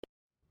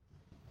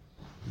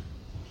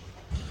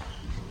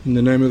In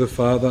the name of the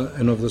Father,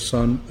 and of the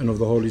Son, and of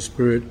the Holy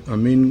Spirit.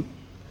 Amen.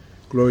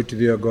 Glory to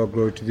thee, O God,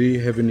 glory to thee,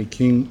 heavenly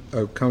King,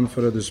 O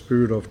Comforter, the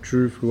Spirit of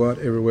truth, who art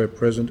everywhere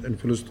present and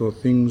fillest all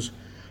things,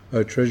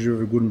 O treasure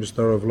of a good and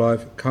bestower of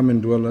life, come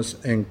and dwell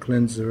us and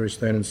cleanse the very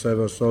stain and save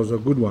our souls, O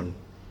good one.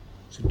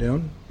 Sit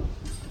down.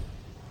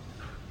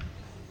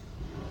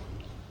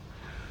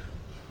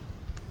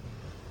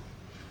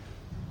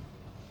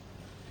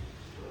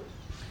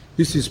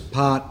 This is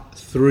part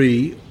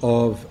 3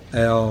 of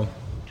our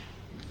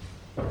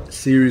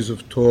series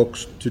of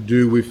talks to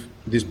do with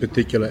this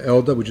particular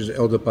elder, which is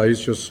Elder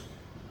Paisios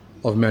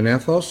of Mount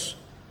Athos.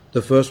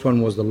 The first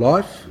one was the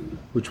life,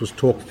 which was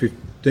talk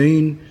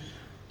 15.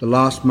 The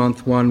last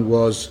month one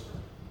was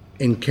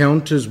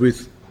encounters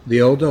with the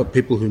elder,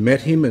 people who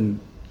met him and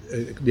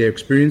their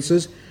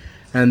experiences.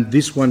 And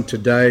this one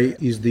today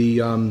is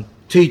the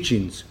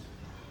teachings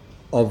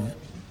of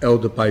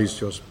Elder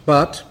Paisios.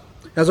 But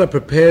as I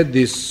prepared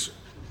this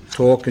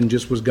talk and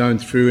just was going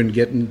through and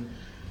getting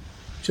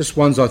just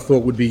ones I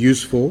thought would be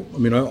useful. I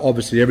mean,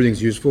 obviously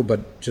everything's useful,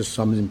 but just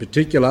some in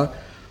particular.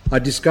 I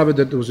discovered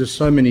that there was just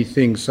so many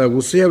things. So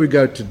we'll see how we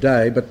go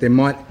today, but there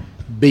might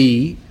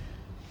be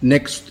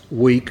next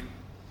week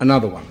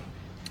another one.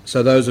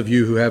 So those of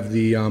you who have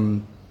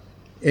the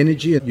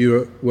energy,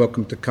 you're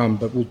welcome to come.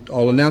 But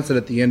I'll announce it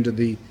at the end of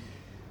the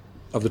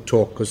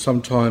talk, because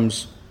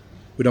sometimes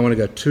we don't want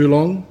to go too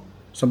long.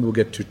 Some people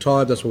get too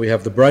tired. That's why we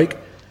have the break.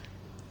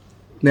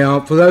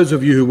 Now, for those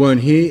of you who weren't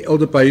here,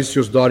 Elder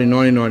Paisios died in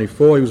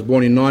 1994. He was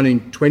born in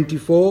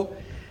 1924,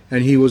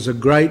 and he was a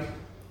great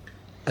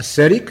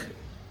ascetic,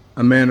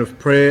 a man of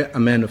prayer, a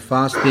man of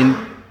fasting.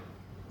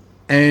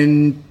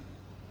 And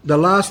the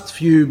last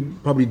few,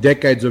 probably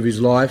decades of his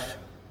life,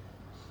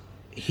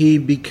 he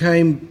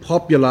became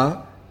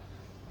popular,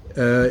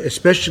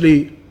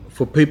 especially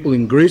for people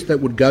in Greece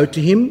that would go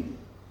to him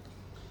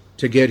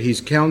to get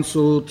his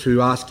counsel, to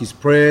ask his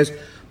prayers,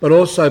 but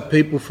also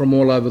people from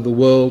all over the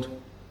world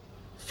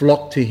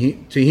flocked to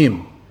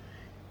him.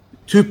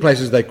 Two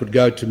places they could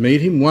go to meet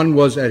him. One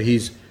was at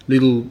his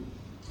little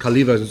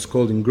kalivos, it's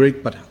called in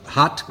Greek, but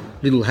hut,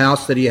 little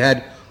house that he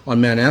had on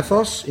Mount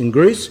Athos in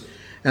Greece.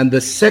 And the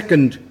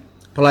second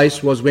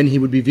place was when he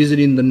would be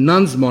visiting the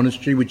nuns'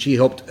 monastery, which he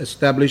helped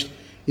establish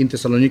in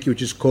Thessaloniki,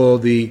 which is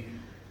called the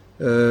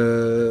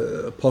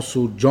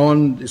Apostle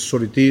John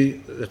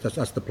Soriti,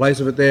 that's the place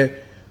of it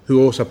there,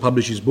 who also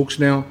publishes books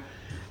now.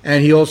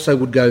 And he also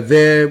would go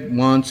there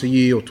once a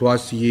year or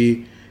twice a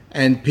year,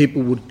 and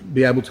people would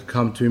be able to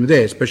come to him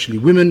there, especially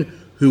women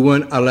who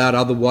weren't allowed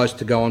otherwise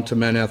to go on to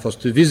Mount Athos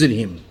to visit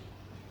him.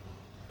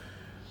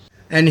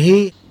 And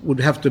he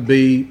would have to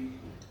be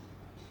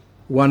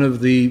one of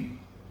the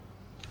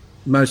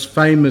most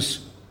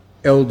famous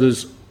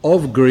elders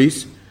of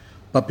Greece,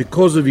 but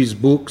because of his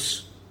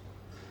books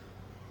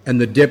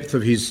and the depth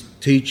of his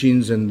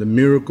teachings and the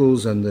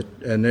miracles and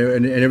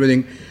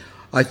everything,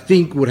 I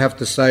think would have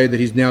to say that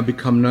he's now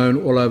become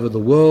known all over the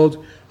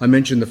world. I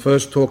mentioned the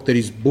first talk that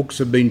his books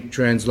have been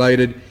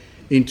translated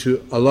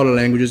into a lot of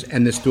languages,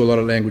 and there's still a lot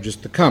of languages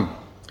to come.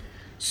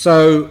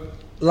 So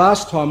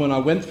last time when I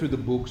went through the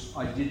books,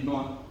 I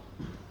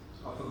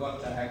forgot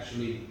to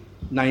actually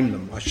name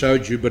them. I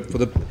showed you, but for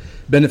the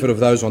benefit of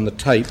those on the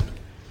tape,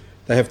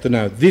 they have to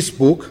know. This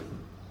book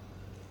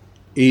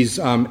is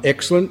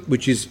excellent,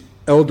 which is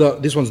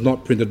this one's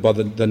not printed by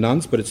the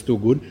nuns, but it's still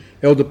good.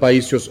 Elder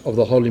Paisios of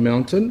the Holy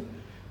Mountain.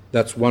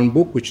 That's one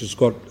book which has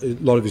got a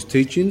lot of his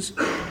teachings.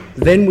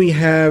 Then we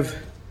have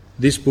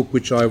this book,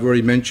 which I've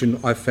already mentioned.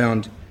 I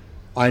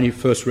only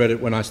first read it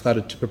when I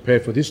started to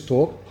prepare for this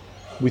talk,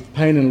 With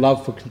Pain and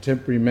Love for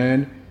Contemporary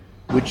Man,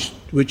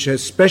 which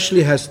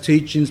especially has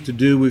teachings to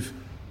do with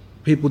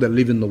people that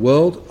live in the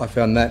world. I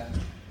found that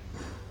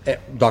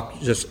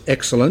just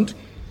excellent.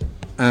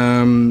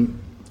 Then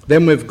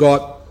we've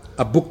got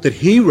a book that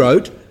he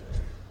wrote,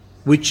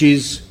 which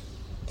is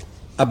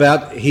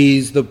about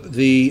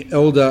the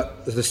elder,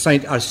 the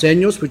Saint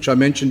Arsenios, which I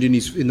mentioned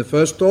in the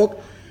first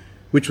talk,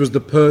 which was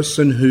the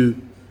person who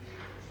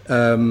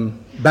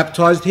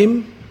baptized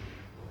him,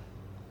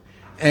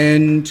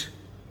 and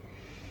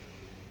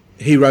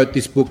he wrote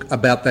this book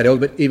about that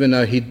elder. But even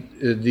though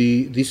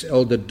this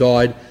elder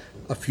died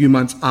a few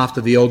months after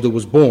the elder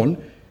was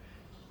born,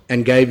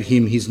 and gave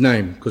him his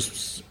name,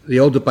 because the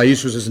elder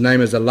Paisios'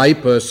 name as a lay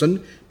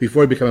person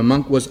before he became a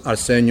monk was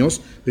Arsenios,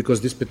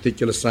 because this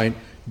particular saint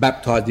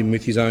baptized him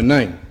with his own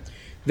name.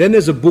 Then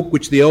there's a book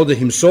which the elder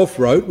himself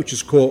wrote, which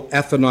is called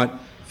Athonite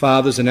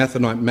Fathers and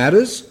Athonite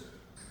Matters,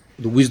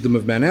 The Wisdom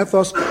of Mount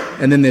Athos.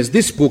 And then there's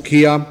this book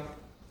here,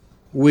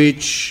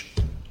 which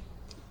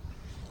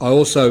I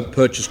also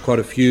purchased quite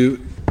a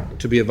few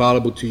to be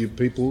available to you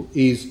people,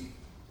 is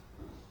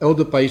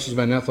Elder Paisios of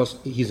Mount Athos,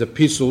 his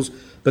epistles.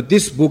 But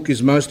this book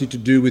is mostly to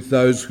do with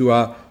those who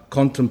are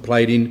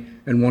contemplating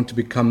and want to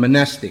become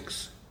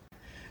monastics.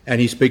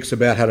 And he speaks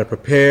about how to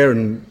prepare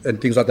and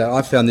things like that.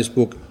 I found this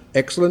book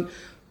excellent.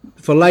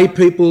 For lay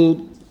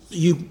people,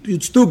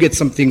 you'd still get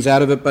some things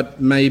out of it,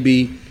 but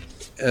maybe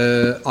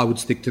I would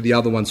stick to the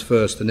other ones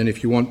first. And then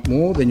if you want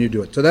more, then you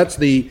do it. So that's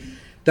the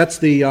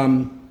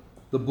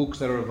books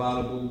that are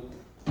available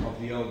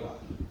of the elder,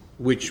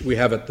 which we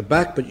have at the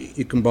back, but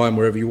you can buy them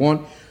wherever you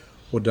want,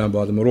 or don't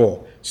buy them at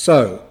all.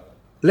 So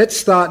let's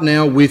start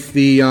now with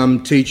the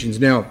teachings.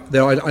 Now,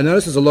 I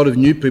notice there's a lot of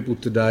new people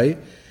today,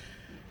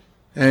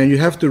 and you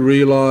have to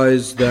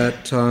realise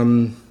that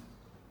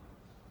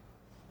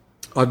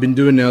I've been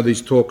doing now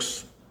these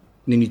talks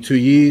nearly 2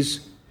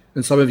 years,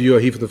 and some of you are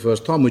here for the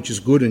first time, which is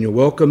good, and you're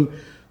welcome,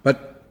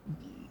 but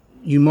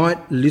you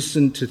might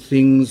listen to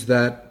things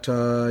that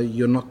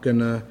you're not going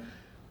to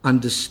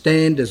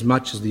understand as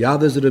much as the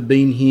others that have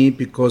been here,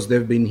 because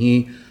they've been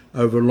here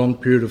over a long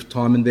period of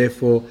time, and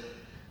therefore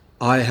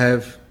I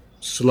have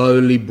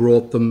slowly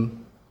brought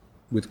them,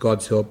 with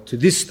God's help, to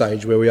this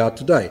stage where we are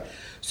today.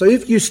 So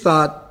if you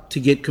start to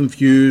get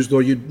confused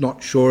or you're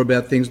not sure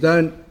about things,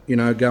 don't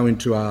go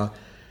into a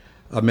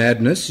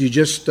madness. You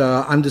just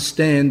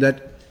understand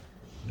that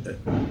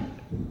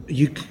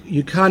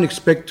you can't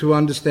expect to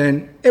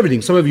understand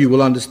everything. Some of you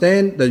will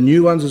understand, the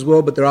new ones as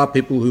well, but there are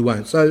people who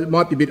won't. So it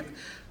might be a bit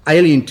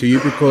alien to you,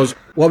 because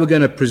what we're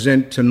going to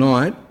present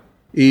tonight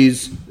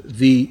is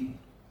the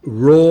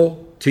raw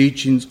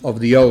teachings of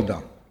the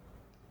elder.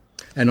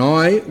 And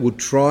I will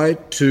try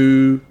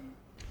to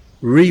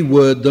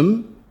reword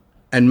them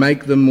and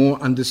make them more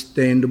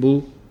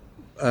understandable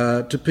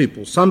to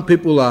people. Some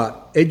people are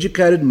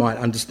educated, might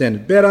understand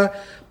it better,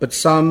 but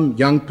some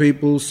young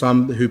people,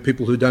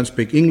 people who don't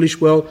speak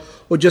English well,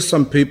 or just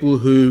some people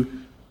who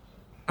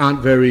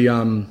aren't very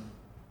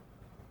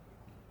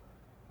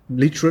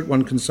literate,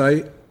 one can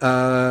say,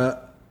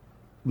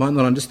 might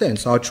not understand.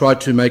 So I try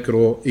to make it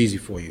all easy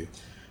for you.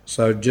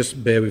 So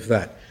just bear with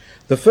that.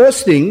 The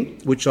first thing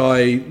which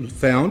I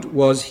found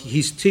was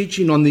his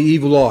teaching on the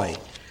evil eye,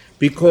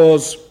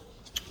 because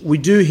we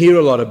do hear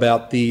a lot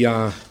about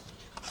the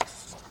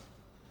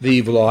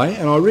evil eye,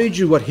 and I'll read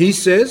you what he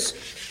says,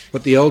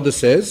 what the elder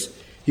says.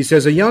 He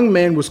says, a young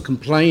man was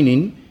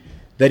complaining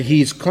that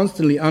he is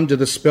constantly under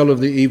the spell of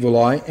the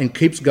evil eye and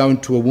keeps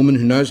going to a woman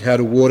who knows how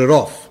to ward it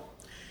off.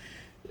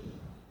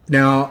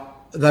 Now,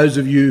 those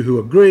of you who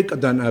are Greek, I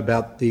don't know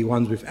about the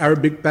ones with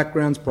Arabic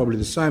backgrounds, probably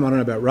the same. I don't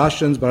know about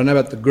Russians, but I know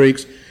about the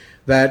Greeks,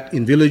 that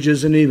in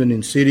villages and even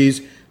in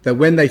cities, that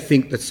when they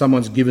think that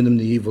someone's given them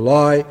the evil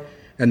eye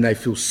and they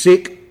feel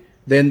sick,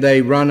 then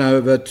they run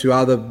over to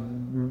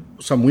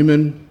some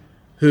women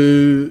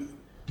who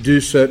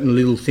do certain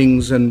little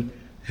things and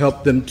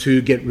help them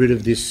to get rid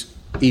of this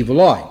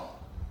evil eye.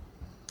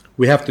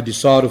 We have to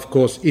decide, of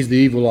course, is the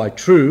evil eye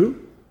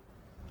true?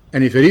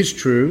 And if it is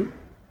true,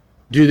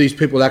 do these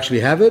people actually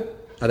have it?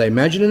 Are they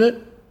imagining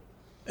it?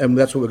 And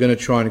that's what we're going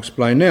to try and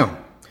explain now.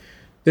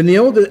 Then the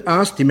elder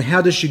asked him,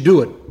 how does she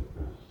do it?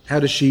 How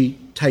does she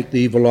take the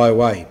evil eye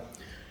away?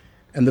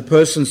 And the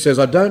person says,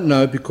 I don't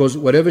know, because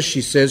whatever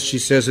she says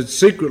it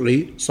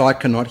secretly, so I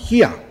cannot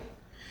hear.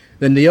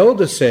 Then the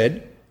elder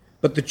said,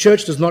 but the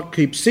church does not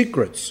keep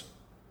secrets,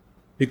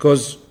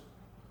 because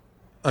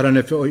I don't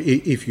know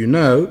if you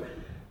know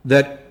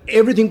that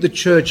everything the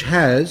church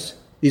has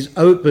is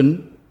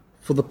open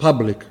for the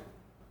public.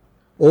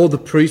 All the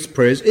priest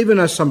prayers, even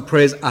though some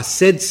prayers are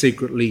said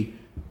secretly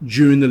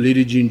during the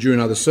liturgy and during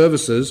other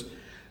services,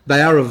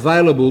 they are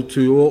available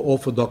to all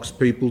Orthodox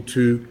people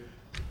to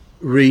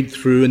read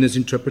through, and there's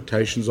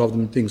interpretations of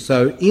them and things.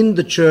 So in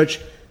the church,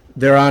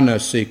 there are no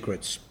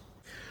secrets.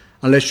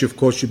 Unless, of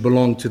course, you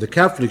belong to the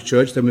Catholic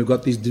Church, then we've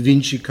got these Da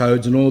Vinci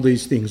codes and all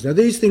these things. Now,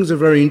 these things are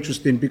very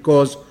interesting,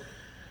 because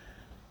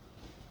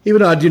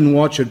even though I didn't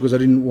watch it because I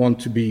didn't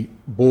want to be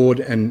bored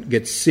and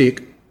get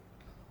sick,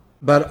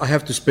 but I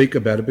have to speak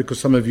about it because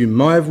some of you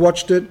might have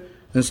watched it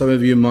and some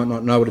of you might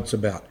not know what it's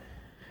about.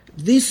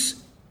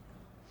 This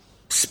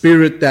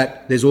spirit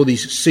that there's all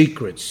these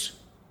secrets,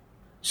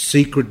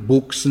 secret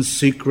books and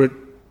secret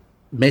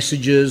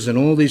messages and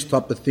all these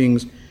type of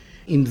things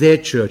in their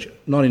church,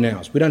 not in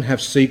ours. We don't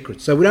have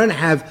secrets. So we don't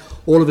have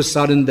all of a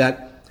sudden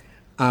that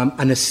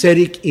an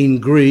ascetic in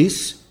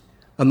Greece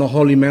on the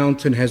Holy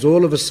Mountain has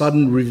all of a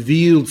sudden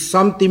revealed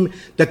something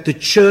that the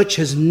church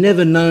has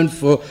never known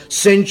for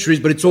centuries,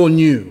 but it's all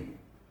new.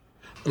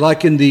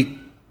 Like in the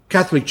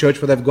Catholic Church,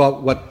 where they've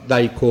got what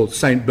they call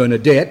Saint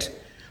Bernadette.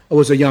 I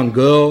was a young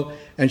girl,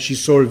 and she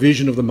saw a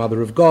vision of the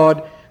Mother of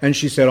God, and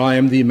she said, I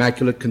am the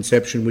Immaculate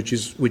Conception,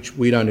 which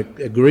we don't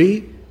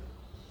agree,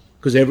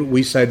 because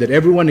we say that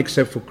everyone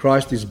except for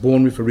Christ is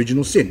born with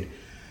original sin.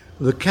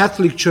 The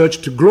Catholic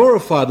Church, to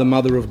glorify the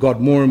Mother of God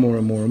more and more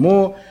and more and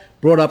more,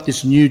 brought up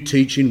this new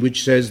teaching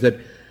which says that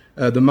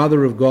the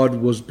Mother of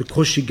God was,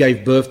 because she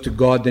gave birth to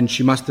God, then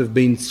she must have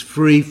been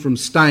free from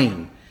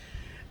stain.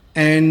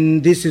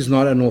 And this is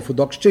not an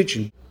Orthodox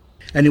teaching.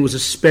 And it was a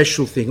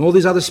special thing. All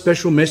these other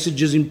special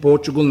messages in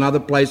Portugal and other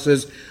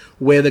places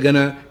where they're going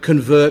to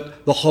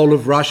convert the whole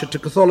of Russia to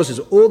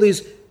Catholicism. All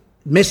these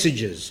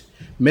messages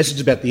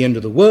about the end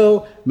of the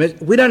world.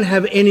 We don't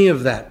have any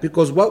of that,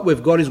 because what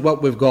we've got is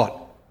what we've got.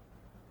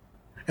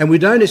 And we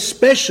don't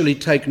especially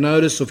take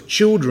notice of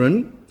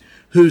children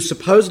who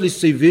supposedly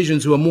see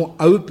visions, who are more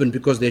open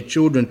because they're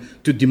children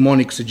to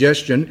demonic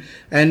suggestion,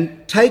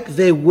 and take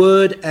their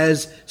word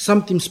as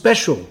something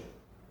special.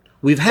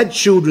 We've had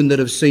children that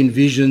have seen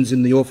visions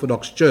in the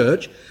Orthodox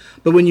Church,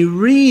 But when you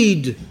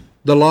read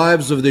the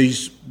lives of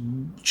these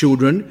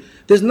children,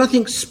 there's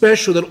nothing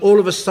special that all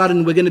of a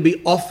sudden we're going to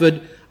be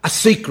offered a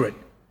secret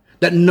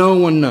that no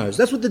one knows.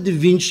 That's what the Da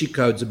Vinci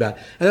Code's about,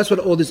 and that's what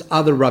all this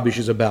other rubbish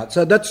is about.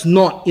 So that's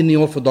not in the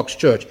Orthodox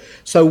Church.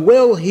 So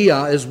well here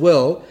as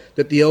well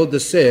that the elder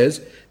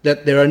says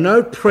that there are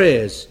no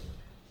prayers.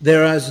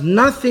 There is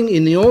nothing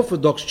in the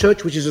Orthodox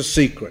Church which is a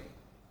secret.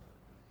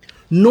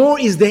 Nor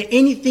is there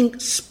anything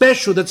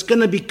special that's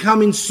going to be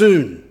coming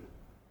soon.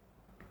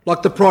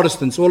 Like the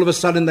Protestants, all of a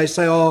sudden they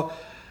say, oh,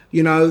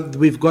 you know,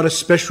 we've got a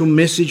special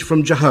message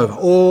from Jehovah,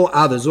 or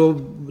others, or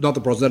not the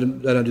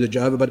Protestants, they don't do the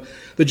Jehovah, but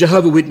the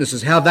Jehovah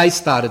Witnesses, how they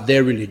started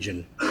their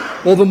religion.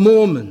 Or the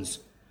Mormons,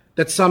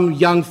 that some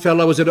young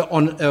fellow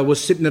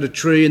was sitting at a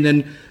tree and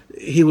then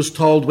he was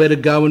told where to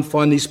go and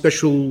find these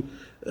special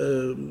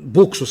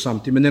books or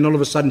something, and then all of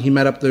a sudden he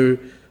made up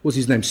what's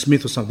his name,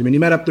 Smith or something, and he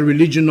made up the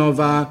religion of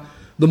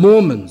the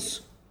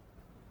Mormons.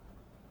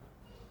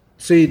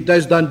 See,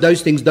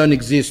 those things don't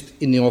exist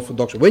in the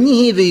Orthodox. When you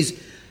hear these,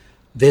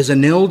 there's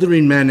an elder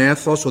in Mount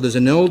Athos, or there's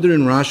an elder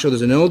in Russia, or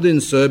there's an elder in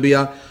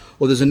Serbia,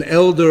 or there's an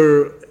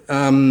elder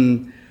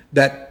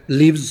that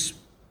lives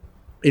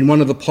in one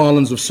of the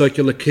pylons of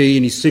Circular Quay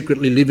and he's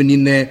secretly living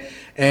in there,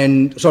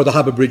 the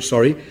Harbour Bridge,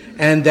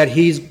 and that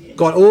he's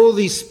got all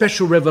these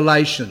special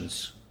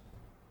revelations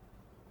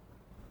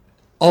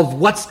of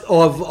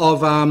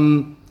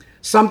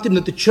something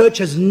that the church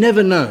has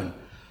never known.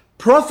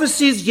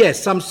 Prophecies,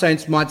 yes, some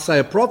saints might say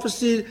a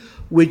prophecy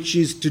which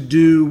is to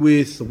do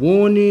with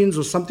warnings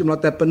or something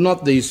like that, but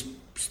not these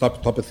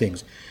type of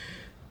things.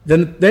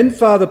 Then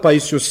Father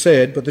Paisios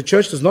said, but the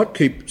church does not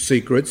keep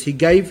secrets. He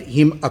gave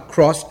him a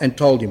cross and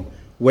told him,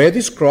 wear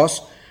this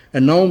cross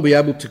and no one will be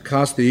able to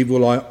cast the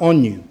evil eye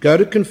on you. Go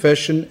to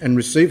confession and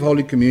receive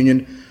Holy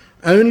Communion.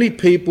 Only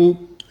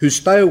people who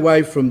stay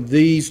away from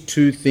these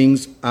two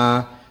things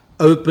are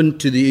open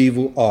to the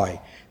evil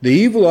eye. The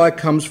evil eye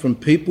comes from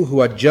people who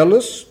are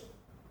jealous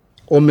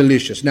or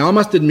malicious. Now, I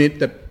must admit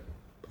that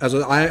as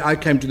I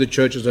came to the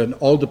church as an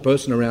older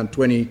person, around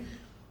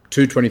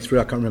 22, 23,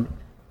 I can't remember,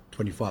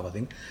 25, I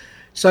think.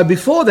 So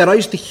before that, I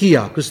used to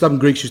hear, because some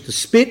Greeks used to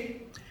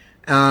spit,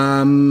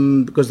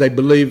 because they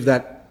believed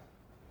that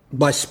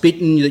by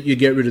spitting that you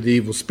get rid of the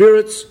evil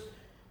spirits,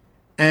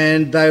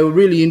 and they were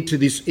really into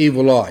this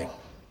evil eye.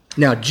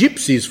 Now,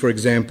 gypsies, for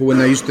example, when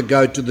they used to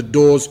go to the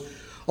doors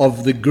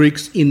of the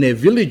Greeks in their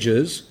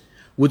villages,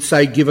 would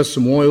say, give us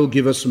some oil,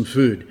 give us some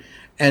food.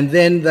 And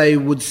then they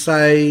would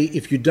say,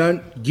 if you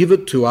don't give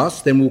it to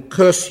us, then we'll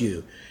curse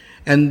you.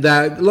 And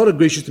a lot of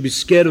Greeks used to be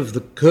scared of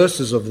the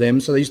curses of them,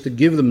 so they used to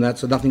give them that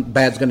so nothing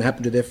bad's going to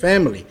happen to their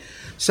family.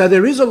 So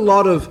there is a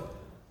lot of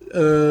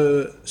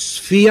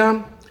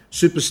fear,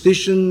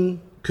 superstition,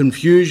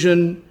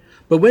 confusion.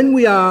 But when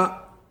we are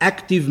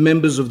active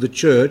members of the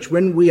church,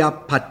 when we are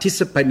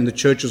participating in the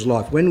church's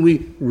life, when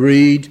we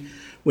read,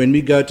 when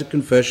we go to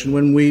confession,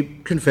 when we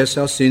confess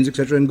our sins,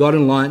 etc., and God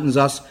enlightens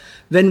us,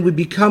 then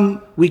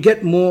we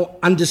get more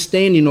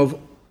understanding of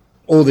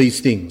all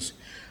these things.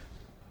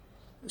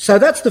 So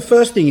that's the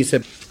first thing he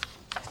said.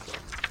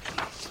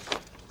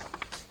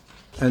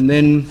 And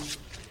then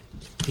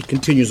he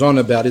continues on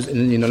about it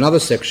in another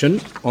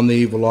section on the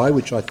evil eye,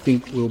 which I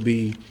think will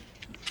be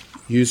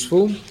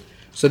useful.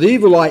 So the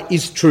evil eye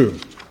is true.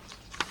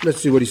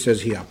 Let's see what he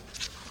says here.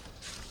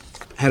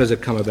 How does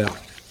it come about?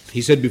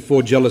 He said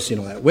before, jealousy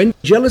and all that. When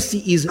jealousy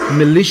is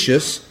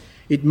malicious,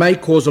 it may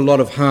cause a lot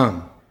of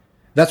harm.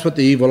 That's what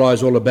the evil eye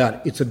is all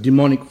about. It's a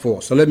demonic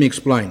force. So let me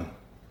explain.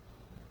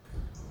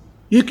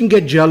 You can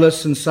get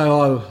jealous and say,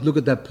 oh, look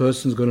at that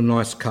person's got a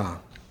nice car.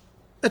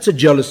 That's a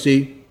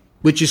jealousy,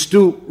 which is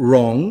still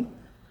wrong,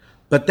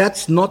 but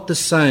that's not the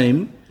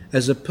same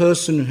as a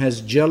person who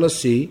has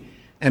jealousy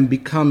and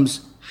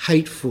becomes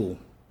hateful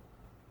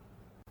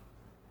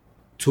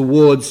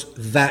towards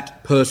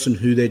that person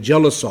who they're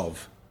jealous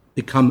of,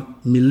 become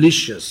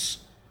malicious,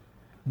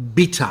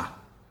 bitter.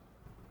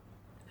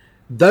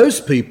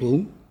 Those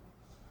people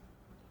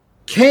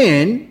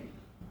can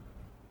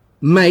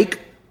make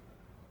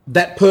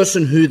that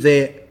person who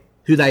they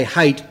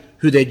hate,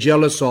 who they're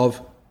jealous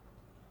of,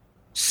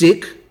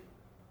 sick,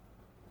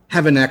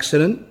 have an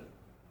accident,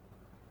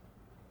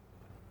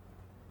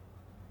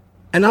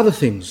 and other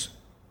things,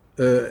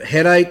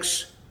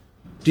 headaches,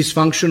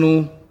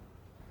 dysfunctional.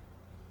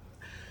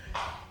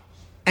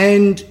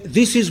 And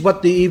this is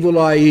what the evil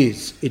eye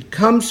is. It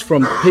comes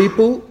from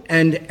people,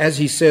 and as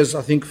he says,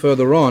 I think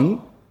further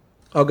on,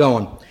 I'll go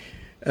on.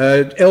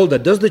 Elder,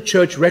 does the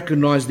church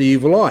recognize the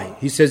evil eye?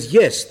 He says,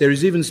 yes, there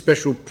is even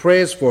special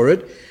prayers for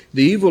it.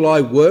 The evil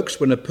eye works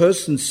when a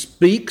person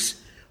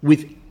speaks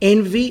with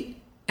envy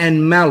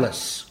and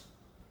malice,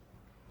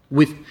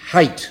 with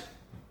hate.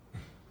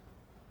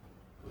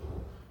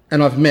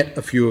 And I've met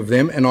a few of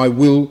them, and I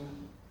will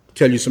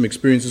tell you some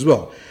experience as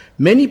well.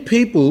 Many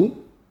people,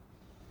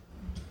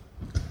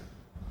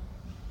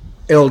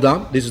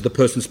 elder, this is the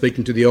person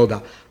speaking to the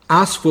elder,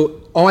 ask for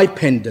eye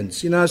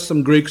pendants. You know,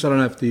 some Greeks, I don't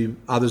know if the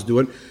others do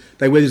it,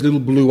 they wear this little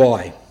blue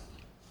eye.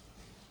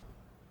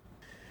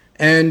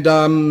 And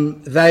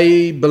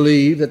they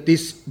believe that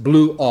this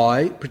blue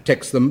eye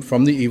protects them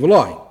from the evil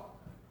eye.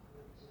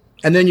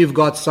 And then you've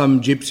got some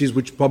gypsies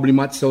which probably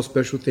might sell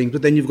special things,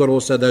 but then you've got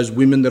also those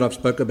women that I've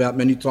spoke about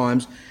many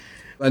times,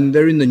 and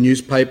they're in the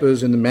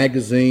newspapers and the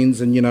magazines,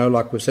 and,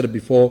 like we've said it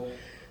before,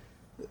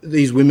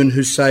 these women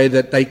who say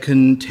that they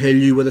can tell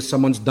you whether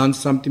someone's done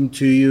something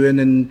to you, and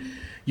then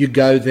you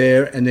go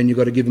there and then you've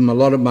got to give them a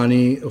lot of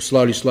money, or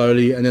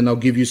slowly, and then they'll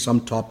give you some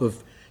type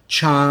of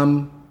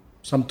charm,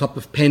 some type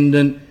of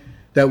pendant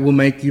that will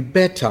make you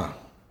better.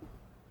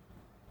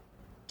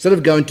 Instead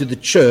of going to the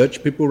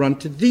church, people run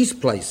to these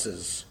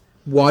places.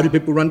 Why do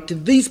people run to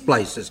these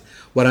places?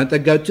 Why don't they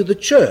go to the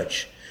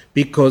church?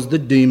 Because the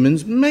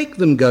demons make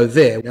them go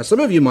there. Now, some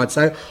of you might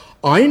say,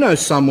 I know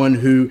someone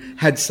who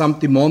had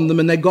something on them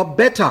and they got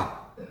better.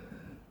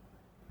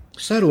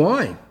 So do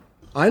I.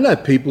 I know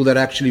people that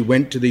actually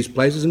went to these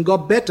places and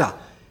got better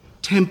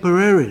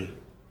temporarily.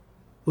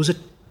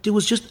 It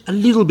was just a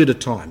little bit of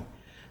time,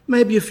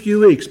 maybe a few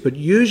weeks, but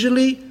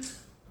usually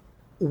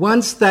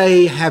once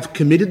they have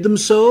committed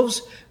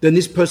themselves, then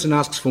this person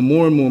asks for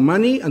more and more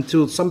money,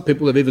 until some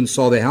people have even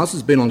sold their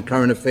houses. Been on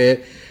Current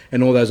Affair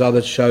and all those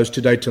other shows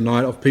Today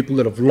Tonight of people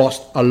that have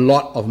lost a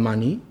lot of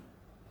money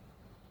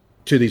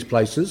to these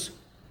places.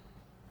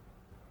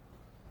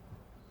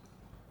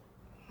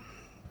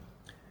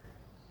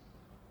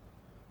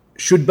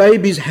 Should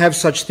babies have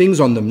such things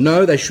on them?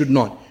 No, they should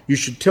not. You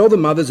should tell the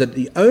mothers that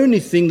the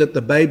only thing that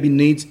the baby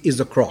needs is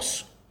a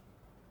cross.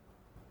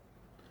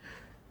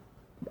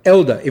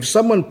 Elder, if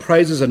someone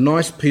praises a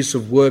nice piece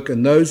of work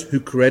and those who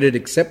created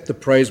accept the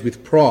praise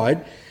with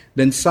pride,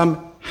 then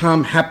some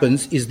harm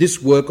happens. Is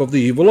this work of the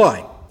evil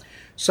eye?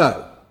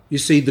 So, you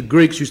see, the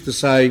Greeks used to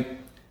say,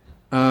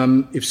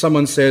 if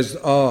someone says,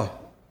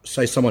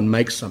 say someone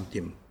makes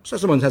something. So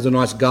someone has a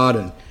nice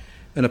garden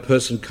and a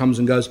person comes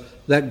and goes,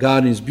 that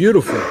garden is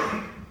beautiful.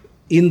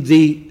 In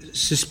the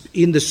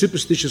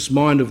superstitious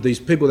mind of these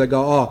people, they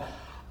go,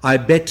 I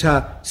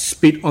better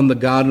spit on the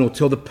garden, or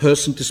tell the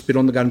person to spit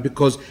on the garden,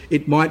 because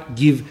it might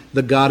give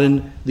the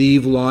garden the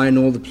evil eye and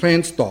all the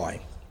plants die.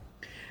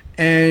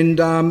 And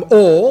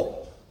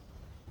or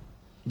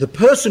the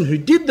person who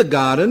did the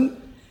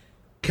garden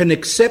can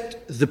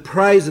accept the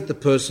praise that the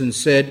person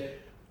said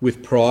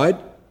with pride,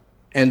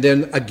 and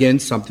then again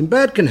something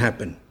bad can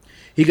happen.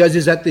 He goes,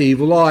 is that the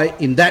evil eye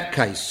in that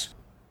case?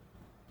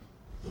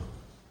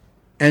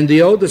 And the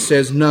elder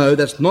says, no,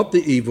 that's not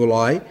the evil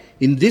eye.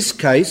 In this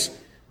case,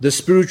 the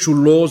spiritual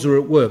laws are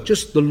at work,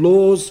 just the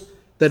laws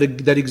that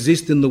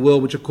exist in the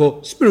world, which are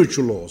called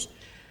spiritual laws.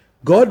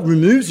 God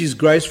removes his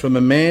grace from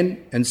a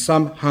man and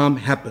some harm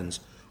happens.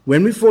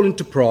 When we fall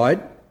into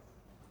pride,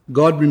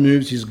 God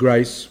removes his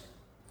grace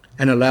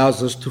and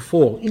allows us to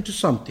fall into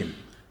something,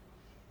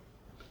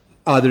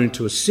 either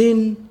into a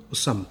sin, or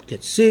some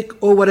get sick,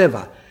 or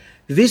whatever.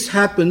 This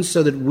happens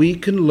so that we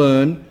can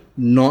learn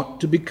not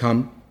to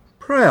become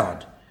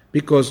proud,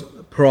 because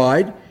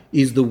pride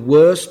is the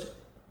worst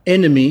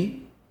enemy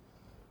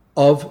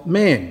of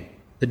man.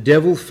 The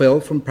devil fell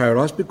from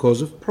paradise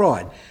because of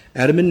pride.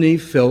 Adam and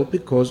Eve fell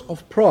because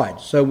of pride.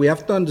 So we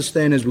have to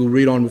understand, as we'll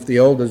read on with the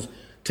elders'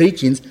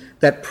 teachings,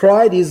 that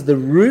pride is the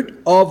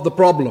root of the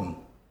problem.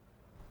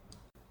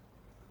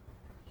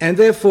 And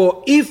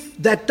therefore, if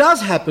that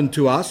does happen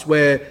to us,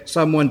 where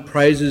someone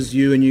praises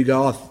you and you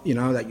go,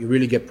 that you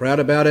really get proud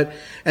about it,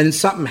 and then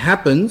something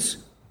happens,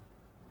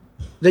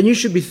 then you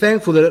should be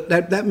thankful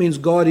that means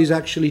God is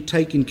actually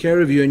taking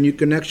care of you, and you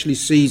can actually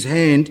see his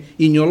hand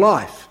in your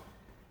life.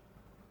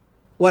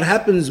 What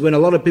happens when a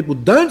lot of people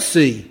don't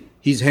see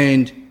his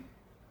hand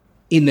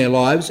in their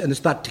lives and they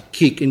start to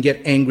kick and get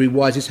angry,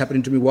 why is this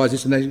happening to me, why is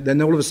this? And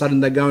then all of a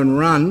sudden they go and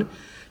run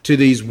to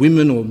these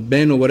women or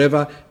men or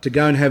whatever to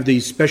go and have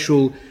these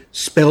special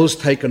spells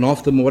taken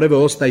off them or whatever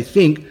else they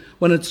think,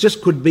 when it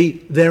just could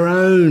be their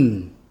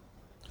own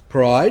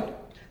pride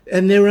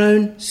and their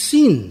own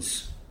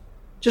sins.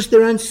 Just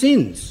their own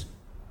sins.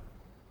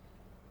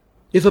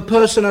 If a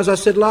person, as I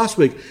said last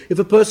week, if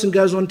a person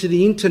goes onto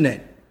the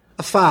internet,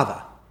 a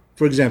father,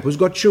 for example, who's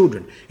got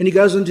children, and he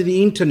goes onto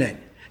the internet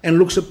and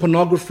looks at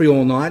pornography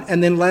all night,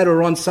 and then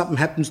later on something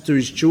happens to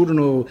his children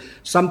or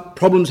some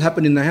problems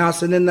happen in the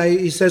house, and then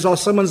he says,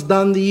 someone's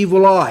done the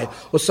evil eye,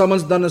 or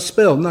someone's done a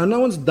spell. No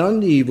one's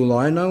done the evil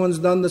eye, no one's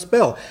done the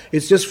spell.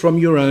 It's just from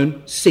your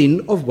own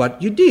sin of what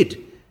you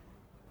did.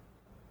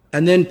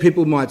 And then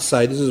people might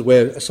say, this is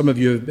where some of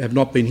you have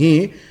not been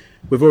here,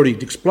 we've already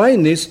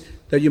explained this,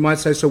 that you might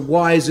say, so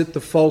why is it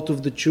the fault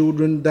of the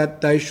children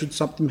that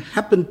something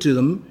happen to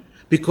them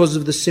because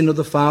of the sin of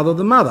the father or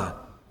the mother?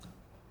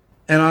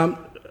 And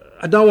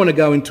I don't want to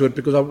go into it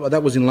because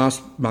that was in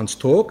last month's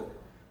talk,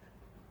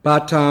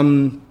 but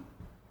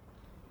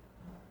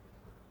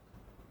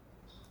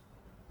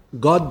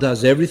God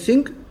does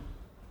everything,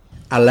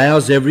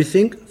 allows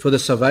everything for the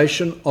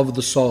salvation of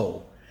the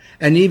soul.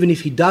 And even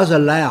if he does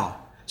allow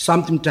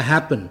something to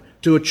happen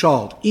to a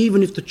child,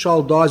 even if the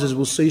child dies, as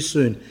we'll see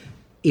soon,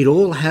 it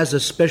all has a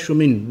special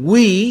meaning.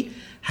 We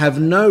have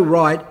no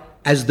right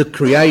as the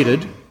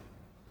created,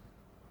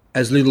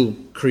 as little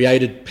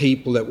created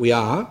people that we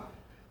are,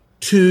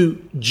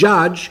 to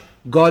judge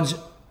God's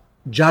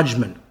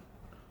judgment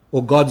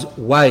or God's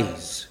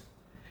ways.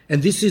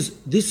 And this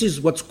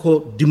is what's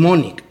called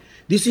demonic.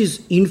 This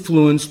is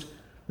influenced.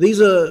 This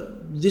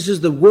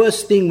is the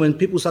worst thing when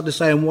people start to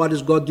say, and why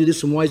does God do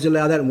this, and why does he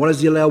allow that, and why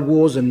does he allow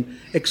wars, and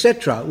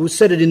etc. We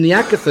said it in the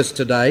Athos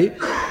today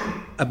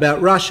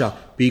about Russia.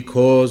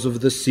 Because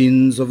of the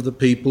sins of the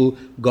people,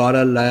 God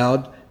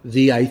allowed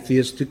the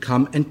atheists to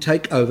come and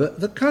take over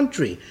the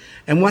country.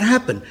 And what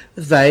happened?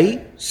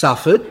 They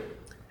suffered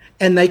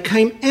and they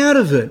came out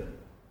of it.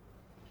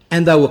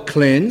 And they were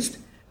cleansed.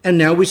 And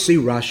now we see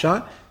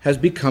Russia has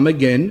become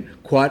again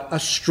quite a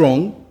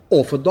strong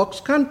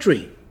Orthodox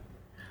country.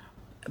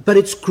 But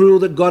it's cruel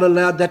that God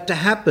allowed that to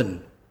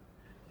happen.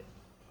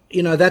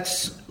 You know,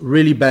 that's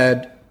really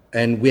bad.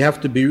 And we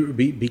have to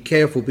be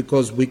careful,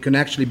 because we can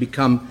actually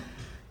become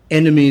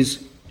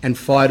enemies and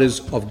fighters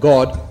of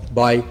God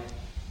by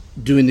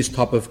doing this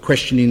type of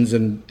questionings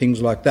and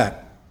things like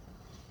that.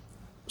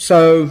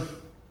 So,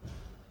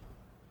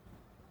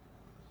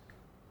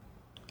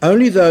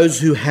 only those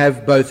who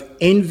have both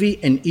envy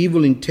and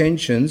evil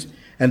intentions,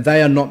 and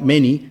they are not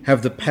many,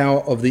 have the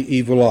power of the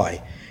evil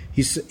eye.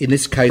 In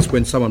this case,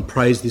 when someone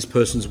praised this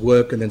person's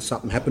work and then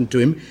something happened to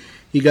him,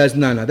 he goes,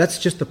 no, that's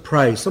just a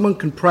praise. Someone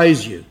can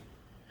praise you.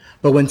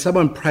 But when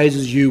someone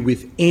praises you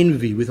with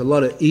envy, with a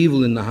lot of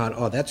evil in the heart,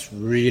 oh, that's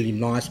really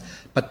nice,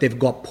 but they've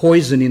got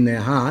poison in their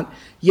heart,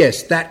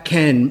 yes, that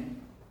can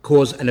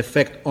cause an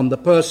effect on the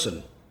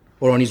person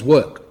or on his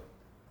work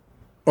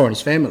or on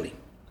his family.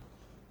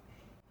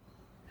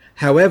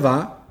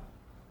 However,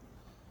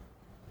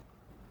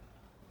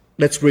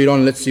 let's read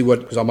on, let's see what,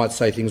 because I might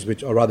say things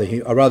which I'd rather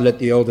let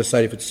the elder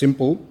say if it's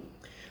simple.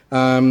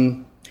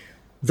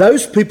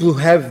 Those people who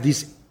have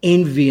this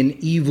envy and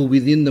evil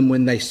within them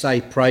when they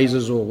say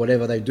praises or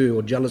whatever they do,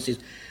 or jealousies,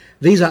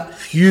 these are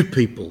few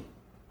people,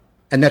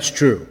 and that's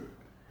true.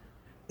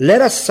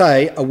 Let us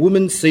say a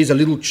woman sees a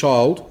little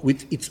child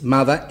with its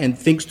mother and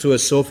thinks to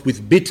herself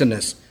with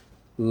bitterness.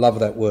 Love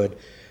that word.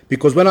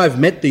 Because when I've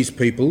met these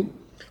people,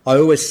 I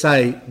always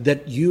say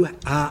that you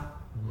are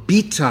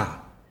bitter.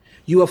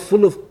 You are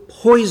full of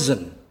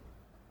poison.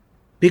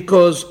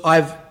 Because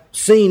I've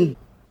seen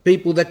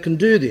people that can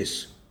do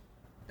this.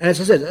 And as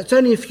I said, it's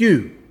only a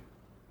few.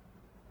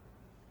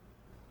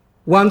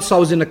 Once I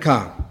was in a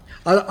car.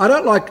 I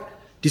don't like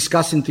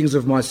discussing things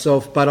of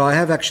myself, but I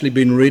have actually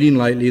been reading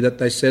lately that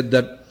they said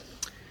that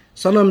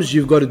sometimes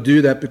you've got to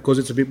do that because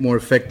it's a bit more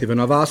effective.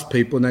 And I've asked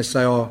people and they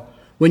say, oh,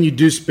 when you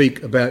do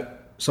speak about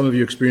some of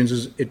your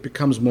experiences, it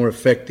becomes more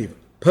effective.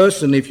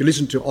 Personally, if you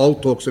listen to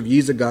old talks of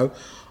years ago,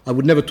 I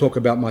would never talk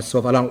about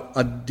myself.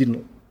 I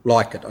didn't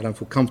like it. I don't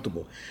feel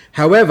comfortable.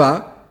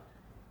 However,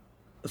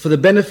 for the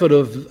benefit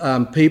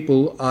of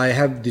people, I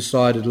have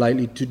decided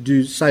lately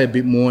to say a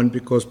bit more, and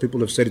because people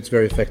have said it's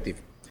very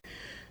effective.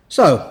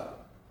 So,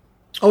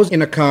 I was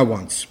in a car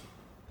once,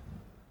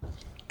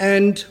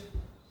 and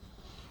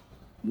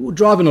we were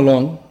driving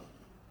along,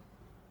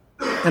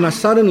 and I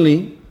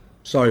suddenly,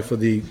 sorry for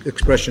the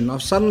expression, I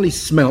suddenly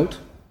smelt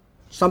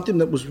something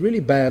that was really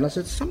bad. I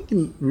said,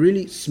 something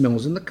really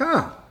smells in the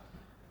car.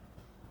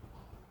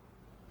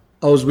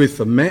 I was with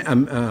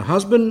a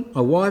husband,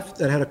 a wife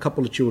that had a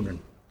couple of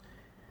children.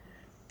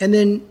 And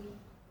then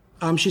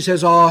she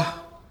says, I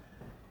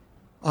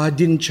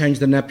didn't change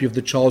the nappy of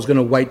the child. I was going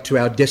to wait to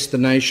our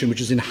destination,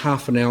 which is in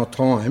half an hour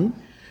time,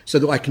 so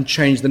that I can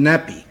change the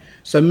nappy.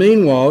 So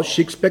meanwhile,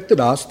 she expected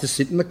us to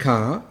sit in the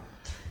car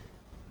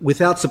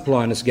without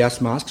supplying us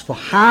gas masks for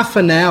half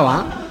an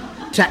hour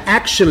to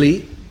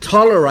actually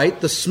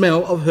tolerate the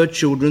smell of her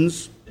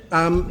children's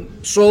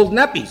soiled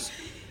nappies.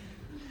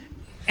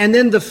 And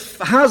then the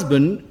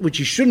husband, which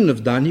he shouldn't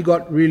have done, he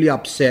got really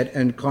upset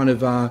and kind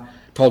of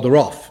told her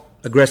off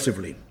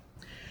aggressively.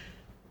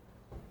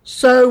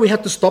 So we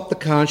had to stop the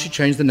car and she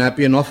changed the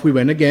nappy and off we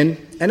went again.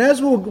 And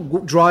as we were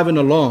driving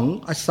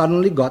along, I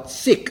suddenly got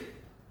sick.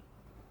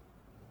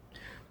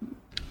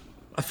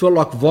 I felt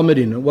like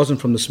vomiting. It wasn't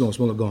from the smell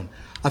had gone.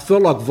 I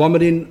felt like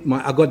vomiting.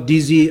 I got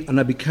dizzy and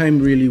I became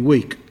really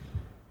weak.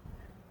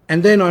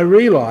 And then I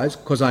realised,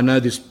 because I know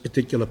this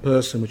particular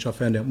person, which I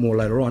found out more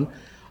later on,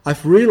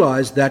 I've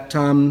realised that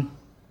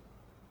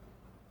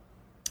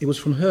it was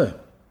from her.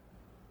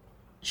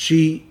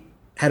 She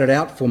had it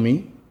out for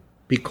me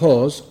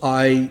because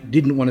I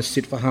didn't want to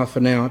sit for half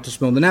an hour to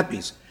smell the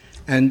nappies.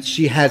 And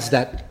she has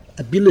that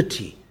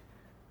ability.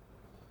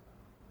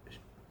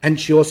 And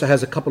she also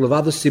has a couple of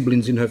other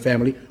siblings in her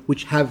family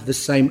which have the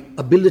same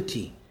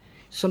ability.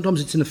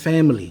 Sometimes it's in a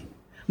family.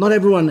 Not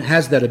everyone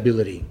has that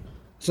ability.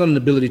 It's not an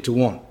ability to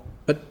want,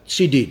 but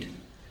she did.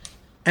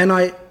 And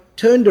I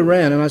turned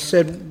around and I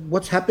said,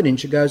 what's happening?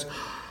 She goes,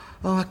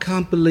 oh, I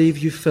can't believe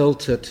you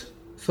felt it.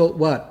 Felt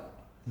what?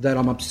 That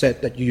I'm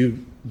upset that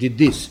you did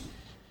this.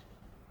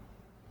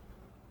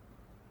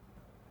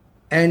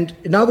 And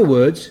in other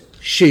words,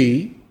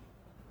 she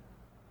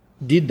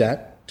did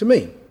that to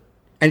me.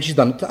 And she's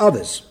done it to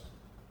others.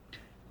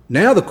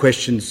 Now the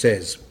question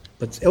says,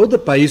 but Elder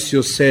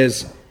Paisios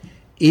says,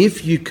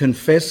 if you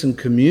confess and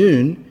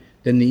commune,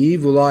 then the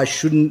evil eye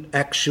shouldn't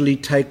actually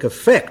take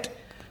effect.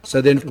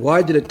 So then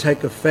why did it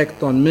take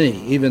effect on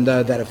me, even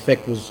though that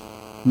effect was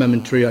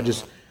momentary? I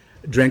just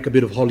drank a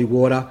bit of holy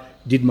water,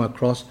 did my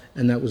cross,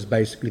 and that was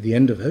basically the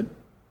end of it.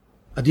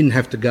 I didn't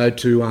have to go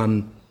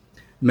to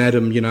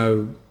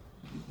Madam,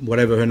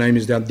 whatever her name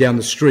is, down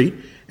the street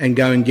and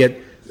go and get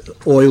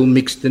oil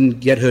mixed and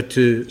get her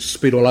to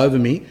spit all over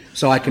me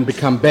so I can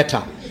become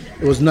better.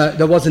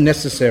 That wasn't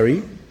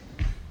necessary.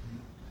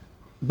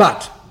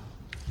 But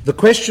the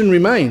question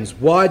remains,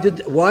 why did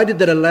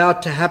that allow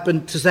it to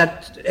happen to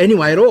that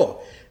anyway at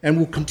all? And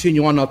we'll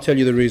continue on, I'll tell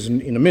you the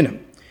reason in a minute.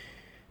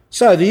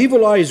 So the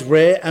evil eye is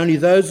rare, only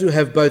those who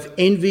have both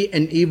envy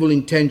and evil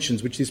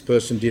intentions, which this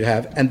person did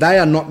have, and they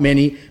are not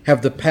many,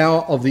 have the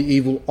power of the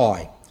evil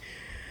eye.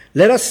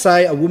 Let us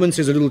say a woman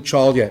sees a little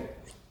child yet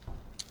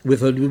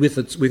with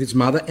its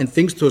mother and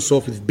thinks to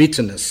herself with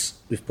bitterness,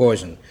 with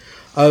poison,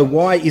 oh,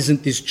 why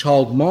isn't this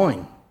child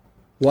mine?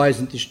 Why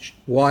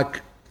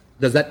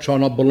does that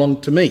child not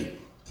belong to me?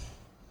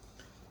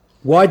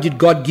 Why did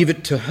God give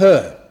it to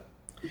her?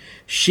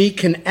 She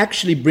can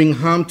actually bring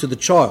harm to the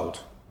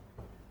child,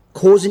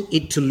 causing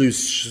it to lose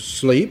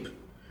sleep,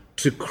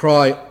 to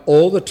cry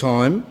all the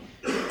time,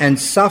 and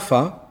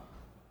suffer,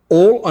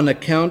 all on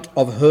account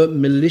of her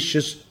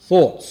malicious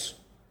thoughts.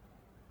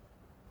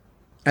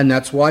 And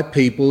that's why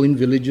people in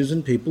villages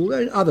and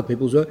other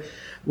people,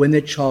 when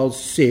their child's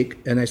sick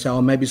and they say,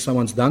 oh, maybe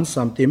someone's done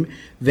something,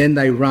 then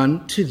they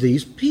run to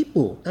these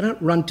people. They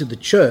don't run to the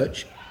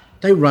church,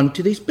 they run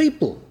to these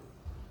people.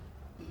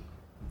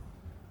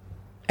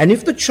 And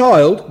if the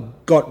child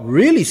got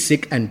really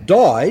sick and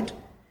died,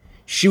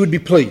 she would be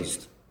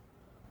pleased.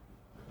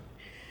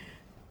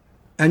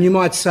 And you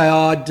might say,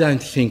 oh, I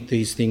don't think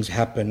these things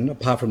happen,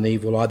 apart from the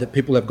evil eye, that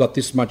people have got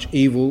this much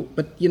evil.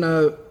 But,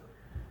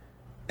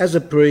 as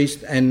a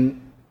priest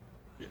and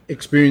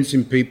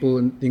experiencing people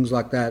and things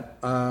like that,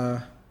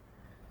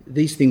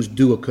 these things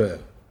do occur.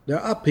 There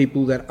are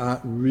people that are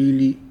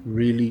really,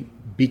 really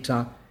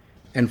bitter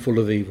and full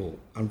of evil,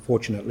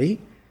 unfortunately.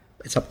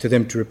 It's up to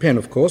them to repent,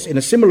 of course. In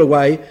a similar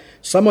way,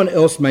 someone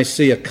else may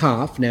see a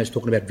calf. Now he's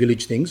talking about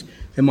village things.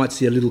 They might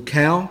see a little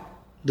cow,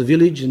 the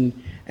village,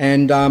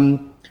 and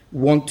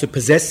want to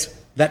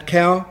possess that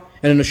cow,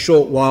 and in a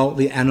short while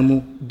the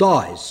animal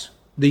dies.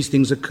 These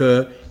things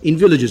occur in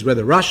villages,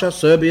 whether Russia,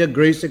 Serbia,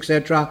 Greece,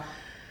 etc.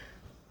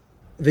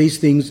 These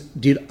things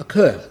did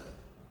occur.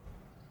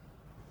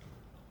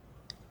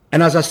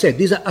 And as I said,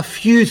 these are a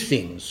few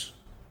things.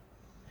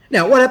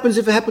 Now, what happens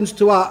if it happens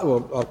to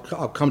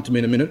I'll come to me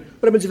in a minute.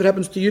 What happens if it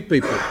happens to you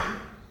people?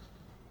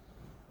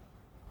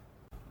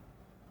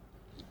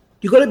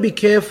 You've got to be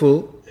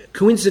careful.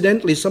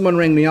 Coincidentally, someone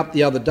rang me up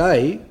the other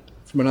day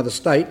from another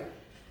state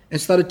and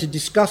started to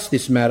discuss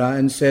this matter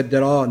and said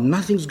that,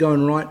 nothing's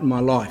going right in my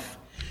life.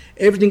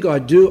 Everything I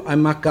do, I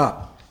muck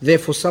up.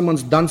 Therefore,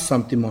 someone's done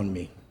something on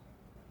me.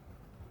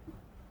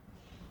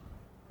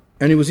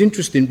 And it was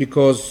interesting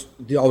because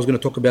I was going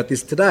to talk about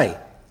this today.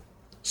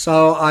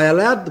 So I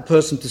allowed the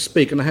person to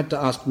speak, and I had to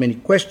ask many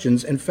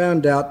questions and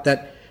found out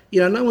that,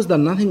 no one's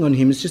done nothing on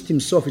him. It's just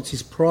himself. It's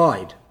his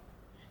pride.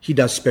 He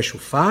does special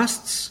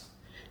fasts.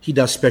 He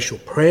does special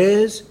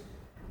prayers.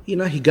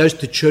 He goes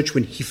to church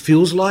when he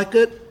feels like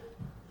it.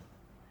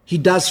 He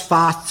does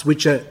fasts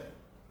which are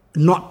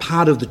not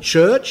part of the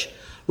church.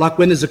 Like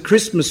when there's a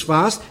Christmas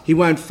fast, he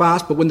won't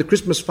fast, but when the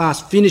Christmas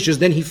fast finishes,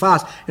 then he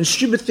fasts, and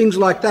stupid things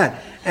like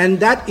that. And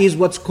that is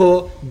what's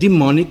called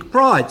demonic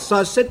pride. So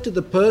I said to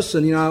the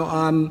person,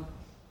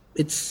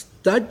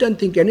 don't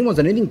think anyone's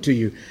done anything to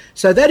you.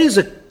 So that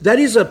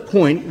is a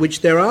point which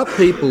there are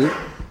people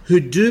who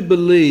do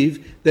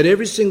believe that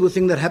every single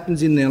thing that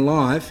happens in their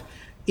life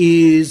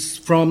is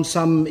from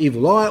some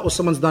evil eye or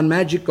someone's done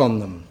magic on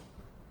them.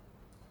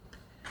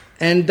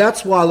 And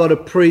that's why a lot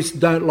of priests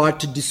don't like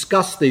to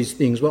discuss these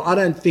things. Well, I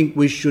don't think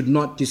we should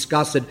not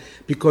discuss it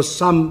because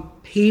some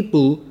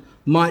people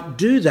might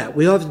do that.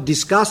 We have to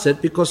discuss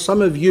it because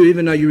some of you,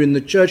 even though you're in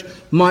the church,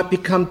 might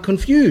become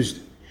confused.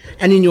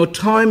 And in your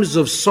times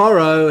of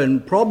sorrow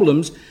and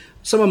problems,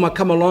 someone might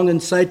come along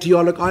and say to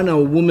you, look, I know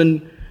a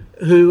woman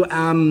who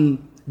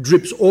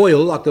drips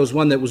oil, like there was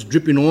one that was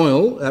dripping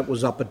oil, that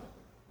was up at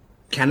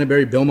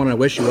Canterbury, Belmont, I don't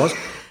know where she was.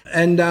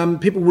 And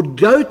people would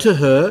go to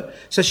her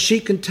so she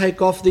can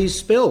take off these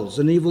spells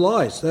and evil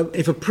eyes. So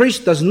if a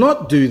priest does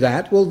not do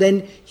that, well,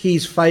 then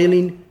he's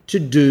failing to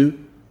do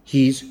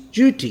his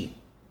duty.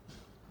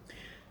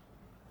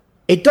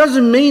 It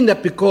doesn't mean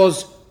that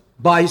because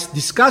by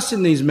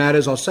discussing these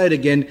matters, I'll say it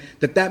again,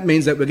 that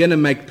means that we're going to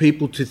make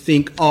people to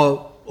think,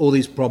 all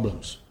these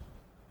problems.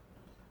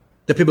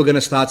 That people are going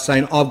to start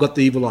saying, I've got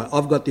the evil eye,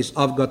 I've got this,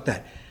 I've got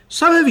that.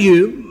 Some of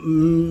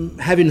you,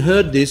 having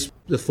heard this,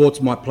 the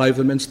thoughts might play with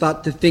them and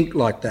start to think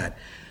like that.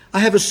 I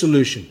have a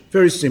solution,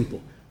 very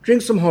simple.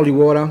 Drink some holy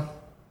water,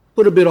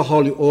 put a bit of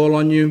holy oil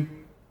on you.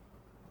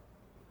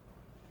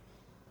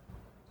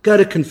 Go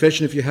to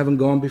confession if you haven't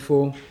gone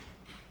before.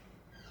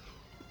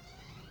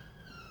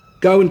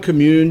 Go and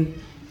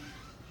commune.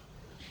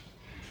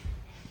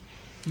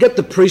 Get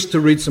the priest to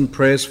read some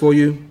prayers for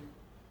you.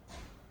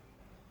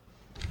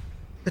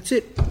 That's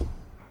it.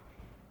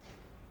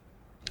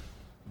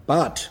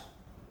 But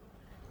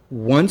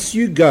once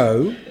you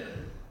go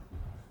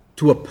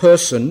to a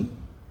person,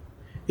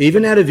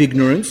 even out of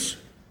ignorance,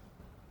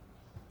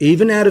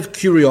 even out of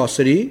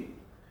curiosity,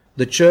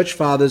 the church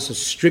fathers are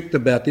strict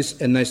about this,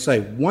 and they say,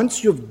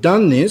 once you've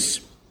done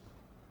this,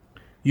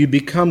 you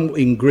become,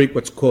 in Greek,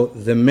 what's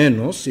called the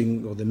menos,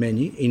 or the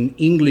meni. In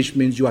English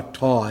means you are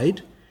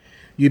tied.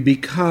 You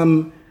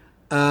become,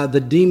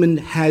 the demon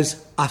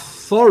has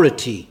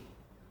authority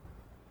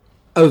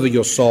over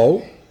your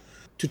soul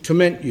to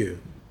torment you.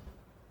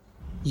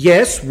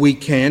 Yes, we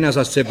can, as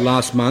I said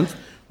last month,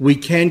 we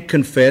can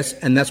confess,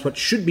 and that's what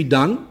should be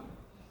done.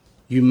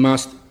 You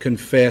must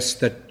confess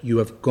that you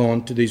have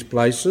gone to these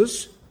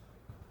places,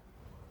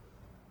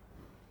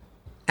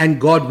 and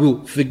God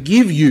will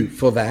forgive you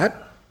for that.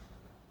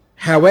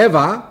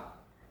 However,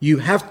 you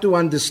have to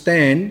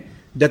understand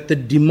that the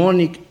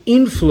demonic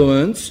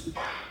influence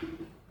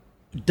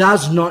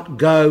does not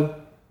go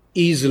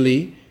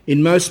easily.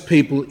 In most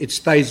people, it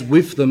stays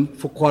with them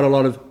for quite a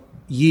lot of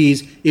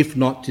years, if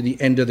not to the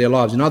end of their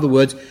lives. In other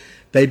words,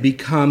 they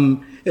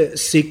become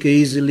sick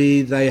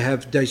easily,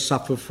 they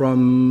suffer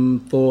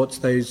from thoughts,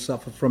 they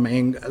suffer from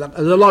anger.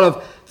 There's a lot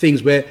of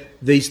things where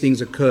these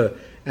things occur.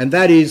 And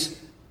that is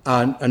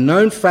a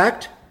known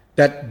fact,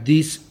 that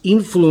this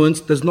influence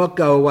does not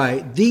go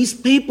away. These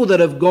people that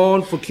have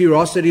gone for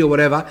curiosity or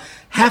whatever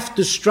have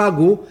to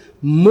struggle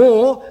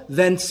more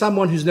than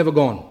someone who's never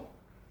gone.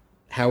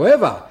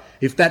 However,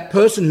 if that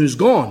person who's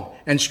gone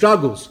and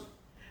struggles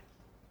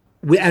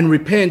and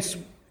repents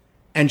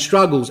and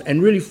struggles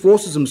and really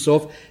forces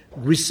himself,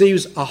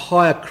 receives a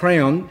higher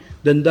crown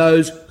than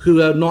those who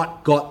have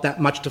not got that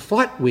much to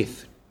fight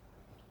with.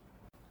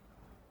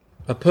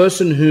 A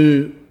person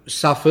who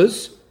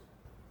suffers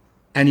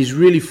and is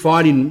really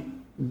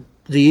fighting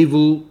the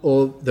evil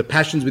or the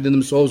passions within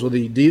themselves or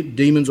the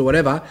demons or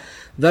whatever,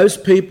 those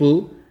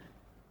people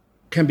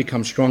can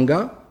become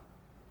stronger.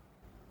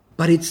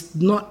 But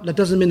that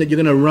doesn't mean that you're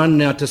going to run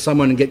now to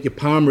someone and get your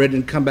palm read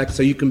and come back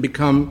so you can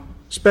become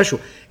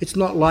special. It's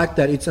not like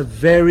that. It's a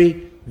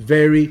very,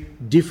 very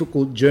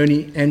difficult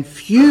journey, and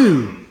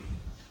few,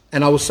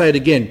 and I will say it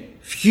again,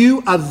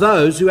 few are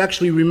those who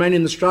actually remain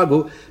in the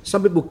struggle.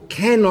 Some people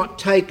cannot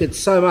take it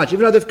so much,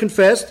 even though they've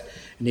confessed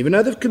and even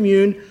though they've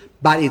communed,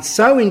 but it's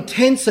so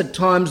intense at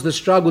times, the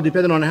struggle,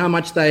 depending on how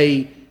much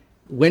they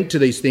went to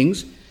these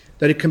things,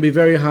 that it can be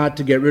very hard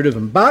to get rid of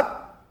them.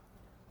 But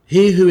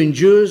he who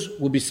endures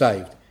will be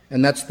saved.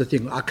 And that's the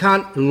thing. I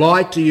can't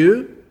lie to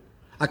you.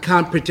 I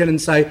can't pretend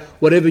and say,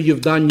 whatever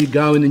you've done, you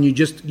go, and then you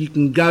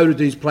can go to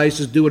these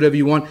places, do whatever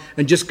you want,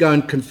 and just go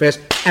and confess,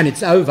 and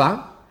it's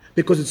over.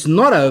 Because it's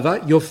not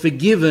over. You're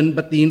forgiven,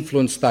 but the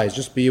influence stays.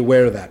 Just be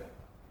aware of that.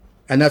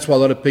 And that's why a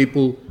lot of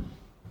people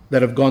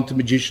that have gone to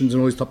magicians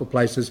and all these type of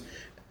places,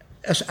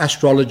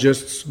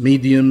 astrologists,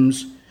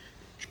 mediums,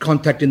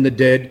 contacting the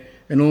dead,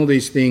 and all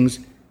these things,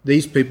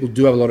 these people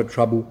do have a lot of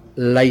trouble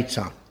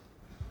later.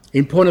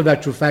 In point of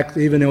actual fact,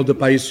 even Elder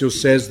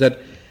Paisios says that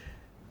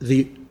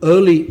the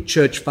early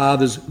church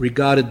fathers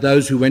regarded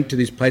those who went to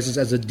these places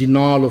as a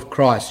denial of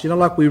Christ. You know,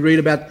 like we read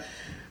about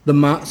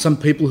some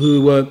people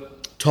who were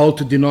told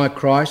to deny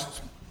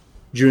Christ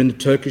during the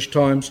Turkish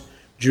times,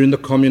 during the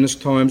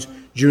communist times,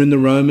 during the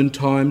Roman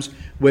times,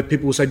 where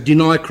people would say,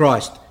 deny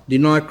Christ,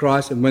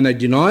 and when they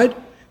denied,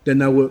 then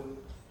they were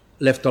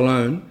left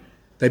alone.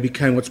 They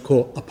became what's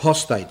called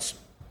apostates.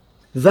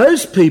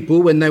 Those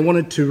people, when they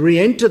wanted to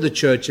re-enter the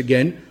church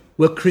again,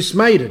 were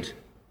chrismated.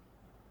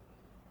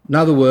 In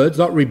other words,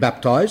 not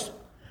rebaptized,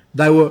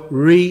 they were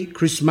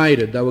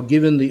re-chrismated. They were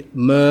given the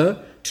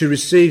myrrh to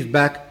receive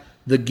back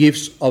the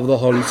gifts of the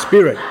Holy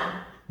Spirit.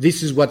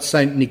 This is what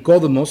Saint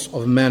Nicodemus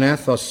of Mount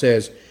Athos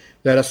says,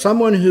 that as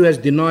someone who has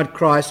denied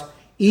Christ,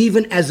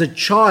 even as a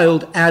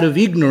child out of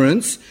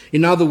ignorance,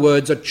 in other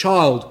words, a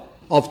child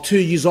of 2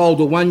 years old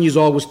or 1 year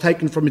old was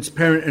taken from its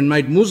parent and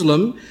made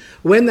Muslim,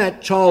 when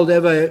that child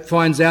ever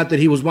finds out that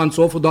he was once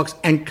Orthodox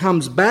and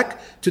comes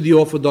back to the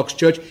Orthodox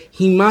Church,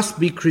 he must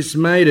be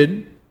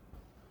chrismated,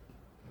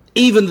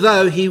 even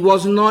though he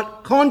was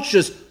not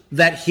conscious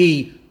that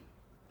he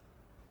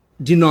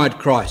denied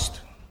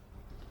Christ.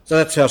 So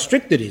that's how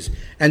strict it is.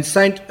 And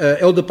Saint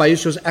Elder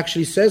Paisios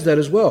actually says that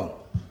as well.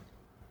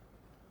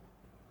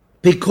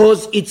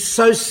 Because it's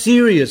so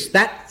serious,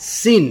 that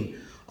sin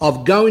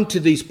of going to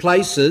these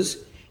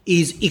places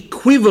is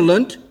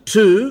equivalent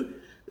to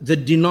the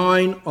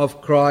denying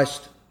of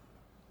Christ.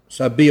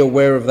 So be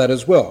aware of that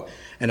as well.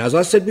 And as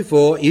I said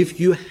before, if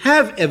you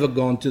have ever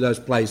gone to those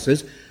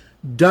places,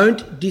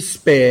 don't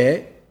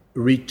despair,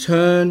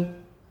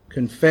 return,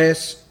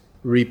 confess,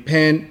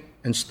 repent,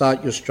 and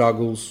start your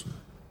struggles.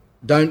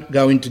 Don't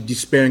go into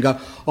despair and go,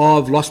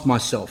 I've lost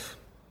myself.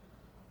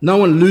 No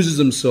one loses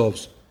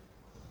themselves.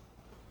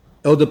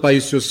 Elder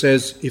Paisios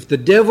says, if the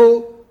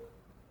devil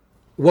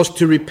was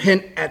to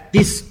repent at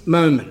this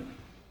moment,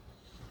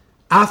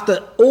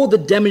 after all the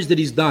damage that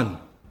he's done,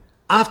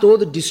 after all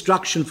the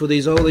destruction for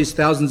all these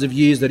thousands of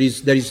years that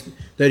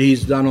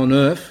he's done on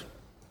earth,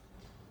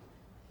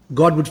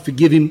 God would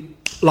forgive him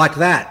like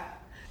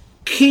that.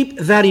 Keep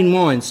that in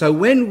mind. So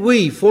when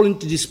we fall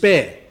into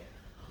despair,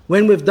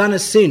 when we've done a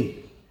sin,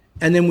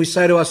 and then we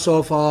say to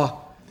ourselves,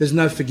 there's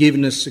no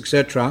forgiveness,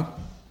 etc.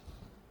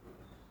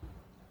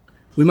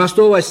 We must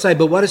always say,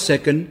 but wait a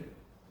second,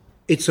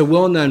 it's a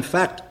well-known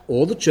fact,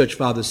 all the church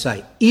fathers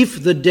say,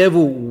 if the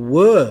devil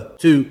were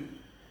to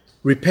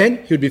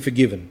repent, he would be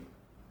forgiven.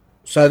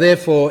 So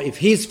therefore, if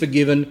he's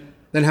forgiven,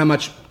 then how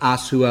much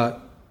us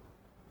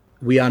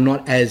we are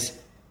not as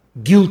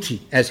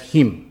guilty as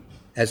him,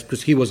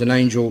 because he was an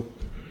angel,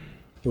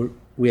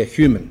 we are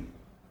human.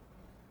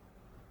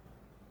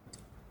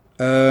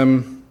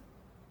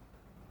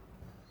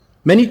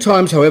 Many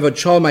times, however, a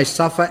child may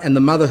suffer and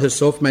the mother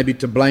herself may be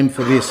to blame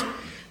for this.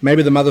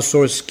 Maybe the mother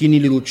saw a skinny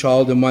little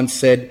child and once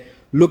said,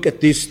 "Look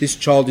at this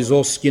child is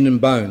all skin and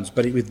bones,"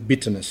 but with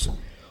bitterness.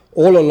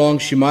 All along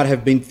she might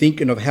have been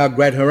thinking of how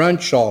great her own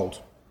child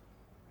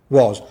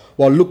was,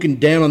 while looking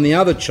down on the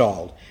other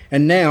child.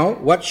 And now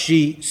what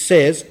she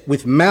says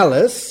with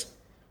malice,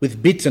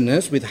 with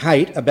bitterness, with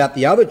hate about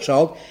the other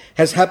child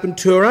has happened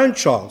to her own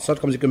child.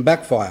 Sometimes it can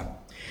backfire.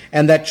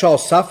 And that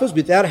child suffers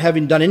without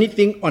having done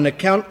anything on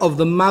account of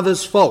the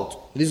mother's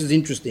fault. This is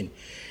interesting.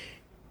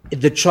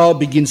 The child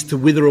begins to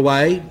wither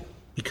away,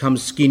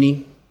 becomes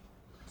skinny,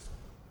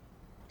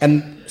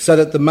 and so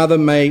that the mother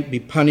may be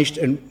punished,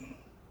 and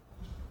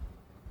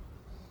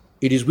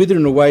it is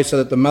withering away so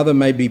that the mother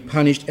may be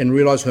punished and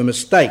realise her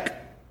mistake.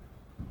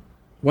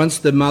 Once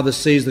the mother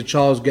sees the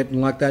child's getting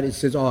like that, it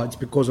says, it's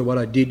because of what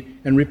I did,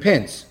 and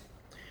repents.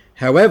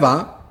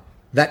 However,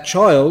 that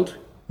child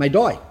may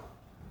die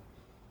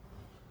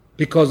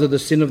because of the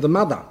sin of the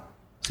mother.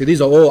 See,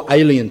 these are all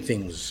alien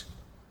things.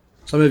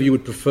 Some of you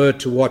would prefer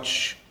to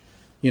watch,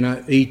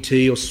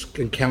 E.T. or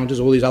Encounters,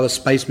 all these other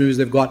space movies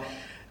they've got,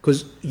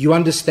 because you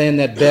understand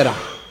that better,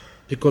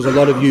 because a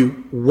lot of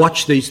you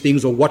watch these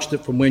things or watched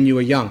it from when you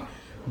were young.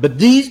 But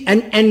these,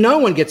 and no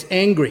one gets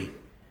angry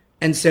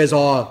and says,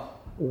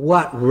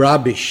 what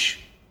rubbish,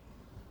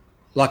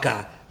 like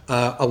a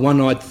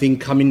one-eyed thing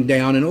coming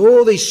down and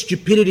all these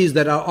stupidities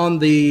that are on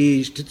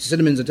the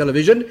cinemas and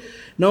television.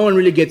 No one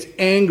really gets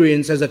angry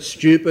and says that's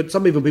stupid.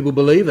 Some people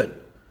believe it.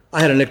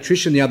 I had an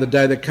electrician the other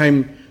day that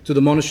came to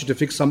the monastery to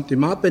fix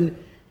something up, and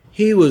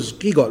he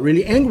got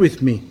really angry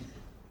with me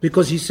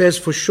because he says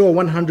for sure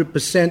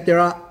 100% there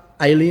are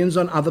aliens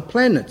on other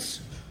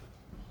planets.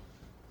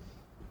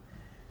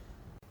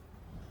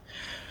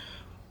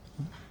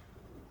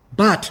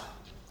 But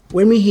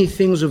when we hear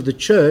things of the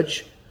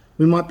church,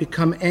 we might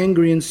become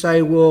angry and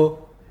say,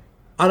 well,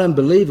 I don't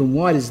believe, and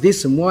why is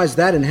this and why is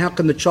that, and how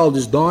come the child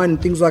is dying,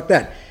 and things like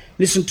that.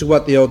 Listen to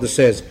what the elder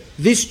says.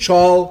 This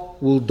child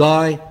will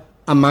die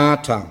a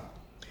martyr.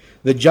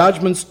 The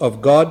judgments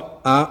of God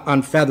are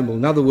unfathomable.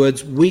 In other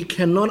words, we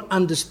cannot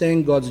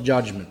understand God's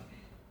judgment.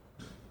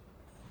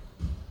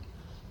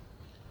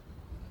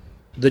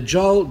 The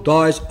child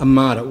dies a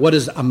martyr. What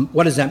does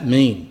that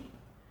mean?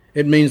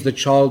 It means the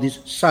child is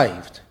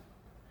saved.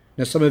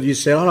 Now, some of you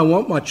said, I don't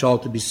want my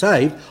child to be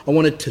saved. I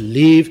want it to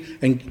live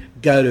and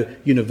go to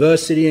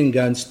university and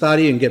go and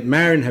study and get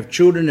married and have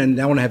children,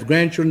 and I want to have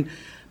grandchildren.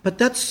 But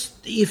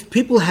if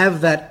people have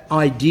that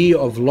idea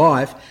of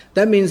life,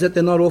 that means that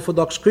they're not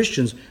Orthodox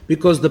Christians,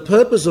 because the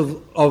purpose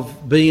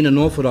of being an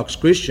Orthodox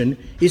Christian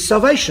is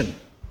salvation.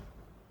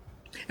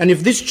 And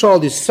if this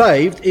child is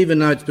saved, even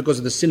though it's because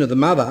of the sin of the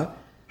mother,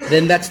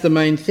 then that's the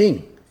main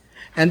thing.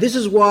 And this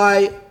is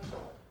why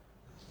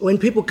when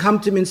people come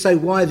to me and say,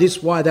 why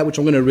this, why that, which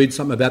I'm going to read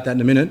something about that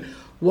in a minute,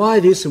 why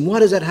this and why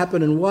does that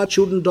happen and why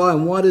children die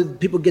and why do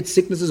people get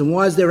sicknesses and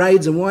why is there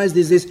AIDS and why is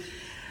this?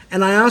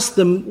 And I ask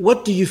them,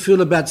 what do you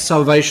feel about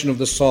salvation of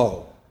the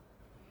soul?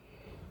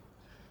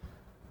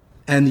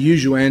 And the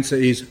usual answer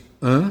is,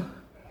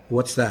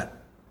 what's that?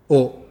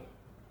 Or,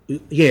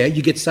 yeah,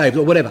 you get saved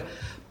or whatever.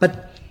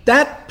 But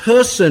that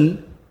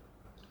person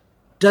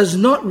he's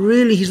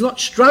not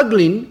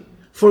struggling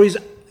for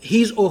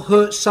his or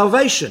her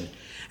salvation.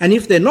 And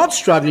if they're not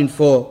struggling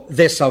for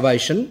their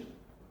salvation,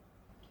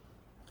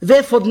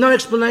 therefore no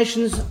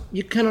explanations,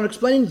 you cannot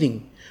explain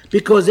anything.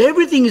 Because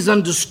everything is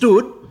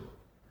understood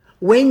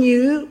when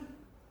you,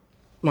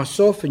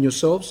 myself and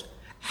yourselves,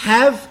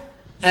 have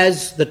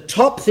as the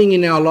top thing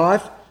in our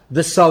life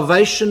the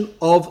salvation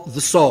of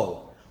the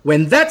soul.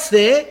 When that's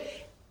there,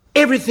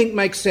 everything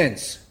makes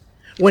sense.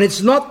 When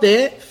it's not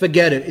there,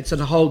 forget it. It's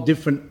a whole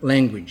different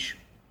language.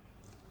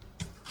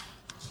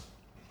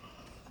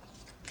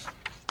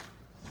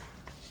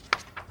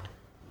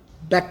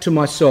 Back to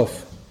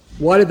myself.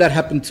 Why did that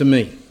happen to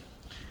me?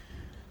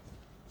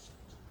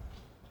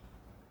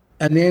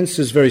 And the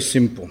answer is very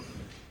simple.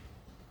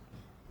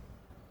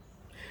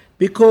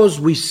 Because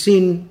we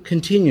sin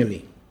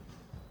continually.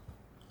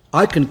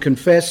 I can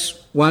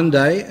confess one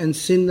day and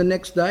sin the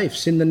next day,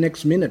 sin the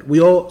next minute. We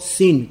all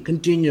sin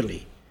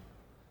continually.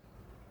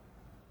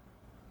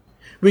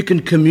 We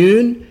can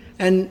commune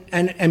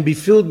and be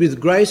filled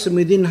with grace, and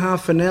within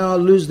half an hour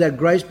lose that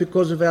grace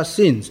because of our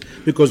sins.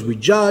 Because we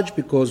judge,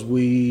 because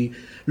we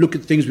look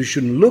at things we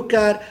shouldn't look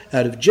at,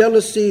 out of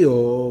jealousy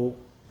or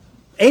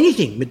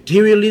anything,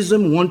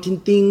 materialism,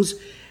 wanting things.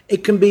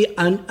 It can be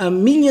a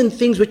million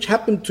things which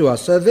happen to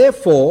us. So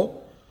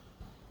therefore,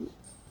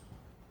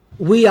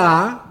 we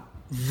are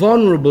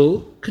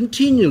vulnerable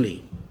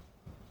continually.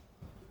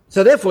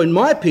 So therefore, in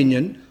my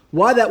opinion,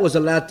 why that was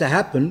allowed to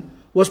happen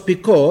was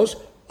because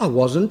I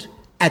wasn't,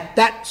 at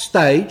that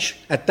stage,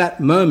 at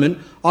that moment,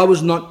 I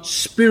was not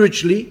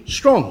spiritually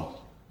strong.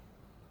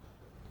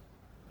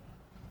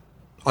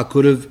 I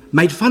could have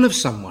made fun of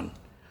someone.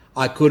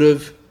 I could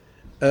have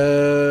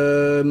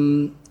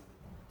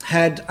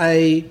had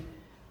a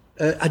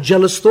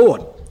jealous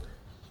thought.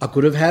 I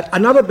could have had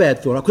another bad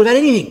thought. I could have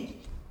had anything.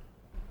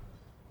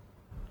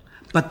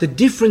 But the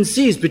difference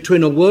is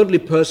between a worldly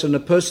person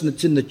and a person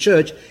that's in the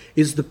church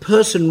is the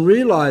person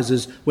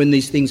realizes when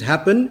these things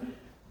happen,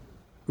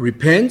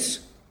 repents.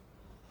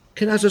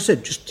 As I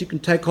said, you can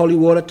take holy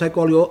water, take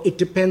holy oil. It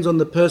depends on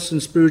the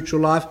person's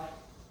spiritual life.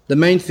 The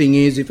main thing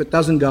is if it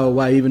doesn't go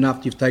away even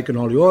after you've taken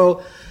holy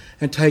oil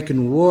and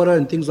taken water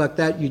and things like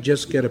that, you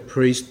just get a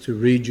priest to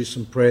read you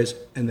some prayers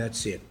and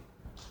that's it.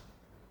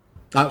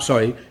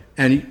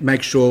 And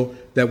make sure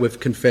that we've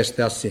confessed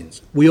our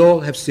sins. We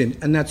all have sinned,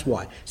 and that's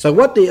why. So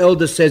what the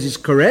elder says is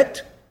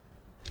correct.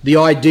 The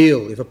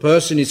ideal, if a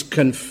person is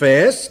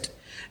confessed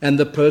and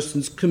the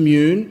person's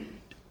commune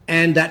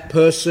and that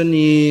person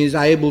is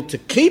able to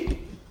keep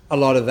a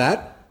lot of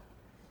that,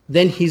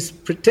 then he's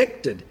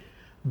protected.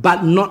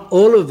 But not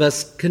all of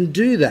us can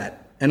do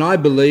that. And I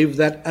believe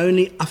that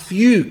only a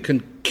few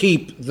can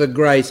keep the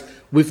grace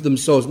with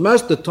themselves.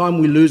 Most of the time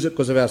we lose it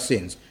because of our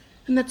sins.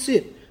 And that's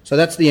it. So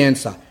that's the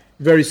answer.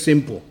 Very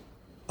simple.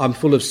 I'm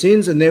full of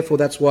sins, and therefore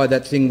that's why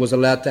that thing was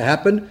allowed to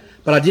happen.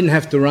 But I didn't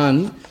have to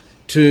run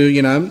to,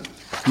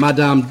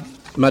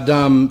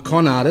 Madame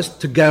Con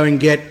Artist to go and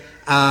get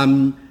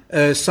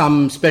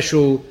some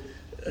special,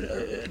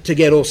 to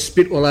get all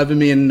spit all over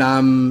me and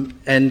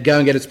go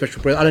and get a special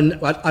prayer.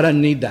 I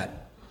don't need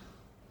that.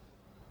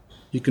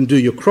 You can do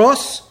your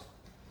cross,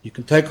 you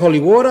can take holy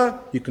water,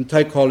 you can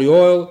take holy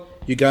oil,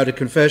 you go to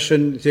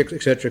confession, etc.,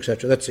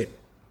 etc. That's it.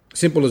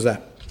 Simple as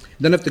that.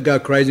 You don't have to go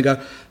crazy and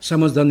go,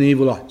 someone's done the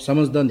evil eye,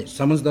 someone's done this,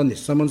 someone's done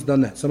this, someone's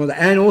done that,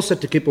 and also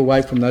to keep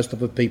away from those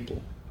type of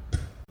people.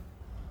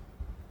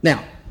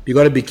 Now, you've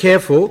got to be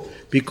careful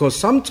because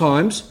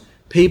sometimes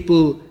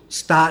people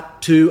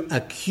start to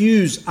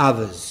accuse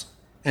others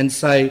and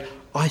say,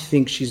 I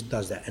think she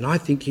does that, and I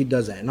think he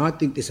does that, and I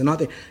think this, and I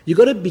think... You've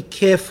got to be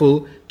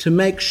careful to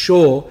make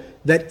sure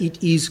that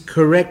it is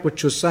correct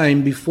what you're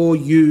saying before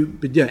you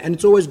begin. And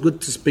it's always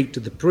good to speak to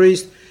the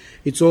priest.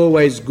 It's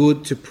always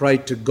good to pray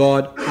to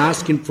God,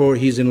 ask him for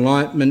his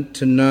enlightenment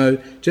to know,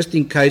 just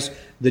in case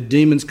the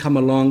demons come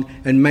along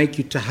and make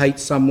you to hate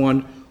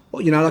someone.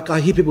 Like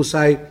I hear people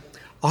say,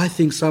 I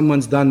think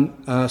someone's done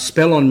a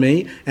spell on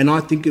me, and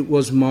I think it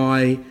was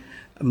my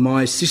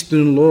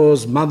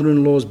sister-in-law's,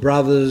 mother-in-law's,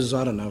 brothers,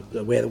 I don't know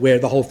where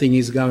the whole thing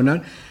is going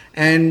on.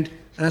 And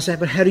I say,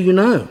 but how do you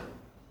know?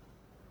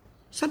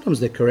 Sometimes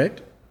they're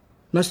correct.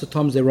 Most of the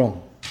times they're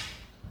wrong.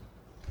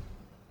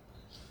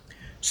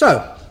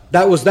 So,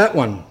 that was that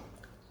one.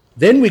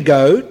 Then we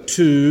go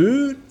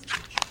to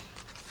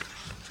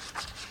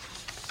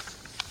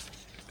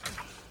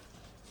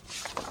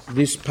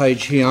this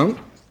page here.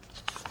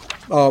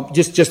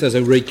 Just as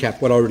a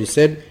recap, what I already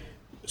said.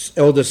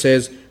 Elder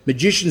says,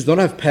 magicians don't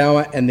have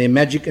power and their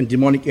magic and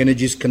demonic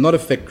energies cannot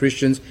affect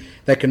Christians.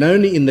 They can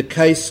only in the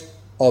case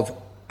of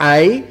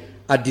A,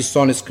 a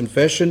dishonest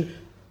confession,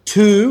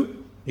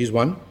 2, here's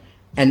one,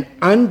 an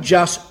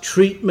unjust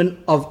treatment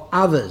of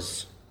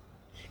others.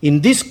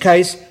 In this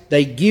case,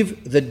 they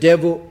give the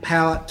devil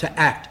power to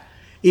act.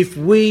 If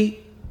we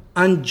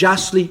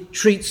unjustly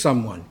treat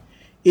someone,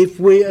 if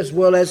we as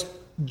well as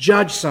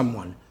judge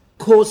someone,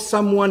 cause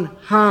someone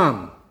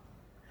harm,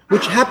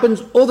 which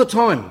happens all the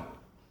time,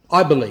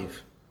 I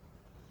believe,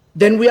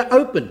 then we are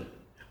open.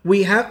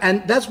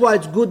 And that's why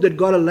it's good that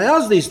God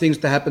allows these things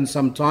to happen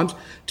sometimes,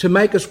 to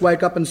make us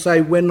wake up and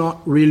say we're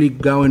not really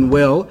going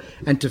well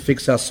and to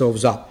fix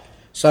ourselves up.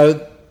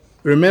 So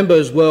remember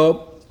as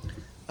well,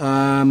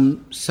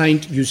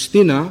 Saint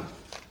Justina,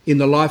 in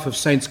the life of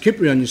Saint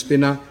Cyprian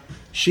Justina,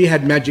 she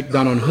had magic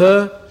done on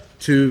her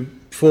to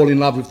fall in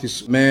love with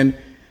this man,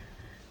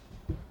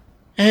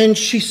 and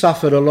she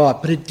suffered a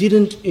lot, but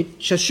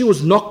she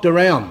was knocked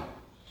around.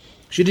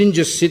 She didn't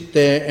just sit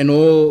there and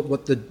all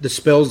what the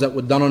spells that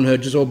were done on her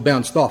just all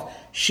bounced off.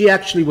 She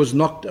actually was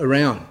knocked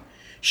around.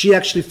 She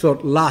actually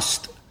felt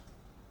lust,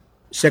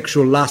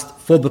 sexual lust,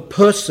 for the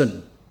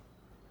person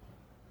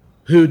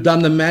who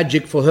done the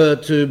magic for her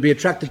to be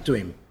attracted to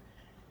him.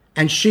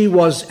 And she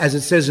was, as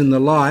it says in the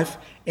life,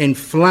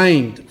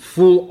 enflamed,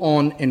 full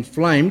on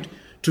enflamed,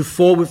 to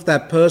fall with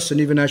that person,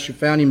 even though she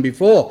found him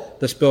before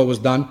the spell was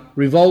done,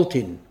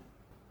 revolting.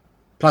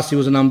 Plus he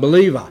was an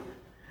unbeliever.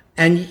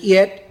 And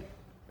yet,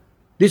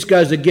 this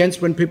goes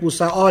against when people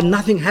say, oh,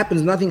 nothing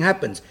happens, nothing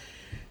happens.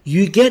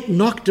 You get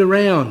knocked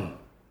around.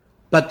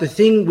 But the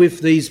thing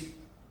with these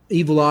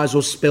evil eyes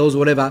or spells or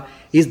whatever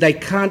is they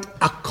can't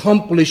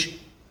accomplish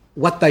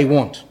what they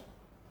want.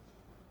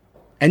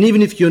 And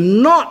even if you're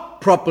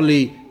not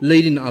properly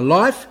leading a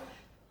life,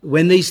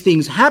 when these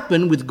things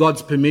happen with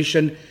God's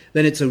permission,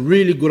 then it's a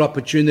really good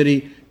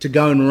opportunity to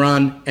go and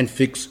run and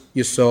fix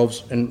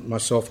yourselves and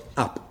myself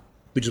up,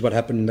 which is what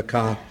happened in the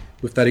car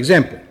with that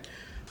example.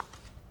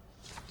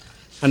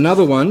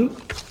 Another one,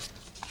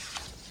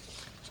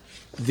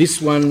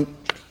 this one,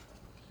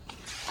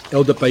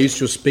 Elder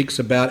Paisios speaks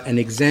about an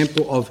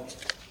example of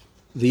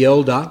the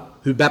elder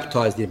who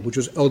baptized him, which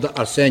was Elder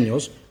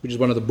Arsenios, which is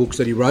one of the books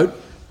that he wrote,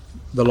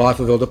 The Life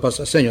of Elder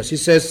Arsenios. He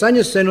says, San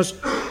Arsenios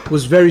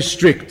was very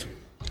strict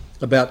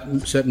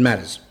about certain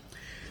matters.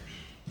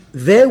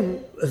 There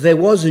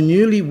was a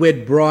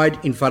newlywed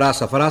bride in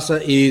Farasa.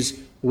 Farasa is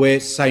where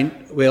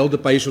Elder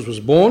Paisios was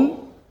born,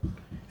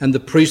 and the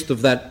priest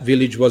of that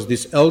village was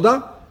this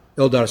Elder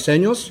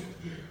Arsenios,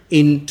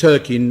 in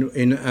Turkey,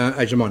 in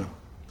Asia Minor.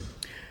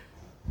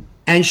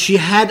 And she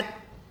had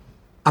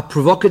a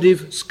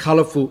provocative,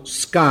 colourful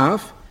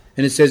scarf,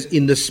 and it says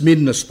in the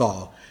Smyrna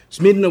style.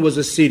 Smyrna was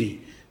a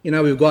city. You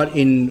know, we've got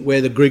in where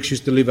the Greeks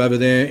used to live over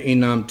there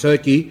in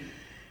Turkey,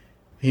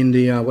 in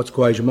the, what's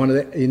called Asia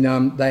Minor,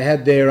 they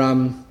had their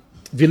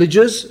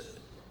villages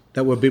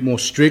that were a bit more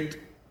strict,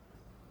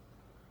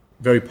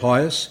 very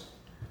pious,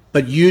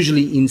 but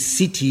usually in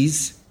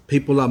cities,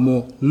 people are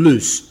more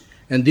loose.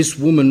 And this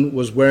woman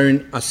was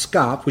wearing a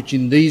scarf, which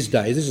in these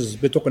days,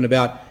 we're talking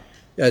about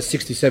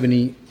 60,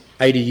 70,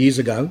 80 years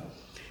ago,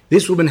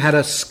 this woman had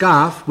a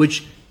scarf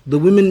which the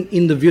women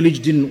in the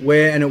village didn't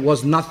wear, and it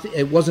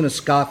wasn't a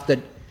scarf that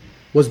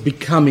was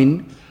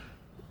becoming.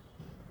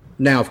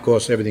 Now, of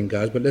course, everything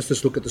goes, but let's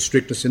just look at the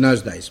strictness in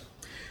those days.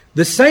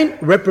 The saint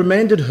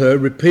reprimanded her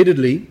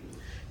repeatedly,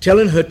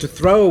 telling her to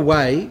throw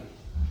away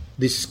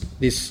this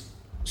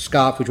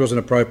scarf, which wasn't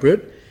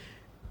appropriate,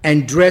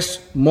 and dress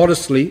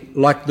modestly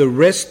like the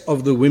rest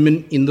of the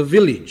women in the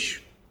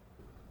village.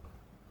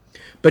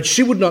 But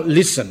she would not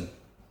listen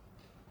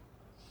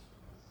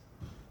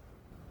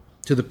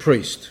to the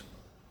priest.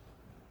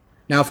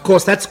 Now, of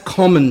course, that's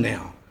common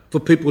now, for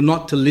people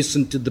not to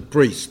listen to the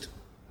priest.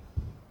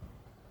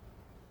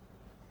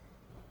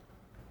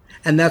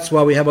 And that's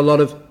why we have a lot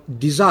of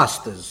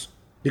disasters,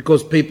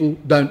 because people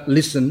don't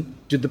listen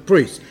to the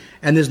priest.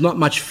 And there's not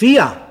much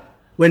fear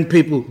when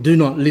people do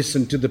not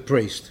listen to the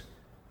priest.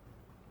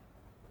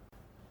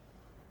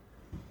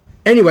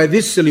 Anyway,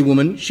 this silly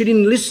woman, she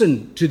didn't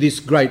listen to this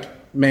great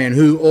man,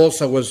 who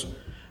also was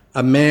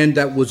a man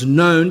that was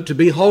known to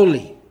be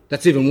holy.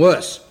 That's even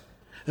worse.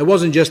 It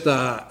wasn't just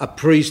a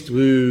priest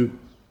who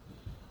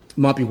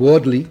might be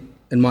worldly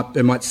and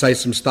might say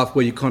some stuff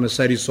where you kind of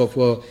say to yourself,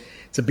 well,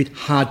 it's a bit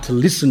hard to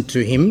listen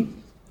to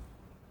him.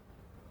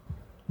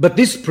 But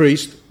this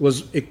priest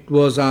was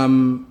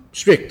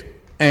strict,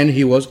 and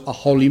he was a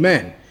holy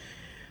man.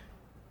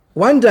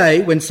 One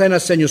day, when Saint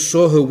Arsenios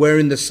saw her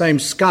wearing the same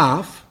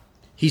scarf,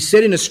 he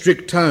said in a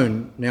strict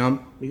tone, now,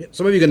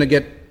 some of you are going to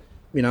get,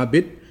 a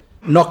bit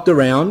knocked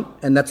around,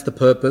 and that's the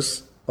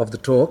purpose of the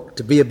talk,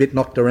 to be a bit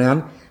knocked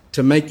around,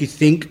 to make you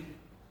think.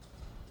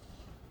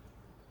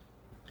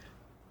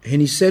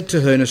 And he said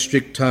to her in a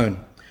strict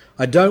tone,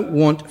 I don't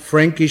want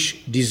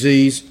Frankish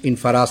disease in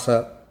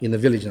Farasa, in the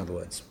village, in other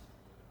words.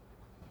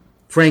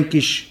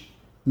 Frankish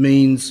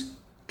means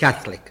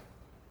Catholic.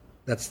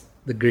 That's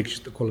the Greeks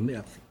used to call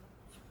them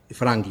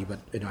Frangi, but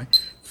anyway.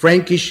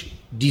 Frankish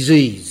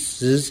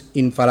diseases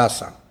in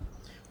Farasa.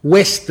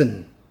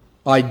 Western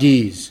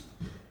ideas,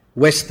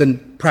 Western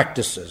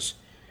practices.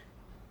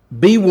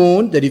 Be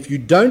warned that if you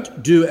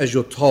don't do as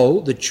you're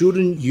told, the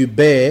children you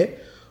bear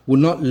will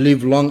not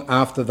live long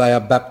after they are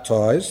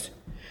baptized.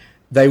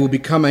 They will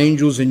become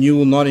angels and you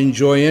will not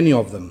enjoy any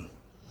of them.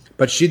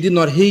 But she did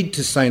not heed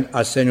to Saint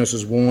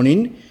Arsenios'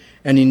 warning,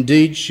 and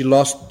indeed she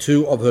lost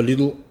 2 of her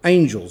little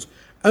angels.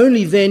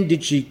 Only then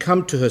did she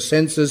come to her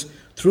senses,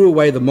 threw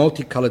away the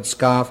multicoloured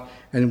scarf,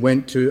 and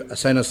went to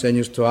Saint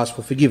Arsenios to ask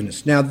for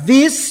forgiveness. Now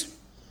this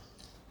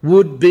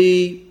would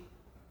be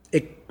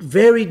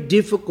very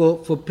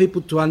difficult for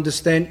people to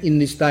understand in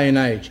this day and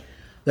age.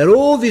 That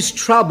all this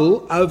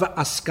trouble over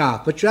a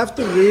scarf. But you have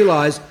to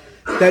realise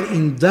that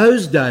in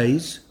those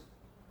days,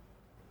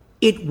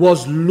 it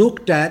was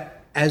looked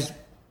at as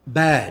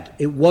bad.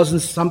 It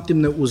wasn't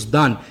something that was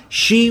done.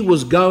 She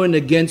was going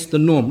against the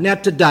norm. Now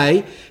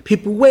today,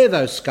 people wear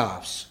those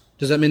scarves.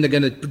 Does that mean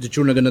the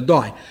children are going to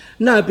die?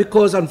 No,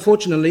 because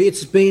unfortunately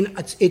it's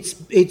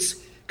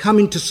come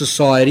into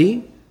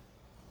society,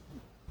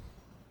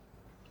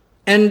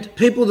 and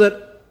people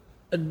that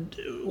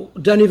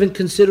don't even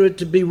consider it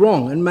to be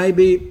wrong, and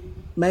maybe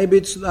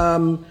it's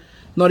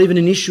not even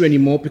an issue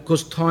anymore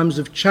because times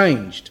have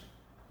changed.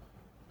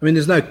 I mean,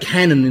 there's no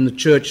canon in the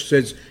church that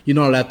says you're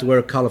not allowed to wear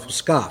a colourful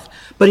scarf.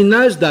 But in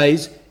those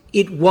days,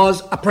 it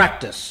was a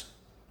practice.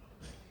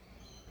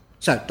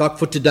 So, like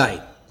for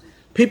today,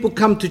 people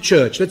come to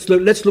church. Let's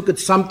look at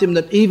something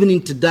that even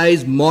in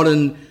today's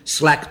modern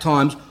slack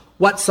times,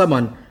 what's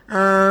someone?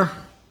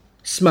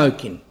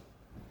 Smoking.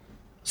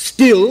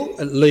 Still,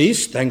 at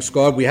least, thanks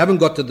God, we haven't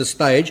got to the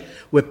stage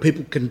where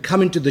people can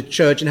come into the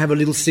church and have a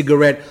little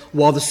cigarette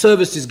while the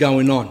service is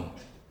going on.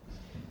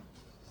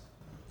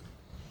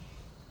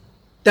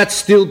 That's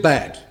still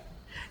bad.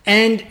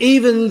 And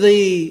even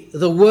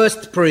the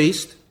worst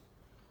priest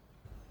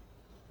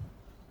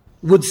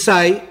would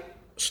say,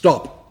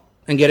 stop,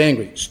 and get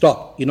angry.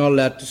 Stop, you're not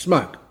allowed to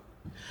smoke.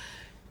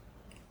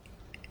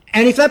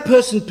 And if that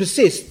person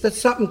persists, that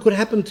something could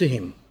happen to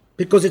him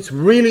because it's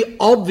really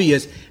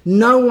obvious.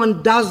 No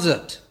one does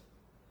it.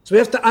 So we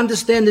have to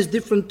understand there's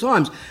different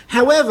times.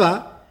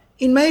 However,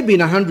 maybe in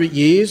 100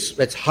 years,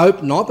 let's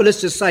hope not, but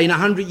let's just say in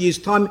 100 years'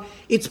 time,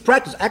 it's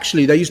practice.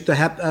 Actually, they used to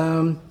have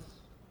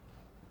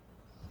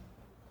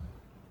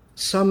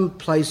some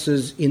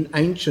places in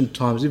ancient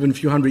times, even a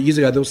few hundred years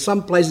ago, there were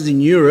some places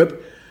in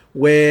Europe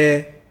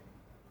where,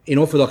 in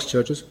Orthodox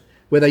churches,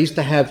 where they used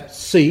to have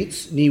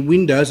seats near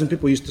windows and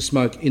people used to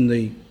smoke in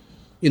the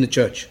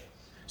church.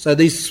 So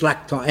these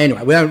slack time.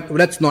 Anyway,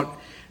 let's not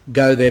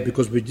go there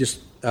because we just...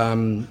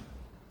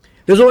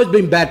 there's always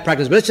been bad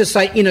practice. But let's just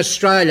say in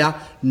Australia,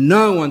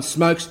 no one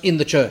smokes in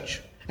the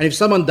church. And if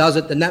someone does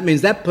it, then that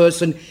means that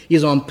person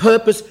is on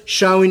purpose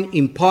showing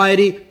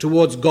impiety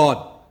towards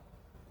God.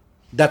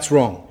 That's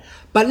wrong.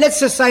 But let's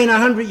just say in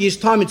 100 years'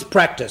 time it's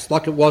practice,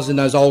 like it was in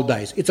those old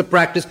days. It's a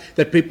practice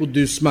that people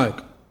do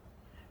smoke.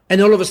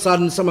 And all of a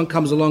sudden someone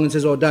comes along and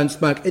says, oh, don't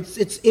smoke. If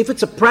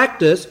it's a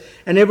practice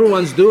and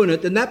everyone's doing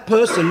it, then that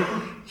person,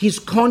 his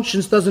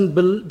conscience doesn't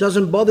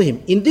bother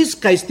him. In this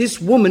case,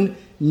 this woman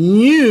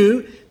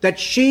knew that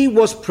she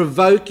was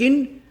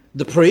provoking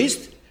the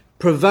priest,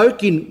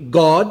 provoking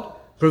God,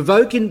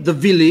 provoking the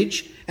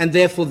village, and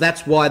therefore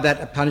that's why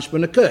that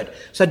punishment occurred.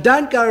 So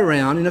don't go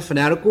around in a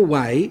fanatical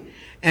way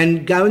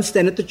and go and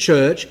stand at the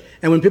church,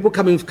 and when people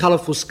come in with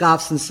colourful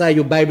scarves and say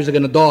your babies are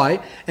going to die,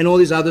 and all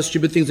these other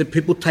stupid things that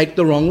people take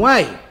the wrong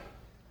way.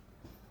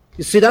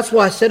 You see, that's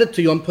why I said it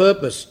to you on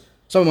purpose.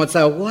 Someone might say,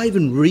 oh, why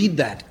even read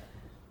that?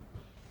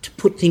 To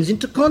put things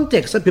into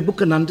context so people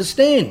can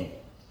understand.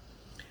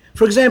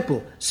 For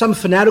example, some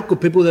fanatical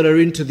people that are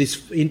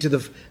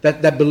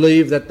that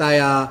believe that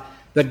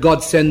that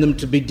God sent them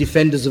to be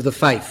defenders of the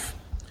faith,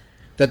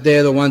 that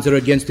they're the ones that are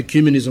against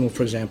ecumenism,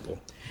 for example.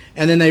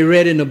 And then they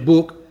read in a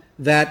book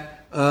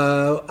that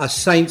a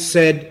saint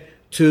said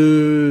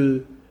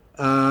to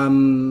a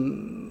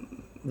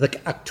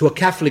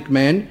Catholic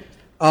man,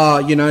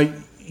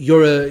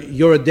 you're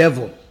a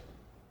devil.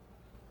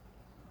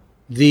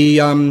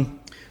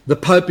 The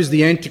Pope is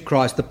the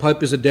Antichrist. The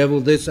Pope is a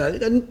devil.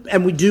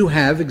 And we do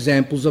have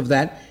examples of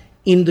that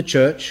in the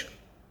church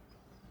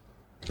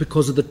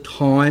because of the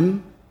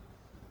time,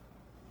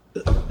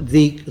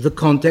 the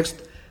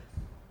context.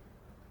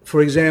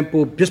 For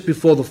example, just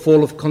before the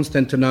fall of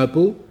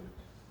Constantinople,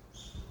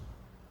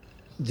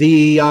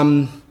 the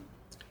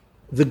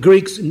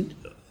Greeks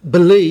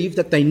believed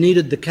that they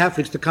needed the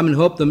Catholics to come and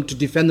help them to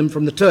defend them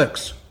from the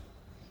Turks.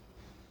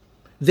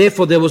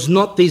 Therefore, there was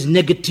not these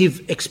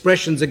negative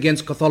expressions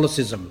against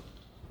Catholicism.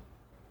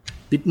 A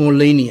bit more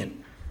lenient.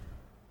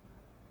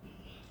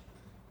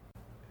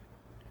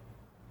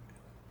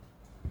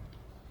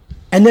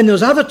 And then there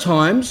was other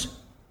times,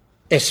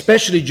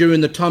 especially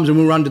during the times when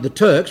we were under the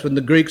Turks, when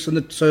the Greeks and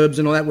the Serbs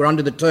and all that were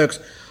under the Turks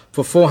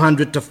for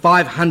 400 to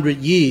 500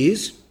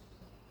 years,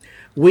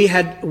 the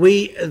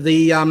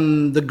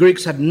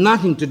Greeks had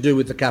nothing to do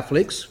with the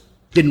Catholics,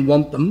 didn't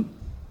want them,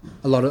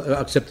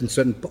 except in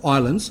certain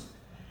islands.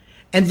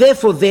 And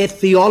therefore their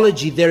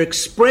theology, their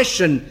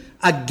expression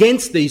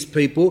against these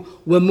people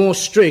were more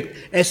strict,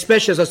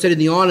 especially, as I said, in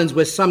the islands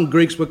where some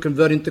Greeks were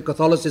converting to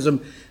Catholicism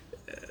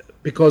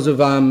because of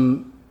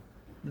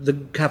the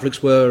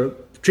Catholics were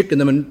tricking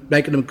them and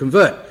making them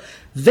convert.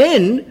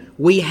 Then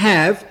we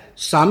have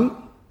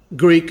some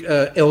Greek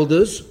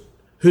elders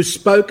who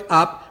spoke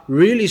up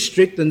really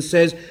strict and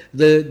says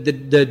the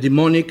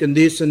demonic and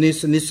this and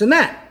this and this and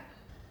that.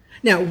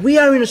 Now, we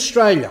are in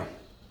Australia.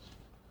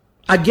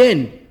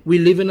 Again, we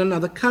live in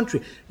another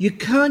country. You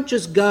can't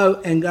just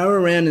go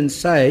around and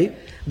say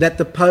that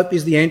the Pope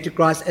is the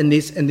Antichrist and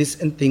this and this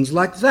and things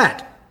like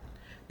that.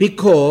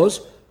 Because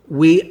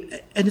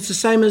and it's the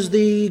same as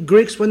the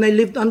Greeks when they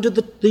lived under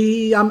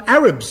the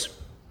Arabs,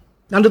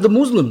 under the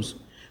Muslims.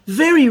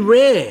 Very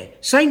rare.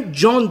 St.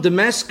 John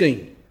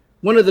Damascene,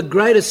 one of the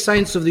greatest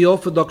saints of the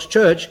Orthodox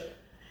Church,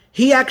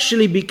 he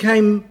actually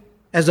became,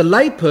 as a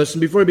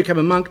layperson, before he became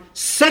a monk,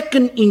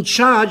 second in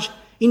charge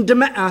in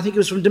I think it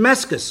was from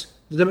Damascus,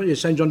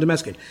 St. John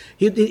Damascene.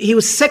 He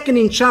was second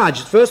in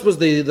charge. First was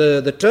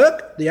the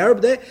Turk, the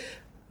Arab there,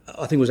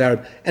 I think it was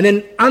Arab, and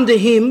then under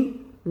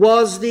him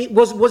was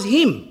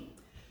him.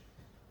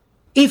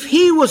 If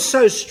he was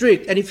so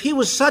strict and if he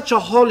was such a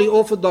holy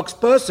Orthodox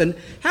person,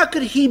 how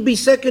could he be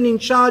second in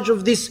charge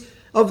of these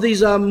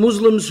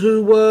Muslims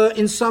who were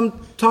in some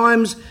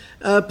times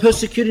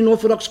persecuting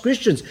Orthodox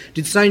Christians?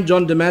 Did St.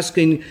 John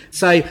Damascene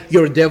say,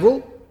 you're a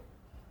devil,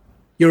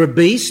 you're a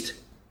beast,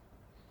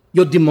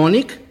 you're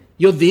demonic,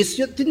 you're this?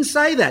 You didn't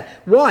say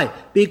that. Why?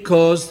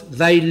 Because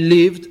they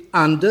lived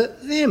under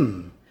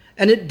them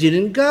and it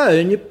didn't go,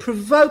 and you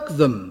provoke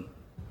them.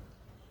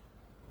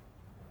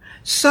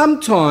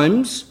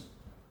 Sometimes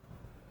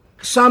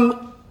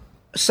some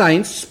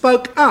saints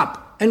spoke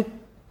up and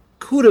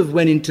could have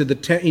went into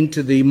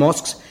the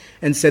mosques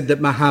and said that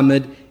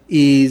Muhammad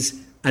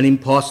is an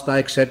impostor,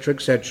 etc.,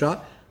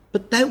 etc.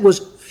 But that was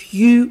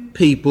few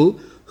people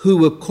who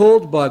were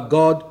called by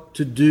God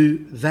to do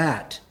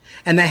that.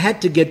 And they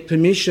had to get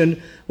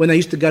permission when they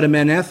used to go to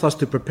Mount Athos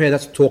to prepare.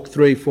 That's talk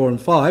 3, 4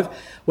 and 5.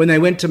 When they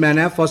went to Mount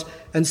Athos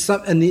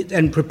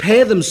and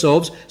prepare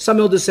themselves, some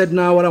elders said,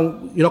 no,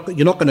 you're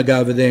not going to go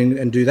over there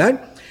and do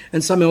that.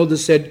 And some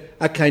elders said,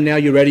 okay, now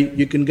you're ready,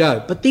 you can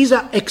go. But these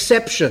are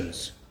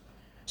exceptions.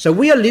 So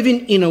we are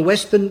living in a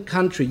Western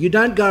country. You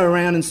don't go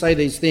around and say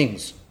these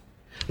things.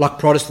 Like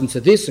Protestants are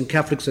this and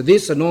Catholics are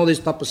this and all this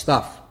type of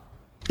stuff.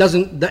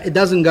 It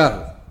doesn't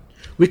go.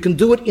 We can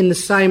do it in the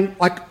same,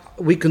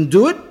 we can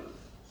do it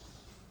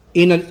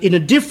in a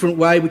different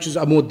way, which is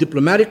a more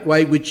diplomatic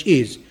way, which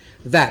is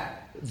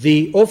that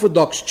the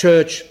Orthodox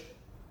Church,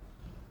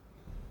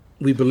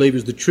 we believe,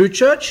 is the true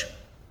church,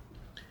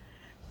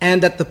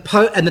 and that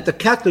the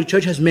Catholic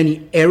Church has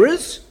many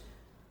errors,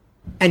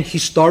 and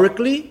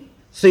historically,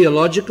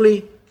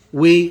 theologically,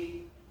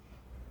 we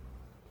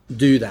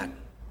do that.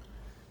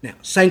 Now,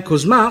 St.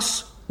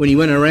 Cosmas, when he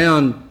went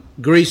around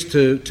Greece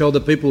to tell the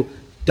people,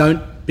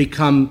 don't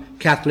become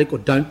Catholic or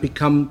don't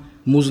become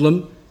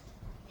Muslim,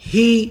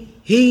 he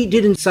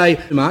didn't say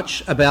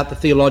much about the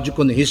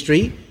theological and the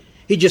history.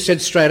 He just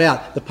said straight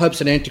out, the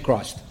Pope's an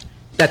Antichrist.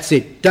 That's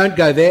it. Don't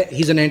go there.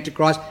 He's an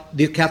Antichrist.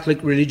 The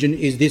Catholic religion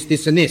is this,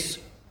 this and this.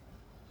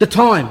 The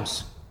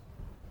times.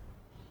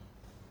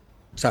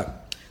 So,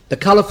 the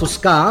colourful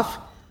scarf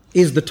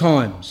is the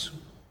times.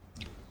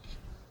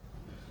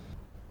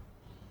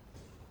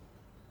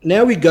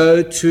 Now we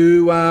go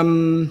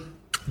to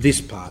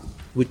this part,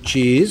 which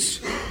is...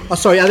 Oh,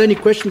 sorry, are there any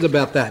questions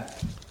about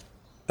that?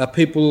 Are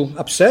people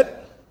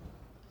upset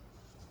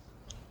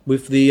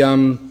with the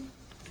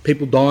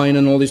people dying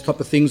and all these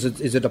type of things?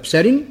 Is it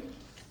upsetting?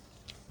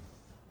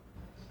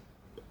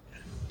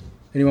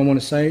 Anyone want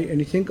to say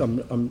anything?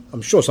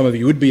 I'm sure some of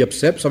you would be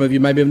upset. Some of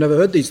you maybe have never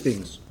heard these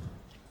things.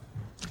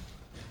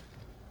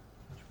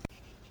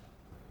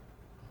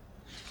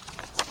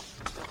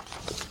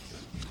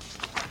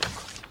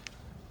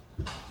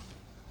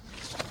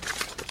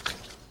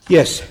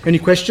 Yes, any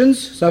questions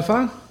so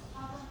far?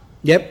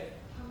 Yep.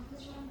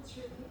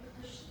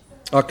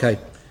 Okay.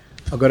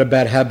 I've got a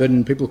bad habit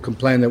and people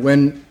complain that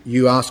when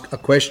you ask a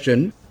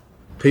question,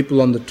 people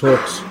on the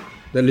talks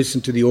that listen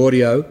to the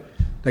audio,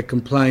 they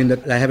complain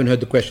that they haven't heard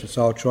the question,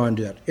 so I'll try and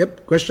do that.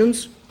 Yep,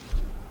 questions?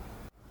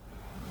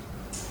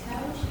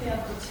 How would you be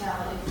able to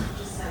tell if you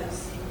just say you're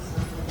seeing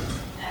something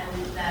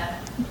and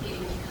that it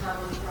would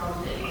come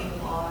from the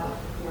evil eye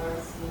of your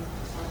own sin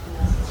or something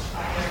else,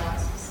 or other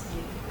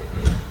specific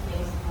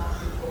things apart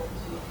from talking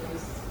to your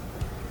priests?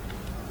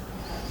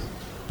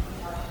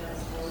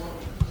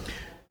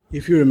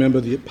 If you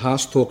remember the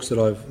past talks that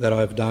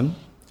I've done,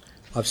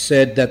 I've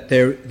said that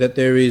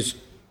there is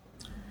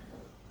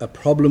a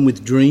problem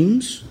with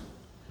dreams.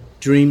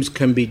 Dreams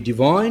can be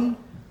divine,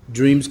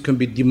 dreams can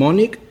be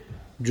demonic,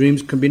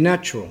 dreams can be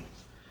natural.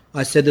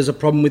 I said there's a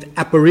problem with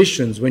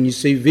apparitions when you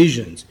see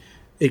visions.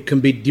 It can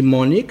be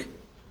demonic,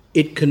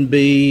 it can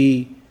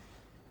be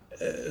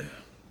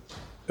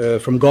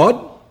from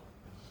God,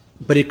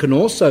 but it can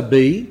also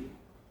be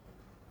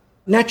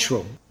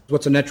natural.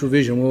 What's a natural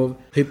vision? Well,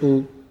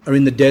 people are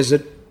in the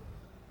desert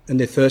and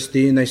they're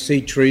thirsty and they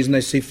see trees and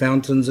they see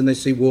fountains and they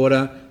see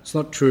water. It's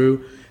not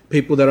true.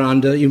 People that are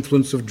under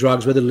influence of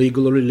drugs, whether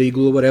legal or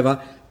illegal or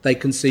whatever, they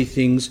can see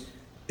things.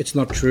 It's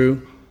not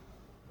true.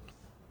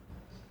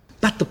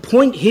 But the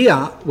point here,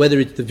 whether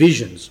it's the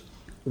visions,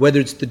 whether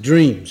it's the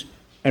dreams,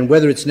 and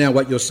whether it's now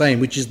what you're saying,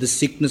 which is the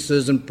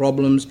sicknesses and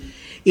problems,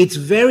 it's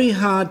very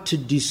hard to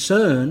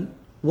discern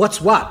what's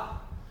what.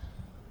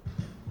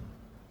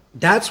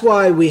 That's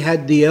why we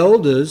had the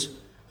elders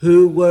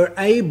who were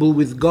able,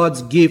 with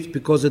God's gift,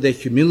 because of their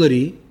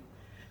humility,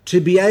 to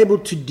be able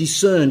to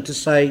discern, to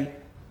say,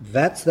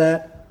 that's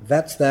that,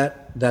 that's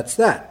that, that's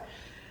that.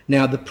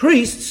 Now, the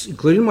priests,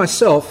 including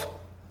myself,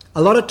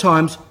 a lot of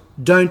times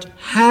don't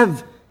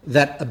have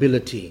that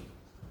ability.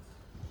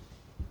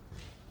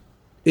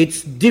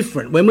 It's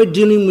different. When we're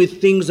dealing with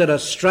things that are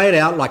straight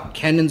out, like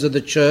canons of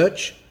the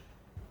church,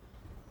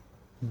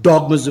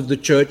 dogmas of the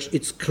church,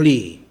 it's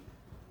clear.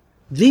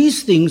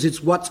 These things,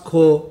 it's what's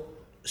called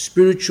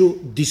spiritual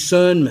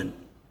discernment.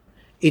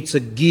 It's a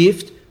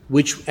gift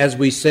which, as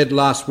we said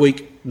last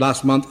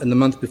month and the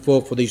month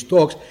before for these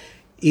talks,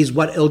 is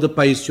what Elder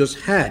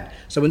Paisios had.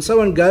 So when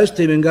someone goes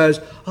to him and goes,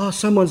 oh,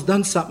 someone's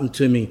done something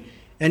to me,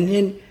 and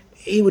then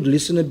he would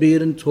listen a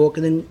bit and talk,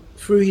 and then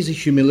through his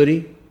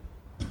humility,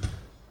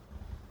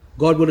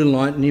 God would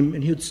enlighten him,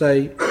 and he would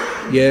say,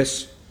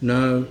 yes,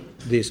 no,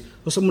 this.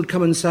 Or someone would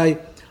come and say,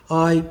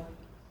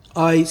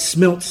 I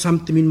smelt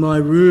something in my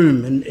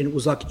room, and it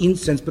was like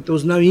incense, but there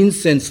was no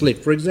incense lit,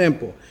 for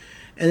example.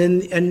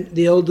 And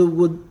the elder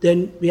would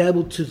then be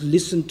able to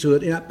listen to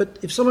it. But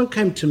if someone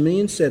came to me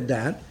and said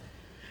that,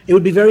 it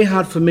would be very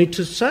hard for me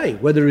to say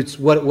whether it's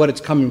what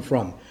it's coming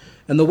from.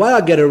 And the way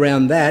I get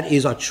around that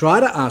is I try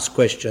to ask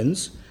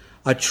questions,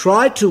 I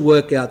try to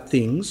work out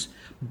things,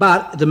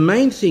 but the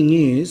main thing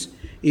is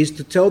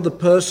to tell the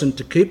person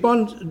to keep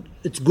on.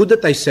 It's good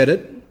that they said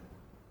it,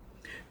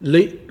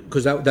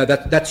 because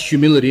that's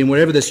humility, and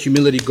wherever there's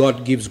humility,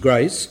 God gives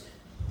grace.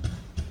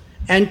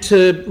 And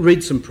to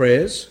read some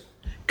prayers,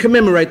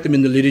 commemorate them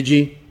in the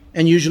liturgy,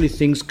 and usually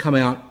things come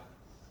out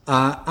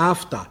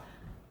after.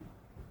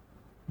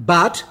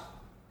 But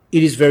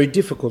it is very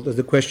difficult, as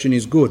the question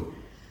is good.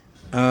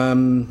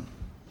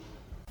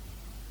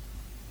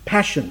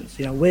 Passions,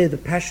 where are the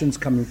passions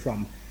coming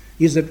from?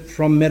 Is it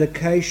from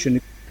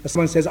medication? If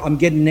someone says, I'm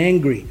getting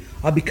angry,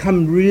 I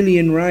become really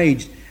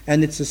enraged,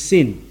 and it's a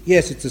sin.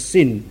 Yes, it's a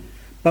sin.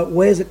 But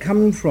where's it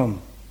coming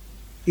from?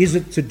 Is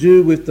it to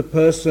do with the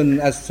person,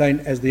 as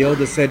the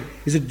elder said,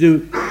 is it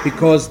due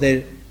because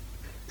they're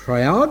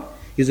proud?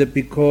 Is it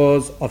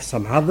because of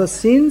some other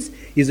sins?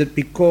 Is it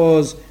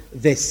because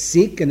they're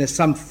sick and there's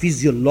some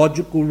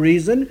physiological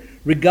reason?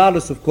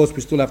 Regardless, of course,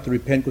 we still have to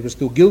repent because we're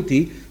still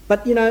guilty.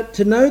 But,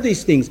 to know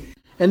these things.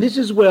 And this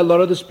is where a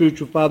lot of the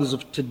spiritual fathers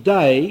of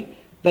today,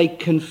 they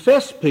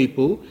confess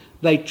people,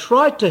 they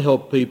try to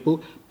help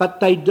people, but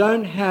they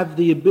don't have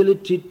the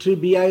ability to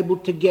be able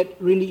to get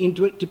really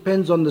into it.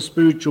 Depends on the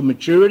spiritual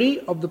maturity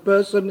of the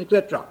person,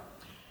 etc.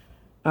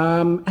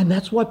 And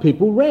that's why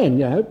people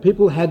ran.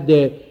 People had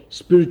their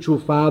spiritual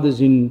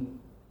fathers in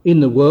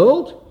the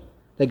world.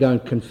 They go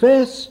and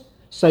confess,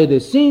 say their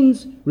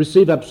sins,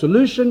 receive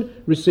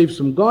absolution, receive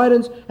some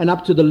guidance, and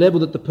up to the level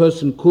that the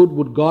person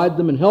would guide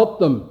them and help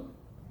them.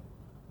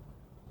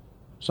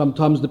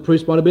 Sometimes the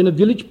priest might have been a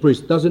village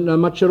priest, doesn't know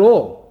much at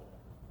all.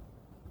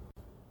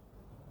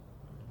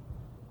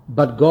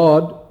 But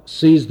God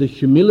sees the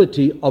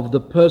humility of the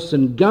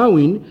person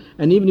going,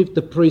 and even if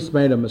the priest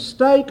made a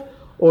mistake,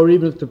 or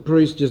even if the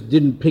priest just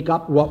didn't pick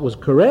up what was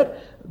correct,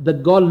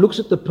 that God looks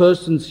at the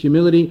person's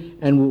humility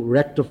and will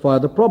rectify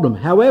the problem.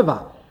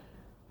 However,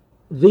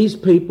 these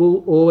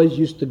people always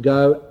used to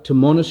go to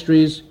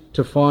monasteries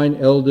to find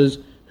elders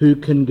who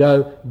can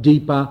go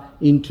deeper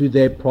into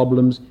their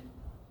problems,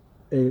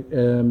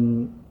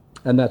 and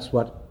that's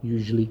what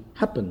usually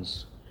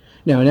happens.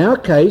 Now, in our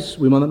case,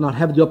 we might not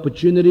have the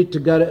opportunity to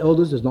go to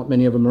elders. There's not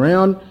many of them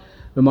around.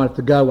 We might have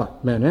to go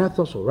Mount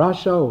Athos or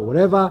Russia or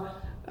whatever.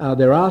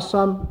 There are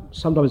some.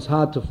 Sometimes it's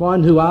hard to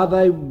find. Who are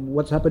they?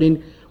 What's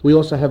happening? We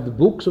also have the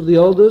books of the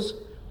elders,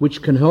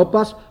 which can help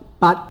us.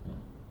 But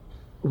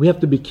we have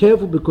to be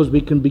careful because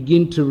we can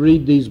begin to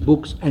read these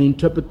books and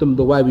interpret them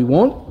the way we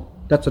want.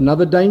 That's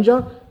another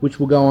danger, which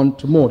we'll go on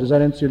to more. Does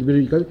that answer your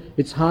video?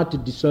 It's hard to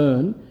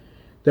discern.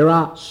 There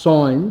are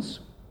signs,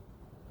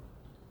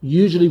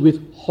 usually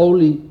with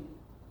holy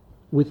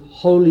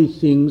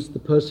things, the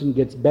person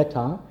gets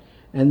better.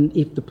 And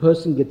if the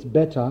person gets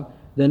better,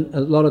 then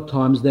a lot of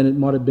times then it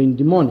might have been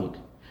demonic.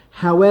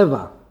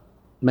 However,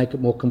 make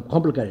it more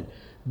complicated.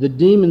 The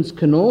demons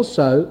can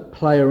also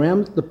play around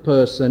with the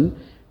person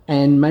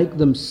and make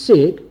them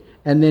sick,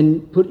 and then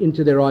put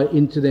into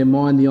their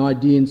mind the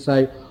idea and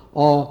say,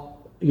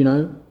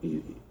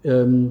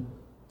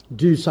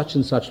 do such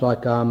and such,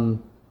 like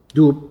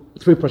do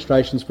 3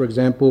 prostrations, for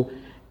example,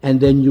 and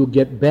then you'll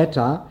get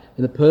better,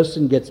 and the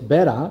person gets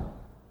better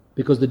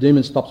because the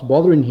demon stops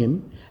bothering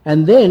him,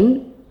 and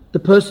then the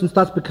person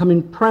starts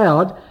becoming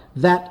proud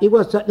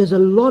there's a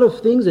lot of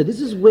things there.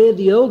 This is where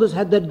the elders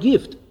had that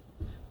gift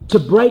to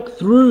break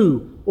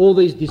through all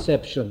these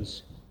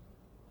deceptions.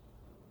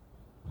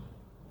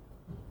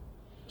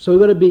 So we've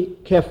got to be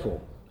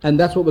careful, and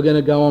that's what we're going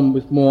to go on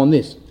with more on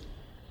this.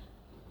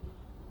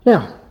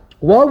 Now,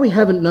 while we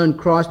haven't known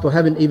Christ or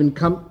haven't even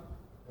come...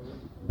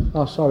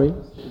 Oh, sorry.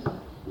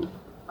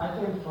 I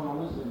came from a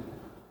Muslim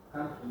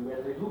country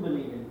where they do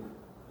believe in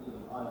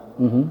Allah.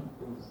 Mm-hmm.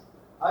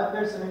 I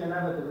personally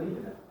never believe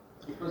in it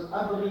because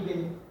I believe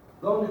in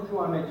going through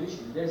a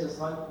magician. There's a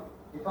cycle.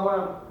 If I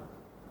want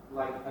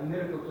like a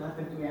miracle to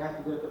happen to me, I have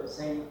to go to a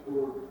saint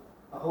or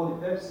a holy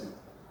person.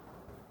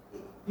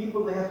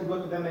 People, they have to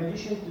go to the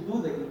magician to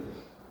do the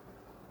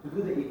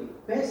evil.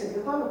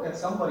 Basically, if I look at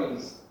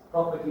somebody's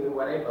property or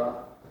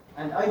whatever,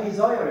 and I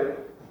desire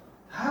it,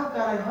 how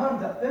can I harm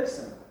that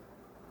person?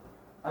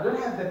 I don't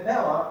have the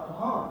power to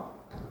harm.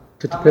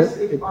 Unless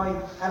if I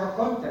have a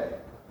contact.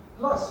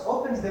 Plus,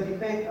 opens the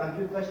debate, and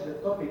you touched the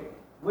topic,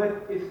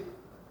 where if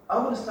I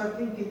will start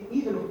thinking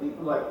even of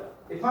people, like,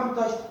 if I'm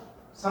touched,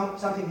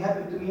 something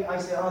happened to me, I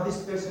say,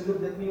 this person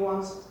looked at me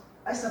once,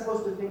 I'm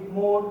supposed to think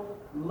more,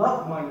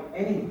 love my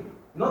enemy.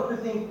 Not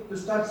to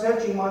start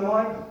searching my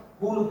mind,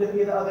 who looked at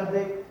me the other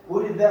day,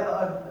 who did that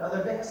the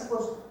other day. I'm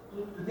supposed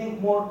to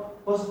think more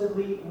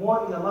positively,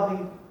 more in a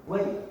loving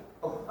way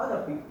of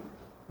other people.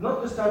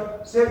 Not to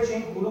start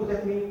searching who looked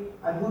at me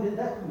and who did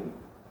that to me.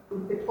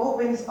 It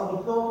opens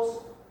our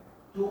thoughts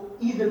to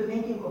evil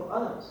thinking of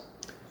others.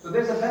 So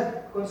there's a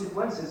bad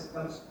consequences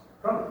comes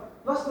from it.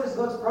 Plus there's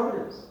God's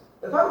providence.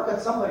 If I look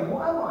at somebody, who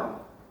am I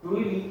to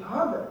really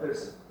harm that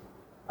person?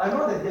 I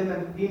know that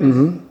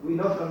demons, we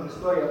know from the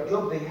story of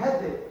Job, they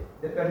had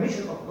the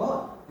permission of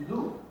God to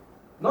do.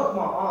 Not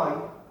my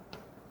eye.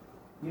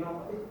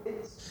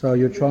 So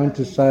you're trying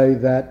to say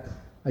that,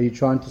 it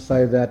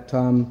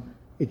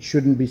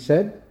shouldn't be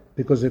said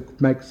because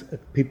it makes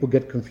people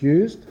get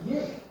confused? Yeah.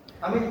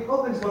 It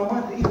opens my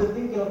mind to evil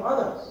thinking of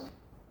others.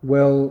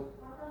 Well,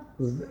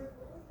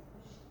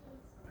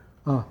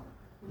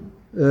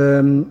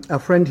 a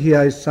friend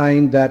here is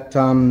saying that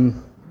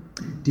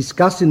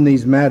discussing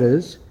these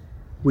matters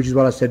which is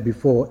what I said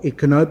before, it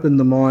can open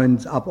the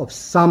minds up of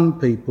some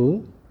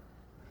people,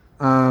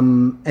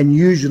 and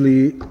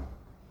usually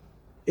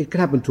it can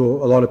happen to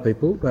a lot of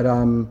people, but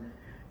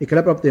it can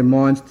open up their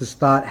minds to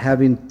start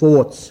having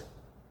thoughts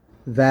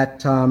that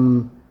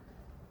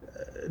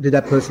did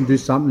that person do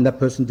something, that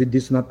person did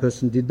this and that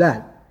person did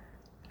that.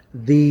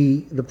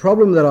 The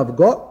problem that I've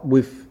got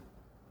with,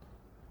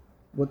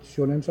 what's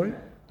your name, sorry?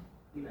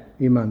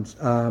 Iman's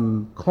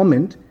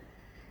comment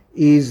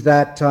is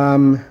that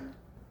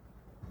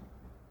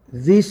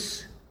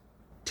this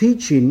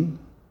teaching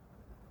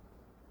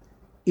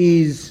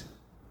is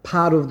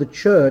part of the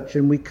church,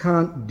 and we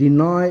can't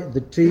deny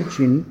the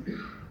teaching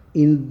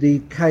in the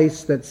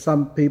case that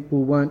some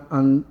people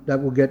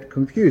that will get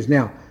confused.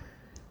 Now,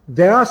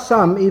 there are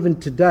some even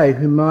today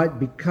who might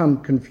become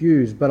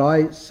confused, but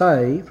I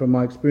say from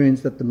my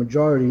experience that the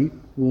majority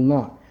will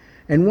not.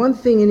 And one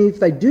thing, and if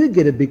they do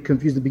get a bit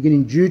confused at the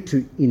beginning due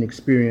to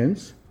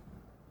inexperience,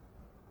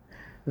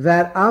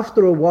 that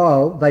after a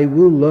while they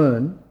will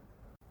learn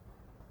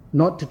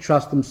not to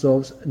trust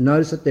themselves,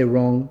 notice that they're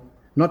wrong,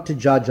 not to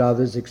judge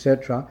others,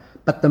 etc.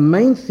 But the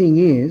main thing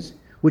is,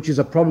 which is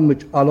a problem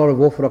which a lot of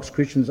Orthodox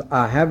Christians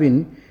are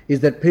having, is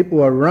that people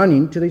are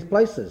running to these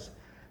places.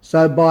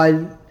 So by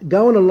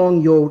going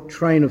along your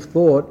train of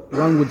thought,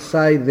 one would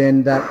say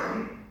then that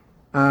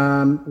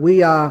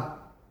we are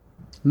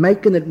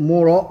making it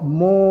more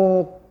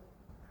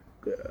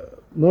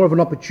of an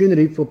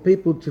opportunity for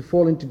people to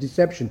fall into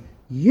deception.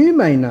 You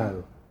may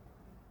know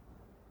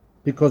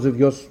because of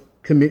your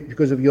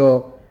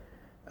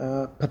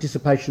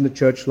participation in the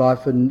church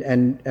life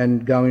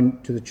and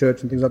going to the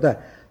church and things like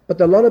that. But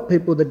there are a lot of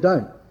people that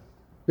don't.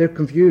 They're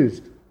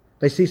confused.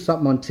 They see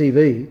something on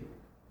TV,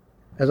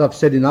 as I've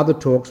said in other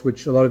talks,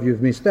 which a lot of you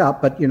have missed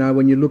out, but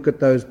when you look at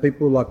those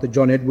people like the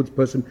John Edwards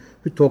person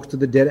who talks to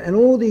the dead and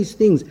all these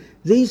things,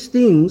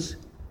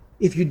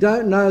 if you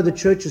don't know the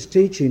church's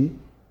teaching,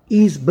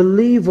 is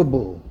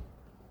believable.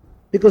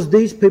 Because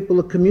these people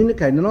are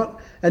communicating,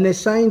 and they're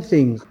saying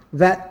things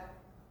that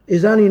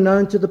is only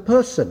known to the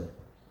person.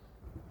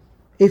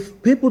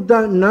 If people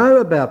don't know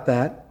about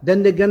that,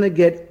 then they're going to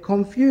get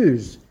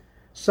confused.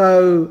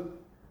 So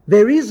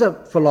there is a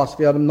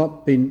philosophy, I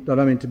don't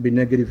mean to be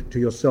negative to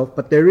yourself,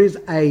 but there is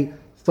a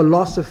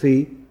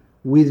philosophy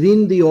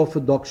within the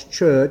Orthodox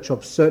Church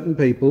of certain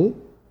people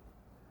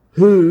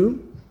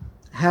who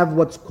have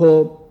what's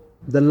called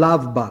the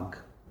love bug.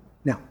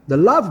 Now, the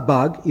love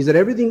bug is that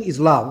everything is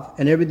love,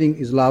 and everything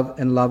is love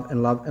and love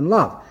and love and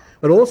love.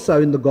 But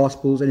also in the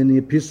Gospels and in the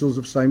epistles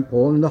of St.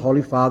 Paul and the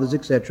Holy Fathers,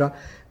 etc.,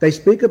 they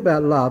speak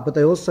about love, but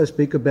they also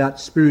speak about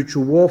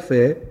spiritual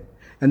warfare.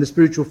 And the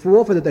spiritual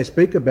warfare that they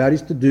speak about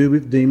is to do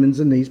with demons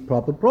and these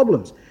proper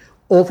problems.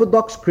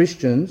 Orthodox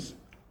Christians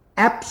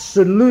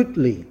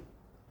absolutely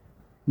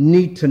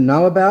need to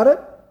know about it,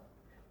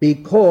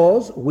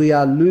 because we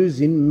are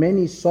losing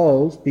many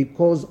souls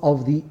because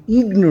of the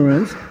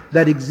ignorance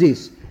that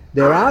exists.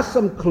 There are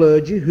some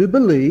clergy who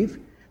believe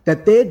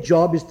that their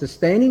job is to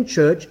stand in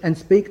church and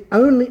speak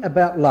only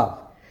about love.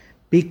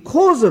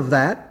 Because of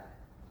that,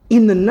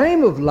 in the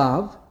name of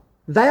love,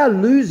 they are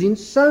losing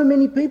so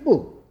many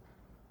people.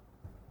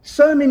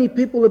 So many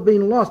people have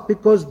been lost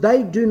because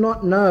they do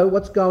not know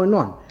what's going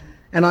on.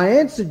 And I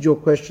answered your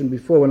question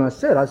before when I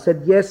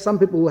said, yes, some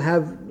people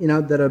have,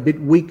 that are a bit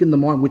weak in the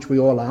mind, which we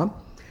all are.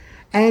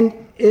 And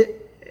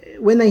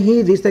when they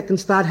hear this, they can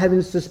start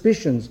having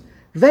suspicions.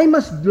 They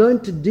must learn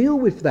to deal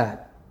with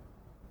that.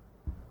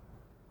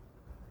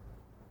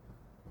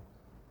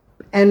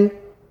 And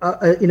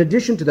in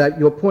addition to that,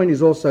 your point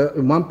is also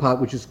in one part,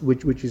 which is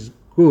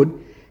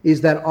good,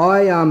 is that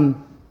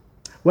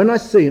when I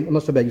see, I'm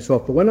not sure about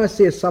yourself, but when I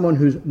see someone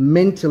who's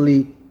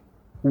mentally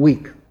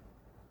weak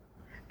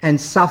and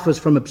suffers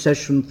from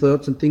obsession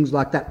thoughts and things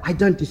like that, I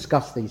don't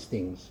discuss these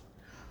things.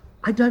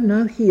 I don't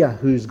know here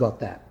who's got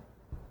that.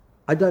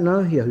 I don't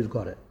know here who's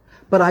got it.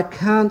 But I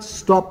can't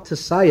stop to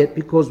say it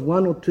because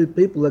one or two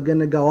people are going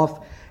to go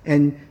off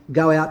and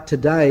go out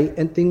today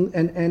and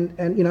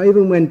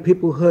even when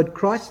people heard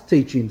Christ's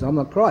teachings, I'm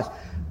not Christ.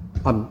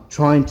 I'm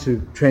trying to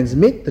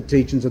transmit the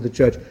teachings of the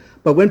church.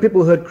 But when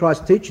people heard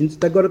Christ's teachings,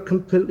 they got it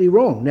completely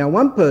wrong. Now,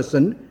 one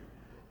person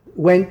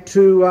went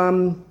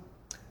to,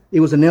 he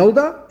was an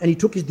elder, and he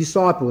took his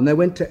disciple, and they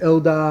went to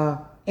Elder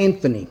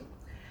Anthony.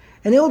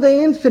 And Elder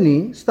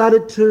Anthony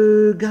started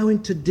to go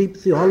into deep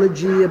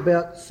theology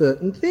about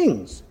certain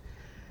things.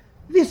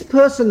 This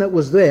person that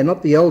was there,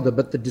 not the elder,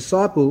 but the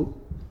disciple,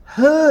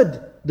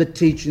 heard the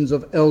teachings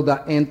of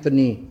Elder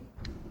Anthony,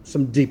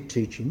 some deep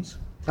teachings.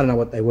 I don't know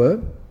what they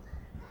were.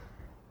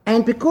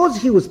 And because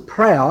he was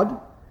proud,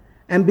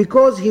 and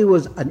because he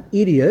was an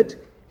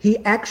idiot, he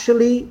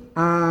actually,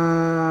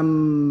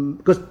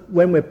 because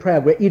when we're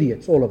proud, we're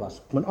idiots, all of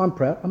us. When I'm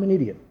proud, I'm an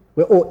idiot.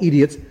 We're all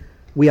idiots.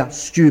 We are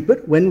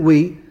stupid when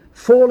we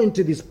fall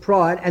into this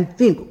pride and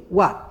think,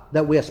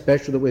 that we are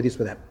special, that we're this,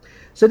 we're that.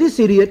 So this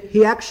idiot,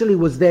 he actually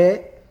was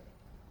there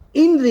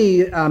in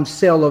the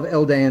cell of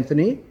Elder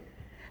Anthony,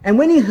 and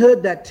when he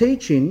heard that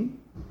teaching,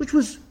 which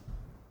was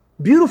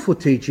beautiful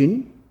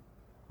teaching,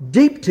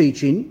 deep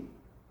teaching,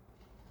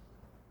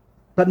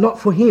 but not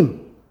for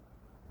him.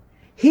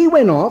 He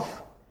went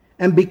off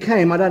and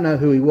became, I don't know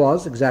who he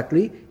was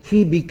exactly,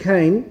 he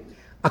became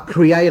a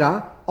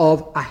creator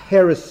of a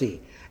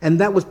heresy. And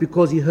that was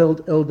because he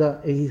heard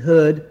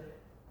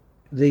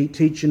the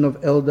teaching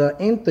of Elder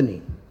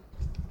Anthony.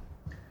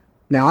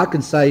 Now I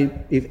can say,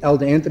 if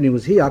Elder Anthony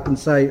was here,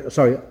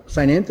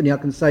 St. Anthony, I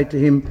can say to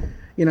him,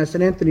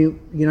 St. Anthony,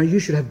 you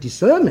should have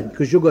discernment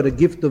because you've got a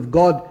gift of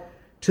God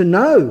to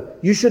know.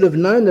 You should have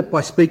known that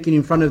by speaking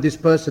in front of this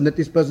person that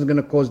this person is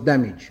going to cause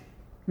damage.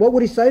 What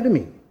would he say to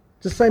me?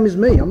 It's the same as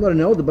me. I'm not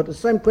an elder, but the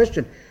same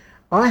question.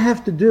 I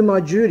have to do my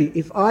duty.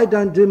 If I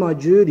don't do my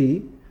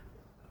duty,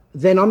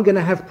 then I'm going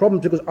to have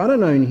problems because I don't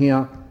know in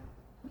here.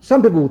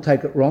 Some people will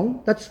take it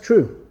wrong. That's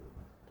true.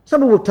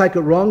 Some people will take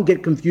it wrong,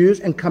 get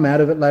confused and come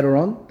out of it later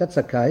on. That's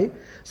okay.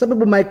 Some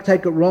people may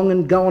take it wrong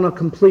and go on a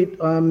completely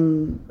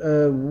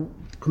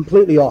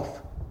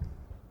off.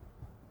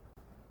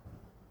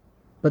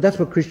 But that's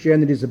what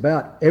Christianity is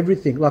about.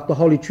 Everything, like the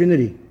Holy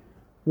Trinity.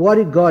 Why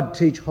did God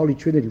teach Holy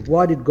Trinity?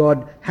 Why did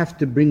God have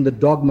to bring the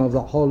dogma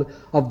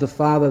of the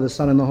Father, the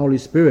Son and the Holy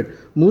Spirit?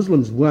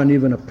 Muslims won't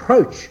even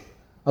approach.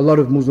 A lot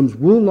of Muslims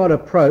will not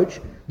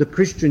approach the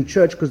Christian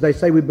church because they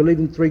say we believe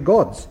in three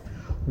gods.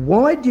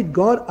 Why did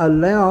God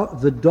allow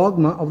the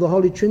dogma of the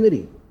Holy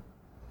Trinity?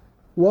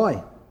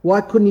 Why?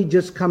 Why couldn't he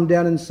just come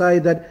down and say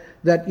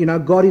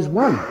that God is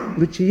one,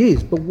 which he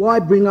is? But why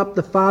bring up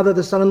the Father,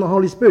 the Son and the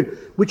Holy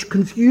Spirit, which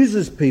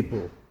confuses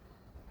people?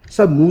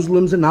 So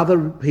Muslims and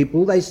other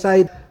people, they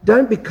say,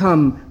 don't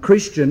become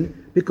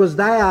Christian because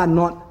they are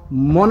not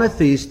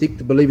monotheistic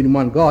to believe in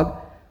one God.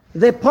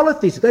 They're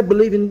polytheistic. They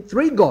believe in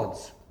three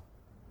gods.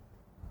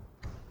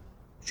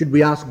 Should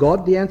we ask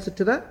God the answer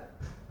to that?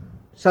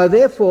 So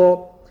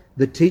therefore,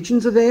 the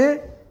teachings are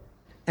there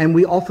and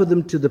we offer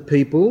them to the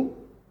people.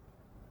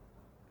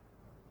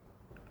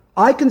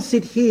 I can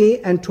sit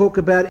here and talk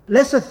about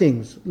lesser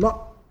things.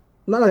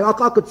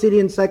 I could sit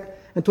here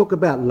and talk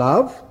about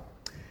love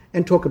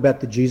and talk about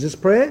the Jesus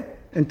prayer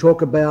and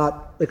talk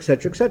about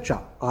etc.,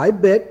 etc. I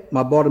bet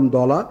my bottom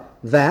dollar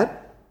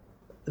that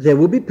there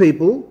will be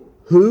people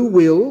who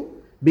will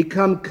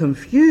become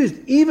confused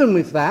even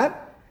with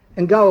that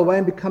and go away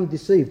and become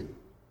deceived.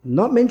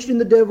 Not mentioning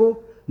the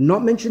devil,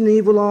 not mentioning the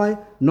evil eye,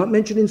 not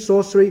mentioning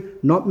sorcery,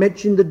 not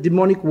mentioning the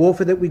demonic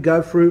warfare that we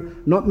go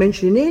through, not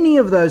mentioning any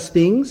of those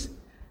things.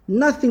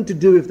 Nothing to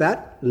do with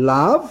that.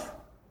 Love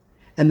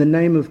and the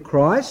name of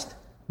Christ,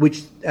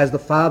 which, as the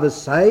fathers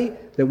say,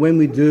 that when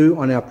we do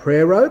on our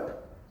prayer rope,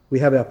 we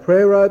have our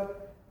prayer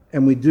rope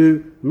and we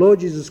do Lord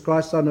Jesus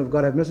Christ, Son of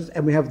God, have mercy,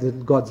 and we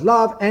have God's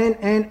love and.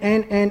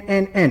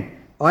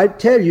 I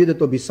tell you that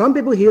there'll be some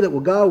people here that will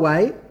go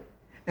away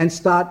and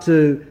start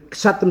to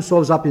shut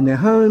themselves up in their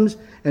homes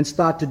and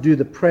start to do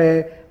the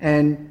prayer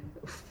and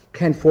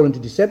can fall into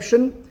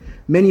deception.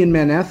 Many in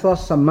Mount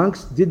Athos, some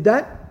monks did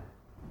that.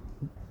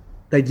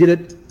 They did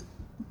it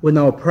when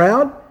they were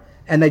proud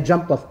and they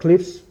jumped off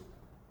cliffs,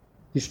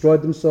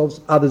 destroyed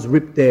themselves. Others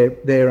ripped their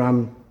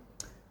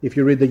if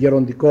you read the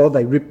Yerondikor,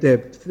 they ripped their,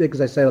 because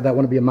they say, they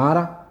want to be a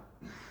martyr.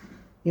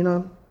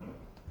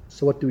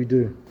 So what do we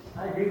do?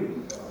 I agree with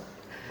you.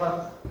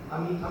 But,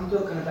 I'm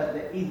talking about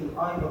the evil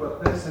eye of a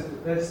person to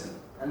person.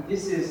 And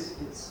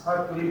it's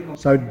hard to really...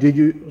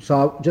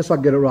 So just so I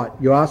get it right,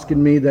 you're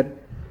asking me that,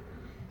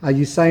 are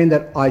you saying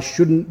that I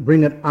shouldn't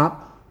bring it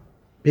up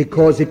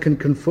because it can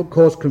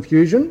cause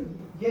confusion?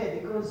 Yeah,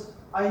 because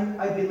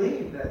I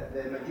believe that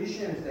the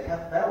magicians, they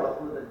have power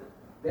for the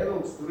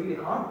devils to really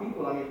harm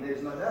people.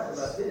 There's no doubt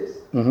about this.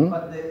 Mm-hmm.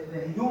 But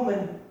the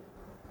human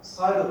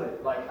side of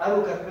it, like I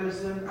look at a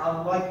person,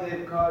 I like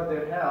their car,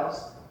 their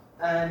house,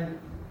 and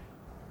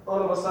all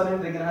of a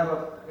sudden they're going to have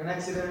an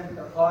accident,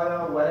 a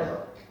fire,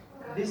 whatever.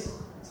 It's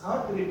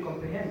hard to really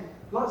comprehend.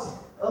 Plus,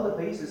 Elder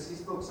Paisios, he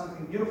spoke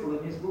something beautiful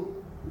in his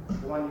book,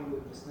 the one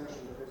you just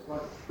mentioned, the first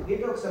one. He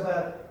talks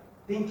about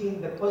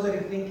thinking, the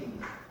positive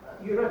thinking.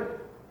 You're right.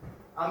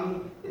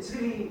 It's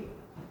really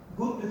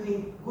good to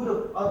think good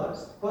of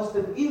others,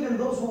 positive. Even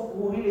those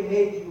who really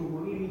hate you, who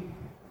really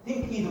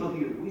think evil of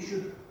you, we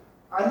should.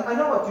 I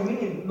know what you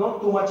mean.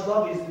 Not too much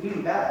love is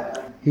really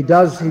bad. He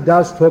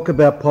does talk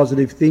about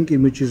positive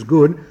thinking, which is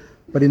good,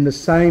 but in the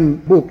same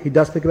book, he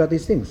does speak about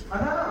these things. I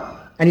know.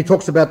 And he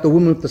talks about the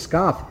woman with the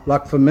scarf.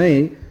 Like for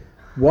me,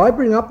 why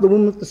bring up the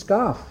woman with the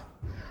scarf?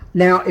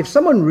 Now, if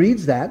someone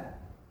reads that,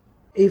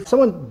 if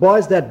someone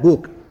buys that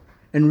book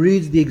and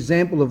reads the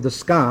example of the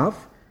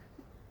scarf,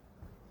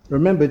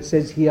 remember it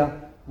says here,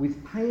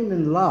 with pain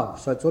and love.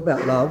 So it's all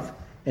about love.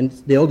 And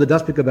the elder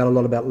does speak about a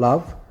lot about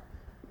love.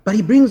 But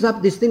he brings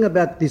up this thing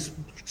about this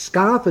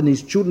scarf and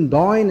these children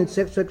dying,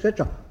 etc.,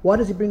 etc. Why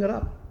does he bring it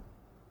up?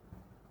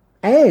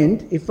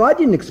 And if I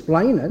didn't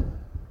explain it,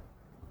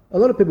 a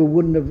lot of people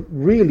would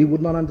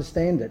not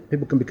understand it.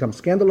 People can become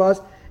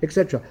scandalized,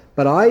 etc.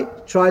 But I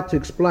tried to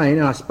explain,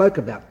 and I spoke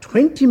about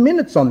 20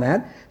 minutes on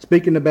that,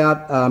 speaking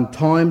about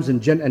times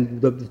and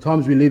the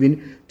times we live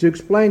in, to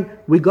explain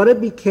we got to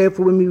be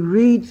careful when we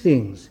read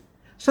things.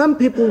 Some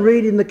people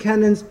read in the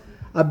canons,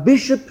 a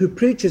bishop who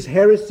preaches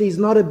heresy is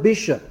not a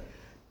bishop.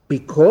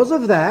 Because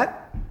of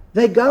that,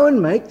 they go and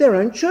make their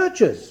own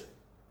churches.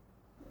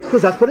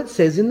 Because that's what it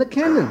says in the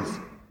canons.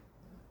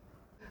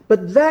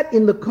 But that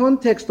in the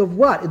context of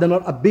what? They're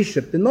not a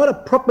bishop. They're not a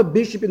proper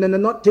bishop and they're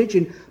not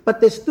teaching,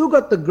 but they've still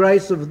got the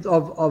grace of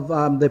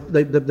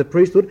the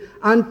priesthood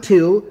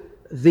until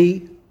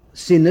the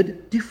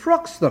synod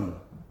defrocks them.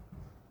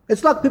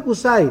 It's like people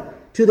say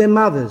to their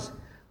mothers,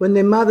 when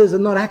their mothers are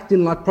not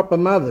acting like proper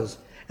mothers,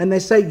 and they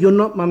say, "You're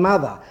not my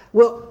mother."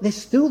 Well, they're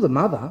still the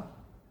mother,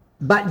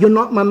 but you're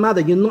not my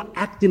mother. You're not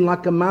acting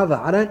like a mother.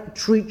 I don't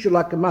treat you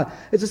like a mother.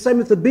 It's the same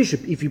with the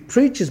bishop. If he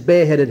preaches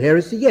bareheaded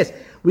heresy, yes,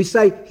 we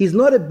say he's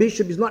not a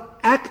bishop, he's not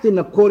acting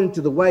according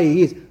to the way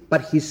he is,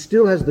 but he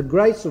still has the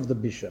grace of the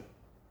bishop.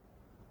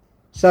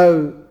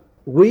 So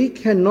we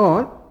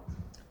cannot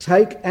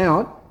take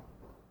out,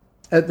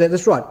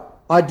 that's right,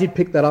 I did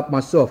pick that up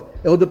myself.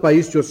 Elder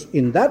Paisios,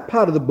 in that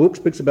part of the book,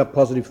 speaks about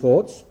positive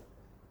thoughts,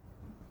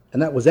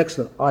 and that was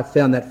excellent. I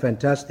found that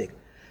fantastic.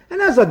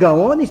 And as I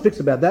go on, he speaks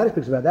about that, he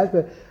speaks about that.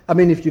 But, I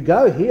mean, if you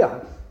go here,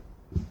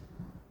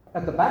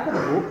 at the back of the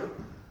book,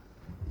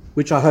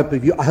 which I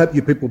hope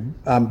you people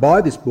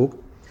buy this book,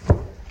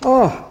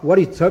 what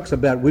he talks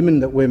about women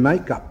that wear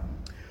makeup,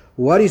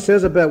 what he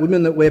says about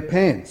women that wear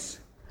pants,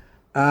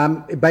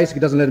 it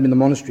basically doesn't let them in the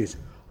monasteries.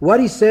 What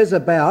he says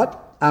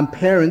about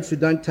parents who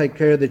don't take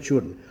care of their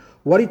children,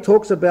 what he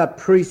talks about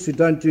priests who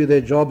don't do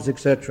their jobs,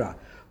 etc.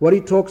 What he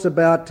talks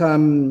about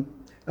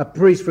a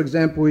priest, for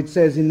example, it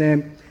says in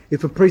there,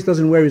 if a priest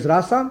doesn't wear his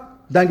rasa,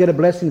 don't get a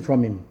blessing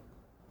from him.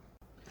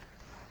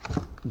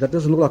 That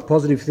doesn't look like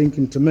positive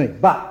thinking to me.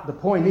 But the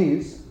point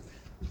is,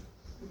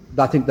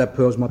 I think that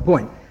proves my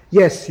point.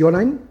 Yes, your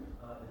name?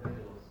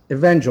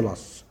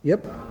 Evangelos.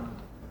 Yep.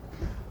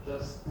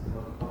 Just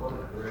I want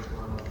to correct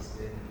one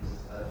understanding is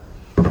that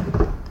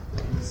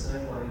in the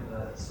same way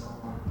that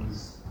someone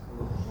who's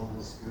full of the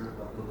Holy Spirit,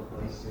 like Elder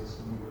Paisios,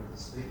 when you were to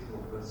speak to a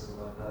person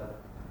like that,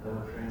 they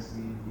were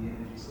transmitting the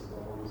energies of the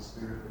Holy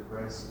Spirit, the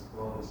grace of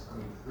God is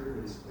coming through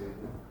these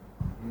people.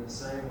 In the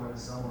same way,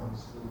 someone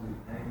who's filled with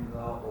anger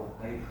or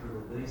hatred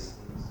of these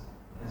things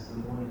has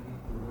demonic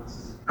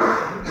influences of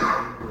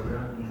people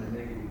around in the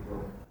negative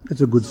way.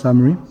 That's a good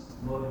summary.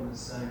 Not in the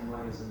same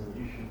way as a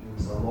magician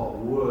who's a lot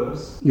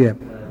worse, Yeah.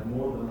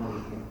 more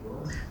demonic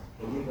influence,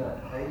 but with that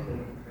hate they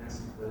can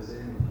transmit those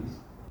energies.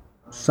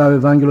 So,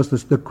 Evangelos,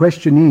 the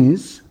question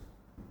is,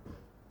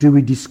 do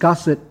we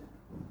discuss it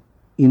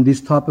in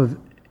this type of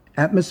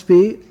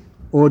atmosphere,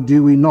 or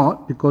do we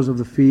not, because of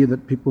the fear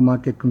that people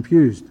might get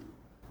confused?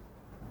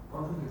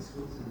 I think it's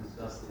good to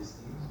discuss these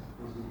things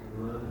because we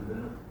can learn and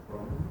benefit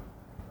from them.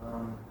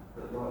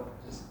 But like,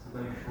 just to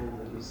make sure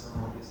that if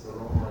someone gets the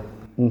wrong idea,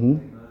 they know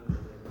that they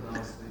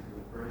can speak to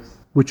the priest.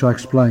 Which I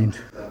explained.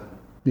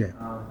 Yeah.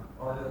 I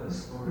heard a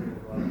story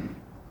from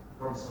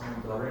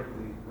someone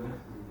directly who went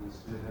through this,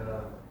 who had a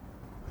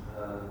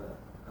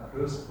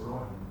curse put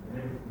on him, and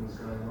everything was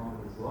going wrong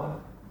in his life.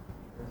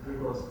 And through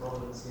God's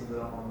providence, he ended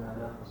up on Mount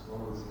Athos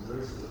while he was in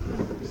Jerusalem.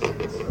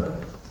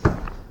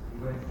 He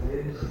went there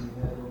and he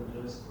had Elder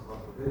Joseph of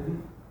Upper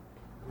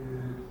who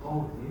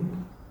told him,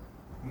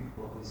 "You've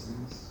got this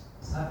things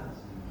happened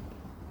to you."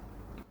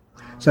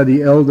 So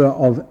the elder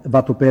of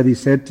Vatopedi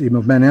said to him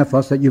of Mount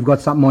Athos that you've got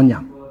something on you.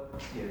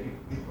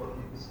 You've got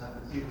this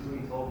happened to you. Because when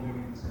he told him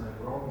everything was going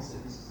wrong, he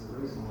said, "This is the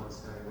reason why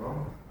it's going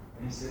wrong."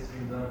 And he said to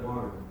him, "Don't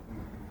worry, you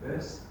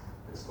confessed,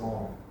 it's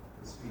gone,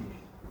 it's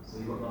finished. So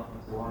you've got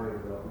nothing to worry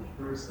about," which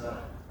proves that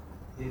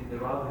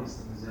there are these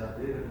things out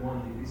there. But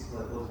mind you, this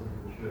bloke wasn't in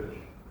the church.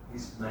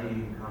 This made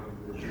him come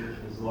into the church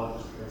and his life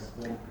was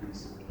transformed pretty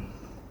soon.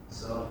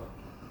 So,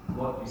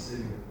 like you said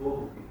in the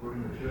book, if we're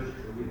in the church,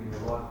 we're living a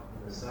life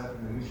in the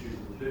mysteries of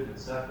the church and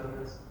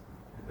sacraments,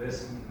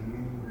 confessing,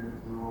 communion,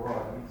 we're all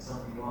right. If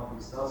something like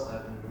this does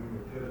happen and we're in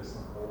the church, it's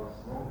not going to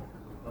last long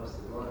because we're close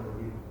to God and we're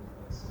living in the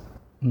place.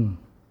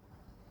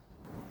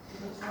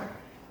 That's right.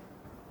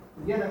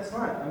 Yeah, that's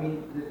right. I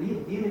mean, the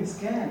demons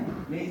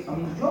can make,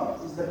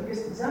 Job is the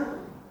biggest example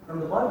from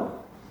the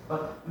Bible.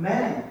 But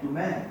man to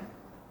man,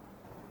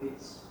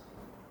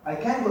 I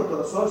can go to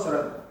a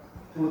sorcerer,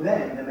 to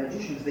them, the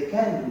magicians, they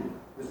can do,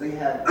 because they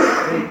have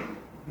very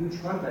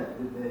huge contact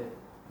with the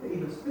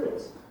evil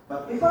spirits.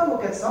 But if I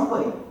look at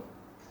somebody,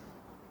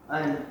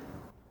 and...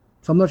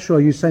 So I'm not sure,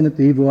 are you saying that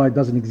the evil eye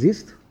doesn't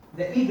exist?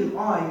 The evil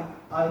eye,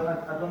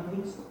 I don't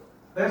think so.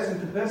 Person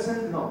to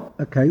person, no.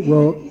 Okay,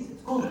 well...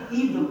 It's called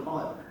evil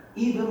eye.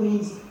 Evil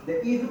means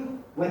the evil,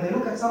 when they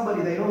look at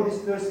somebody, they know this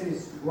person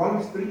is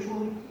wrong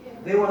spiritually,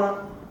 they want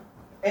to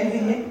envy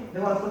him,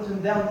 they want to put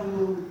him down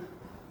to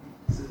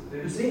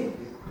sin.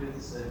 It's good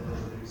to say that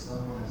if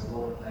someone has a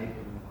lot of hate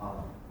in the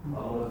heart, a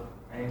lot of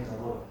anger, a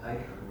lot of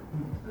hatred,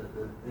 that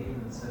the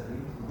demons have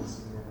influence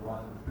in their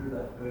life, and through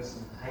that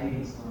person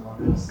hating someone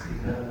else,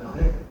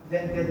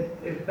 Then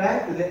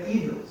back to the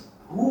evils.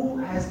 Who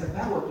has the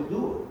power to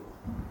do it?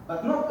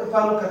 But not if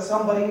I look at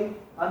somebody,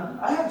 and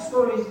I have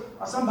stories,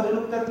 somebody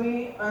looked at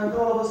me and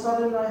all of a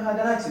sudden I had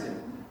an accident.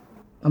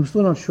 I'm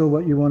still not sure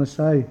what you want to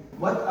say.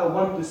 What I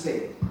want to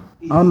say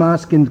is... I'm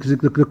asking, because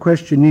the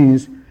question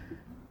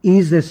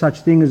is there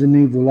such thing as an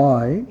evil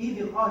eye?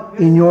 Evil eye...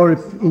 In your...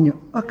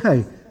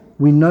 Okay,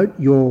 we note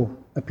your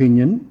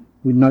opinion,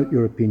 We note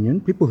your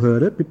opinion. People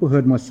heard it. People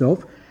heard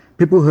myself.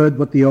 People heard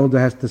what the elder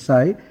has to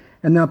say.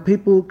 And now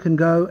people can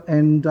go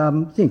and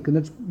think. And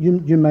that's,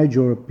 you made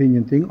your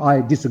opinion thing.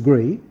 I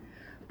disagree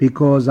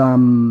because of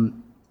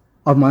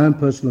my own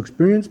personal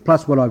experience,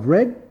 plus what I've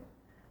read,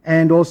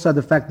 and also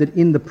the fact that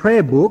in the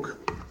prayer book,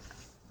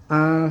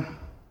 in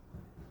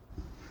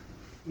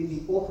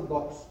the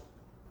Orthodox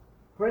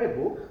prayer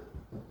book,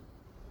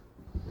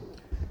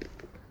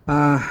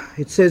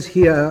 it says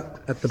here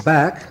at the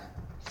back,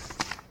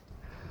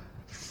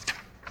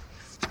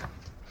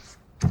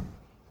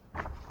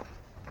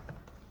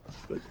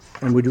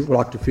 and we'd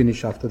like to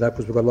finish after that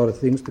because we've got a lot of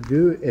things to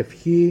do. If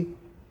here,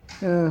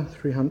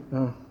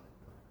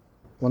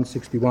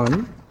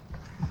 161.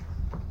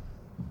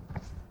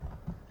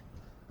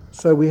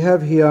 So we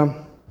have here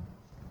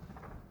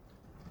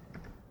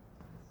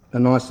a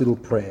nice little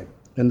prayer.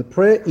 And the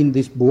prayer in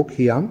this book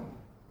here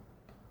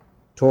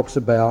talks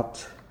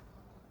about,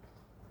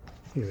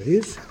 here it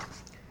is,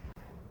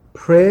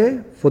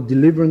 prayer for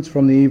deliverance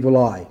from the evil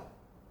eye.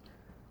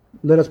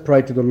 Let us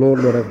pray to the Lord.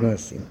 Lord, have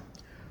mercy.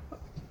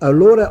 O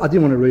Lord, I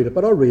didn't want to read it,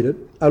 but I'll read it.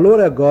 O Lord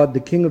our God,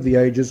 the King of the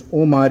ages,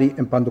 almighty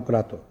and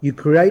Pantocrator, you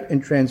create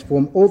and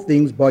transform all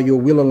things by your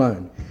will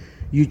alone.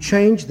 You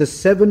change the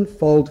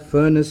sevenfold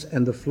furnace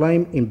and the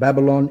flame in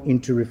Babylon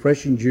into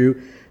refreshing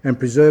dew and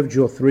preserved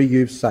your three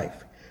youths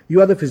safe. You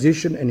are the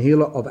physician and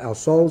healer of our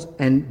souls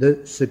and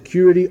the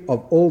security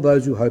of all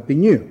those who hope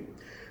in you.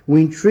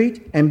 We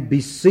entreat and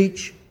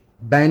beseech,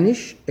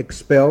 banish,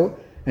 expel,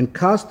 and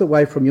cast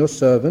away from your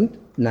servant,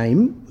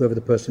 name, whoever the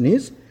person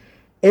is,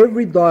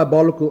 every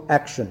diabolical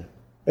action,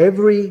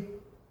 every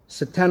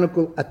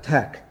satanical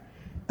attack,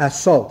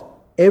 assault,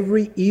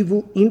 every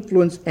evil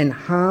influence and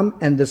harm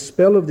and the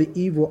spell of the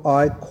evil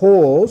eye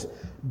caused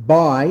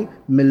by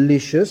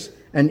malicious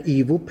and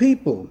evil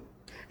people.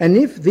 And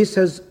if this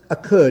has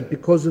occurred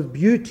because of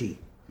beauty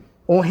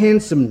or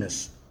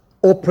handsomeness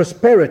or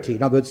prosperity,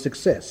 in other words,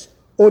 success,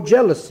 or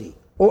jealousy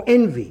or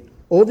envy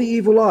or the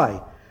evil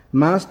eye,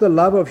 Master,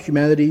 lover of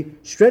humanity,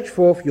 stretch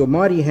forth your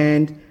mighty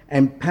hand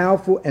and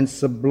powerful and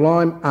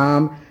sublime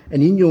arm,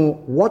 and in your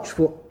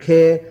watchful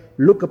care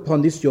look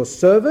upon this your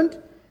servant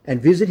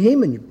and visit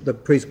him, and the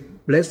priest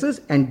blesses,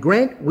 and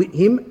grant with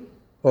him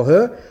or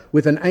her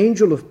with an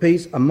angel of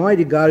peace, a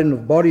mighty guardian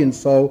of body and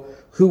soul,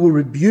 who will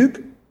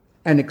rebuke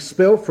and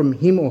expel from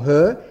him or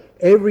her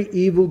every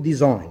evil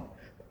design,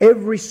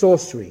 every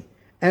sorcery,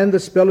 and the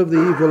spell of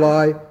the evil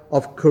eye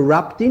of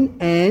corrupting,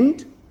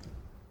 and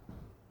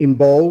in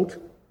bold,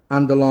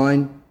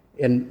 underline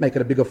and make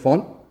it a bigger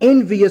font,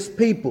 envious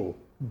people,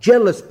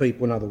 jealous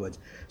people, in other words,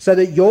 so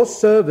that your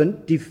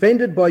servant,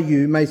 defended by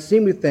you, may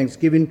sing with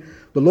thanksgiving,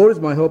 the Lord is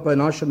my helper,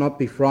 and I shall not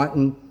be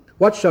frightened.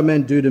 What shall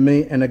man do to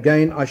me? And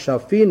again, I shall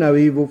fear no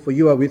evil, for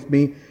you are with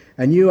me,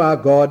 and you are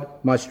God,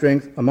 my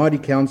strength, a mighty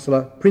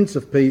counselor, Prince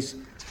of peace,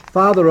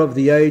 Father of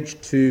the age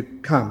to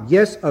come.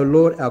 Yes, O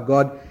Lord our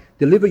God,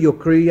 deliver your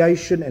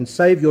creation and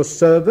save your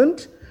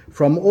servant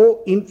from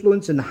all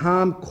influence and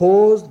harm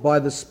caused by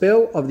the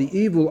spell of the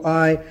evil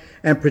eye,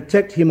 and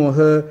protect him or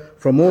her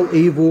from all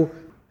evil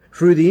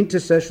through the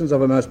intercessions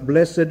of a most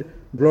blessed,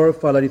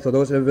 glorified Lady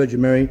Theodosia,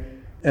 Virgin Mary,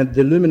 and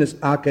the luminous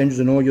archangels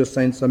and all your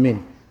saints.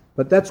 Amen.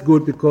 But that's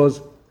good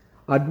because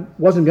I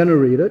wasn't going to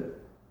read it,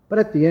 but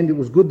at the end it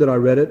was good that I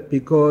read it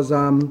because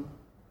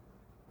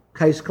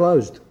case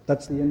closed.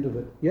 That's the end of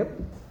it. Yep.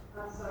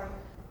 Sorry.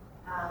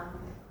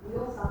 We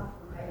all suffer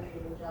from envy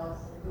and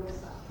jealousy, and we all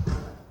suffer from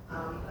it.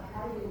 But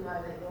how do you know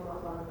that you're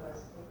not one of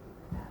those people,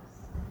 perhaps,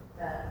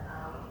 that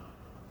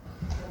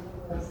can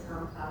always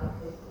harm other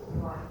people,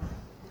 like,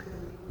 because you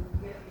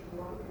get what you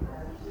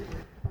want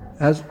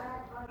to As I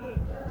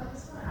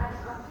just want to add,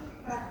 I think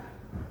that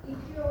if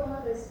you're one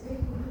of those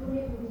people, you wouldn't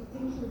even be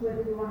thinking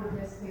whether you're one of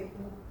those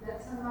people.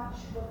 That's how much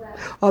of that.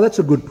 Oh, that's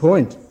a good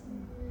point.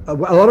 A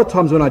lot of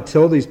times when I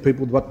tell these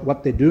people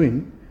what they're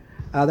doing,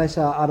 they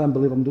say, I don't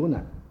believe I'm doing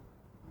that.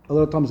 A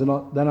lot of times they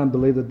don't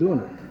believe they're doing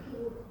it.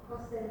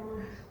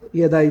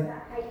 Yeah,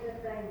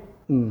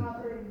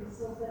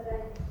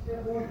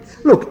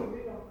 Look,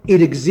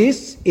 it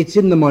exists, it's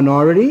in the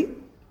minority,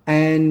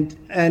 and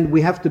we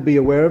have to be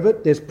aware of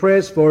it. There's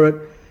prayers for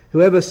it.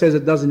 Whoever says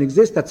it doesn't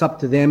exist, that's up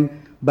to them,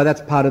 but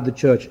that's part of the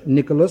church.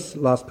 Nicholas,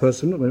 last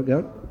person. I just want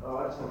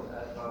to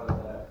add part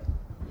of that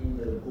in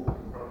the book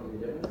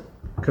Confronting the Devil.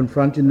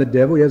 Confronting the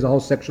Devil, he has a whole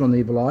section on the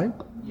evil eye.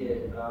 Yeah,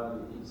 it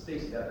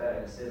speaks about that,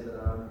 and it says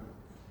that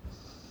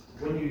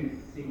when you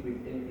think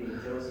with envy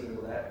and jealousy and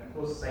all that,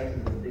 because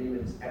Satan and the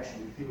demons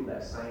actually feel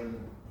that same,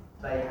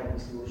 they have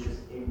this malicious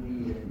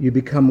envy, and You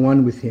become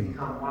one with him.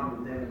 become one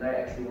with them, and they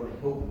actually want to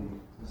help you.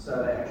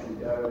 So they actually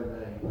go and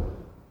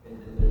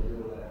they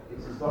do all that.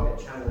 It's like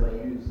a channel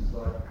they use. It's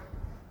like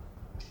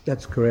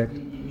That's correct.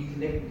 you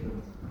connect with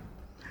them.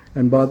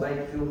 And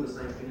They feel the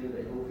same feeling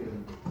that you're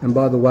feeling. And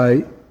by the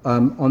way,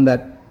 on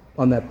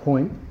that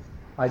point,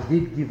 I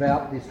did give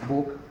out this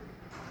book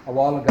a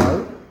while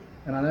ago,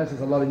 and I know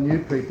there's a lot of new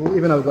people,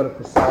 even though I've got it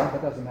for sale,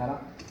 that doesn't matter.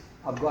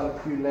 I've got a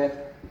few left.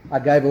 I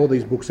gave all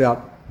these books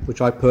out,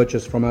 which I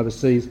purchased from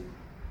overseas.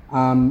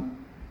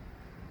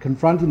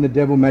 Confronting the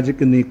Devil,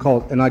 Magic and the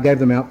Occult, and I gave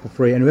them out for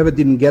free. And whoever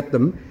didn't get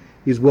them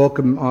is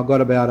welcome. I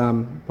got about,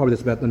 probably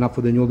that's about enough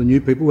for all the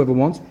new people, whoever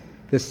wants.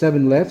 There's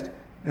 7 left,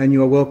 and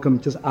you are welcome.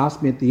 Just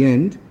ask me at the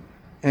end.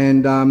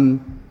 And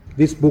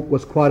this book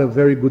was quite a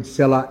very good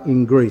seller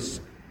in Greece.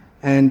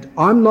 And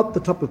I'm not the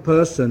type of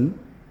person,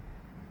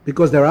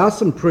 because there are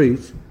some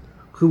priests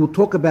who will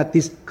talk about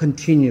this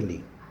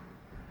continually.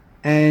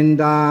 And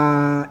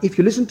if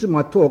you listen to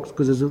my talks,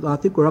 because I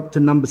think we're up to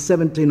number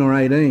 17 or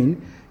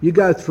 18, you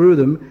go through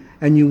them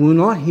and you will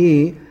not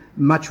hear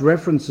much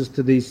references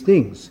to these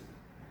things.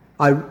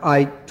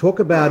 I talk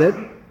about it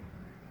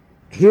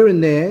here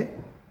and there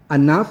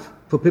enough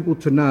for people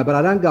to know, but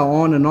I don't go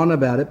on and on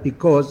about it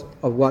because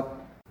of what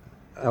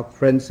our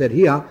friend said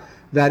here,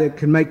 that it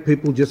can make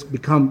people just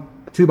become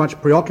too much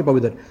preoccupied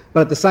with it.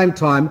 But at the same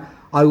time,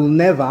 I will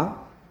never,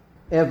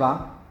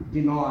 ever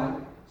deny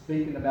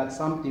speaking about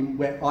something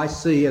where I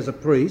see as a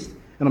priest,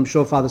 and I'm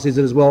sure Father sees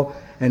it as well,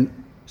 and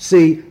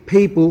see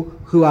people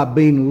who are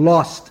being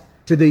lost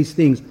to these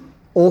things,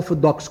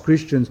 Orthodox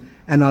Christians,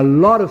 and a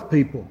lot of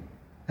people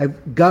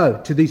go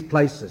to these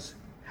places.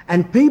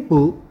 And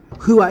people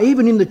who are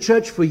even in the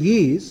church for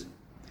years,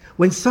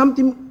 when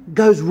something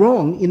goes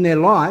wrong in their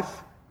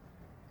life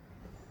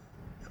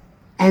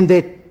and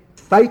their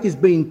faith is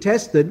being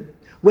tested,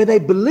 where they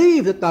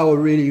believe that they were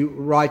really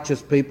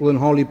righteous people and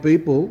holy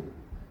people,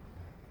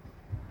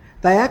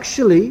 they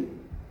actually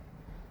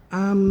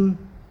run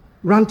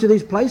to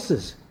these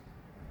places.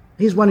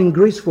 Here's one in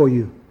Greece for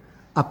you.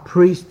 A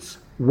priest's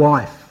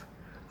wife.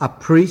 A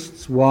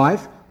priest's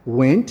wife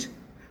went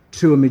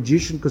to a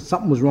magician because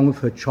something was wrong with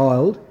her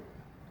child.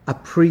 A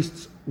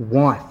priest's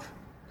wife.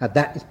 Now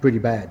that is pretty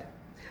bad.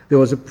 There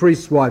was a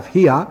priest's wife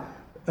here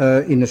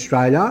in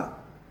Australia,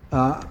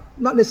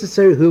 not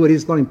necessarily who it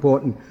is, not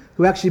important,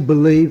 who actually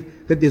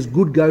believed that there's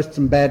good ghosts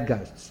and bad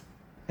ghosts.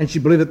 And she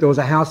believed that there was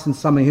a house in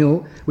Summer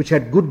Hill which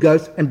had good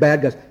ghosts and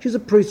bad ghosts. She's a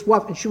priest's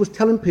wife, and she was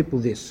telling people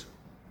this.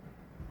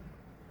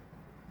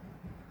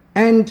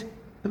 And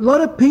a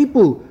lot of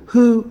people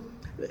who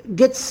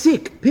get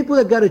sick, people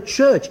that go to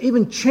church,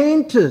 even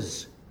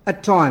chanters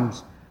at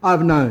times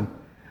I've known,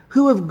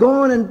 who have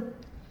gone and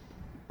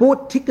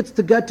bought tickets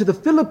to go to the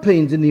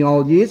Philippines in the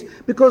old years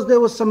because there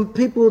were some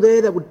people there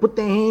that would put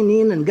their hand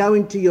in and go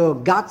into your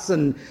guts,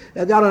 and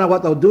I don't know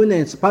what they were doing there,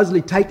 and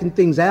supposedly taking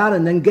things out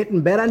and then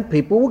getting better, and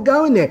people were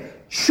going there.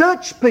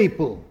 Church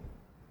people.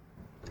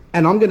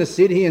 And I'm going to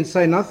sit here and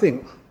say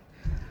nothing.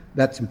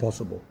 That's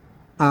impossible.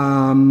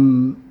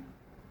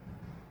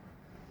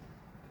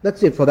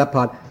 That's it for that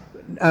part.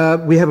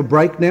 We have a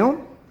break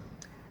now,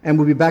 and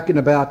we'll be back in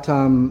about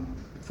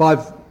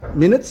 5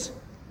 minutes.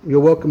 You're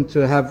welcome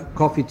to have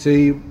coffee,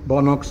 tea,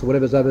 Bonox, or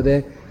whatever's over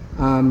there,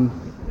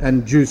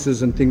 and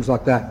juices and things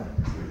like that.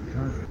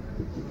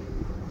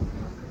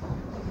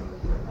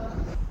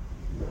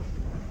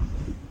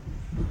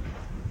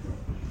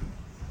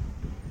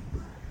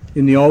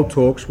 In the old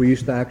talks, we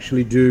used to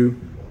actually do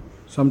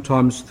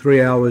sometimes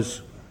 3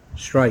 hours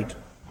straight.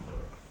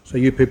 So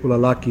you people are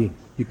lucky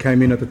you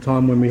came in at the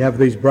time when we have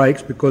these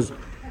breaks, because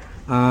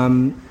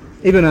even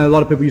though a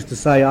lot of people used to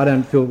say, I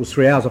don't feel it was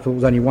 3 hours, I feel it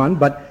was only 1,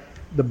 but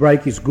the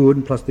break is good,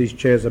 and plus these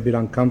chairs are a bit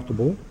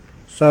uncomfortable.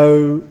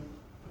 So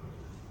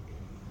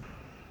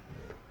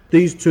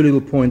these 2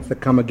 little points that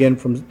come again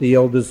from the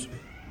elders'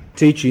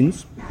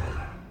 teachings,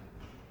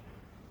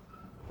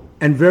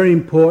 and very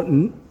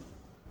important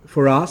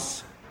for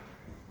us,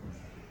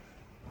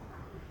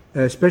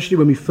 especially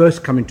when we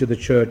first come into the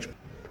church,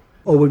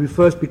 or when we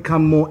first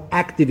become more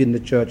active in the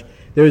church,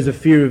 there is a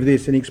fear of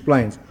this, and he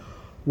explains.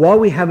 While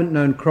we haven't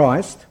known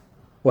Christ,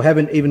 or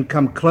haven't even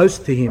come close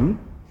to him,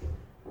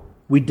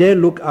 we dare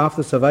look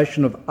after the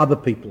salvation of other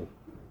people.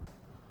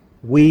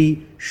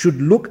 We should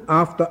look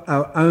after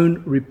our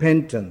own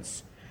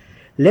repentance.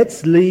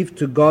 Let's leave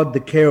to God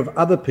the care of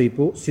other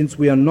people, since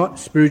we are not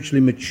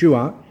spiritually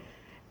mature,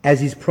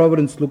 as his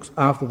providence looks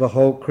after the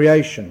whole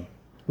creation.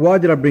 Why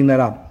did I bring that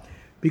up?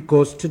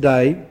 Because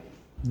today,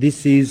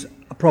 this is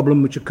a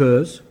problem which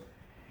occurs,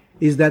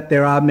 is that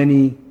there are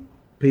many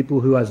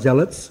people who are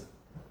zealots,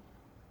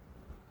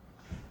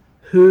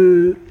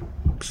 who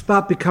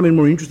start becoming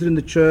more interested in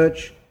the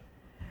church,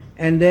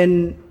 and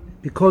then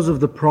because of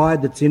the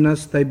pride that's in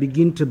us, they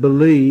begin to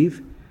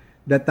believe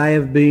that they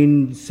have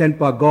been sent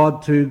by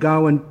God to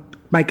go and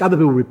make other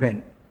people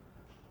repent,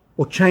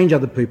 or change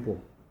other people,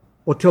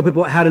 or tell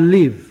people how to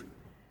live.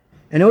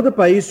 And Elder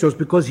Paisios,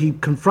 because he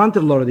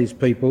confronted a lot of these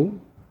people,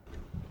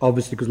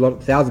 obviously because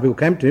thousands of people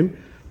came to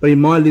him, but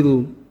in my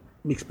little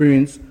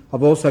experience,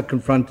 I've also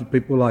confronted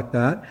people like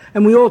that.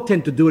 And we all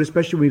tend to do it,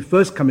 especially when we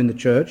first come in the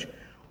church,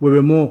 where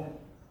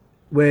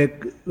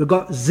we've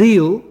got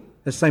zeal,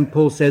 as St.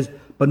 Paul says,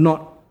 but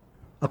not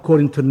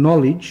according to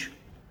knowledge.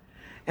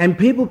 And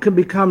people can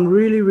become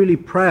really, really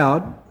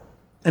proud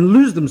and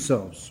lose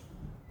themselves.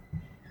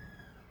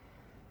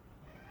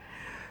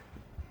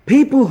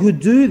 People who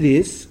do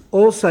this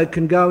also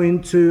can go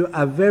into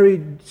a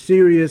very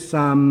serious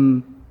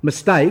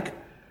mistake,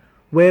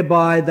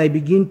 whereby they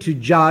begin to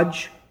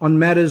judge on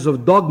matters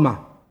of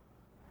dogma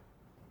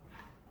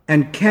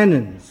and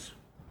canons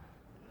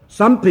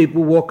Some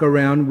people walk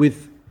around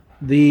with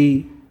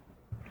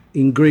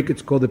in Greek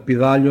it's called the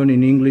Pidalion,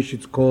 in English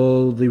it's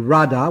called the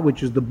Rada,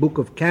 which is the book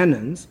of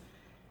canons,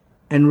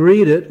 and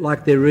read it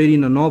like they're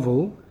reading a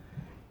novel,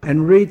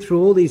 and read through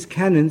all these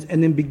canons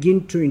and then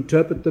begin to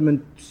interpret them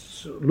and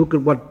look at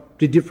what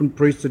the different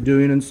priests are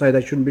doing and say they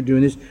shouldn't be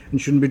doing this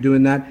and shouldn't be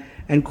doing that,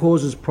 and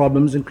causes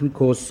problems and can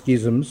cause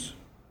schisms.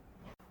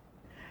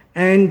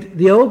 And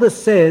the elder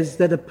says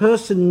that a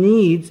person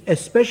needs,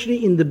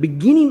 especially in the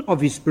beginning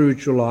of his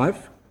spiritual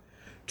life,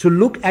 to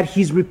look at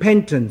his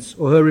repentance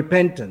or her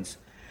repentance.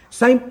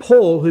 St.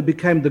 Paul, who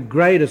became the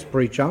greatest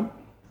preacher,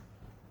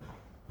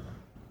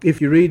 if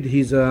you read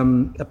his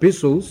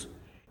epistles,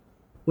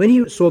 when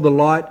he saw the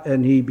light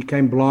and he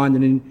became blind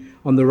and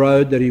on the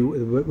road that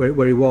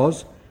where he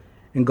was,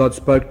 and God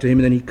spoke to him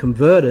and then he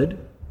converted,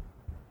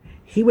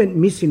 he went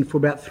missing for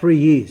about 3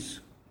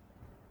 years.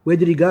 Where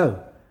did he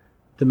go?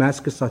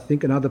 Damascus, I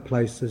think, and other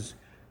places.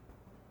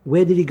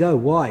 Where did he go?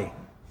 Why?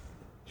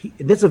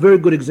 That's a very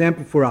good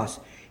example for us.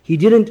 He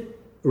didn't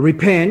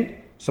repent,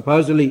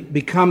 supposedly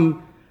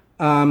become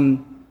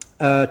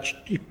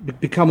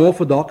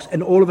orthodox,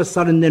 and all of a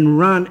sudden then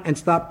run and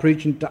start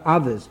preaching to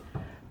others.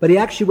 But he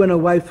actually went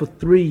away for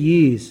 3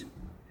 years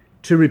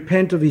to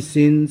repent of his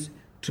sins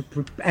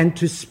and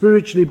to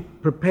spiritually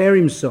prepare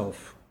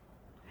himself.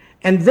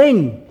 And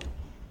then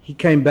he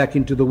came back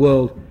into the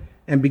world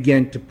and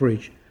began to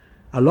preach.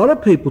 A lot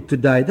of people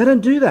today, they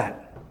don't do that.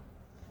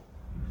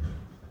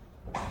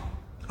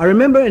 I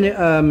remember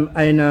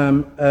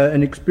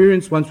an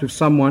experience once with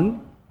someone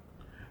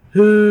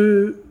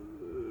who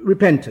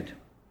repented.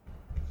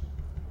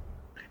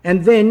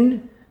 And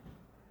then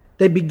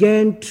they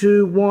began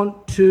to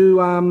want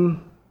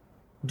to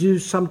do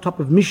some type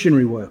of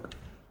missionary work.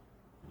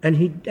 And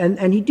he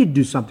did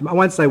do something. I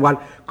won't say what,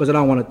 because I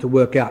don't want it to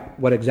work out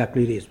what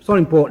exactly it is. It's not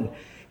important.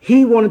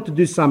 He wanted to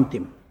do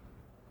something.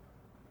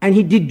 And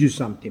he did do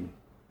something,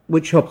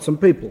 which helped some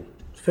people.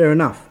 Fair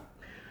enough.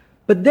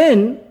 But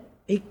then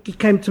he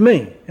came to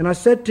me, and I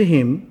said to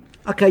him,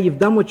 okay, you've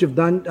done what you've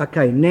done.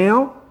 Okay,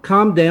 now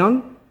calm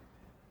down,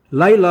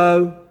 lay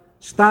low,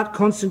 start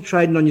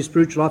concentrating on your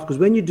spiritual life, because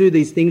when you do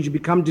these things, you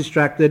become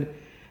distracted.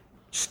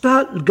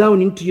 Start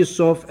going into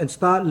yourself and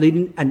start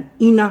leading an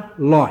inner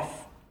life.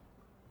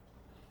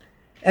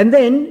 And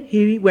then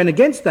he went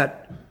against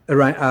that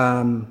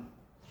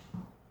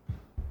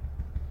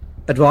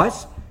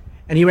advice,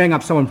 and he rang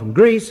up someone from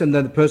Greece, and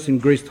the person in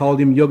Greece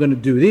told him, you're going to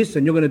do this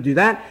and you're going to do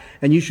that,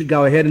 and you should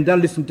go ahead, and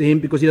don't listen to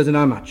him because he doesn't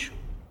know much.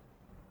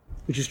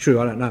 Which is true,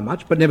 I don't know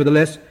much, but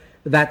nevertheless,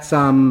 that's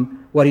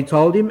what he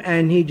told him,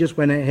 and he just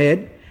went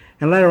ahead.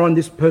 And later on,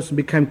 this person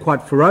became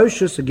quite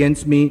ferocious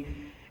against me,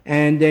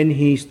 and then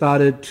he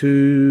started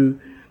to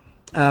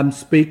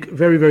speak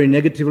very, very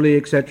negatively,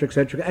 etc.,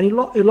 etc. And he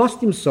lost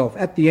himself.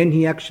 At the end,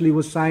 he actually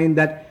was saying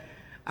that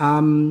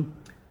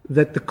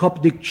that the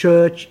Coptic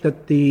Church,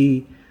 that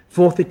the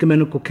Fourth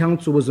Ecumenical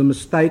Council was a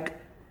mistake,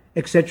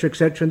 etc.,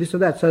 etc., and this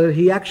and that. So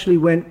he actually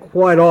went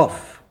quite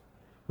off.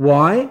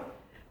 Why?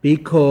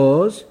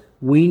 Because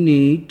we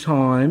need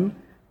time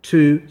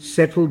to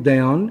settle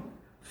down,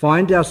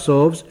 find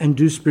ourselves, and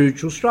do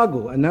spiritual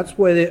struggle. And that's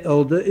where the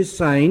elder is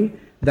saying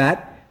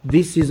that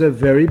this is a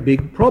very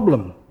big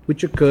problem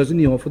which occurs in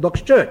the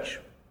Orthodox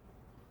Church.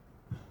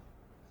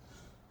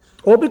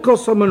 Or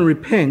because someone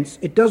repents,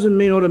 it doesn't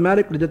mean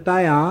automatically that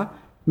they are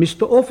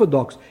Mr.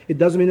 Orthodox. It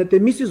doesn't mean that they're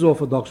Mrs.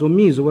 Orthodox or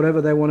Ms. or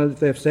whatever they want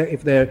to,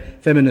 if they're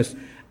feminists.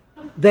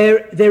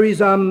 There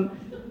is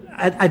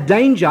a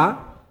danger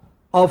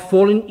of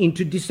falling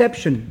into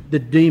deception. The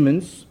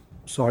demons,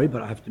 sorry,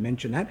 but I have to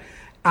mention that,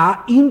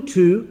 are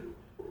into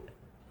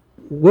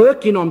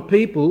working on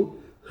people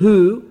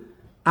who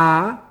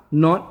are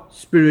not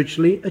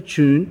spiritually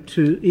attuned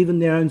to even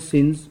their own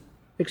sins,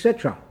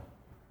 etc.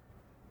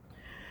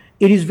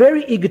 It is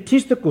very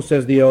egotistical,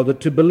 says the elder,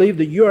 to believe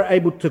that you are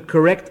able to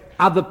correct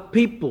other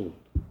people.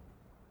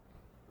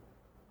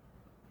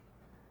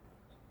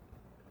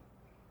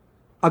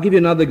 I'll give you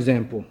another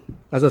example.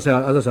 As I say,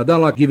 I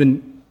don't like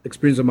giving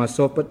experience of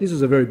myself, but this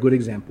is a very good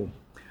example.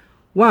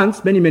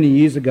 Once, many, many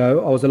years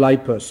ago, I was a lay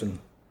person.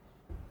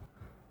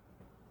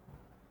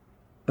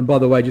 And by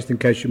the way, just in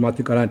case you might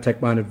think I don't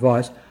take my own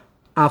advice,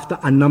 after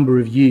a number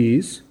of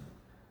years,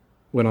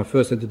 when I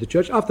first entered the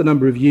church, after a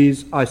number of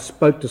years, I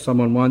spoke to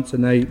someone once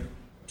and they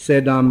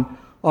said,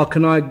 oh,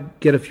 can I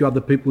get a few other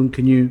people and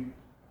can you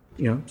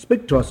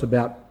speak to us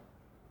about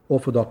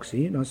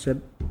orthodoxy? And I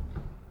said,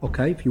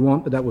 okay, if you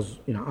want, but that was,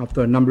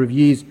 after a number of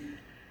years.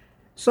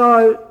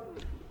 So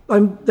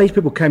these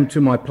people came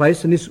to my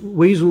place, and this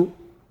weasel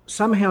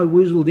somehow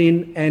weaseled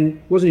in and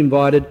wasn't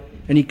invited,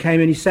 and he came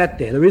and he sat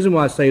there. The reason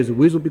why I say he was a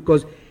weasel,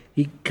 because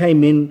he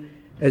came in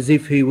as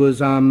if he was,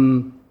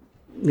 going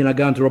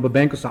to rob a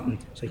bank or something.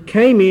 So he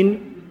came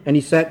in and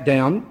he sat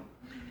down,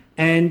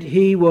 and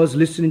he was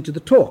listening to the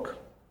talk.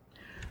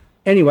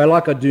 Anyway,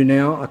 like I do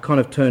now, I kind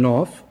of turn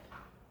off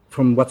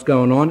from what's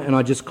going on, and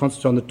I just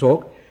concentrate on the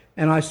talk,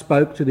 and I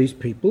spoke to these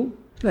people,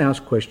 and I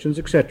asked questions,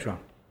 etc.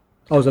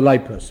 I was a lay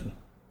person.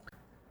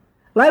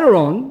 Later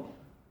on,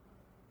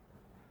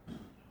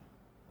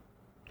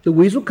 The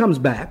weasel comes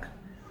back,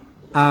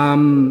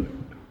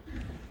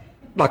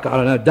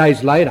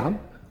 days later,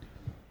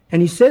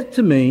 and he said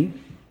to me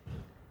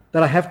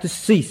that I have to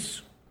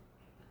cease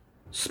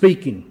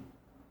speaking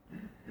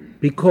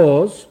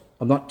because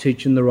I'm not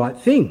teaching the right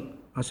thing.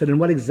 I said, and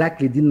what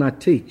exactly didn't I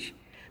teach?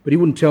 But he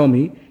wouldn't tell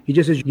me. He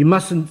just says, you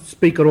mustn't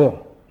speak at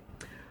all.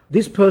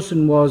 This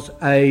person was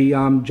a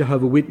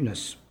Jehovah's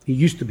Witness. He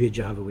used to be a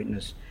Jehovah's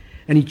Witness.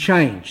 And he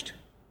changed.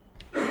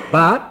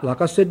 But,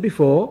 like I said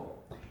before,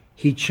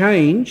 he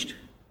changed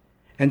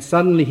and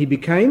suddenly he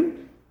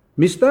became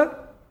Mr.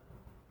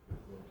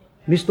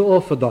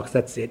 Orthodox,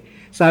 that's it.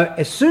 So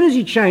as soon as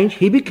he changed,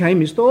 he became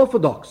Mr.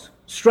 Orthodox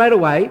straight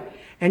away,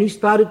 and he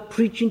started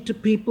preaching to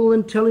people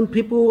and telling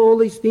people all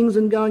these things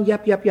and going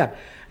yap, yap, yap.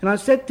 And I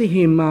said to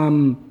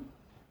him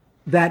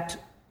that,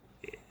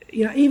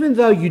 even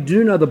though you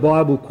do know the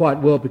Bible quite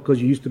well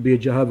because you used to be a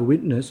Jehovah's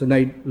Witness and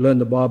they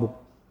learned the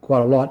Bible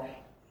quite a lot,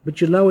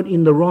 but you know it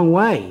in the wrong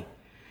way.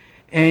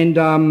 And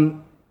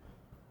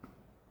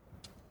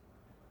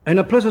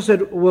plus I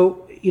said,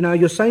 well,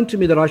 you're saying to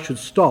me that I should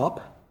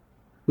stop,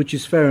 which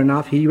is fair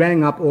enough. He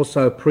rang up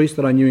also a priest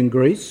that I knew in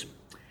Greece,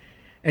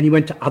 and he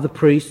went to other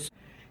priests.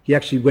 He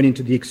actually went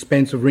into the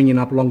expense of ringing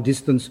up long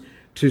distance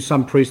to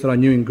some priest that I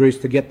knew in Greece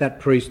to get that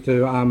priest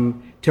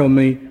to tell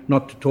me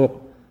not to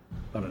talk.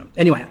 I don't know.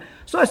 Anyway,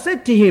 so I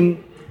said to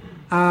him,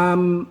 I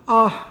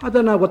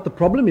don't know what the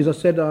problem is. I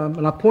said,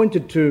 and I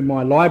pointed to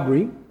my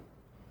library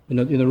in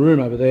the room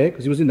over there,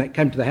 because he was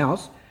came to the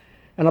house,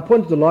 and I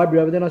pointed to the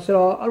library over there, and I said,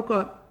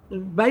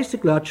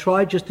 basically I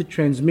try just to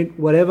transmit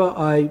whatever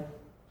I,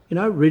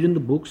 read in the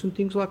books and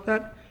things like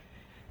that.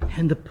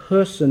 And the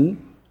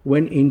person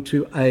went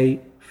into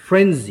a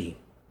frenzy,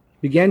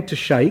 began to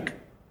shake,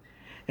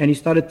 and he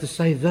started to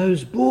say,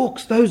 those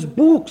books,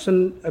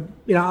 and,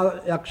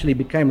 actually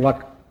became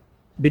like a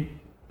bit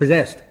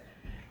possessed.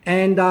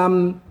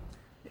 And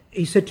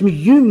he said to me,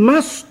 you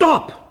must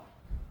stop.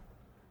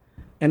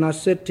 And I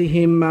said to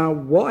him,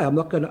 why?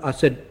 I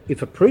said,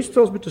 if a priest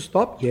tells me to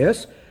stop,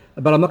 yes,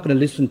 but I'm not going to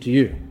listen to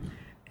you.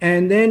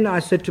 And then I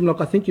said to him, look,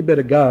 I think you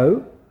better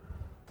go.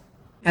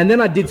 And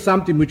then I did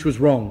something which was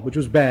wrong, which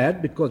was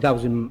bad, because I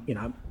was,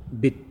 a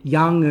bit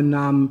young,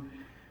 and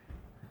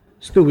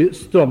still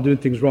I'm doing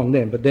things wrong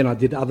then, but then I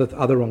did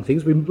other wrong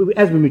things.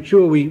 As we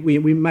mature, we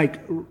make,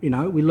 we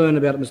learn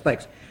about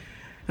mistakes.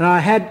 And I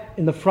had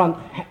in the front,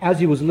 as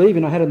he was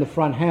leaving, I had in the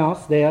front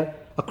house there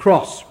a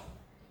cross.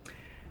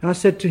 And I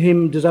said to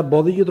him, does that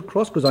bother you, the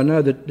cross? Because I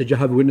know that the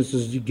Jehovah's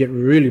Witnesses, you get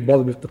really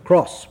bothered with the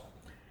cross.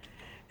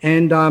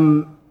 And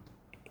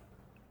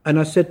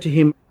I said to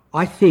him,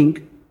 I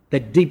think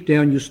that deep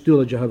down you're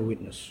still a Jehovah's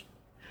Witness.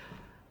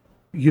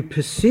 You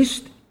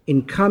persist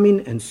in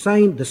coming and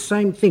saying the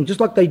same thing, just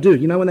like they do.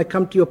 When they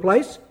come to your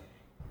place,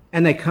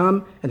 and they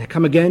come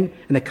again,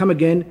 and they come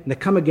again, and they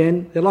come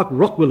again. They're like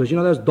Rottweilers,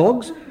 those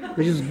dogs?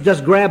 They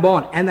just grab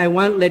on, and they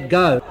won't let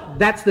go.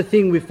 That's the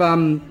thing with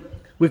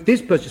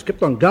this person. Just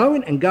kept on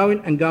going and going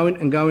and going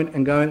and going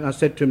and going. And I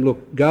said to him,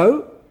 look,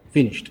 go,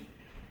 finished.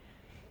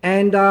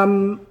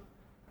 And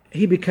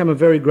he became a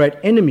very great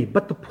enemy.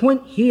 But the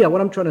point here,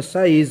 what I'm trying to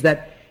say is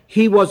that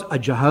he was a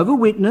Jehovah's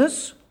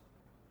Witness,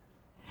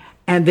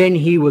 and then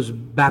he was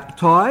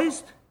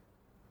baptized,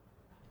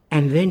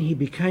 and then he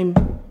became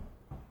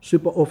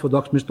super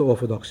Orthodox, Mr.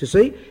 Orthodox. You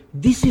see,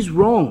 this is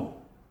wrong.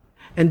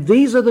 And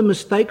these are the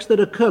mistakes that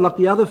occur, like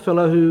the other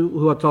fellow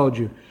who I told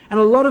you. And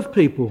a lot of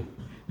people,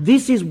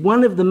 this is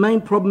one of the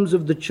main problems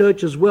of the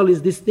church as well,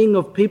 is this thing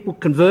of people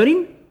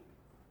converting,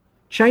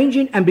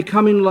 changing, and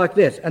becoming like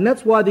this. And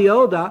that's why the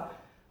elder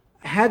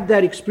had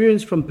that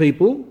experience from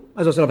people.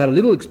 As I said, I've had a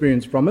little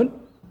experience from it.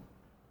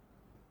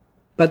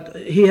 But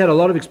he had a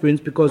lot of experience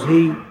because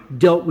he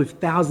dealt with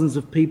thousands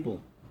of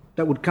people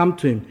that would come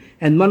to him.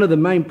 And one of the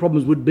main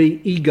problems would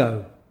be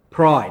ego,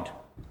 pride.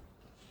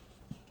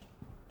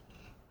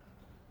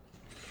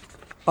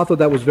 I thought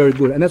that was very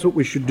good, and that's what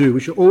we should do. We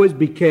should always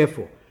be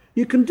careful.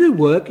 You can do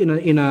work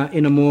in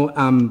a more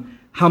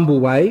humble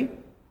way.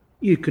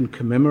 You can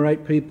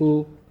commemorate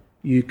people.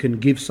 You can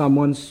give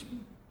someone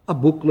a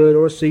booklet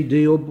or a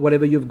CD or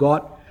whatever you've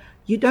got.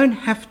 You don't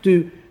have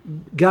to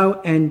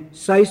go and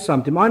say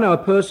something. I know a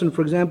person,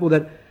 for example,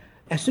 that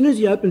as soon as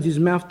he opens his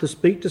mouth to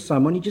speak to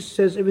someone, he just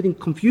says everything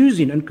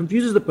confusing and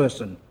confuses the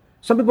person.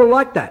 Some people are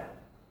like that.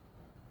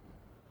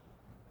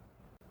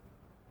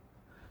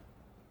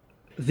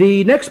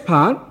 The next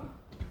part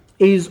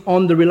is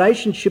on the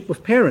relationship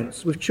of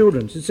parents with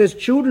children. It says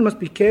children must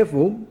be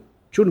careful.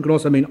 Children can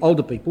also mean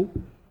older people,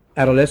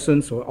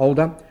 adolescents or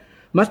older,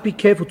 must be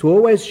careful to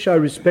always show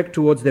respect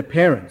towards their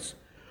parents.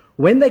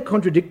 When they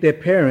contradict their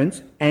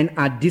parents and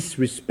are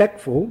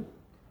disrespectful,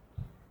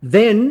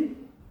 then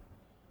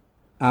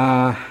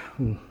the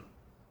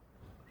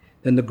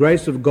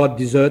grace of God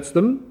deserts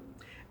them,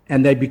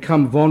 and they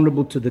become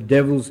vulnerable to the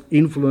devil's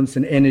influence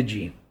and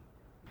energy.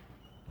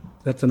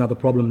 That's another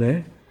problem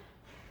there.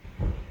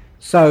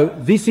 So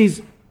this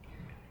is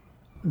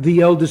the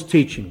elders'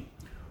 teaching.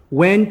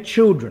 When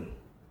children,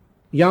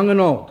 young and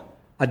old,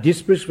 are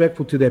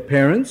disrespectful to their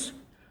parents,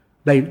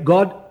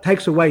 God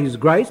takes away his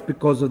grace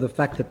because of the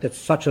fact that that's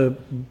such a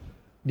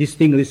this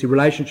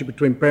relationship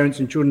between parents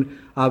and children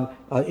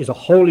is a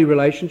holy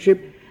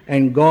relationship,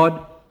 and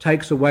God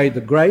takes away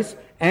the grace.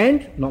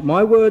 And, not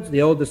my words, the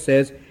elder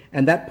says,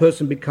 and that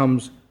person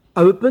becomes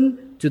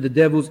open to the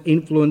devil's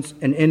influence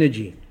and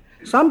energy.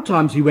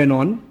 Sometimes, he went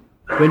on,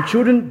 when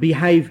children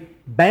behave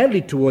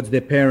badly towards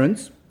their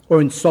parents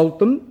or insult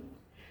them,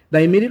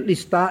 they immediately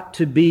start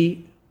to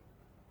be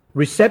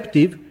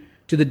receptive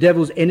to the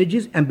devil's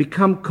energies and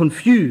become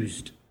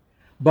confused.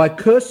 By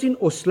cursing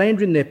or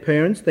slandering their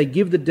parents, they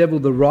give the devil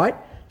the right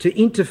to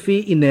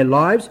interfere in their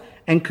lives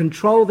and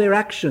control their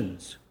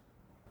actions.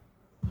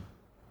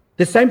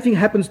 The same thing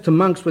happens to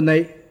monks when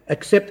they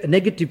accept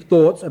negative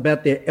thoughts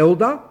about their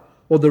elder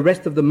or the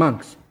rest of the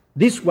monks.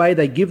 This way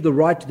they give the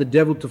right to the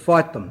devil to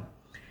fight them.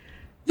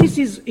 This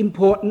is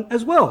important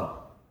as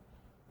well,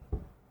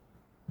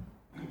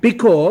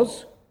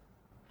 because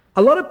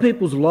a lot of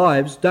people's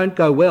lives don't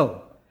go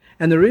well.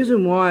 And the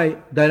reason why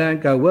they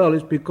don't go well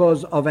is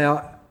because of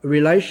our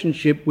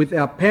relationship with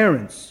our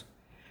parents,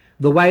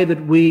 the way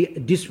that we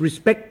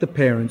disrespect the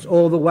parents,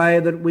 or the way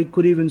that we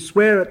could even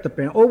swear at the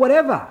parents, or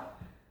whatever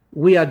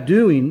we are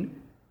doing.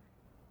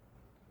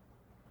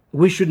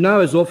 We should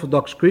know as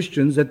Orthodox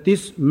Christians that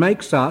this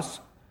makes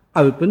us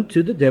open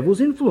to the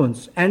devil's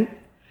influence, and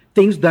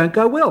things don't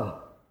go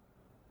well.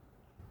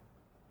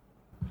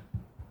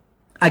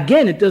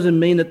 Again, it doesn't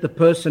mean that the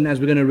person, as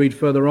we're going to read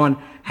further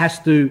on, has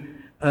to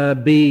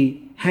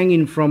be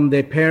hanging from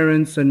their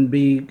parents and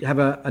have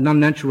an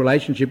unnatural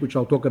relationship, which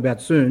I'll talk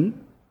about soon.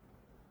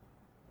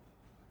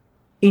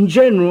 In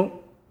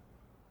general,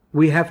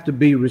 we have to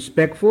be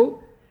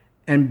respectful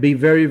and be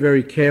very,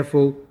 very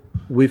careful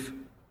with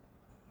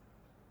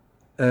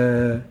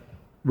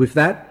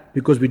that,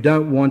 because we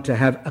don't want to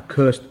have a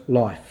cursed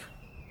life.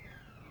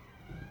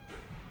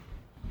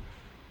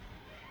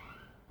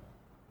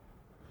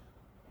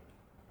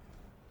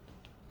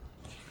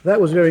 That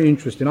was very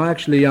interesting. I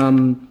actually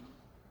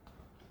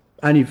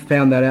only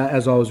found that out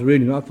as I was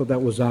reading. I thought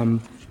that was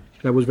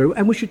very.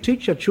 And we should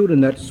teach our children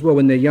that as well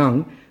when they're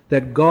young,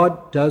 that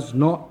God does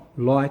not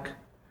like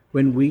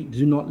when we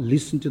do not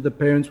listen to the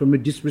parents, when we're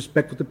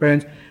disrespectful to the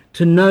parents.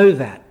 To know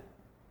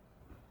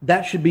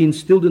that should be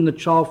instilled in the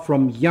child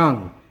from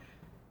young,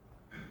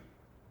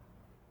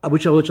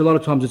 which a lot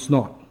of times it's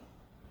not.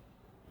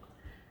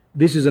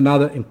 This is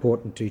another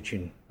important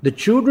teaching. The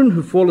children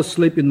who fall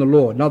asleep in the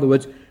Lord, in other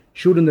words,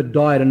 children that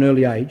die at an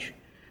early age,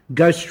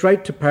 go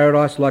straight to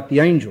paradise like the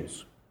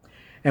angels.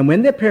 And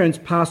when their parents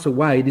pass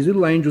away, these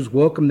little angels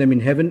welcome them in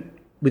heaven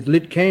with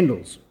lit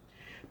candles.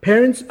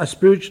 Parents are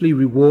spiritually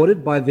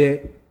rewarded by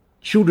their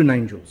children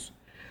angels.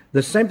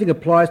 The same thing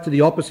applies to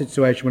the opposite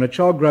situation. When a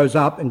child grows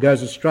up and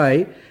goes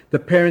astray, the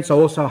parents are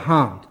also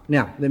harmed.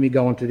 Now, let me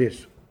go on to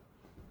this.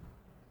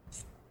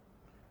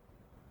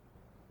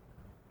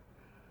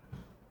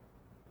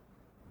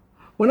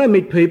 When I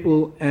meet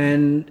people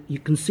and you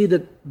can see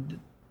that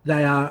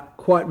they are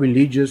quite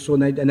religious,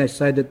 and they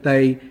say that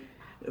they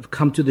have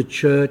come to the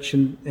church,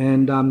 and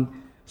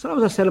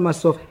sometimes I say to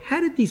myself,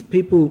 how did these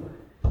people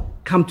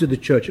come to the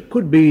church? It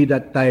could be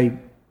that they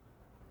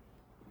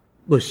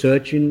were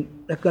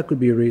searching, that could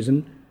be a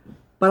reason.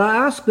 But I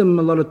ask them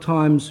a lot of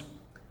times,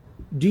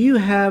 do you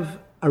have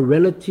a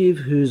relative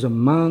who's a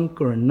monk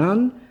or a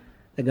nun?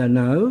 They go,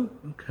 no.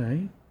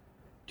 Okay.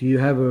 Do you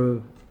have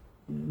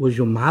was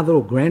your mother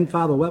or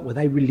grandfather, what, were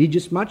they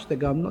religious much? They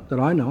go, not that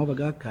I know of. I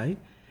go, okay.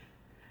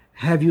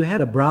 Have you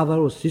had a brother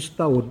or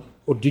sister,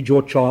 or did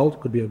your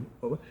child, could be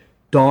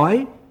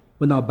die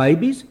when they were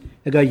babies?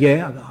 They go,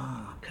 yeah. I go,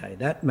 oh, okay,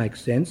 that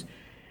makes sense.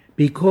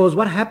 Because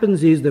what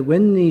happens is that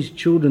when these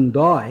children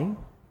die,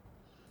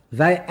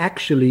 they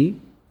actually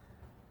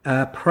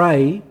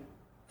pray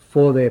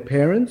for their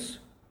parents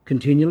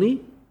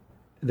continually,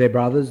 their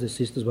brothers, their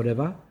sisters,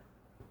 whatever.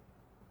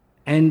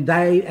 And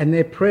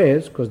their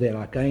prayers, because they're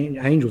like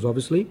angels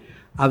obviously,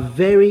 are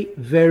very,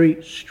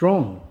 very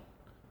strong.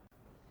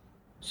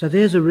 So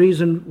there's a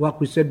reason, like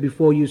we said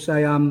before, you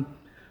say,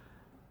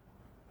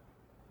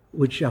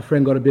 which our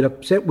friend got a bit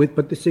upset with,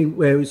 but this thing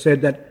where we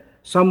said that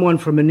someone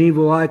from an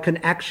evil eye can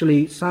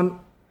actually,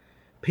 some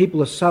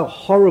people are so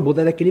horrible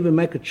that they can even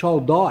make a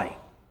child die.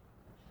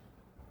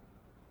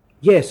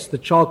 Yes, the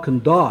child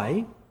can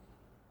die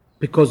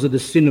because of the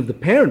sin of the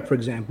parent, for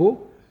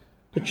example.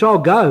 The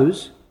child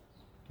dies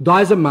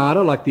a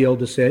martyr, like the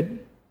elder said,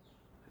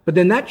 but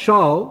then that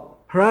child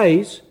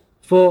prays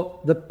for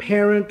the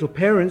parent or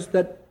parents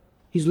that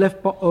she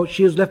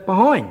has left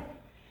behind.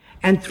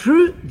 And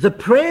through the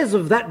prayers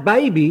of that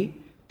baby,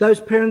 those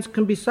parents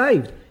can be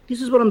saved.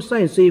 This is what I'm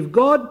saying. See, if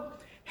God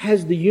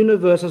has the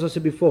universe, as I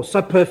said before,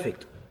 so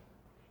perfect,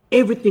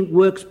 everything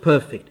works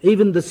perfect,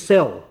 even the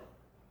cell,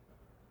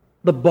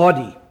 the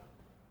body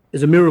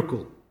is a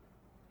miracle.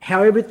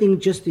 How everything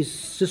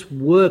just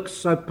works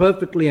so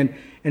perfectly, and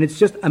it's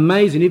just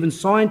amazing. Even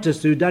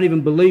scientists who don't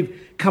even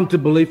come to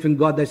belief in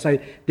God, they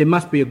say there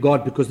must be a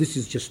God because this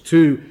is just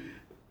too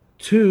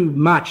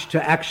much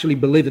to actually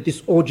believe that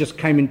this all just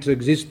came into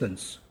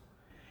existence.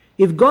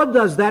 If God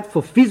does that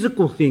for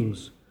physical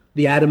things,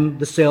 the atom,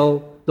 the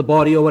cell, the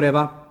body or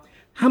whatever,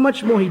 how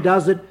much more he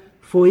does it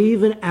for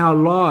even our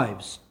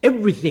lives,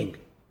 everything.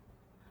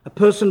 A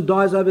person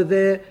dies over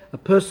there, a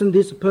person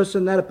this, a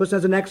person that, a person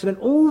has an accident.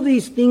 All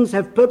these things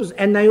have purpose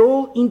and they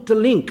all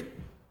interlink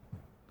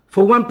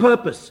for one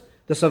purpose,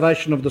 the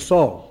salvation of the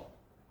soul.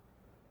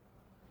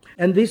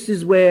 And this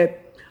is where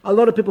a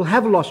lot of people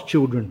have lost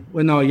children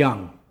when they were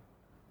young.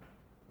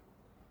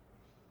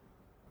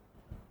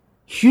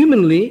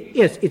 Humanly,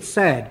 yes, it's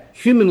sad.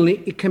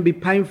 Humanly, it can be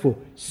painful.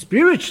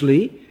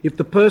 Spiritually, if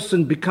the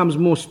person becomes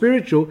more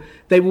spiritual,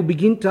 they will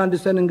begin to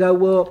understand and go,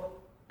 well,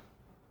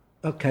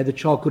 okay, the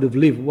child could have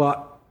lived.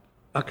 What?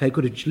 Okay,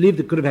 could have lived.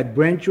 It could have had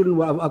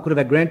grandchildren. I could have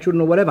had grandchildren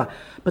or whatever.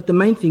 But the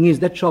main thing is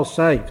that child's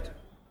saved.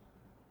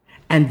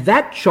 And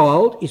that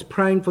child is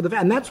praying for the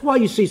family. And that's why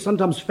you see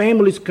sometimes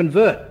families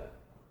convert.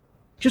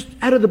 Just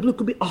out of the blue,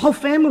 could be a whole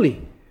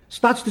family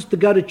starts just to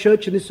go to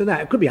church and this and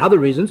that. It could be other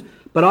reasons,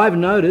 but I've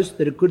noticed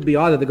that it could be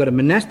either they've got a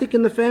monastic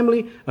in the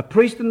family, a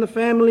priest in the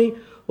family,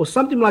 or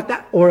something like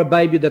that, or a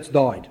baby that's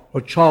died,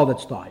 or a child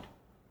that's died.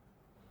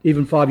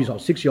 Even 5 years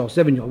old, 6 years old,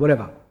 7 years old,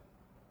 whatever.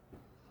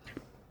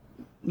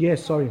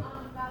 Yes, sorry.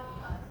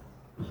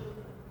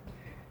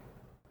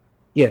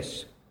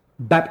 Yes,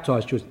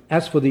 baptized children.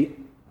 As for the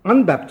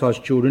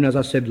unbaptized children, as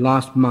I said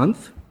last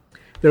month,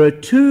 there are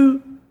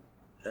two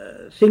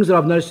things that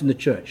I've noticed in the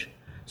church.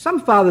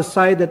 Some fathers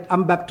say that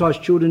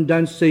unbaptized children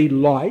don't see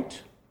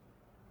light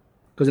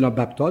because they're not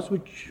baptized,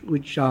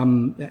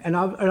 and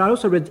I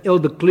also read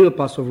Elder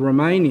Cleopas of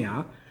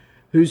Romania,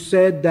 who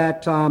said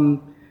that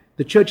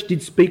the church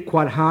did speak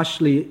quite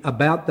harshly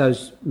about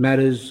those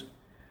matters,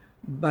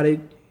 but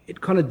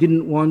it kind of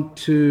didn't want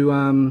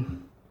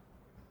to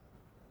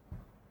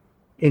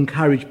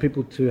encourage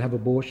people to have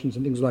abortions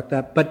and things like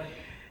that. But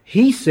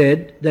he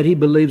said that he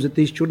believes that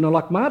these children are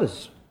like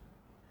martyrs.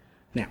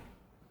 Now,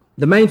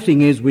 the main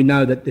thing is we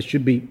know that there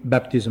should be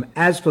baptism.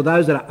 As for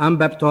those that are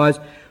unbaptized,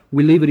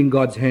 we leave it in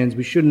God's hands.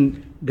 We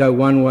shouldn't go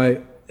one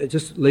way,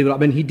 just leave it. I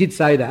mean, he did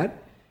say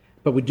that,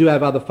 but we do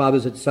have other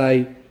fathers that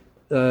say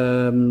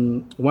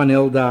one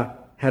elder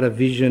had a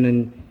vision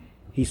and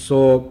he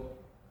saw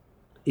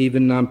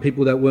even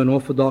people that weren't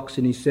Orthodox,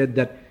 and he said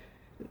that,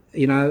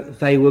 you know,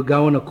 they were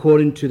going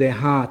according to their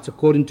hearts,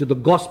 according to the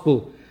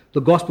gospel. The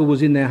gospel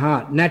was in their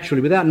heart.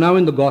 Naturally, without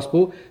knowing the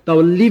gospel, they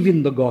were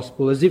living the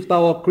gospel as if they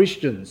were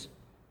Christians,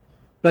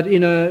 but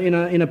in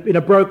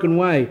a broken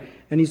way.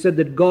 And he said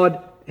that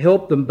God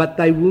helped them, but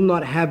they will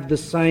not have the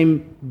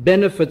same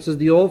benefits as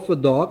the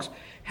Orthodox.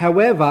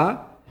 However,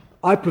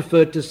 I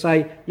prefer to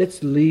say,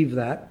 let's leave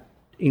that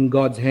in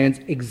God's hands,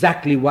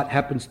 exactly what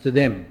happens to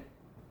them.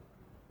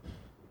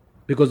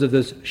 Because of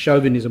this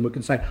chauvinism, we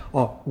can say,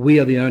 oh, we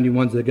are the only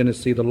ones that are going to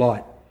see the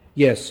light.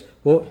 Yes,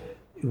 well,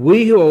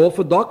 we who are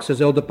Orthodox,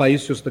 as Elder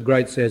Paisios the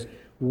Great says,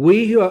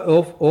 we who are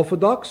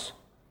Orthodox,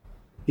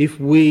 if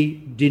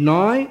we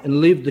deny and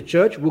leave the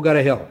church, we'll go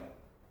to hell.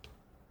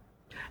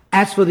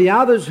 As for the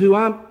others who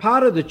aren't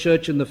part of the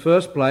church in the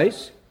first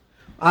place,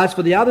 as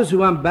for the others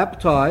who aren't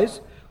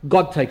baptized,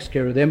 God takes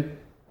care of them.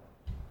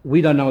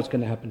 We don't know what's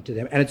going to happen to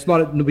them. And it's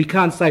not, we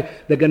can't say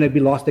they're going to be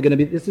lost, they're going to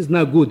be, this is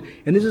no good.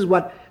 And this is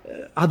what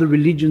other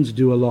religions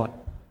do a lot.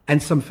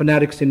 And some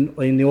fanatics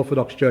in the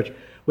Orthodox Church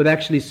would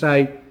actually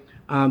say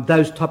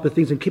those type of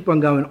things and keep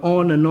on going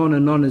on and on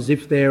and on as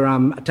if they're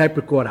a tape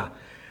recorder.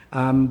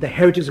 The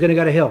heretics are going to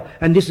go to hell,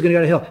 and this is going to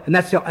go to hell, and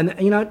that's hell. And,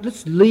 you know,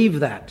 let's leave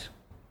that.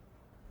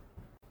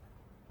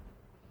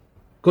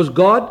 Because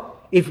God,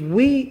 if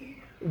we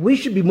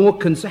should be more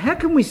concerned, how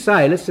can we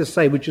say, let's just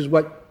say, which is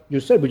what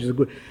you said, which is a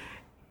good,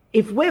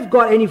 if we've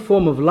got any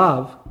form of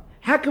love,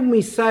 how can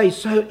we say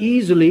so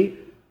easily,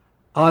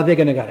 oh, they're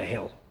going to go to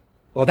hell,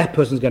 or that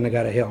person's going to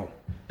go to hell,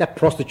 that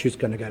prostitute's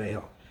going to go to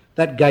hell,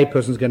 that gay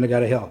person's going to go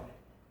to hell.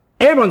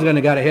 Everyone's going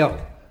to go to hell,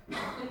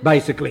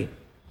 basically.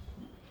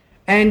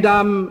 And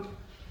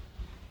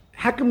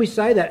how can we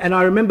say that? And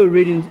I remember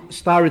reading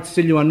Staret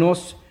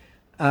Silionos,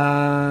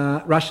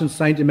 Russian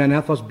saint in Mount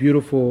Athos,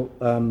 beautiful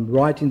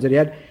writings that he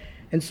had.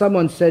 And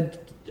someone said,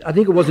 I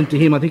think it wasn't to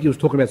him, I think he was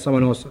talking about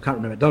someone else, I can't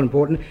remember, not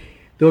important.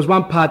 There was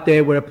one part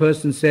there where a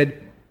person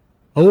said,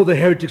 all the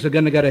heretics are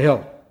going to go to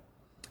hell.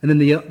 And then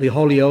the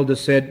holy elder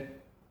said,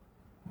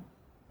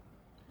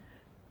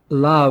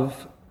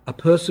 love, a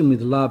person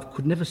with love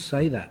could never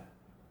say that.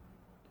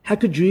 How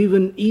could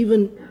you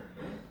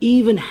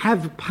even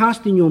have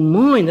passed in your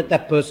mind that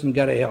that person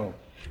go to hell?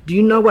 Do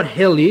you know what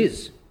hell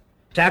is?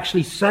 To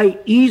actually say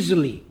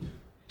easily,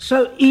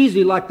 so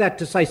easy like that,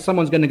 to say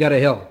someone's going to go to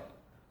hell.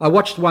 I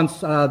watched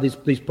once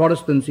these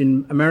Protestants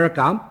in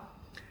America.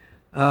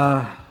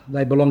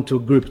 They belong to a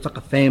group, it's like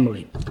a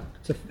family.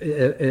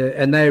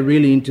 And they're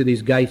really into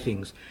these gay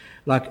things.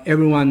 Like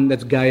everyone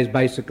that's gay is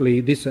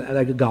basically this,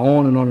 they could go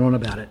on and on and on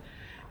about it.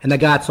 And they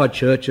go outside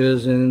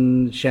churches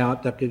and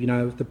shout that, you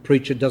know, if the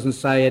preacher doesn't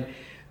say it,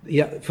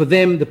 yeah, for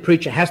them, the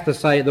preacher has to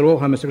say that all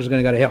homosexuals are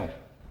going to go to hell.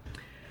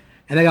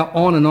 And they go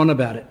on and on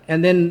about it.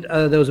 And then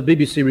there was a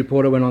BBC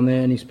reporter went on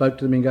there and he spoke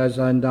to them and goes,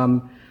 and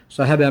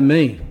so how about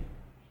me?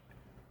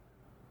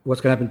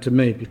 What's going to happen to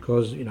me?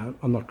 Because, you know,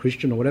 I'm not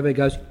Christian or whatever. He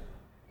goes,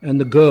 and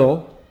the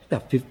girl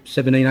about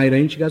 17,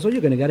 18, she goes, oh,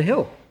 you're going to go to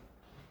hell.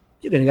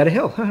 You're going to go to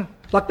hell.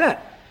 Like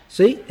that.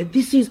 See,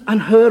 this is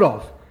unheard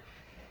of.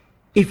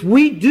 If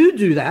we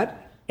do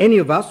that, any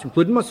of us,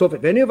 including myself,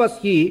 if any of us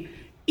here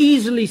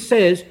easily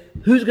says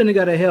who's going to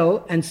go to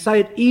hell and say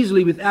it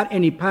easily without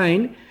any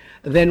pain,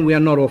 then we are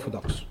not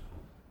orthodox.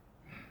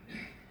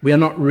 We are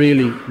not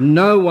really.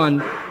 No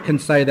one can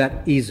say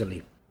that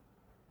easily.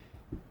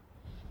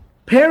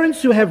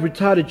 Parents who have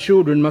retarded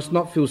children must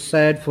not feel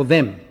sad for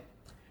them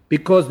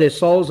because their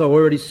souls are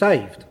already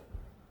saved.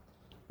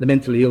 The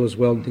mentally ill as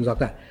well and things like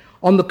that.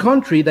 On the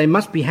contrary, they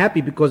must be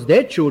happy because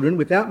their children,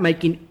 without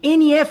making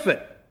any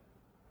effort,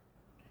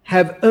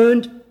 have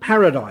earned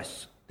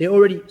paradise. They're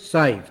already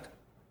saved.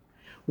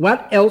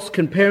 What else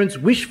can parents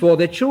wish for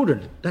their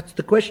children? That's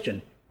the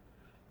question.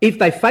 If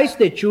they face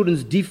their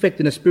children's defect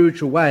in a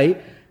spiritual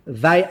way,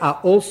 they are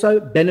also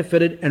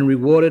benefited and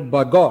rewarded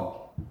by God.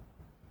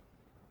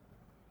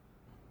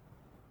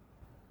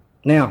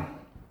 Now,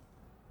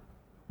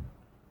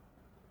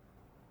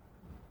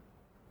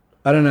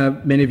 I don't know,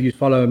 many of you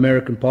follow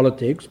American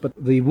politics, but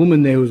the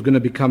woman there who's going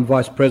to become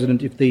vice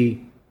president if the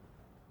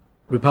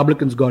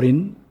Republicans got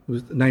in,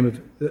 was the name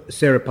of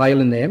Sarah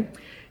Palin there.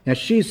 Now,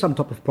 she's some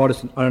type of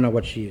Protestant. I don't know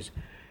what she is.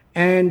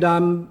 And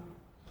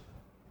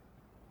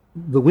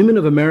the women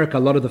of America, a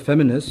lot of the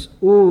feminists,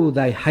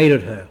 they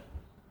hated her.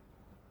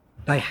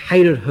 They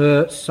hated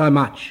her so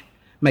much.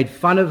 Made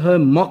fun of her,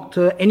 mocked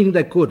her, anything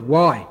they could.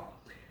 Why?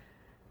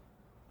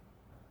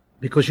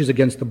 Because she's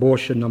against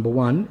abortion, number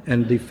one,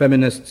 and the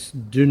feminists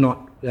do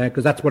not,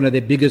 because that's one of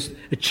their biggest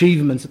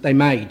achievements that they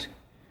made,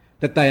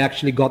 that they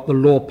actually got the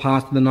law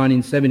passed in the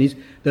 1970s,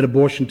 that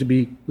abortion to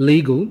be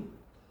legal.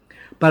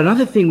 But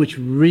another thing which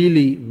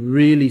really,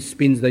 really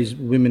spins these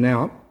women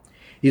out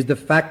is the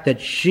fact that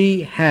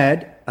she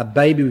had a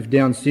baby with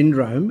Down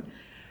syndrome,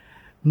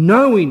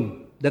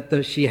 knowing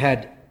that she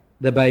had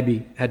the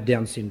baby had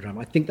Down syndrome.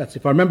 I think that's,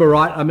 if I remember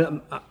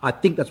right, I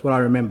think that's what I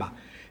remember,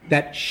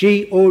 that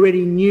she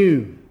already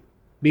knew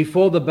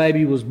before the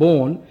baby was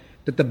born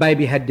that the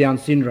baby had Down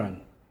syndrome.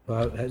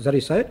 Is that how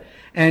you say it?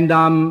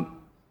 And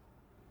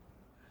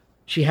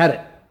she had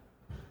it.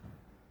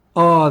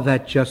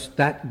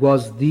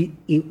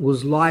 It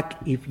was like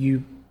if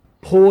you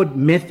poured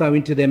metho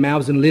into their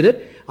mouths and lit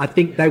it, I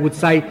think they would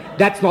say,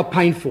 that's not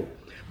painful.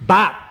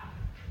 But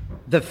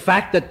the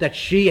fact that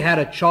she had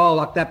a child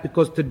like that,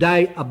 because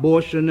today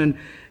abortion and,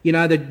 you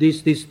know,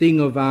 this thing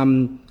of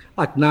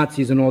like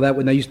Nazis and all that,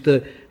 when they used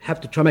to have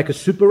to try to make a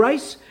super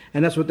race,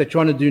 and that's what they're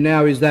trying to do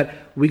now, is that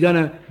we're going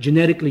to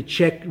genetically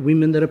check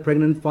women that are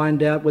pregnant and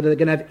find out whether they're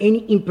going to have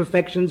any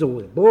imperfections, or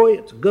a boy,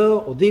 it's a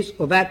girl, or this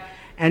or that.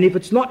 And if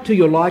it's not to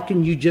your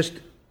liking, you just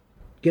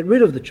get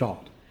rid of the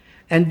child.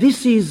 And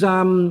this is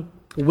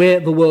where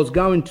the world's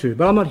going to.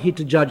 But I'm not here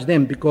to judge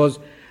them, because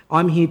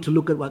I'm here to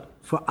look at what,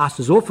 for us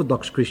as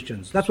Orthodox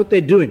Christians, that's what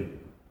they're doing.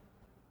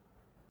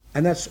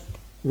 And that's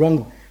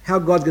wrong. How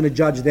God's going to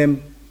judge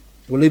them,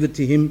 we'll leave it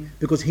to him,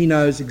 because he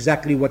knows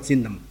exactly what's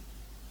in them.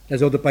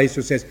 As Elder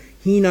Paisios says,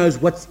 he knows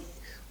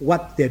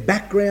what their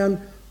background,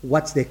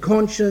 what's their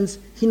conscience.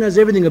 He knows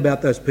everything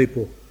about those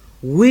people.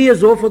 We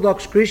as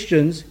Orthodox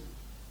Christians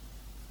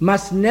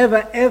must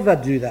never ever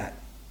do that.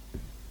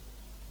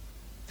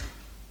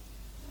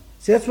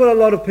 See, that's what a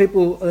lot of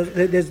people,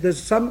 there's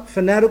some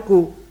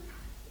fanatical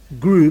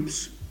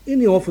groups in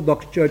the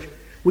Orthodox Church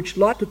which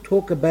like to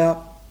talk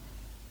about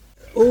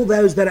all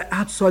those that are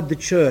outside the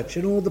church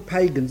and all the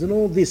pagans and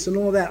all this and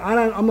all that.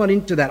 I'm not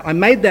into that. I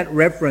made that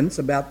reference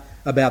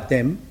about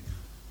them,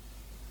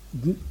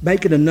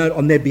 making a note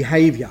on their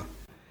behaviour.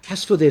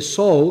 As for their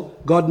soul,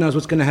 God knows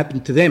what's going to happen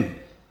to them.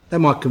 They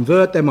might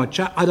convert, they might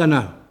I don't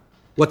know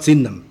what's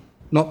in them.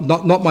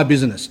 Not my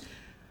business.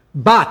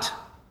 But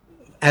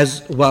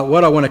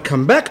what I want to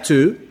come back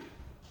to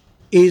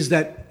is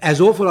that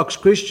as Orthodox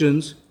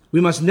Christians, we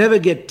must never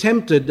get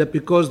tempted that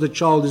because the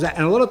child is that.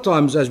 And a lot of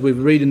times, as we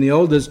read in the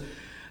elders,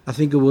 I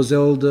think it was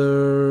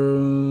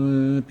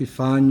Elder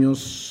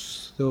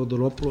Paisios,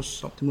 Theodoropoulos,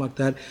 something like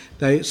that.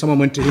 Someone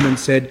went to him and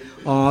said,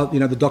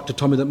 the doctor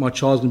told me that my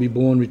child's going to be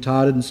born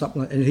retarded and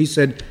something like that. And he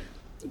said,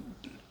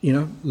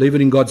 leave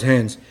it in God's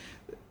hands.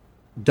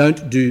 Don't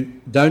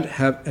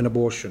have an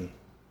abortion.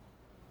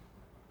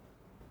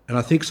 And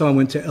I think someone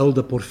went to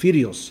Elder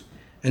Porphyrios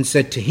and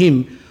said to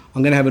him,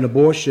 I'm going to have an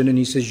abortion. And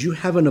he says, you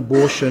have an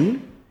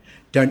abortion,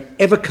 don't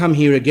ever come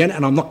here again,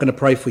 and I'm not going to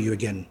pray for you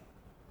again.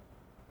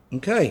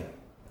 Okay.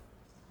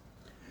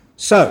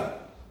 So,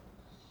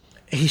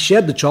 he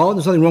shared the child,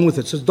 there's nothing wrong with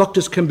it. So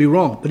doctors can be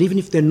wrong. But even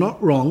if they're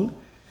not wrong,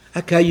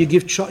 okay, you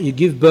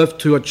give birth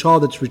to a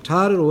child that's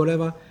retarded or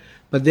whatever,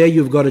 but there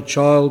you've got a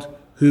child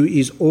who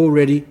is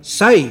already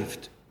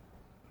saved.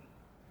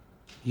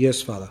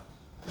 Yes, Father.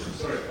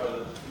 Sorry,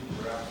 Father,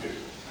 to interrupt you.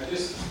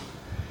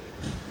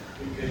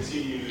 We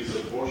continue this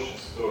abortion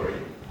story.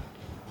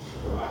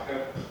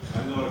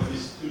 I know at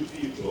least two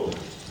people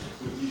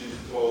who didn't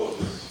follow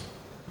this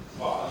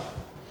path.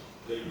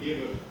 They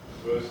gave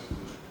birth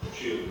to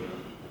children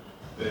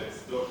that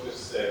doctors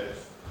said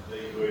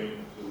they're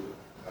going to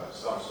have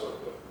some sort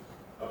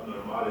of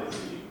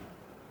abnormality.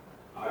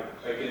 I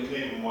I can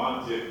name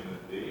one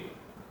definitely.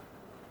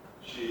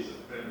 She is a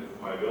friend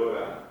of my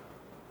daughter,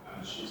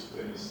 and she's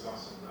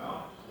 20-something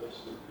now. She's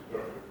absolutely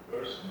perfect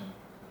person.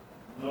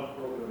 No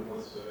problem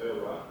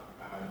whatsoever.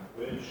 And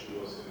when she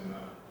was in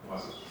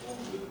mother's womb,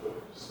 the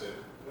doctor said,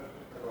 "You have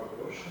to have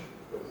abortion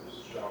because this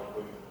child is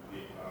going to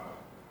be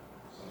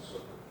some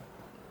sort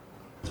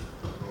of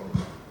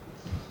problem."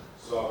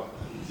 So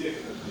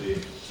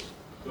definitely,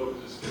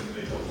 doctors can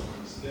make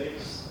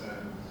mistakes,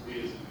 and we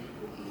as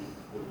people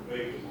who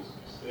make those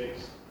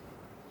mistakes,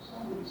 for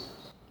some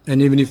reasons.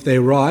 And even if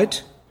they're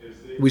right, Yes,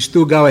 they we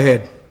still go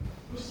ahead.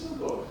 we still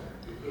go ahead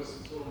because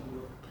it's all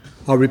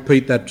I'll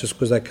repeat that just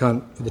because I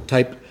can't for the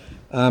tape.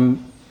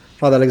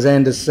 Father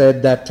Alexander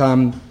said that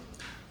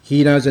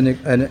he knows an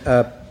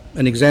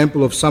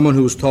example of someone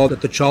who was told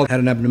that the child had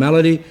an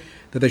abnormality,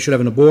 that they should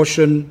have an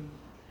abortion,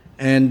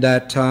 and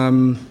that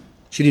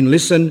she didn't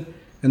listen,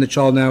 and the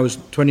child now is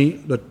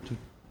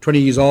 20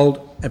 years old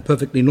and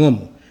perfectly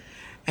normal,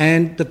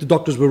 and that the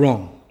doctors were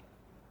wrong,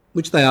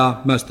 which they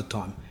are most of the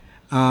time.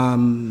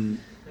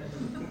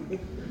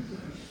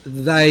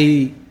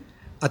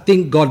 I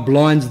think God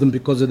blinds them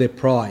because of their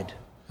pride.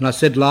 And I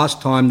said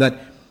last time that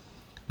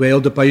where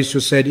Elder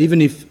Paisios said,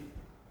 even if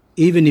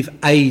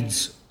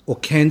AIDS or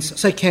cancer,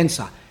 say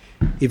cancer,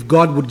 if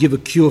God would give a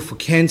cure for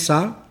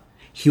cancer,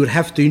 he would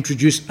have to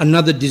introduce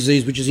another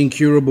disease which is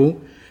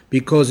incurable,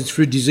 because it's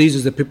through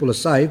diseases that people are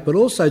saved, but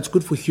also it's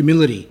good for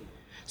humility.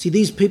 See,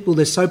 these people,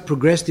 they're so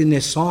progressed in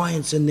their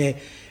science and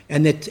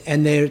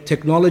their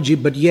technology,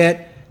 but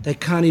yet they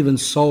can't even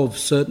solve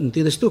certain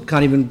things. They still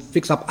can't even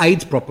fix up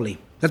AIDS properly.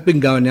 That's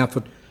been going now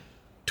for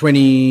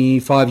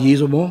 25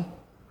 years or more.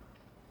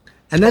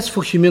 And that's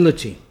for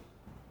humility.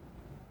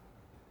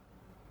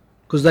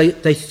 Because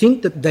they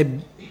think that they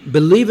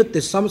believe it.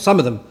 There's some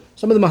of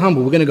them are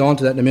humble. We're going to go on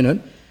to that in a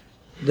minute.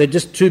 They're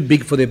just too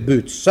big for their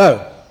boots.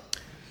 So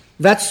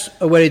that's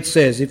where it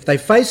says, if they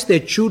face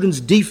their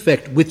children's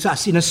defect with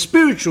us in a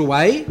spiritual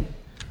way,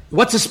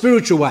 what's a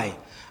spiritual way?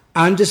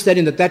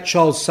 Understanding that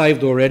child's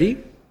saved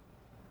already,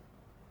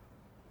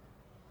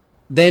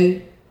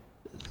 then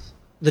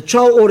the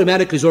child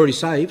automatically is already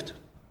saved,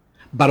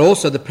 but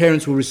also the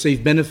parents will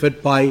receive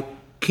benefit by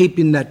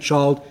keeping that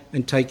child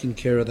and taking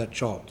care of that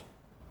child.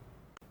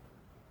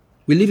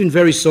 We live in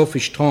very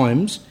selfish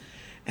times,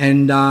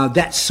 and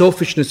that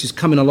selfishness is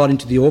coming a lot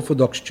into the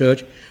Orthodox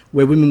Church,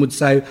 where women would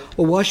say,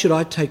 "Well, why should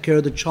I take care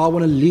of the child? I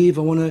want to live,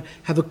 I want to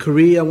have a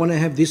career, I want to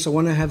have this, I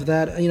want to have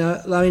that."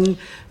 I mean,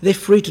 they're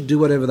free to do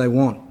whatever they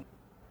want.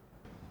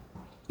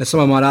 Now,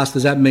 someone might ask,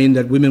 does that mean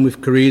that women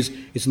with careers,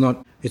 it's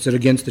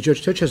against the church?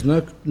 The church has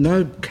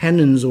no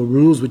canons or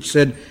rules which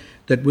said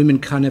that women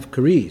can't have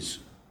careers.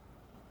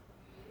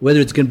 Whether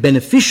it's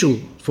beneficial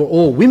for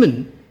all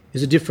women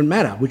is a different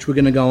matter, which we're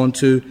going to go on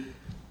to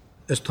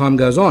as time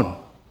goes on.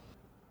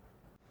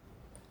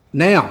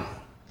 Now,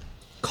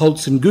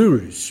 cults and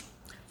gurus.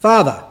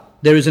 Father,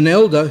 there is an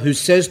elder who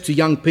says to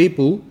young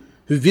people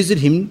who visit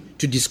him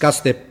to discuss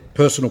their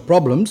personal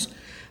problems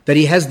that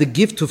he has the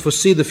gift to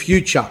foresee the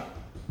future.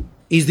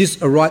 Is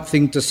this a right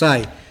thing to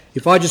say?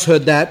 If I just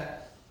heard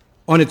that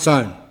on its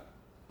own,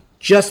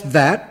 just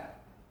that,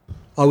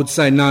 I would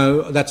say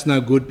no, that's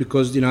no good,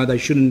 because they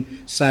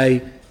shouldn't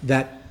say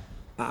that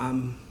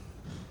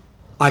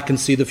I can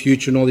see the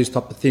future and all these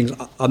type of things.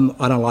 I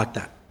don't like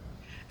that.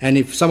 And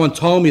if someone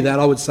told me that,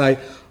 I would say,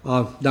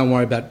 don't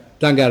worry about it,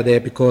 don't go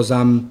there, because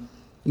there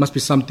must be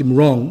something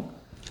wrong.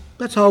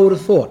 That's how I would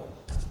have thought,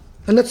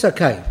 and that's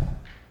okay.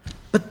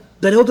 But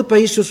Elder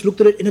Paisios looked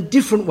at it in a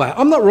different way.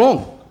 I'm not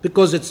wrong,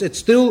 because it's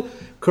still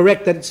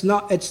correct that it's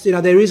not.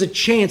 There is a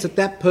chance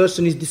that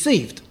person is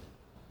deceived.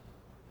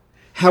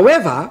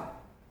 However,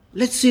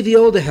 let's see the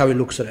elder how he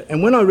looks at it.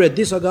 And when I read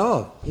this, I go,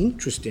 oh,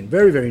 interesting,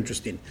 very, very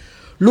interesting.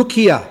 Look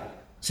here,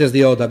 says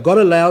the elder, God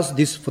allows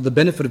this for the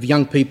benefit of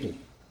young people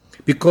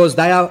because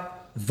they are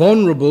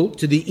vulnerable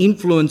to the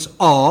influence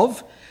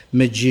of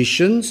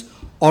magicians,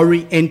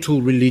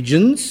 Oriental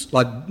religions,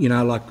 like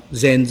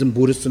Zens and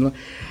Buddhists, and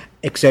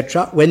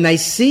etc. When they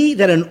see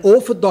that an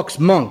Orthodox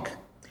monk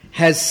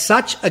has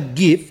such a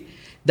gift,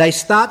 they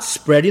start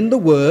spreading the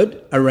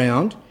word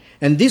around,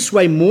 and this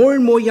way more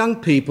and more young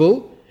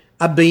people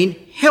are being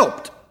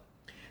helped.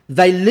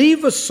 They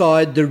leave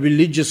aside the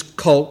religious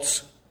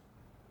cults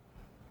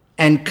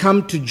and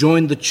come to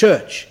join the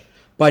church.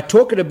 By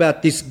talking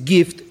about this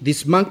gift,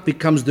 this monk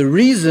becomes the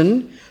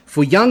reason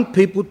for young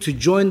people to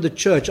join the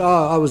church.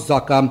 I was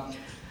like,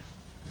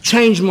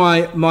 change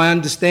my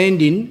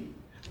understanding.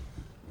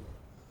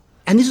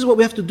 And this is what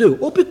we have to do.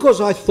 Or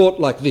because I thought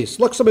like this,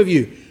 like some of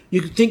you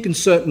could think in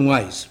certain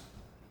ways.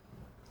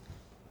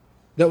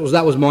 That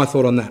was my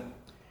thought on that.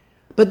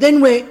 But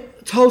then we're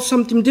told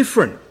something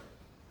different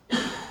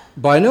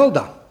by an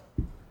elder.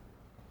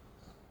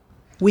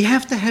 We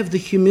have to have the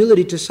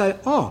humility to say,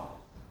 oh,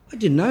 I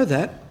didn't know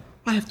that.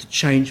 I have to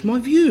change my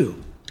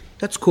view.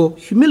 That's called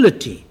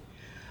humility.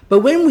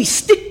 But when we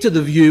stick to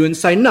the view and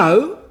say,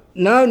 no,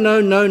 I'm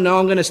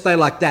going to stay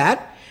like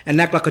that, and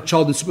act like a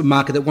child in the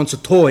supermarket that wants a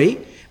toy,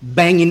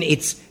 banging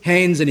its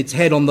hands and its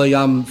head on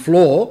the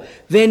floor,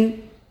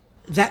 then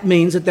that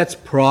means that that's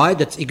pride,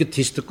 that's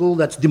egotistical,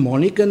 that's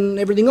demonic, and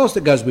everything else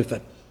that goes with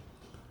it.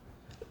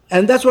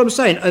 And that's what I'm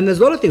saying. And there's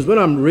a lot of things, when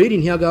I'm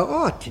reading here, I go,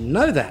 oh, I didn't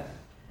know that.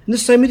 And the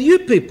same with you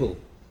people.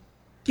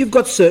 You've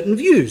got certain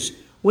views.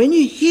 When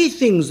you hear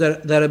things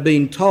that are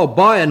being told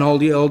by an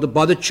holy elder,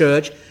 by the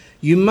church,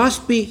 you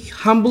must be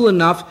humble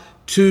enough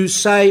to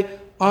say,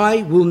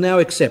 I will now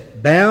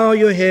accept. Bow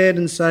your head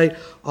and say,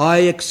 I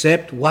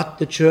accept what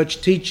the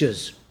church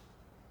teaches.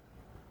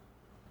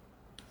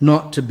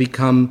 Not to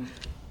become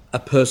a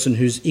person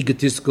who's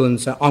egotistical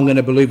and say, I'm going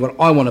to believe what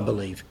I want to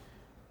believe.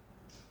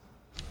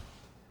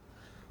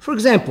 For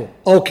example,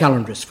 old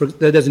calendarists.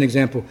 There's an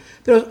example.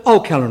 There are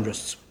old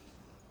calendarists.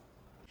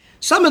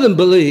 Some of them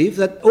believe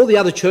that all the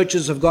other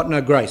churches have got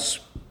no grace.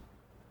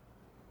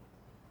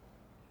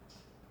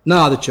 No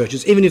other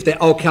churches, even if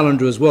they're old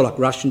calendar as well, like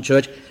Russian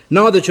church,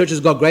 no other church has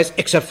got grace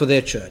except for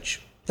their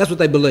church. That's what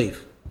they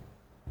believe.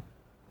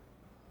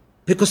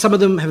 Because some of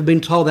them have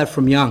been told that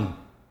from young.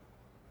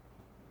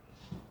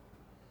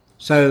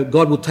 So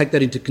God will take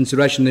that into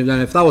consideration.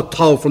 If they were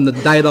told from the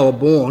day they were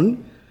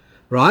born,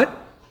 right,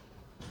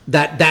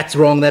 that's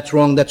wrong,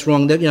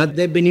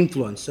 they've been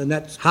influenced, and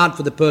that's hard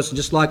for the person.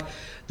 Just like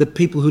the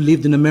people who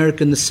lived in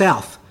America in the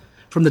South,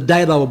 from the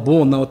day they were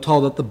born, they were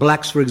told that the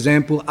blacks, for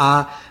example,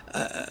 are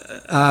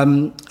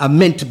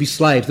meant to be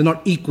slaves. They're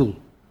not equal.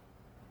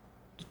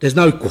 There's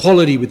no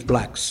equality with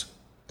blacks.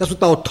 That's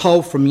what they were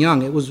told from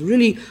young. It was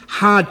really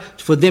hard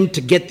for them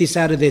to get this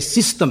out of their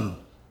system.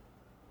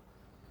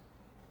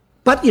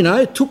 But,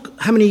 it took,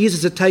 how many years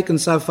has it taken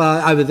so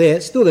far over there?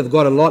 Still, they've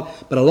got a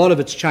lot, but a lot of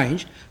it's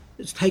changed.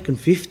 It's taken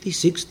 50,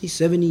 60,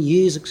 70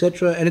 years,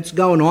 etc., and it's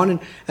going on. And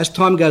as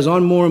time goes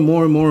on, more and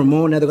more and more and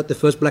more, now they've got the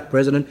first black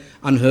president,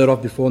 unheard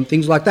of before, and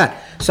things like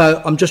that.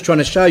 So I'm just trying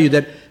to show you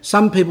that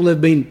some people have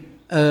been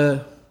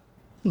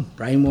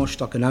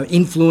brainwashed,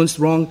 influenced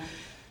wrong.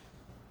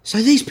 So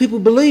these people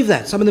believe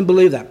that. Some of them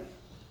believe that.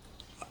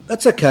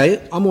 That's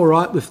okay. I'm all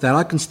right with that.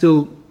 I can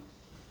still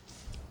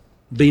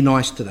be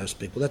nice to those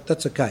people.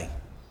 That's okay.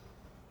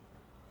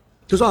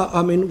 Because,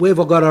 we've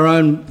all got our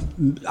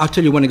own... I'll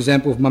tell you one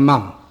example of my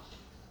mum.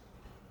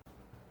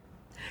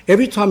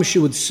 Every time she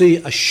would see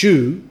a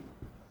shoe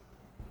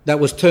that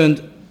was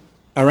turned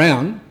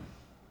around,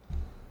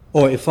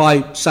 or if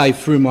I say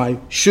threw my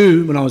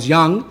shoe when I was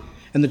young,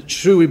 and the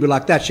shoe would be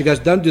like that, she goes,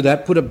 don't do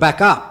that, put it back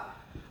up.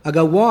 I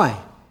go, why?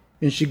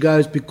 And she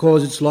goes,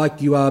 because it's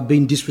like you are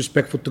being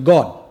disrespectful to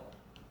God.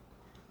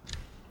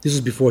 This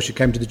is before she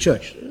came to the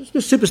church.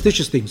 It's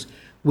superstitious things,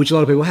 which a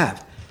lot of people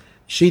have.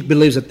 She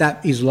believes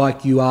that is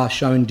like you are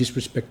showing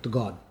disrespect to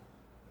God.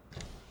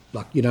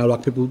 Like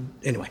people,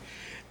 anyway.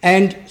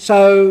 And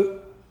so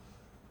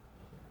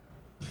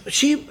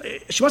she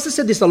must have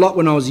said this a lot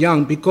when I was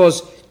young,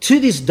 because to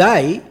this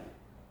day,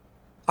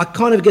 I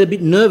kind of get a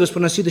bit nervous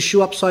when I see the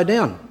shoe upside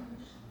down.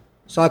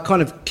 So I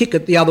kind of kick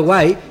it the other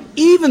way,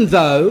 even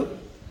though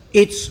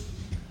it's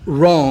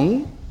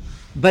wrong,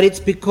 but it's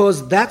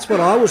because that's what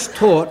I was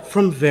taught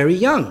from very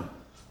young.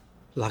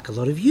 Like a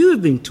lot of you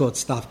have been taught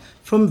stuff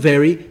from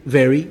very,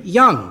 very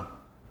young.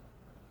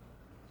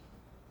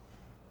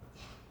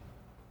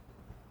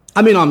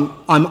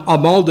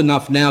 I'm old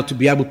enough now to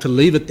be able to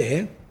leave it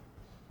there.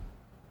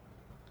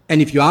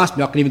 And if you ask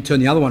me, I can even turn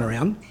the other one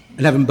around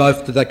and have them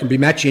both so they can be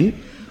matching.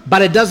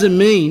 But it doesn't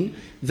mean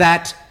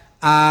that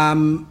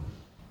I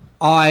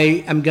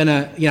am going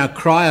to,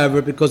 cry over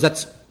it, because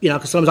that's,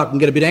 because sometimes I can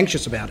get a bit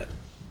anxious about it.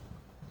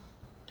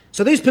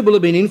 So these people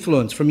have been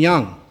influenced from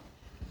young.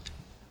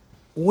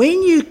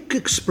 When you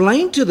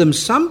explain to them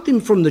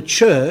something from the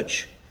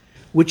church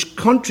which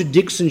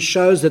contradicts and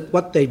shows that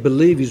what they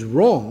believe is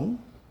wrong,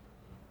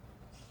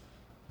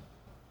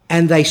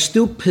 and they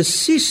still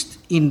persist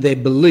in their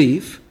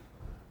belief,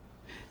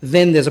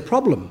 then there's a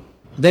problem.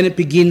 Then it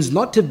begins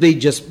not to be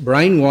just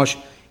brainwash,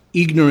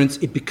 ignorance,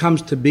 it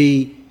becomes to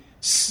be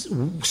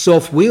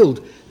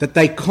self-willed, that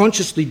they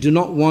consciously do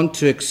not want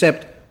to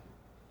accept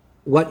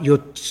what you're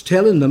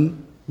telling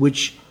them,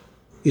 which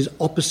is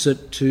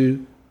opposite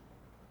to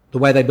the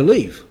way they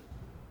believe.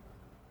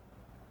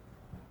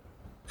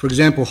 For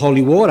example,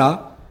 holy water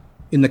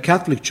in the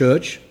Catholic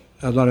Church,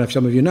 I don't know if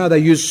some of you know, they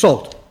use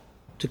salt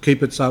to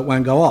keep it so it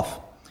won't go off.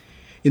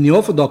 In the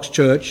Orthodox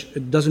Church,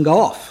 it doesn't go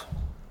off,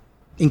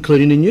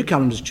 including in New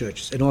Calendars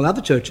churches and all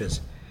other churches.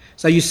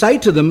 So you say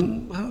to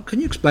them, well, can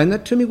you explain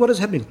that to me? What is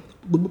happening?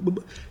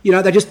 They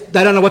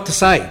don't know what to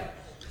say.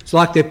 It's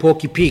like they're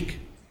Porky Pig,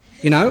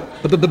 they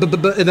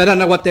don't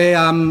know what they're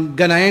going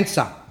to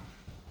answer.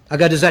 I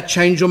go, does that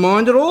change your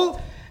mind at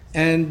all?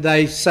 And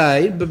they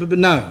say, but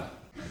no,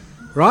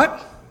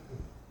 right?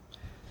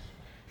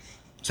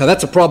 So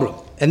that's a problem.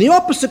 And the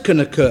opposite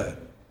can occur.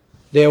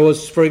 There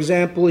was, for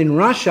example, in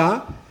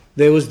Russia,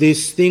 there was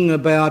this thing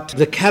about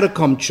the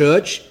catacomb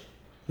church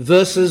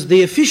versus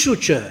the official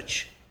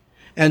church.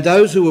 And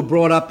those who were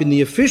brought up in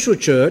the official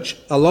church,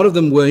 a lot of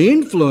them were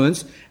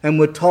influenced and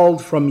were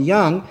told from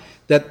young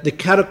that the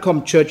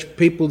catacomb church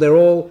people, they're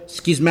all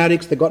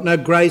schismatics, they've got no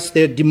grace,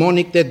 they're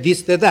demonic, they're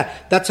this, they're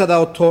that. That's how they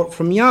were taught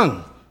from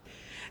young.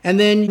 And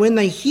then when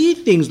they hear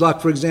things like,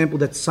 for example,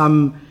 that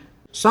some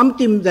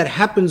something that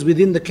happens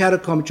within the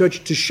Catacomb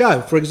Church to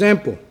show. For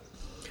example,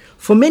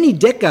 for many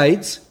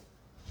decades,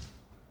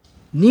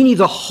 nearly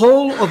the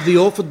whole of the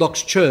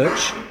Orthodox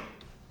Church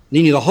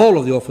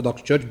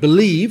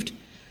believed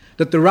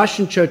that the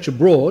Russian Church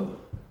abroad,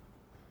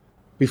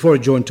 before it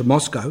joined to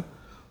Moscow,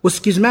 was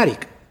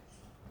schismatic.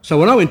 So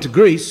when I went to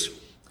Greece,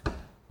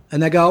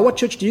 and they go, "Oh, what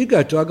church do you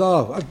go to?" I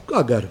go,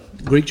 I go to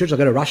Greek church, I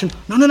go to Russian.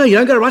 No, you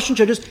don't go to Russian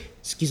churches.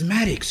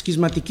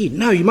 Schismatiki.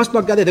 No, you must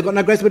not go there. They've got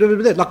no grace,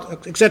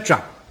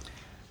 etc.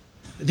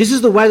 This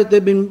is the way that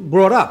they've been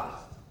brought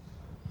up.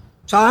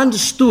 So I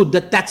understood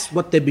that that's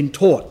what they've been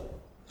taught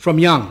from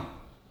young,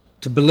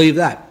 to believe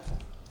that.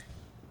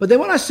 But then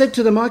when I said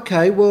to them,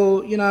 okay,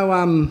 well,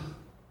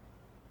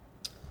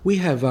 we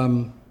have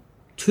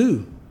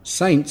 2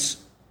 saints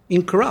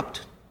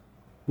incorrupt.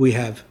 We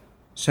have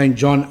St.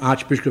 John,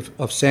 Archbishop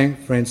of San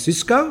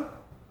Francisco,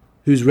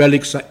 whose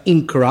relics are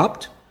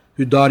incorrupt,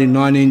 who died in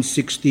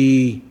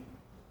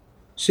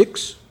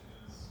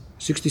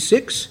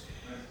 1966.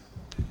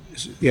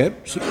 Yeah.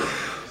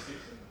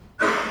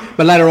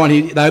 But later on,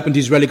 they opened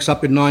his relics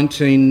up in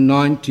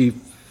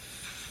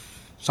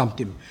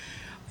 1990-something.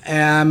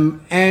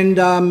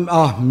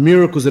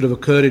 Miracles that have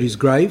occurred at his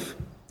grave.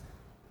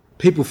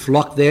 People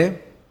flock there.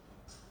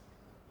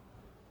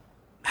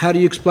 How do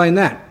you explain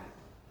that?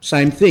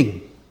 Same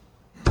thing.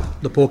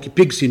 The Porky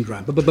Pig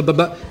syndrome.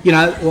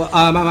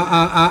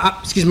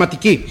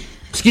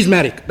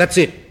 Schismatic, that's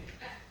it.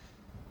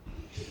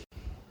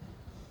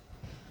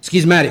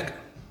 Schismatic.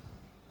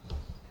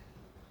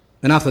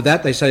 And after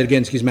that, they say it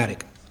again,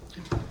 schismatic.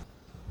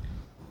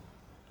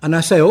 And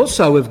I say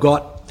also we've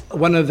got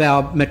one of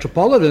our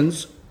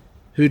metropolitans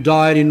who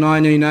died in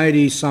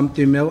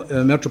 1980-something,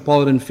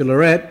 Metropolitan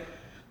Filaret,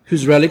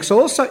 whose relics are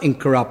also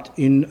incorrupt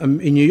in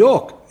New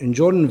York, in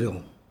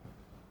Jordanville.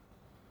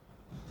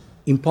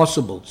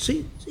 Impossible.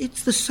 See,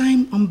 it's the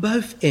same on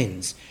both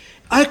ends.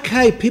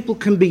 Okay, people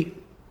can be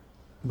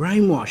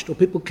brainwashed or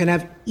people can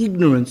have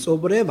ignorance or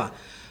whatever,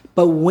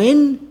 but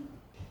when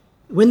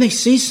they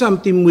see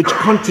something which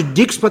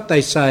contradicts what they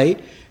say,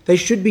 they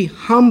should be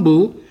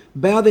humble,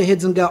 bow their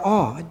heads and go,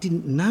 "Oh, I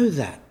didn't know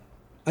that.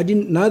 I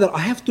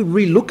have to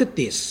relook at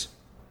this."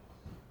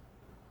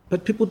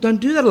 But people don't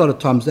do that a lot of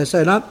times. They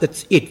say, "No,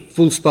 that's it,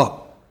 full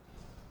stop."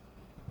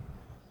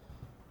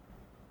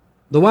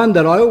 The one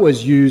that I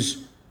always use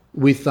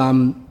with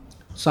some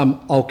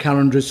old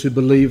calendarists who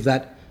believe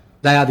that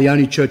they are the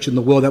only church in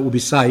the world that will be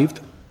saved,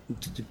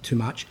 too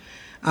much,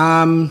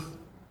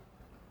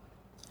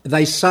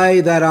 they say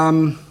that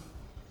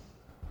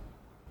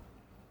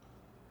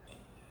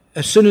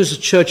as soon as a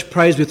church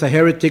prays with a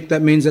heretic,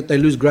 that means that they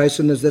lose grace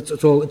and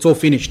it's all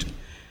finished.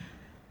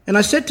 And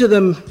I said to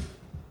them,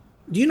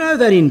 do you know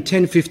that in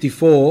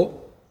 1054,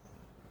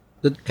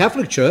 the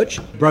Catholic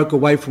Church broke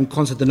away from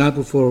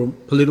Constantinople for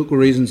political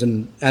reasons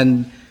and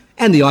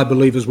the I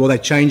believe as well, they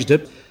changed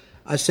it.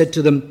 I said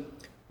to them,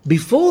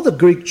 before the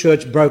Greek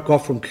Church broke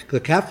off from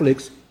the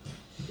Catholics,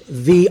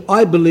 the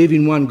I believe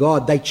in one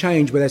God, they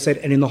changed where they said,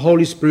 and in the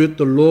Holy Spirit,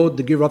 the Lord,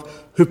 the giver of,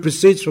 who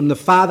proceeds from the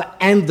Father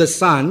and the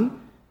Son.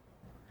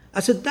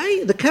 I said,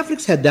 the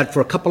Catholics had that for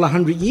a couple of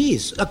 100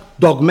 years,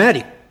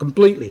 dogmatic,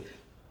 completely.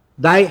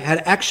 They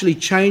had actually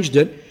changed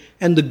it,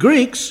 and the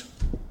Greeks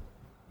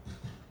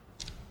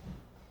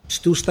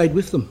still stayed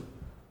with them.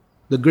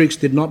 The Greeks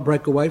did not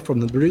break away from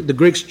them. The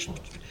Greeks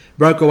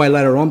broke away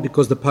later on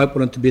because the Pope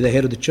wanted to be the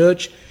head of the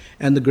church,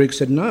 and the Greeks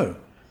said no.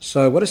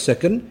 So, wait a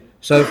second.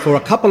 So, for a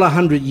couple of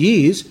 100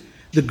 years,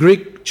 the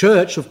Greek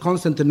Church of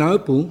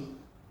Constantinople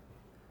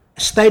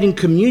stayed in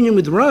communion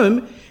with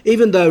Rome,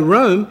 even though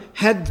Rome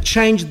had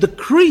changed the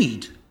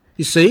creed,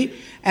 you see.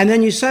 And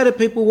then you say to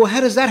people, well, how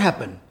does that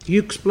happen?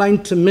 You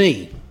explain to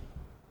me.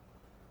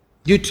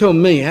 You tell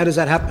me, how does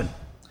that happen?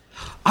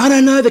 I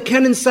don't know, the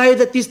canons say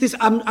that this.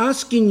 I'm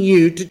asking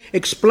you to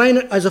explain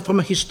it from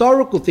a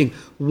historical thing.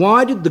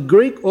 Why did the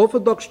Greek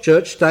Orthodox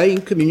Church stay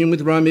in communion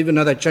with Rome even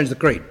though they changed the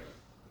creed?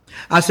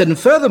 I said, and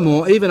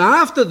furthermore, even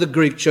after the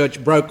Greek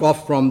Church broke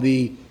off from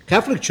the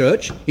Catholic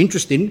Church,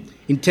 interesting,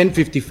 in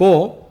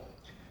 1054,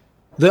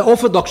 the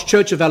Orthodox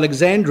Church of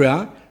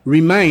Alexandria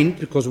remained,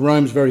 because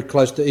Rome's very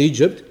close to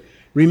Egypt,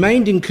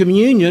 remained in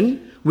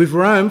communion with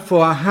Rome for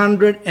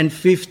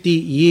 150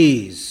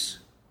 years.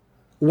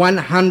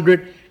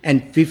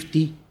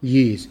 150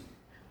 years.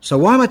 So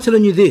why am I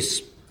telling you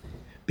this?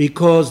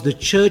 Because the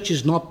church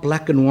is not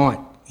black and white.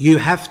 You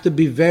have to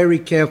be very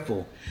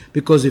careful,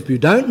 because if you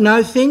don't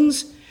know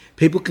things,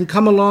 people can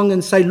come along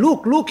and say,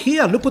 look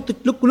here, look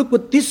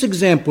what this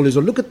example is,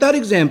 or look at that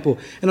example.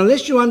 And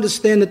unless you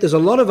understand that there's a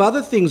lot of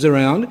other things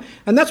around,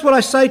 and that's what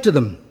I say to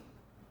them.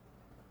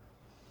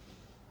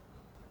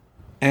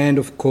 And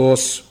of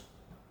course,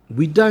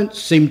 we don't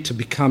seem to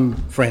become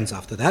friends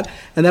after that,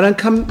 and they don't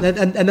come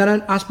and they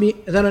don't ask me.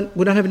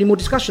 We don't have any more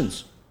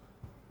discussions.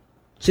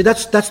 See,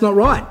 that's not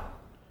right.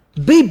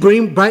 Be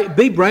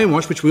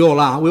brainwashed, which we all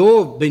are. We've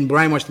all been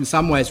brainwashed in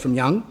some ways from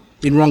young,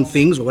 in wrong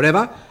things or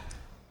whatever.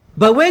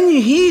 But when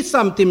you hear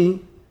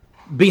something,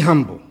 be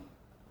humble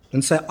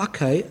and say,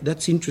 okay,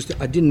 that's interesting.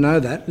 I didn't know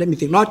that. Let me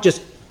think. Not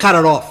just cut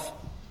it off.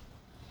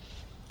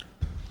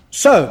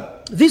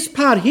 So this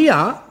part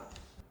here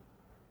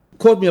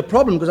caused me a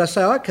problem because I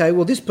say, okay,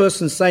 well, this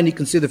person's saying he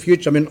can see the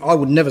future. I mean, I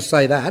would never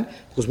say that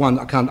because one,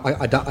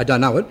 I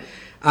don't know it.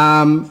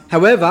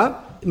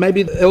 However,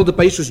 maybe the Elder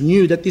Paisios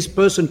knew that this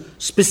person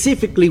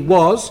specifically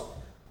was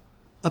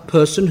a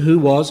person who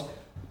was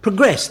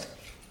progressed.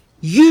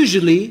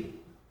 Usually,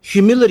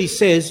 humility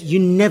says you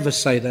never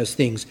say those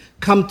things.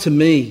 Come to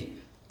me,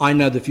 I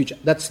know the future.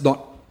 That's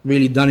not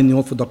really done in the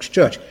Orthodox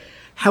Church.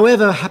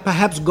 However,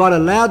 perhaps God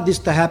allowed this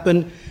to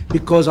happen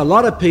because a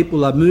lot of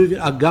people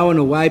are going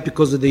away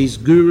because of these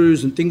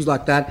gurus and things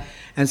like that.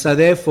 And so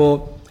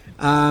therefore,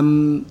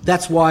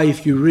 that's why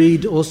if you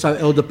read also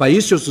Elder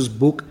Paisios'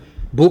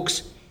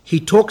 books, he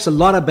talks a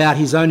lot about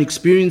his own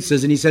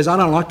experiences, and he says, I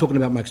don't like talking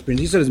about my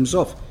experiences. He said it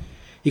himself.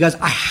 He goes,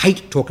 I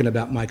hate talking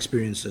about my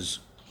experiences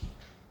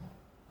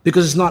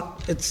because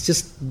it's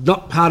just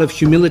not part of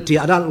humility.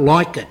 I don't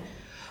like it.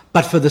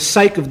 But for the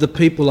sake of the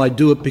people, I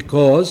do it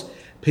because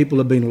people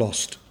have been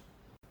lost.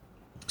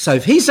 So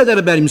if he said that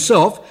about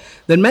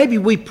himself, then maybe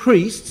we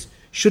priests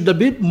should a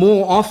bit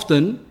more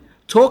often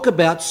talk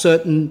about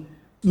certain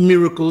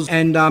miracles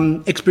and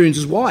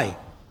experiences. Why?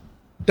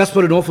 That's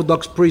what an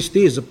Orthodox priest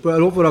is. An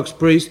Orthodox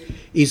priest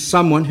is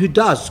someone who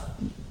does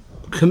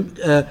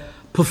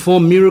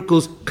perform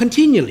miracles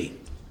continually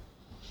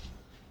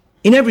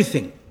in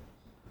everything.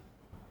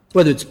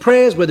 Whether it's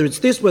prayers, whether it's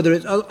this, whether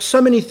it's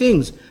so many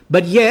things.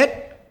 But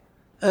yet,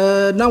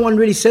 no one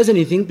really says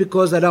anything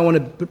because they don't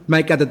want to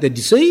make out that they're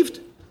deceived,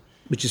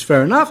 which is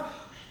fair enough.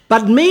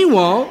 But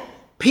meanwhile,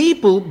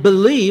 people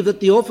believe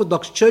that the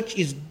Orthodox Church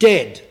is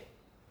dead.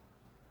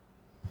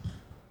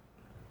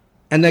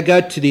 And they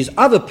go to these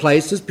other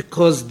places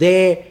because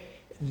their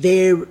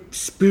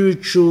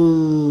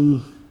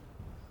spiritual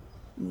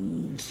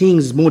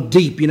things more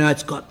deep,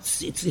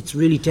 it's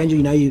really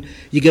tangible,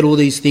 you get all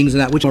these things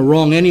and that, which are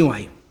wrong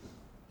anyway.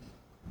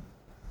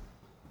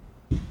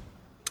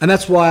 And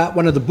that's why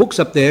one of the books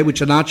up there, which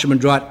an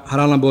archman wrote,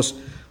 Haralambos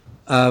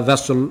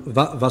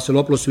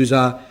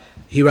Vasilopoulos,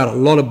 he wrote a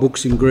lot of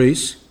books in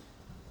Greece.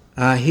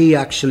 He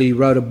actually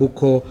wrote a book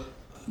called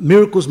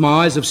Miracles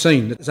My Eyes Have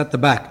Seen. It's at the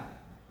back.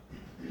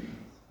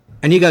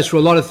 And he goes through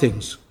a lot of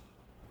things.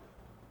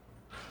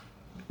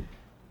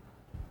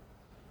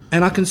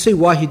 And I can see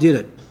why he did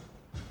it.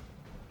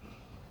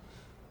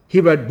 He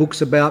wrote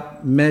books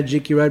about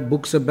magic. He wrote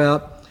books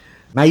about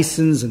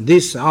Masons and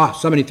this.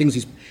 So many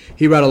things.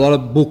 He wrote a lot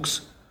of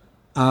books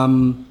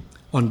on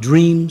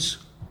dreams,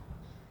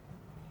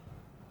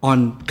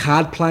 on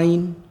card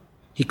playing.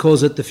 He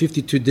calls it the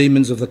 52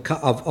 demons of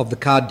the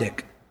card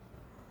deck.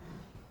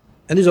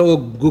 And these are all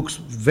books,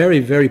 very,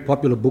 very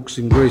popular books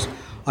in Greece.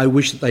 I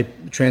wish that they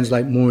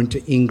translate more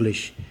into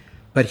English.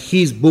 But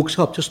his books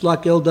help, just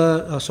like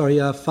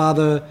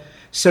Father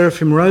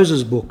Seraphim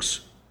Rose's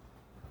books.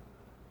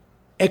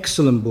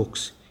 Excellent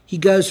books. He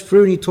goes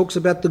through and he talks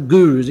about the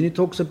gurus, and he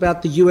talks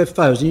about the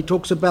UFOs, and he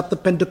talks about the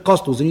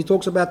Pentecostals, and he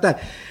talks about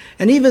that.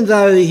 And even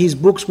though his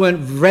books weren't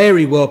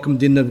very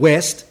welcomed in the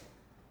West,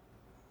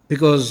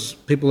 because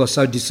people are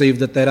so deceived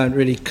that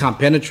they can't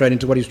penetrate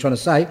into what he's trying to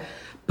say,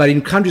 but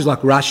in countries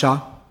like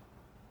Russia,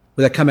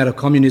 where they come out of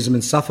communism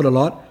and suffered a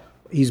lot,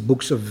 his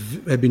books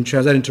have been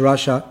translated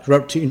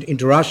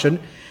into Russian,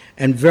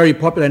 and very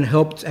popular, and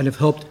have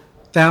helped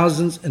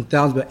thousands and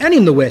thousands, and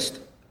in the West.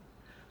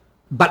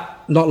 But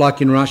not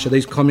like in Russia.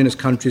 These communist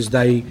countries,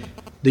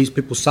 these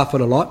people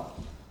suffered a lot,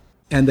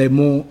 and they're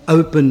more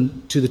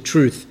open to the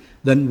truth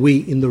than we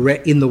in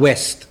the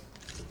West.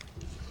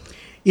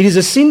 It is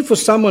a sin for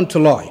someone to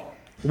lie.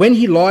 When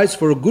he lies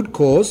for a good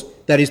cause,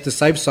 that is to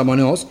save someone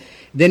else,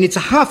 then it's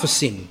a half a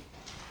sin,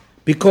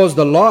 because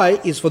the lie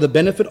is for the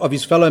benefit of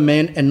his fellow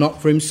man and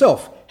not for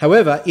himself.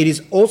 However, it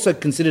is also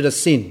considered a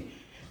sin.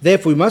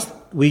 Therefore,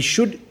 we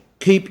should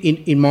keep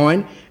in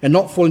mind and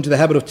not fall into the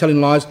habit of telling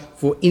lies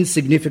for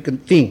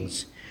insignificant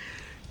things.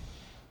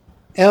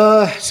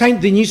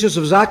 Saint Dionysius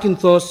of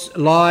Zakynthos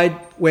lied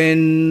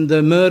when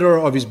the murderer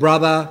of his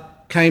brother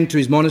came to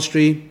his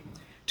monastery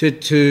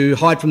to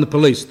hide from the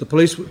police.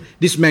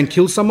 This man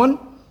killed someone,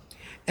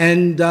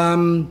 and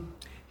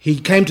he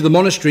came to the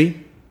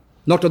monastery,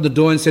 knocked on the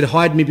door and said,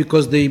 hide me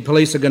because the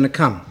police are going to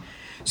come.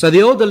 So the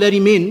elder let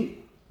him in,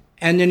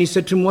 and then he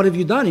said to him, what have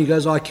you done? He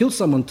goes, I killed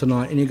someone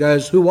tonight. And he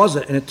goes, who was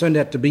it? And it turned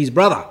out to be his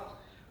brother.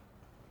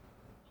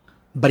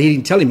 But he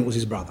didn't tell him it was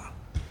his brother.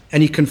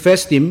 And he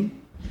confessed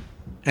him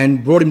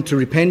and brought him to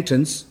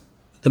repentance,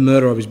 the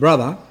murder of his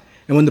brother.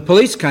 And when the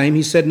police came,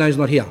 he said, no, he's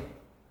not here.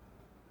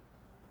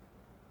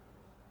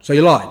 So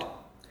he lied.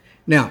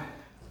 Now,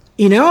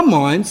 in our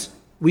minds,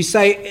 we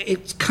say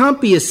it can't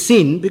be a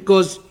sin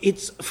because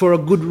it's for a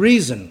good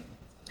reason.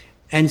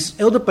 And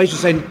Elder Paisios is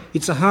saying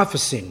it's a half a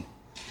sin.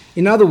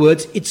 In other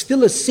words, it's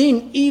still a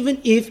sin even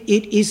if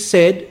it is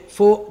said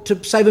to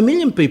save 1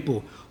 million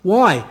people.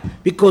 Why?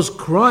 Because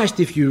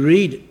Christ, if you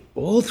read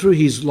all through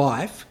his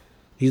life,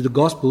 the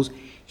Gospels,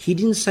 he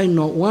didn't say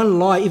not one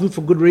lie, even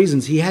for good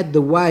reasons. He had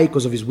the way,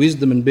 because of his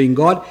wisdom and being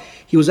God,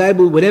 he was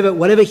able,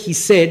 whatever he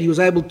said, he was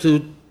able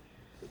to,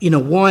 in a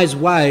wise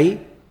way,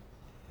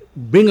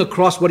 bring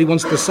across what he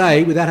wants to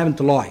say without having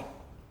to lie.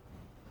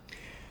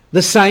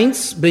 The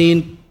saints,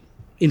 being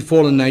in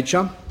fallen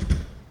nature,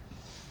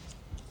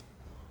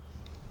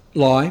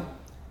 lie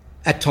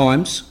at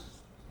times.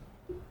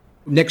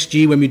 Next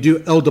year, when we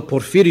do Elder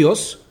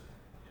Porphyrios,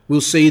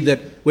 we'll see that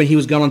when he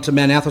was going on to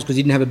Mount Athos because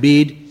he didn't have a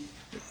beard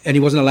and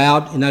he wasn't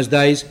allowed in those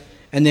days,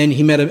 and then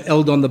he met an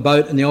elder on the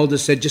boat and the elder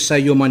said, just say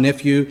you're my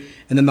nephew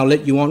and then they'll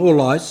let you on. All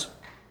lies.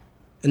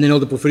 And then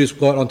Elder Porphyrios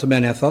got onto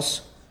Mount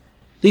Athos.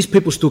 These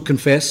people still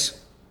confess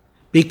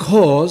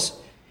because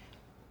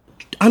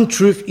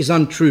untruth is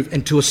untruth,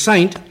 and to a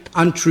saint,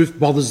 untruth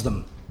bothers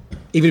them,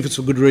 even if it's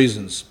for good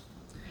reasons.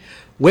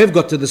 We've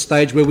got to the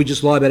stage where we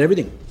just lie about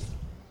everything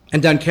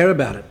and don't care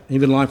about it, and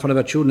even lie in front of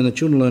our children, and the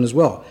children learn as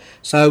well.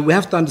 So we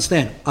have to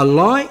understand, a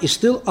lie is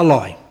still a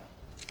lie.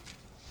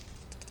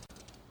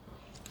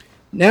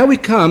 Now we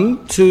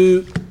come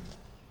to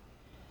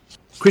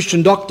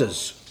Christian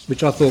doctors,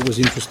 which I thought was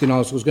interesting. I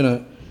was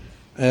going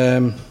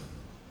to...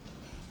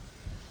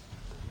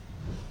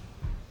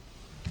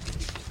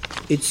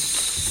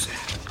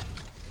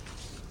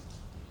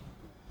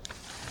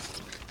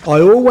 I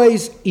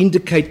always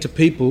indicate to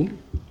people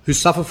who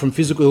suffer from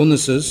physical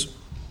illnesses,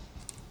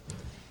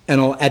 and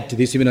I'll add to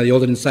this, even though the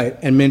elder didn't say it,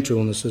 and mental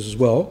illnesses as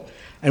well,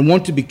 and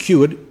want to be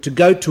cured, to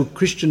go to a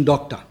Christian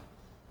doctor,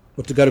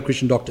 or to go to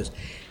Christian doctors.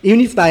 Even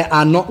if they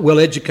are not well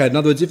educated, in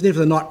other words, even if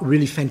they're not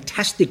really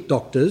fantastic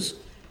doctors,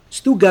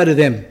 still go to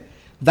them.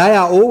 They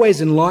are always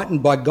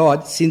enlightened by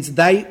God, since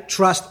they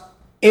trust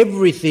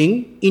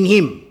everything in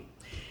Him.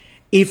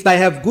 If they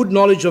have good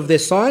knowledge of their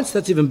science,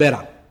 that's even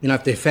better. You know,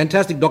 if they're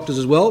fantastic doctors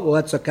as well,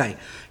 that's okay.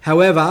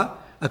 However,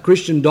 a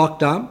Christian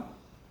doctor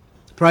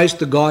prays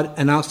to God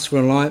and asks for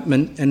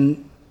enlightenment,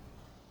 and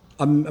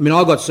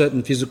I've got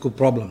certain physical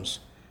problems,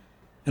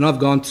 and I've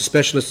gone to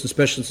specialists and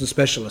specialists and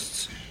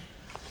specialists,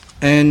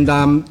 and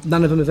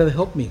none of them have ever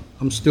helped me.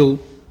 I'm still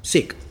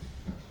sick.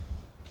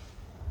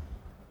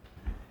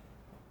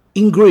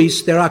 In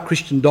Greece, there are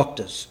Christian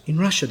doctors. In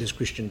Russia, there's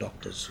Christian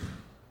doctors.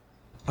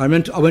 I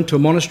went to a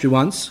monastery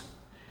once,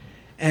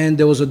 and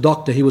there was a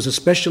doctor. He was a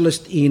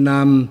specialist in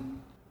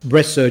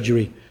breast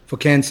surgery for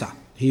cancer.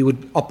 He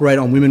would operate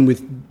on women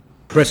with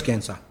breast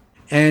cancer.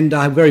 And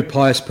a very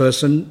pious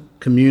person,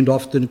 communed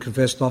often,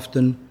 confessed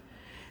often.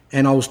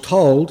 And I was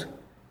told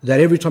that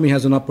every time he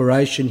has an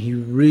operation, he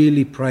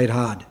really prayed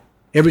hard.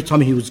 Every time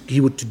he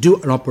would to do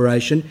an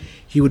operation,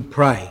 he would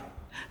pray.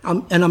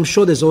 And I'm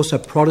sure there's also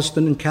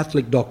Protestant and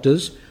Catholic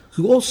doctors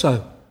who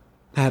also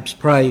perhaps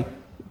pray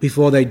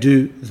before they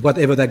do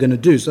whatever they're going to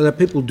do, so that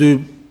people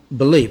do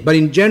believe. But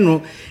in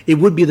general, it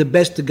would be the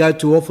best to go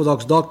to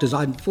Orthodox doctors.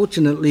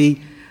 Unfortunately,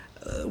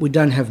 we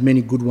don't have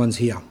many good ones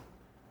here.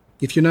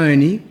 If you know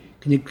any,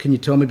 can you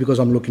tell me, because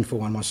I'm looking for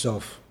one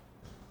myself.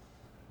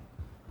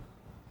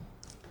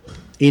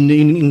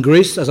 In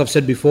Greece, as I've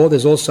said before,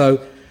 there's also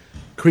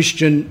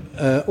Christian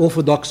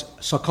Orthodox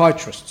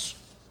psychiatrists.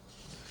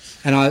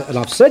 And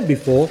I've said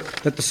before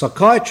that the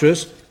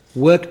psychiatrists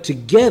work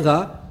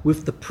together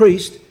with the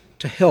priest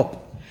to help.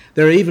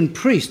 There are even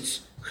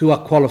priests who are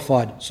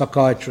qualified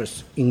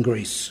psychiatrists in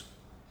Greece.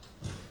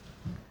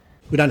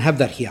 We don't have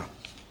that here.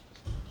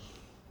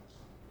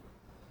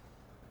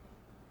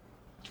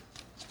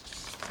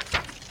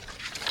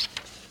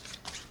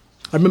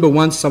 I remember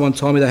once someone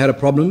told me they had a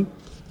problem,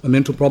 a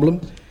mental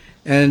problem,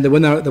 and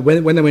when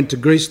they went to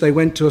Greece, they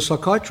went to a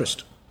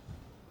psychiatrist.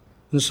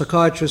 And the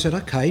psychiatrist said,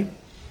 okay,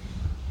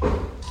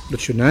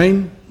 what's your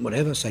name?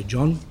 Whatever, say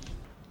John.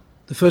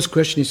 The first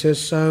question he says,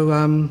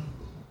 so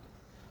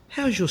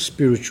how's your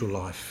spiritual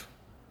life?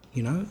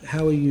 You know,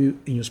 how are you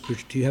in your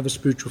spiritual? Do you have a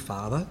spiritual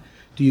father?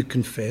 Do you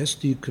confess?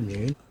 Do you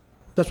commune?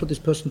 That's what this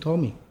person told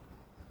me.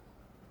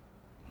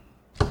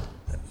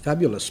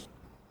 Fabulous.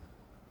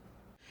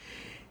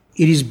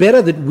 It is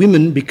better that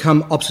women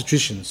become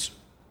obstetricians.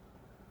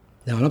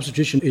 Now, an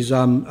obstetrician is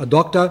a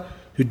doctor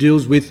who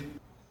deals with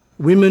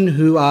women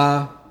who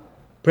are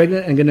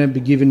pregnant and going to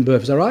be given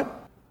birth. Is that right?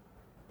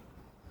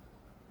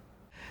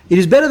 It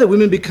is better that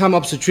women become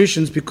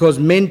obstetricians because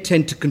men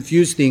tend to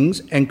confuse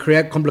things and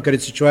create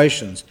complicated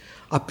situations.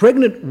 A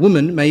pregnant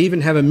woman may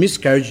even have a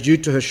miscarriage due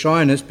to her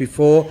shyness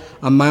before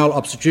a male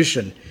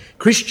obstetrician.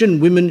 Christian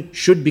women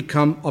should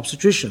become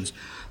obstetricians.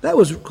 That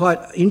was quite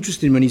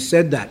interesting when he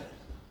said that.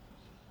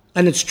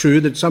 And it's true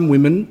that some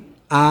women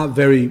are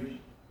very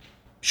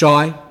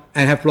shy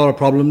and have a lot of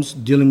problems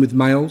dealing with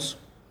males.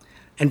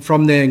 And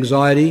from their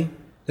anxiety,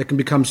 they can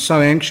become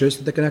so anxious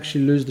that they can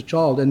actually lose the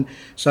child. And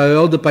so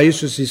Elder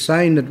Paisios is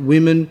saying that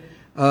women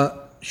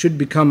should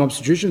become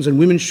obstetricians, and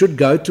women should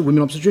go to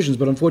women obstetricians.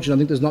 But unfortunately, I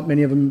think there's not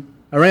many of them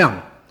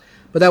around.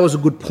 But that was a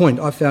good point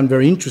I found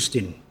very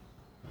interesting.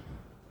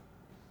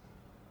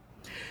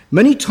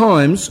 Many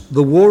times,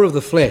 the war of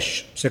the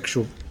flesh,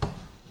 sexual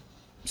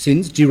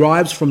sins,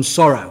 derives from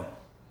sorrow.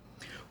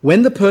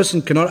 When the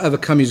person cannot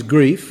overcome his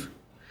grief,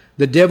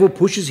 the devil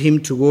pushes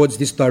him towards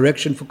this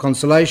direction for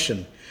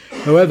consolation.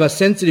 However,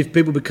 sensitive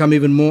people become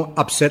even more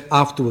upset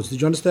afterwards.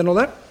 Did you understand all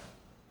that?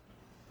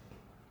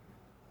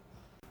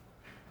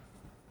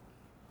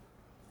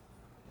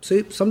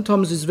 See,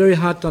 sometimes it's very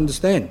hard to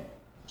understand.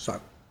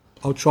 So,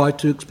 I'll try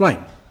to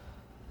explain.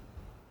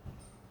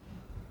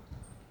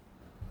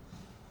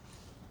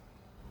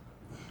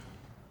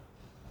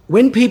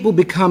 when people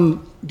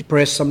become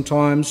depressed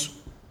sometimes,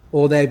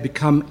 or they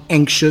become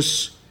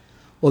anxious,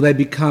 or they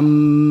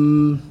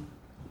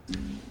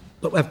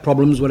have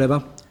problems,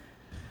 whatever,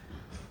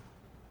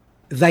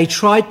 they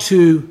try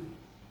to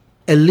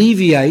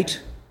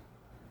alleviate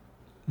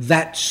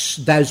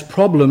those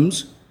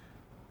problems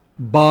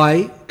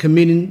by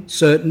committing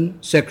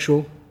certain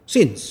sexual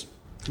sins,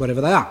 whatever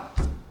they are.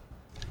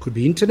 Could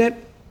be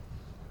internet,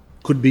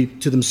 could be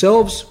to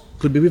themselves,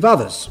 could be with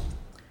others.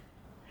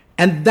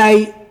 And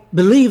they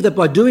believe that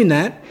by doing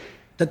that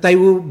they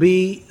will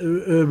be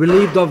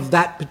relieved of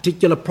that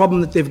particular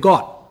problem that they've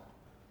got.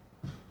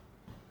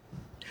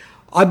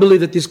 I believe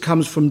that this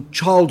comes from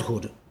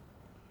childhood,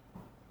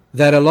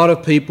 that a lot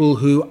of people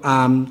who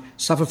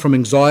suffer from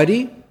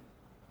anxiety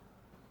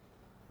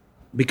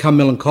become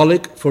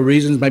melancholic for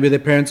reasons, maybe their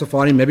parents are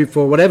fighting, maybe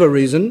for whatever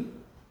reason,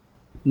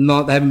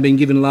 they haven't been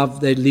given love,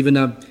 they live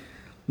in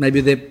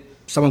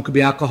someone could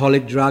be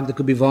alcoholic, drug, there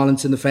could be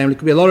violence in the family,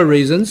 could be a lot of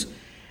reasons.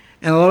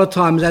 And a lot of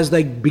times as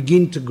they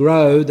begin to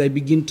grow, they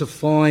begin to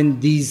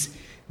find this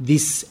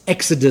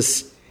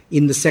exodus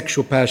in the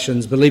sexual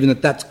passions, believing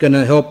that that's going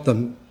to help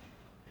them.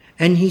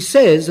 And he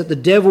says that the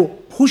devil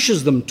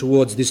pushes them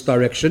towards this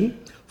direction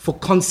for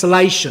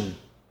consolation.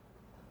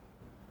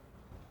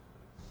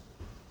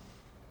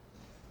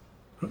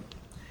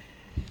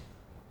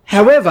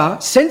 However,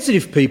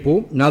 sensitive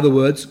people, in other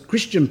words,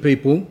 Christian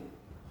people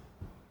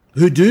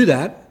who do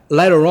that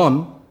later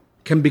on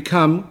can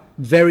become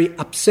very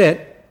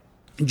upset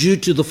due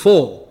to the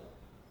fall.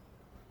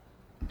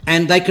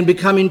 And they can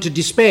become into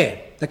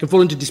despair. They can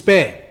fall into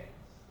despair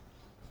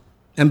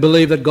and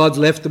believe that God's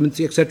left them,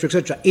 etc.,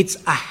 etc. It's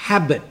a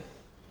habit.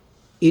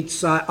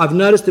 I've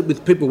noticed it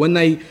with people when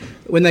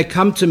they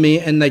come to me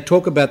and they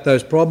talk about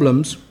those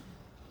problems.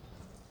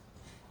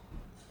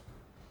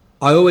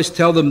 I always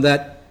tell them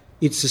that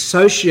it's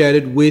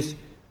associated with,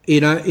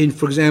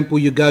 for example,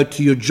 you go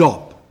to your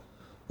job,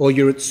 or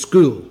you're at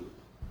school,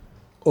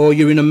 or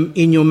you're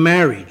in your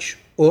marriage,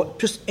 or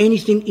just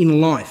anything in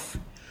life.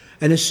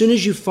 And as soon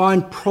as you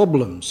find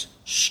problems,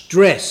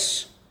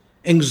 stress,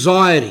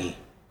 anxiety,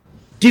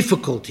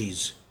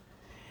 difficulties,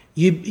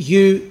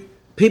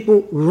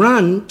 people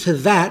run to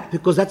that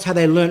because that's how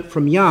they learnt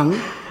from young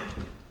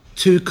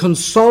to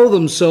console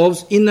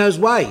themselves in those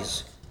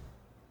ways.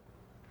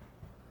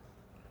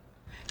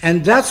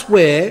 And that's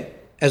where,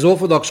 as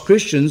Orthodox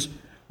Christians,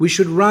 we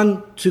should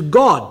run to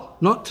God,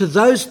 not to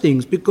those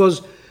things,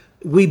 because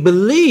we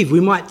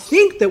might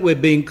think that we're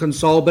being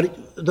consoled, but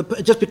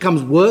it just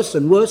becomes worse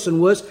and worse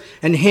and worse.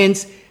 And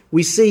hence,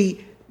 we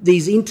see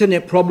these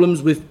internet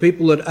problems with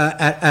people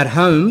at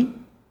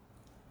home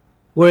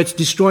where it's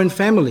destroying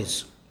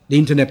families, the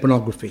internet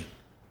pornography.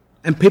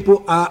 And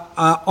people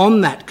are on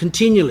that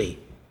continually.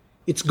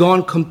 It's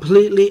gone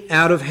completely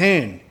out of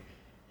hand.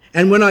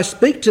 And when I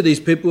speak to these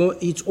people,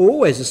 it's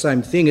always the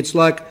same thing. It's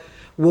like,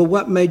 well,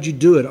 what made you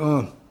do it?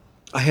 Oh,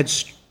 I had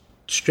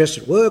stress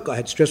at work, I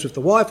had stress with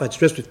the wife, I had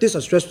stress with this, I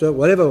had stress with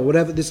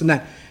whatever, this and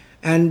that.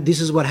 And this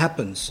is what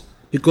happens.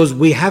 Because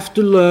we have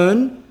to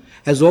learn,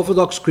 as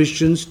Orthodox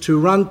Christians, to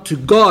run to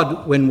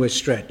God when we're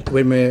stressed.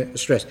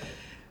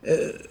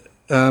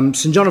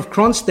 St. John of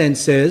Kronstadt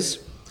says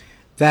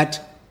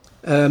that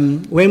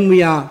when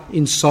we are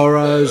in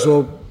sorrows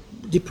or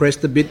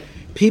depressed a bit,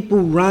 people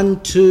run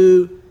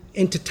to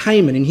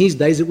entertainment. In his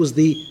days, it was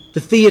the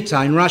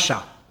theatre in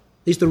Russia.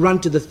 They used to run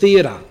to the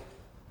theatre.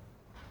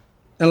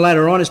 And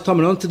later on, it's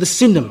coming on to the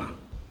cinema.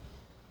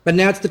 But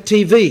now it's the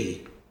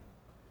TV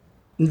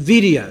and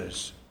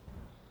videos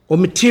or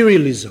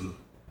materialism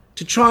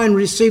to try and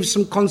receive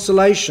some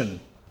consolation.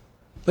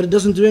 But it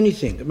doesn't do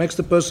anything. It makes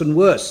the person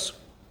worse.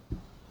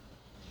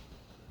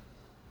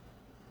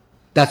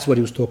 That's what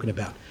he was talking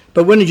about.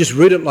 But when you just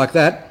read it like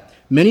that,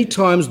 many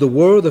times the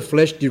war of the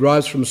flesh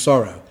derives from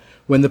sorrow.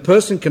 When the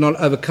person cannot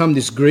overcome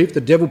this grief,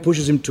 the devil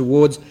pushes him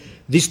towards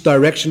this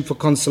direction for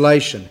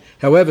consolation.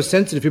 However,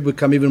 sensitive people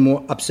become even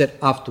more upset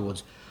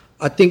afterwards.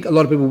 I think a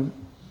lot of people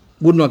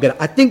would not get it.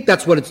 I think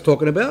that's what it's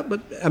talking about,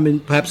 but I mean,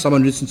 perhaps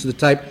someone who listens to the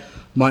tape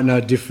might know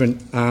a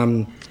different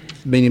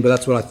meaning, but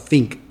that's what I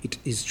think it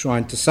is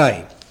trying to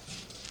say.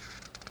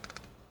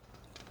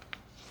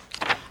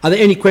 Are there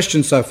any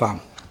questions so far?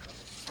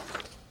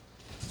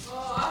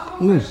 I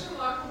have a question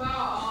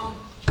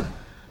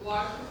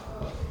about,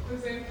 for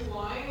example,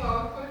 lying.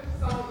 If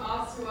someone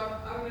asks you, I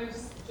don't know,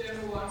 just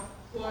general,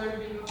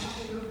 clothing or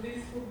something, does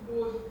this look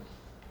good?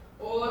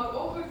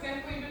 Or for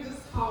example, even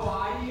just how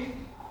are you?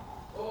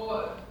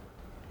 Or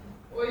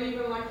even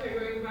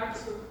going back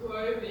to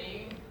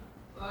clothing,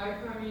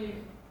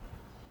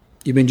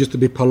 You mean just to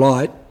be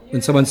polite? Yeah.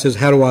 When someone says,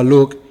 how do I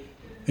look?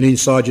 And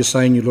inside you're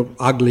saying you look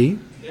ugly,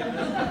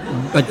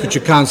 but you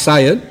can't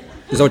say it.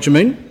 Is that what you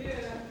mean?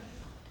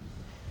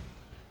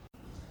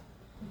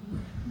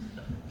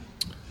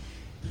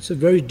 It's a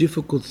very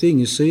difficult thing,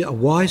 you see. A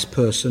wise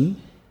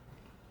person,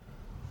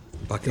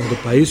 like Elder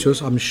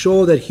Paisios, I'm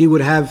sure that he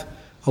would have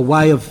a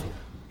way of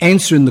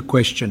answering the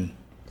question.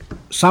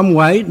 Some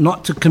way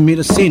not to commit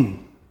a sin.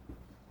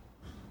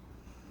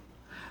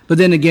 But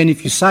then again,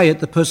 if you say it,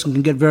 the person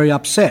can get very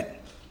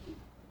upset.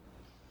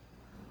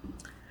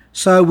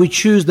 So we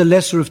choose the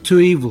lesser of two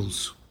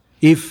evils.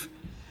 If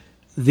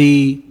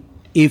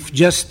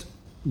just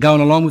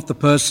going along with the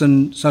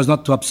person so as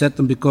not to upset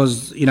them,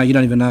 because you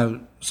don't even know,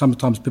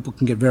 sometimes people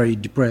can get very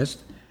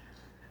depressed.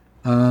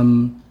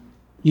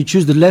 You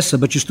choose the lesser,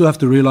 but you still have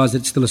to realise that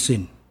it's still a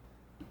sin.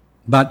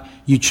 But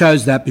you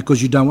chose that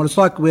because you don't want. It's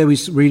like where we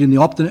read in the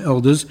Opton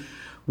Elders,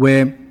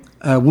 where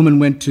a woman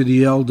went to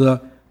Elder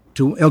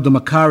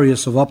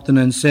Macarius of Opton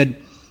and said,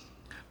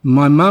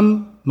 my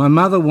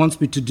mother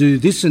wants me to do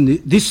this and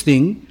this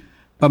thing,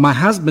 but my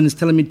husband is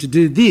telling me to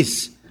do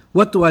this.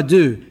 What do I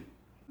do?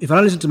 If I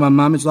don't listen to my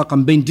mum, it's like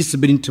I'm being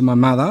disobedient to my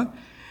mother.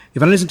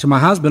 If I don't listen to my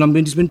husband, I'm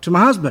being disobedient to my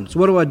husband. So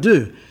what do I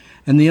do?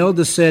 And the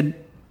elder said,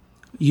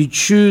 you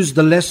choose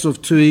the lesser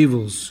of two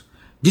evils.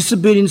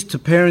 Disobedience to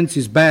parents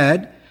is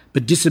bad,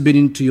 but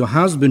disobedience to your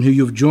husband, who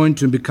you've joined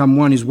to and become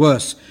one, is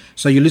worse.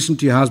 So you listen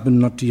to your husband,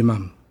 not to your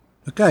mum.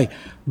 Okay,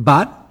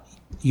 but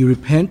you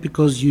repent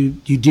because you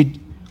did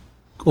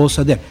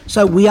also that.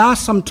 So we are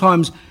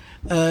sometimes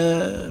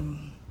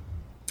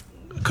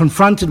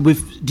confronted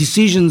with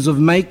decisions of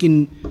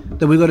making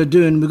that we've got to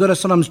do, and we've got to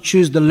sometimes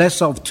choose the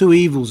lesser of two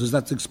evils, as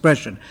that's the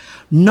expression,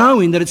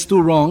 knowing that it's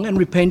still wrong, and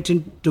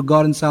repenting to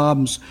God and say,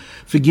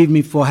 forgive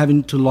me for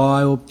having to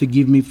lie, or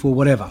forgive me for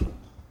whatever.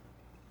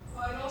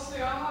 And also, I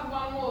had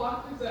one more,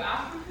 like with the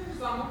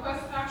Africans. A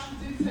person actually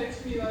did say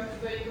to me,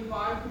 like, that in the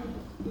Bible,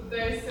 that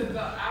they said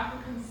that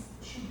Africans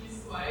should be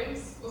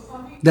slaves or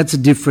something. That's a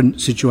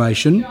different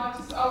situation. Yeah,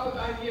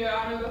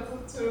 I know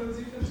that's a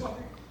totally different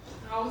topic.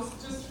 And I was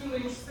just really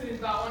interested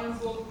in that one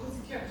as well, because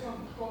it kept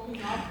on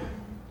popping up.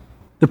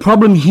 The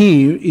problem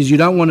here is you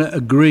don't want to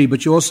agree,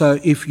 but you also,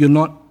 if you're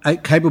not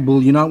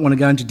capable, you don't want to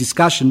go into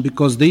discussion,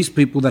 because these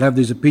people that have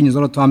these opinions, a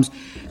lot of times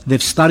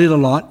they've studied a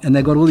lot and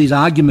they've got all these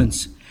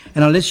arguments.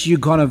 And unless you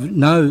kind of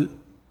know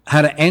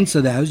how to answer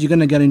those, you're going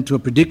to get into a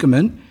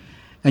predicament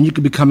and you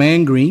could become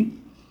angry.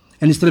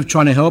 And instead of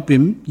trying to help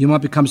him, you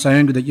might become so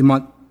angry that you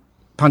might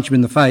punch him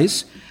in the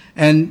face,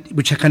 and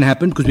which can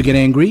happen because we get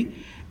angry,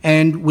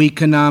 and we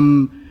can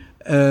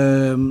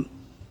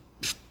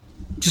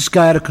just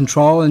go out of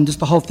control and just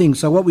the whole thing.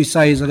 So what we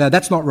say is, okay,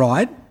 that's not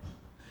right.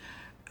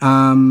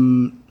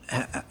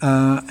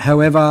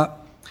 However,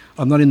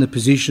 I'm not in the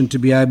position to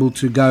be able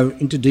to go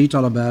into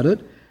detail about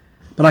it,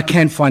 but I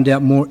can find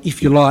out more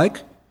if you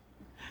like,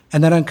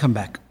 and they don't come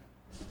back.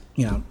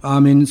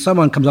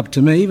 Someone comes up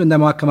to me, even they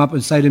might come up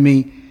and say to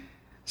me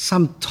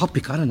some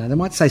topic, I don't know, they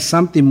might say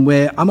something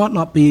where I might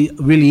not be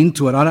really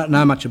into it, I don't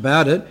know much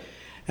about it,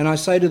 and I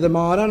say to them,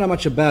 I don't know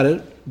much about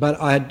it, but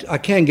I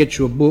can get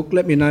you a book,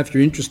 let me know if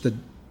you're interested.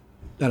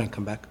 They don't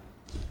come back.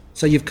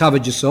 So you've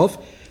covered yourself,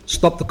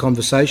 stop the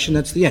conversation,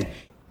 that's the end.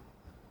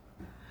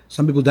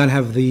 Some people don't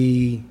have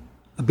the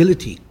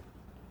ability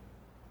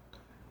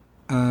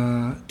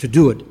to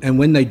do it, and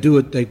when they do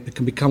it, they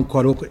can become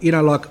quite awkward.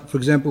 Like, for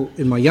example,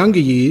 in my younger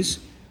years,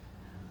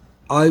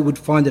 I would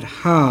find it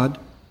hard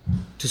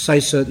to say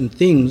certain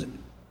things,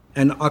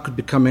 and I could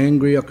become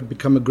angry, I could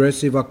become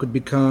aggressive, I could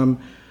become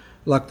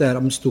like that.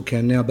 I still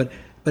can now, but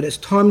as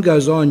time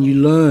goes on, you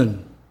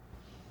learn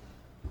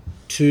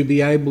to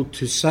be able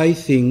to say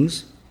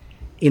things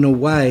in a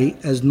way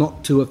as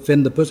not to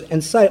offend the person,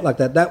 and say it like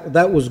that.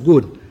 That was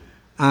good.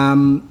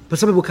 But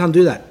some people can't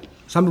do that.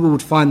 Some people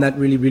would find that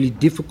really, really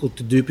difficult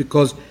to do,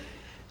 because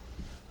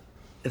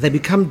they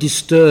become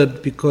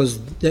disturbed because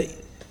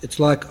it's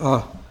like,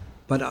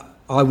 but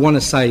I want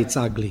to say it's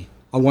ugly.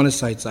 I want to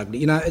say it's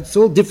ugly. It's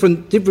all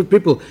different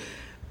people,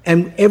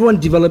 and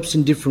everyone develops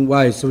in different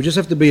ways. So we just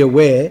have to be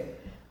aware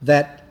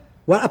that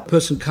what a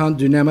person can't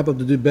do now, I'm able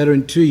to do better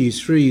in 2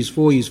 years, 3 years,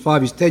 4 years,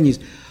 5 years, 10 years.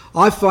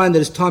 I find that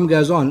as time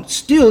goes on,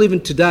 still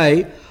even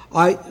today,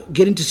 I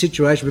get into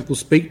situations where people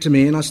speak to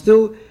me, and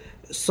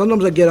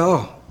sometimes I get,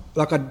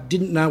 like I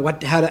didn't know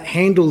how to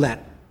handle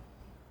that.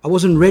 I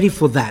wasn't ready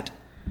for that.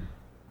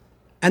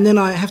 And then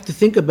I have to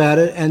think about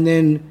it, and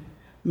then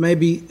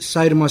maybe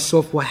say to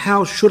myself, well,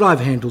 how should I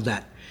have handled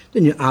that?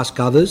 Then you ask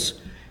others,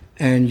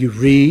 and you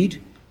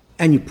read,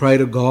 and you pray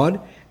to God,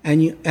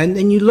 and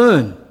then you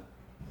learn.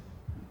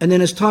 And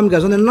then as time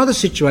goes on, then another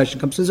situation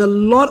comes. There's a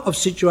lot of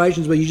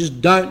situations where you just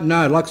don't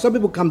know. Like, some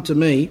people come to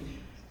me,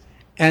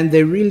 and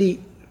they're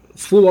really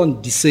full-on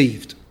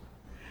deceived,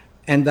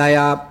 and they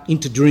are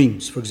into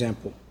dreams, for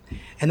example.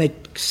 And they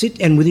sit,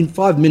 and within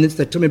 5 minutes,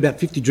 they tell me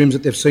about 50 dreams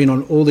that they've seen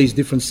on all these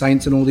different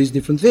saints and all these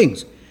different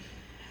things.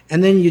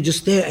 And then you're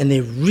just there, and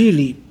they're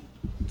really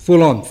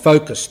full-on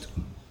focused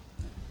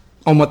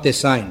on what they're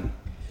saying.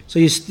 So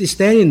you're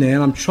standing there,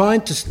 and I'm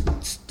trying to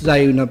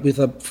stay with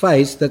a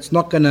face that's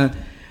not going to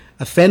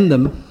offend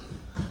them.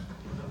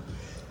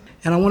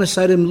 And I want to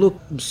say to them, look,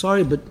 I'm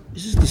sorry, but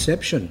this is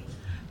deception.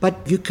 But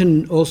you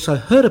can also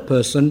hurt a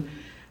person.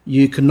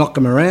 You can knock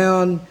them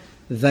around.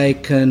 They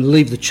can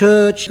leave the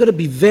church. You've got to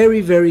be very,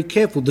 very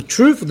careful. The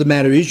truth of the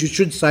matter is, you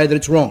should say that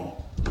it's wrong.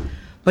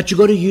 But you've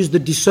got to use the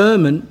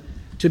discernment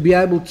to be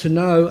able to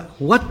know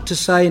what to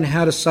say and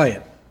how to say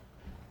it.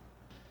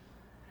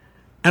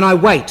 And I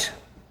wait.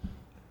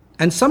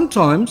 And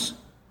sometimes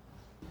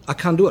I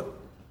can't do it.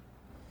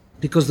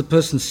 because the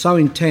person's so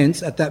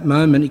intense at that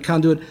moment, he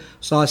can't do it.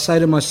 So I say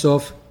to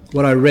myself,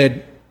 what I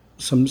read,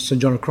 St.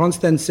 John of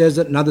Kronstadt says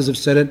it, and others have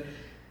said it.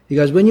 He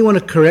goes, when you want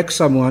to correct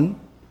someone,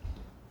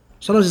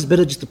 sometimes it's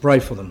better just to pray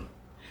for them.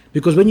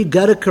 Because when you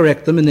go to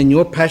correct them and then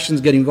your passions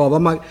get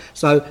involved,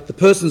 so the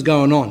person's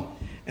going on,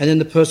 and then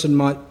the person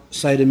might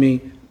say to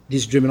me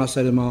this dream, and I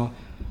say to them,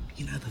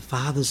 the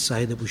fathers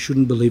say that we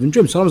shouldn't believe in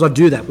dreams. Sometimes I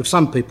do that with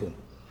some people.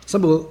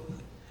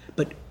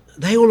 But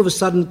they all of a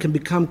sudden can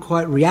become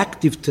quite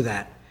reactive to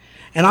that.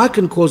 And I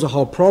can cause a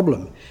whole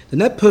problem. Then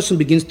that person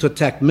begins to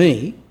attack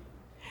me,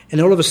 and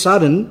all of a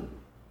sudden,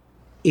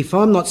 if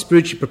I'm not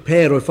spiritually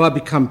prepared or if I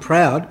become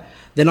proud,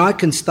 then I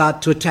can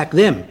start to attack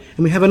them.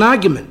 And we have an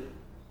argument,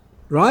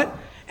 right?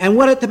 And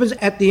what happens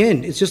at the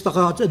end? It's just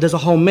like there's a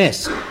whole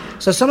mess.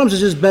 So sometimes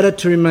it's just better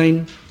to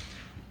remain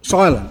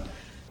silent.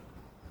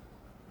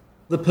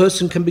 The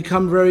person can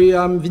become very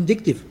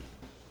vindictive.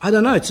 I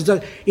don't know.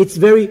 It's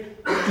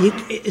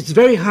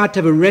very hard to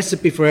have a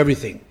recipe for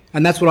everything.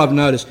 And that's what I've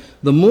noticed.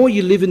 The more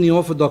you live in the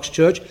Orthodox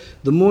Church,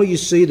 the more you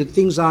see that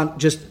things aren't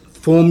just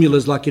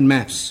formulas like in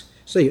maths.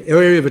 See,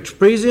 area of a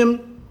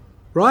trapezium,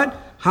 right?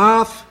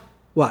 Half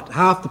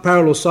the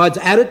parallel sides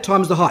added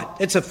times the height.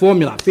 That's a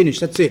formula. Finished.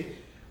 That's it.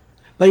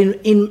 But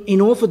in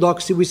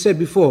Orthodoxy, we said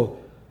before,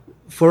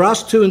 for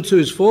us 2 and 2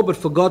 is 4, but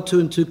for God 2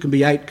 and 2 can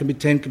be 8, can be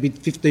 10, can be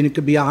 15, it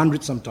can be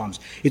 100 sometimes.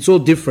 It's all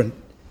different.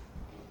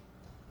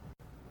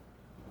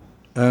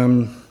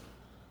 That's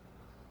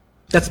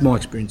my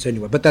experience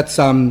anyway. But that's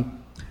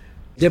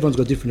everyone's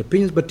got different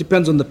opinions, but it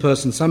depends on the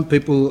person. Some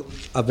people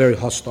are very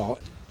hostile.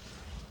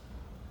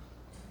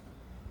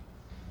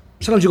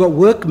 Sometimes you've got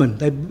workmen,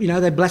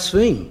 they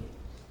blaspheme.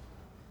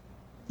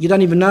 You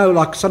don't even know,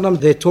 like sometimes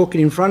they're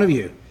talking in front of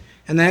you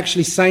and they're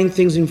actually saying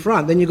things in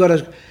front. Then you got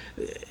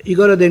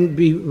to then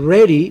be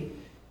ready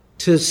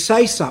to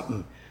say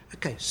something.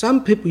 Okay,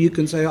 some people you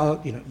can say,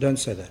 don't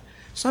say that.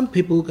 Some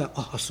people go,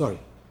 sorry.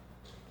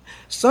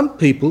 Some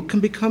people can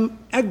become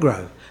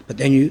aggro. But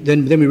then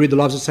we read the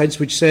Lives of Saints,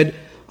 which said,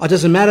 it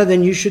doesn't matter,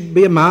 then you should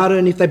be a martyr,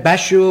 and if they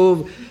bash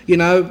you,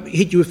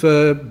 hit you with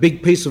a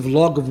big piece of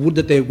log of wood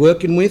that they're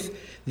working with,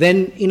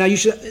 then, you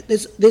should,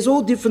 there's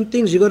all different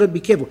things. You've got to be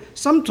careful.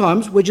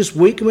 Sometimes we're just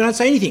weak and we don't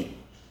say anything,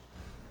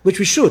 which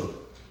we should.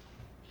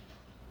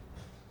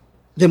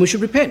 Then we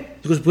should repent,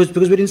 because we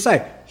didn't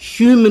say.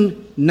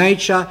 Human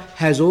nature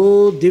has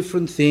all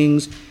different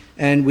things,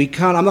 and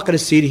I'm not going to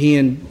sit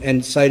here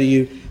and say to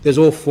you, there's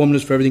all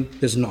formulas for everything.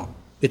 There's not.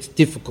 It's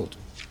difficult.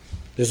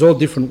 There's all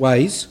different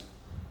ways.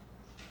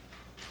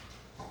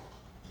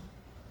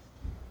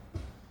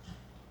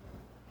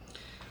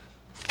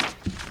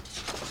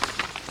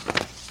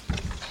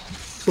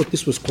 I thought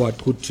this was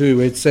quite good too.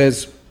 It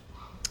says,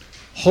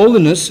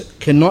 holiness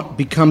cannot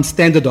become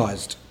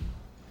standardized.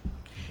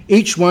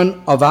 Each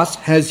one of us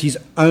has his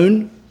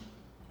own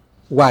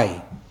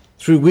way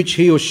through which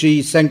he or she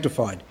is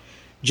sanctified.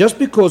 Just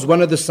because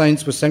one of the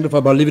saints was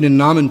sanctified by living in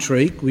an almond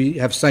tree, we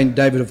have Saint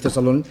David of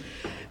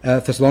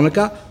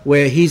Thessalonica,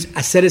 where his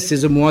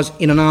asceticism was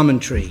in an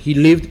almond tree. He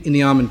lived in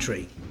the almond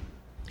tree.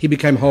 He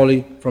became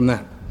holy from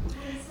that.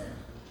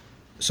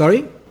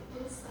 Sorry?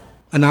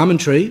 An almond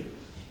tree?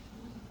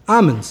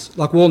 Almonds,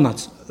 like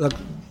walnuts, like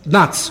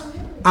nuts.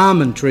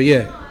 Almond tree,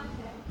 yeah.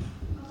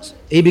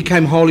 He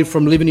became holy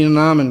from living in an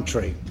almond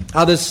tree.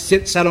 Others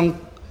sat on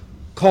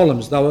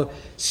columns. They were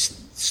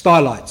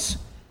stylites.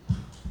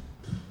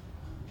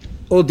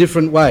 All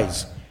different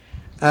ways.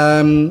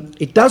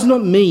 It does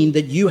not mean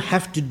that you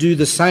have to do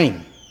the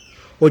same.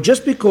 Or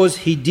just because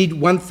he did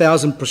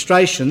 1,000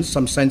 prostrations,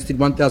 some saints did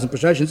 1,000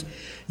 prostrations,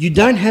 you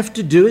don't have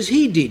to do as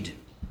he did.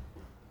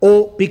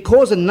 Or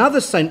because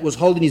another saint was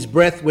holding his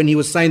breath when he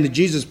was saying the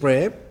Jesus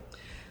prayer,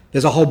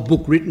 there's a whole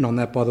book written on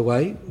that, by the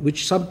way,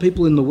 which some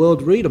people in the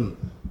world read them,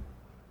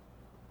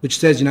 which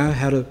says,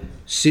 how to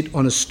sit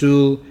on a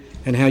stool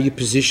and how you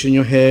position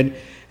your head,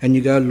 and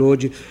you go,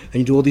 Lord, and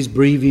you do all these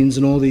breathings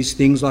and all these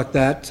things like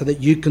that, so that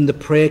the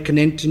prayer can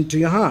enter into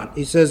your heart.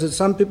 He says that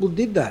some people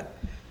did that.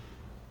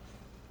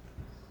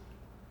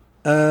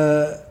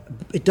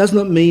 It does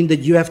not mean that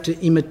you have to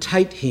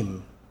imitate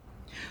him.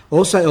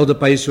 Also, Elder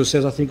Paisios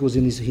says, I think it was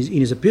in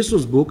his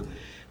epistles book,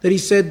 that he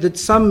said that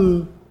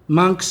some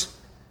monks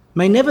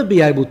may never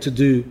be able to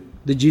do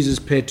the Jesus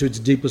prayer to its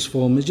deepest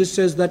form. It just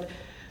says that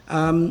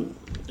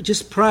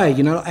just pray,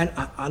 and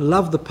I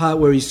love the part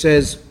where he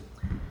says,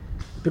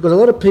 because a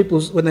lot of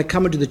people, when they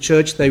come into the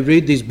church, they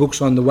read these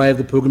books on the Way of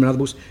the Pilgrim and other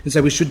books and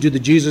say we should do the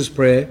Jesus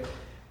prayer,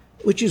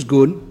 which is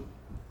good,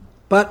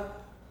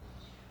 but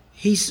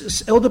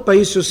Elder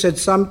Paisios said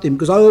something,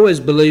 because I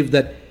always believe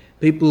that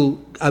people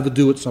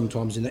overdo it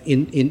sometimes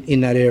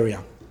in that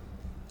area.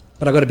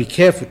 But I've got to be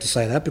careful to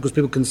say that, because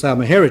people can say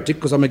I'm a heretic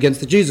because I'm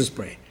against the Jesus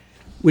prayer,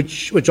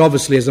 which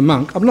obviously as a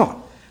monk I'm not.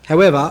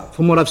 However,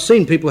 from what I've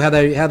seen, people how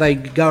they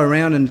go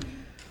around and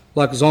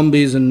like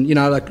zombies and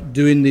like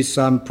doing this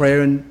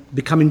prayer and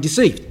becoming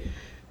deceived.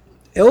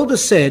 Elder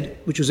said,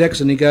 which was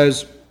excellent, he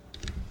goes,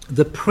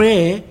 the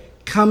prayer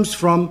comes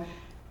from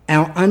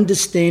our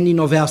understanding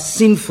of our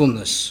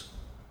sinfulness.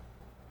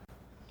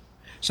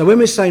 So when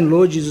we're saying,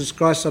 Lord Jesus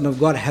Christ, Son of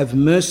God, have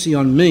mercy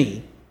on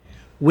me,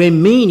 we're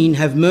meaning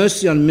have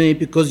mercy on me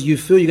because you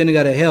feel you're going to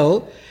go to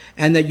hell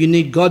and that you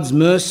need God's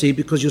mercy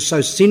because you're so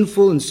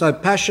sinful and so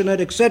passionate,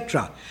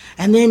 etc.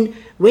 And then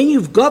when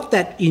you've got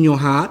that in your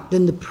heart,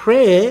 then the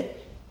prayer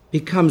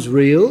becomes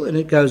real and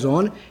it goes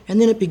on,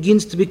 and then it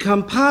begins to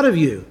become part of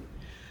you.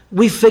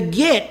 We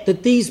forget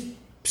that these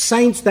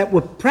saints that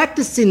were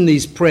practicing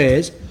these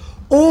prayers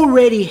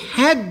already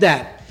had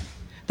that.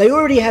 They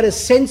already had a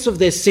sense of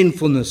their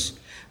sinfulness.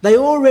 They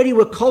already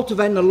were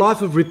cultivating a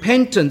life of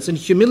repentance and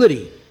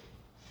humility.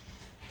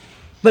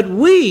 But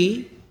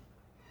a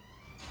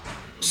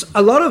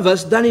lot of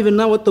us don't even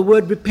know what the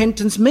word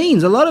repentance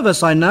means. A lot of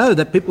us, I know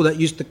that people that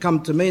used to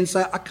come to me and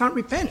say, I can't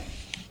repent.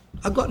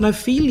 I've got no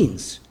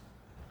feelings.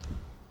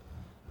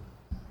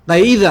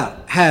 They either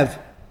have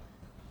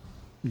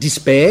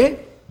despair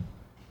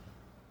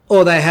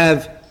or they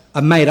have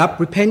a made-up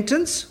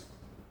repentance.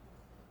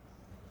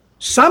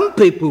 Some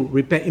people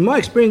repent. In my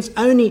experience,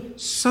 only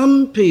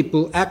some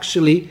people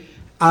actually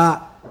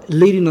are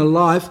leading a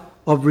life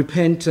of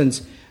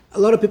repentance. A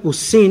lot of people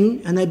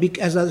sin and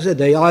as I said,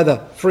 they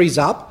either freeze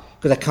up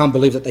because they can't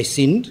believe that they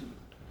sinned.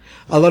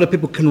 A lot of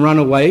people can run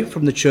away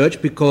from the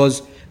church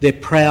because their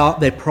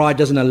pride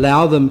doesn't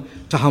allow them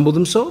to humble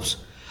themselves.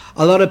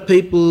 A lot of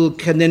people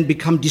can then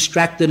become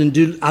distracted and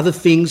do other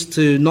things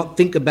to not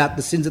think about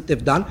the sins that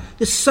they've done.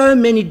 There's so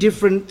many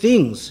different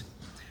things.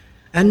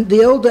 And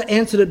the elder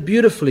answered it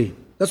beautifully.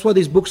 That's why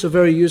these books are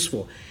very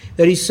useful.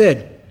 That he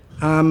said,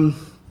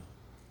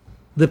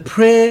 the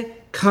prayer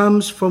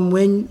comes from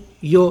when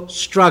you're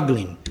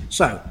struggling.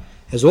 So,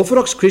 as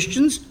Orthodox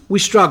Christians, we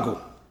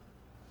struggle.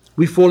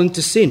 We fall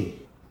into sin.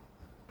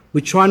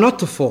 We try not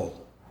to fall,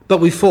 but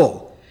we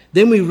fall.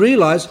 Then we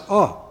realise,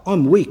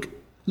 I'm weak.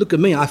 Look at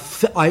me,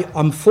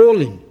 I'm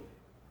falling.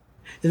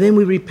 And then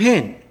we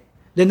repent.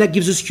 Then that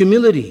gives us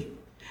humility.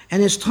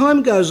 And as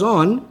time goes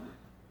on,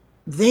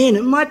 then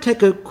it might take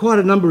quite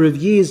a number of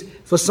years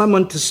for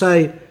someone to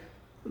say,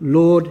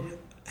 Lord,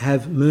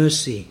 have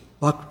mercy.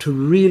 Like to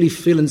really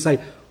feel and say,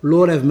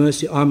 Lord, have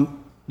mercy.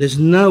 There's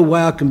no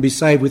way I can be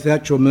saved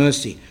without your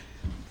mercy.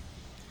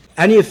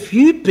 Only a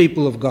few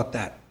people have got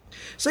that.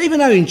 So even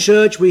though in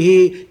church we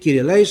hear Kyrie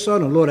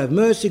eleison or Lord have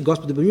mercy,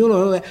 Gospel de Bemula,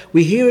 all that,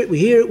 we hear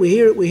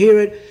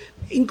it,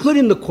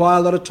 including the choir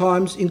a lot of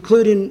times,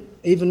 including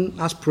even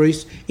us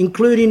priests,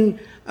 including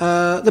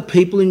the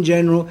people in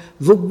general.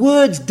 The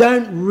words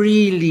don't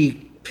really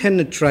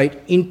penetrate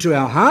into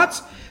our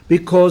hearts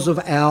because of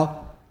our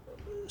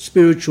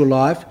spiritual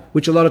life,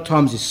 which a lot of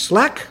times is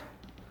slack,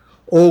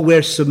 or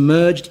we're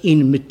submerged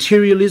in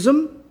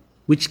materialism,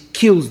 which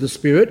kills the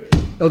spirit.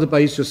 Elder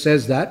Paisios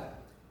says that.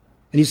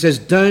 And he says,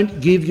 don't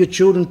give your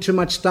children too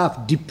much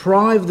stuff.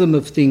 Deprive them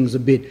of things a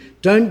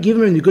bit. Don't give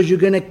them because you're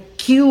going to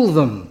kill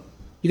them.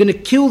 You're going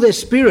to kill their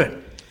spirit.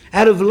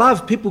 Out of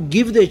love, people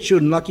give their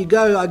children. Like you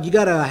go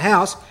to a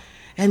house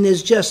and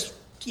there's just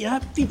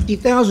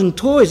 50,000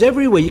 toys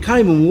everywhere. You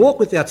can't even walk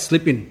without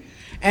slipping.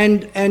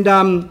 And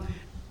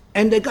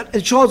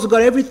the child's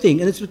got everything.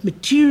 And it's with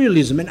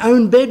materialism and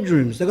own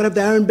bedrooms. They've got to have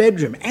their own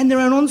bedroom and their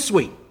own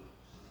ensuite.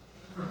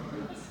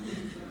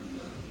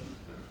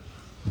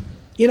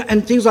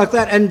 And things like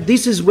that. And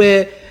this is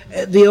where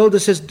the elder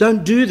says,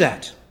 don't do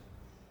that.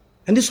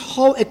 And this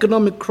whole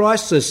economic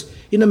crisis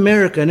in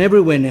America and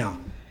everywhere now,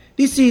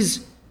 this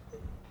is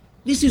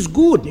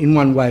good in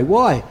one way.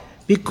 Why?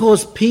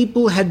 Because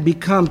people had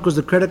become, because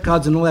the credit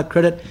cards and all that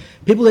credit,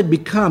 people had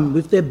become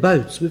with their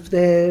boats, with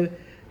their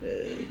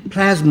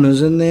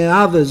plasmas and their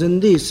others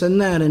and this and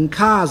that and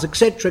cars,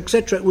 etc.,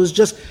 etc. It was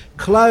just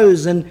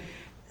clothes, and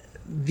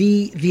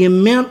the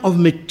amount of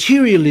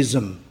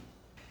materialism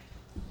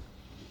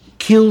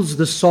kills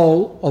the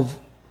soul of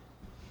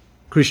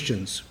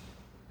Christians.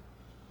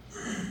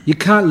 You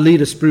can't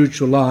lead a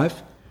spiritual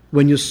life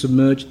when you're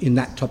submerged in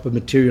that type of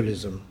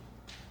materialism.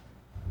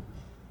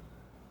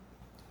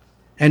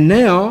 And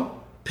now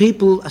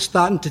people are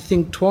starting to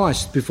think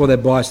twice before they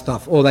buy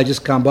stuff, or they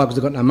just can't buy because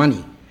they've got no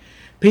money.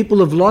 People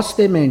have lost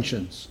their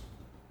mansions.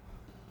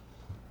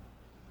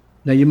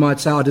 Now you might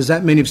say, does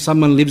that mean if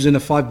someone lives in a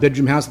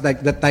 5-bedroom house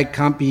that they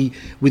can't be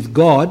with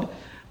God?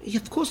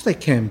 Yeah, of course they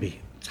can be.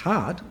 It's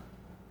hard.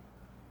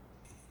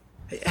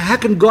 How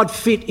can God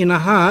fit in a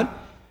heart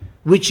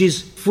which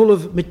is full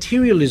of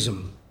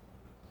materialism?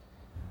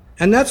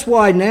 And that's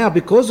why now,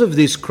 because of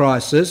this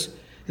crisis,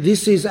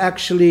 this is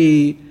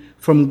actually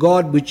from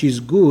God, which is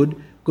good,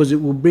 because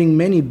it will bring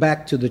many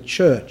back to the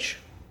church.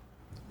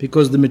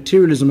 Because the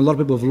materialism, a lot of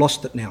people have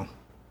lost it now.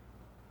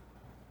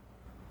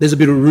 There's a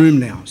bit of room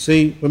now.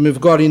 See, when we've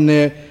got in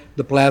there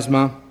the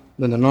plasma,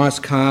 then the nice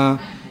car,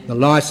 the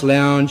nice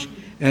lounge,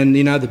 and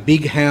the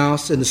big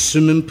house and the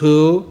swimming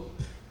pool,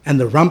 and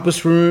the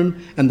rumpus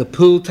room, and the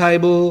pool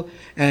table,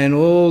 and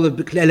all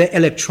the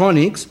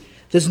electronics,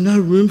 there's no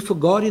room for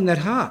God in that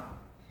heart.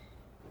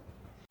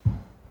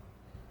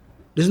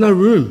 There's no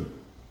room.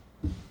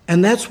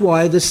 And that's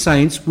why the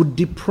saints would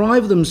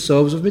deprive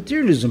themselves of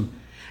materialism.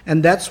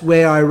 And that's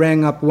where I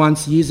rang up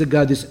once years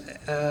ago this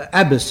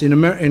abbess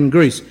in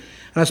Greece.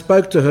 And I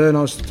spoke to her and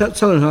I was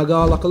telling her, I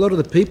go, like a lot of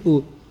the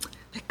people,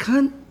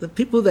 the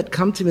people that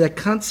come to me, they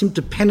can't seem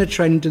to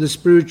penetrate into the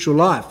spiritual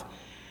life.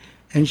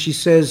 And she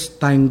says,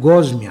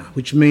 taingosmia,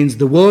 which means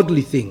the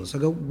worldly things. I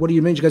go, what do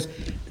you mean? She goes,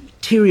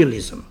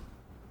 materialism.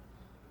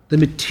 The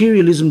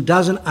materialism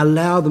doesn't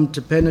allow them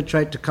to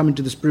penetrate, to come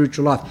into the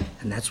spiritual life.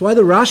 And that's why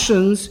the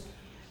Russians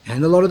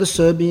and a lot of the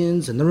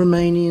Serbians and the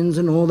Romanians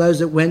and all those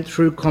that went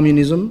through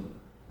communism,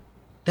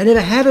 they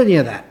never had any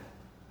of that.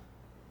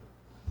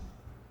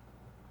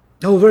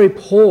 They were very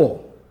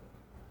poor.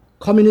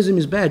 Communism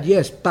is bad,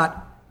 yes, but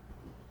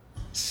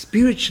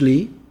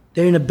spiritually,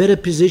 they're in a better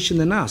position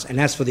than us. And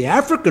as for the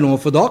African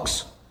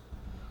Orthodox,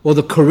 or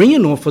the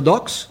Korean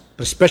Orthodox,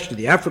 but especially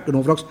the African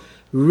Orthodox,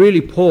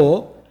 really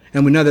poor.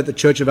 And we know that the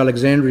Church of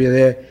Alexandria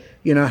there,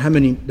 you know,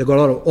 they've got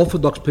a lot of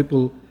Orthodox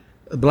people,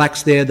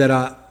 blacks there that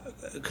are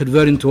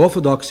converting to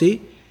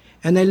Orthodoxy,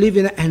 and they live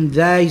in it,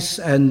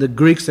 and the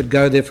Greeks that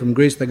go there from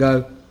Greece, they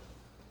go,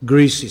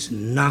 Greece is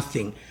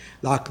nothing.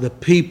 Like the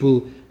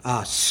people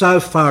are so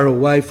far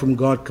away from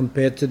God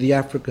compared to the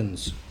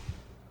Africans,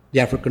 the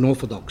African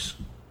Orthodox.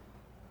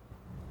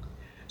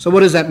 So what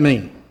does that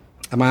mean?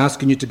 Am I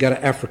asking you to go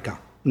to Africa?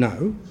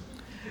 No.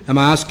 Am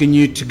I asking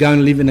you to go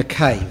and live in a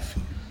cave?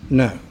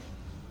 No.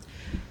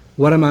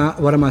 What am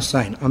I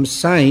saying? I'm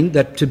saying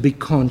that to be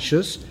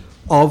conscious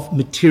of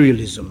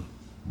materialism.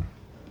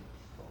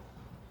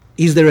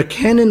 Is there a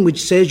canon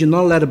which says you're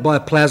not allowed to buy a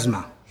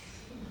plasma?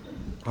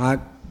 I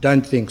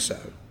don't think so.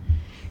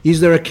 Is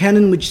there a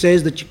canon which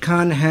says that you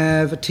can't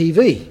have a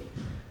TV?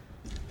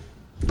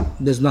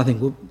 There's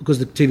nothing, because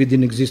the TV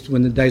didn't exist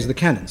when the days of the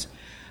canons.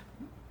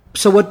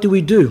 So what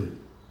do?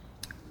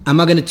 Am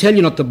I going to tell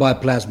you not to buy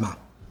plasma?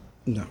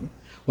 No.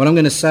 What I'm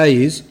going to say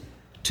is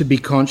to be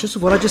conscious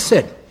of what I just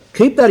said.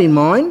 Keep that in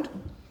mind.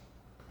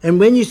 And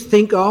when you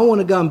think, I want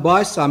to go and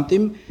buy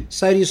something,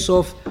 say to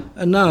yourself,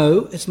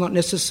 no, it's not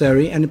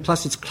necessary, and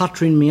plus it's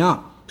cluttering me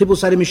up. People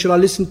say to me, should I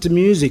listen to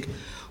music?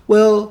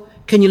 Well,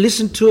 can you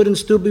listen to it and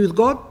still be with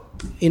God?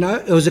 You know,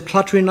 or is it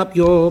cluttering up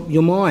your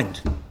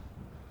mind?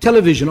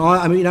 Television,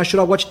 should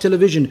I watch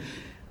television?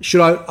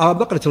 I'm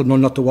not going to tell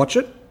them not to watch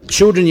it.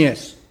 Children,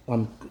 yes.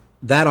 I'll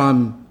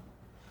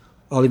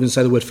even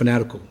say the word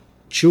fanatical.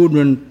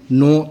 Children,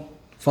 0,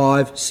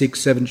 5, 6,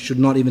 7, should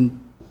not even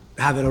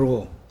have it at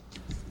all,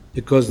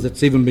 because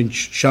that's even been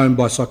shown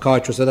by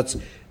psychiatrists, so that's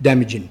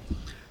damaging.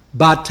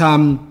 But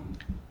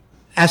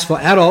as for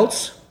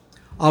adults,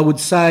 I would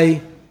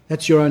say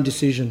that's your own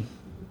decision.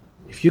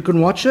 If you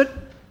can watch it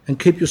and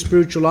keep your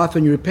spiritual life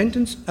and your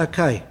repentance,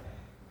 okay.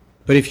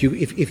 But if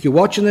you're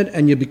watching it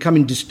and you're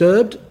becoming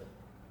disturbed,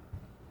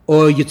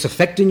 or it's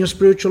affecting your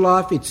spiritual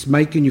life, it's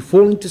making you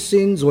fall into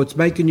sins, or it's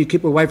making you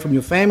keep away from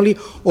your family,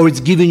 or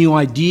it's giving you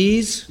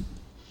ideas.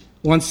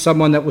 Once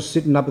someone that was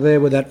sitting up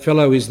there where that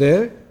fellow is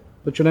there,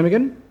 what's your name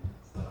again?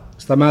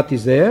 Stamat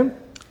is there.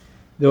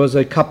 There was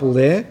a couple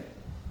there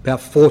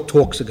about 4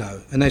 talks ago,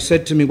 and they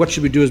said to me, what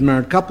should we do as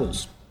married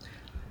couples?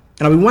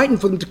 And I've been waiting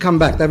for them to come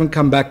back. They haven't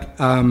come back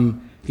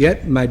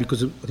yet, maybe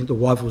because I think the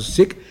wife was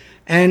sick.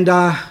 And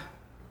I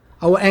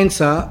will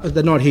answer,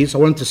 they're not here, so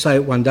I wanted to say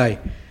it one day.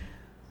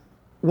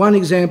 One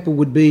example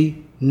would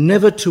be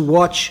never to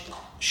watch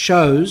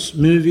shows,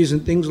 movies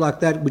and things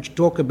like that which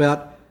talk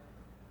about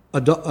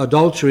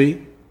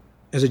adultery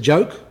as a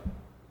joke,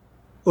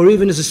 or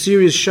even as a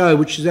serious show,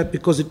 which is that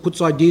because it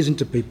puts ideas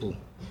into people.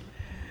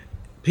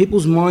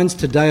 People's minds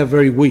today are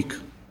very weak,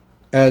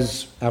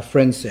 as our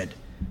friend said.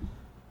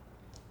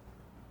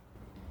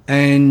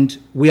 And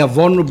we are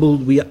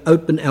vulnerable,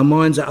 our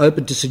minds are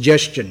open to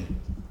suggestion.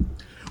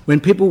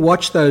 When people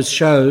watch those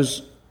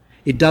shows,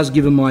 it does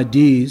give them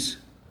ideas,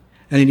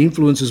 and it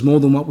influences more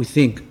than what we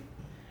think.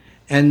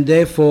 And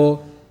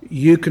therefore,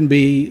 you can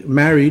be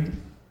married,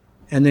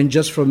 and then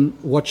just from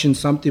watching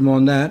something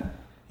on that,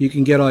 you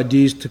can get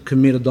ideas to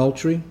commit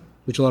adultery,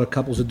 which a lot of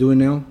couples are doing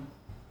now.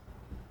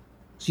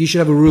 So you should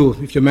have a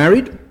rule. If you're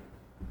married,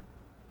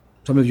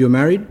 some of you are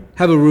married,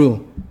 have a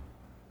rule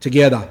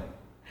together.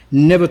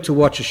 Never to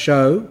watch a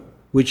show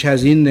which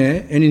has in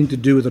there anything to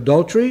do with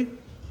adultery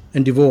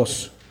and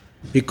divorce,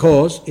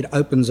 because it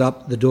opens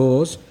up the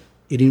doors,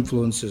 it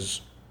influences.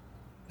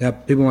 Now,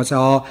 people might say,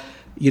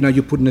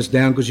 you're putting us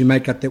down because you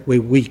make out that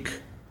we're weak.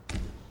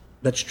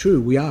 That's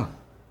true, we are.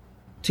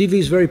 TV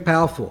is very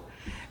powerful.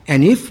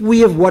 And if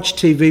we have watched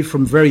TV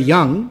from very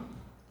young,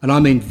 and I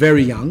mean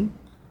very young,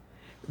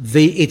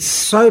 it's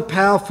so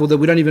powerful that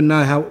we don't even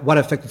know what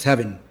effect it's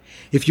having.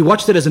 If you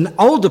watched it as an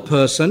older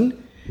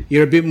person,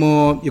 you've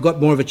got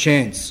more of a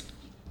chance.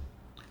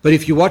 But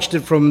if you watched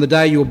it from the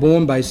day you were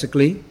born,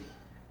 basically,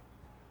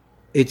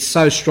 it's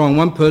so strong.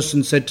 One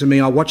person said to me,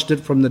 I watched it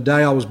from the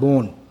day I was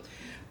born.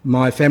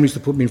 My family used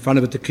to put me in front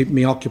of it to keep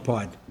me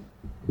occupied.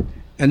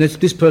 And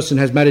this person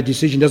has made a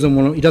decision,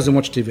 he doesn't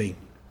watch TV.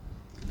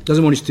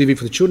 Doesn't want his TV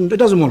for the children. He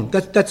doesn't want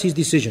them. That's his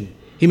decision.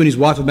 Him and his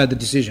wife have made the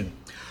decision.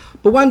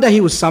 But one day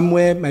he was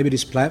somewhere, maybe at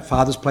his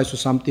father's place or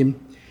something,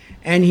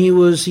 and he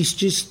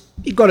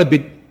got a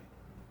bit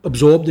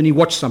absorbed and he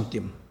watched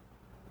something.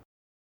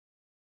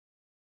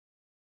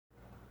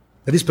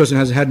 But this person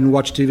hadn't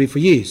watched TV for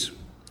years.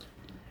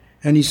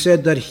 And he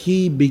said that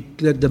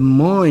that the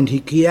mind,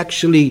 he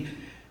actually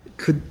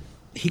could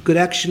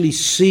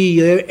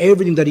see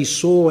everything that he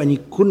saw, and he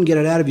couldn't get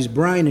it out of his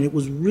brain, and it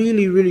was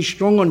really, really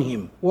strong on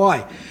him.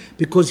 Why?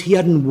 Because he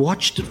hadn't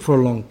watched it for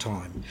a long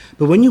time.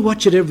 But when you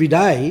watch it every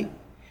day,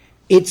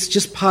 it's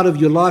just part of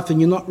your life, and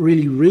you're not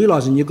really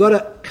realising. You've got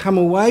to come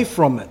away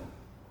from it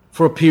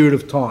for a period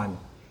of time,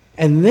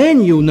 and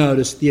then you'll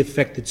notice the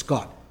effect it's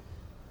got.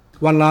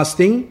 One last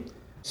thing,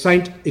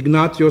 Saint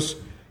Ignatius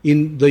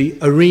in the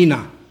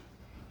Arena,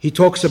 he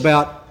talks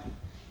about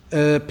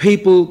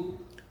people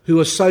who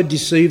are so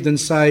deceived, and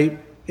say,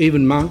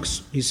 even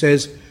monks, he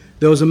says,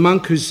 there was a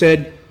monk who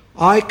said,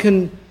 I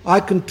can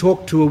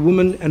talk to a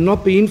woman and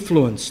not be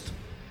influenced.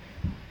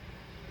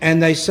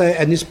 And they say,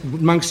 and this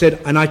monk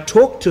said, and I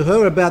talked to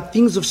her about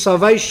things of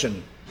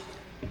salvation.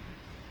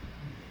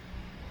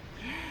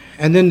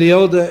 And then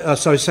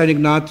Saint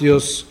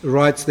Ignatius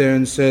writes there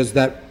and says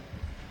that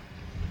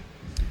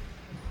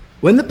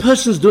when the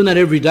person's doing that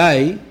every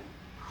day,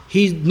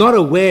 he's not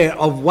aware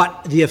of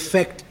what the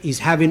effect is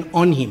having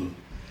on him.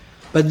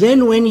 But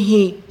then when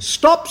he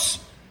stops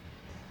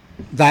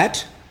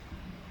that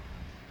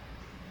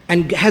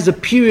and has a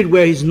period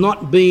where he's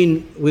not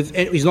doing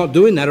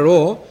that at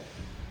all,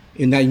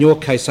 in your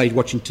case, say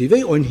watching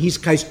TV, or in his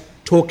case,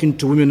 talking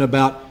to women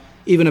about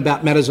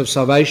matters of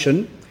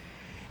salvation,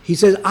 he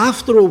says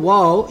after a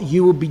while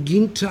you will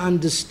begin to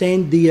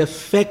understand the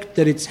effect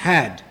that it's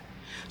had.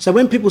 So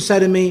when people say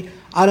to me,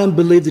 I don't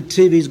believe the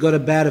TV's got a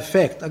bad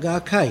effect, I go,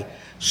 okay,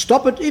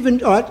 stop it.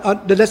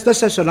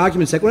 Let's have an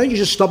argument sake. Why don't you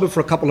just stop it for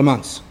a couple of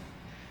months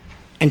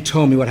and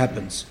tell me what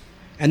happens?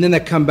 And then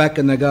they come back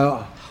and they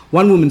go,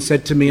 one woman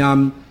said to me,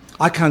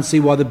 I can't see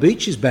why the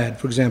beach is bad,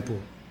 for example.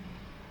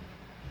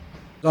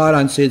 I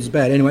don't see it's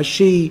bad. Anyway,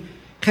 she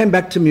came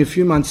back to me a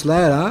few months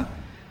later,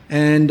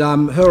 and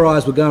her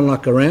eyes were going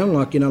around,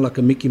 like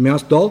a Mickey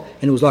Mouse doll,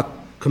 and it was like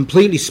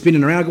completely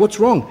spinning around. I go, what's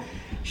wrong?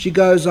 She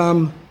goes,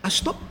 I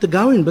stopped the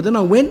going, but then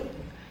I went,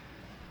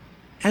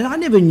 and I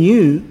never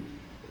knew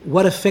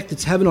what effect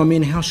it's having on me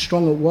and how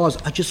strong it was.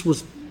 I just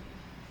was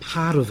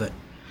part of it.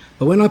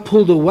 But when I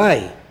pulled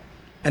away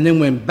and then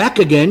went back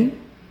again,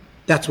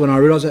 that's when I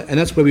realised it. And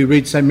that's where we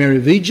read St. Mary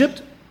of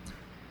Egypt,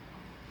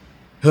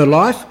 her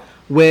life,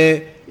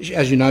 where,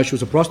 as you know, she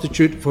was a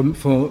prostitute,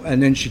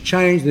 and then she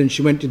changed, then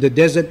she went to the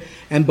desert.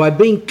 And by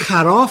being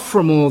cut off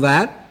from all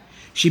that,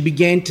 she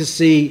began to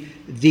see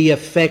the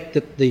effect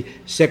that the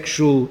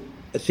sexual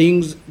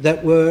things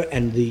that were,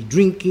 and the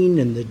drinking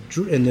and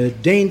the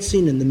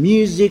dancing and the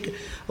music,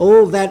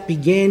 all that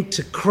began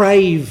to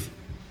crave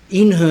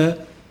in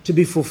her to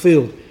be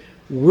fulfilled.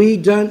 We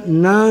don't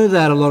know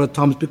that a lot of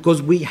times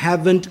because we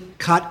haven't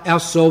cut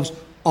ourselves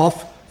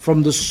off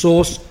from the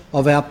source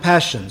of our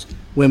passions.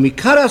 When we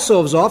cut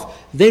ourselves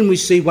off, then we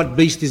see what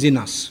beast is in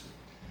us.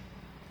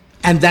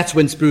 And that's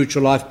when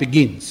spiritual life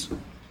begins.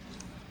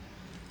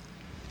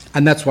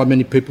 And that's why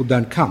many people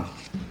don't come.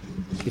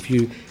 If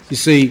you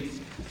see,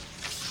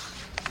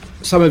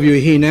 some of you are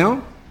here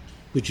now,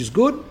 which is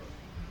good,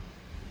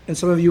 and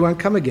some of you won't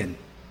come again.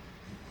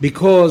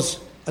 Because,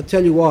 I'll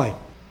tell you why.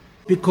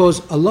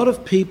 Because a lot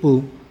of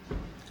people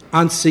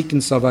aren't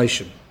seeking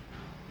salvation.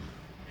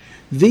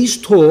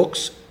 These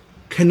talks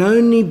can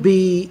only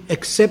be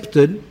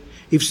accepted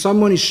if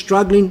someone is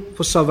struggling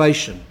for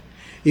salvation.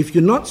 If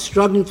you're not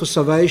struggling for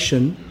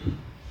salvation,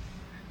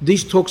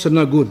 these talks are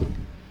no good.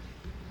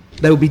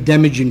 They will be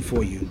damaging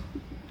for you.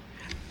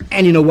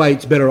 And in a way,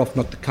 it's better off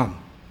not to come.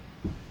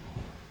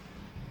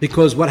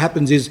 Because what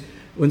happens is,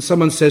 when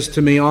someone says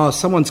to me,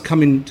 someone's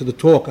coming to the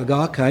talk, I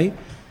go, okay.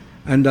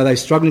 And are they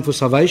struggling for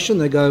salvation?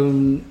 They go,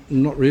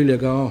 not really. I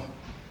go,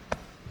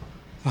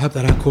 I hope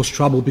they don't cause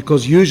trouble,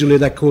 because usually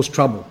they cause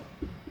trouble.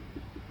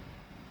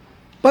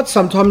 But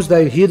sometimes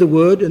they hear the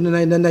word and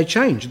then they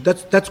change.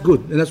 That's good,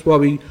 and that's why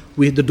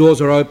the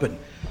doors are open.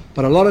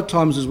 But a lot of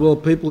times as well,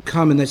 people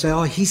come and they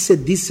say, he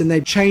said this, and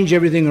they change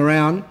everything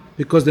around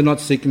because they're not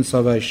seeking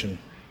salvation.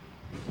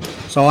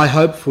 So I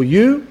hope for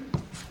you,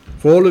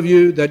 for all of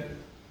you, that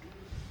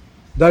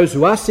those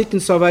who are seeking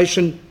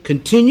salvation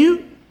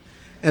continue,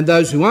 and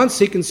those who aren't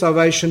seeking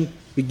salvation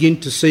begin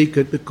to seek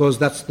it, because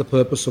that's the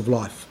purpose of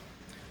life.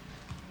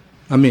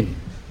 Amen.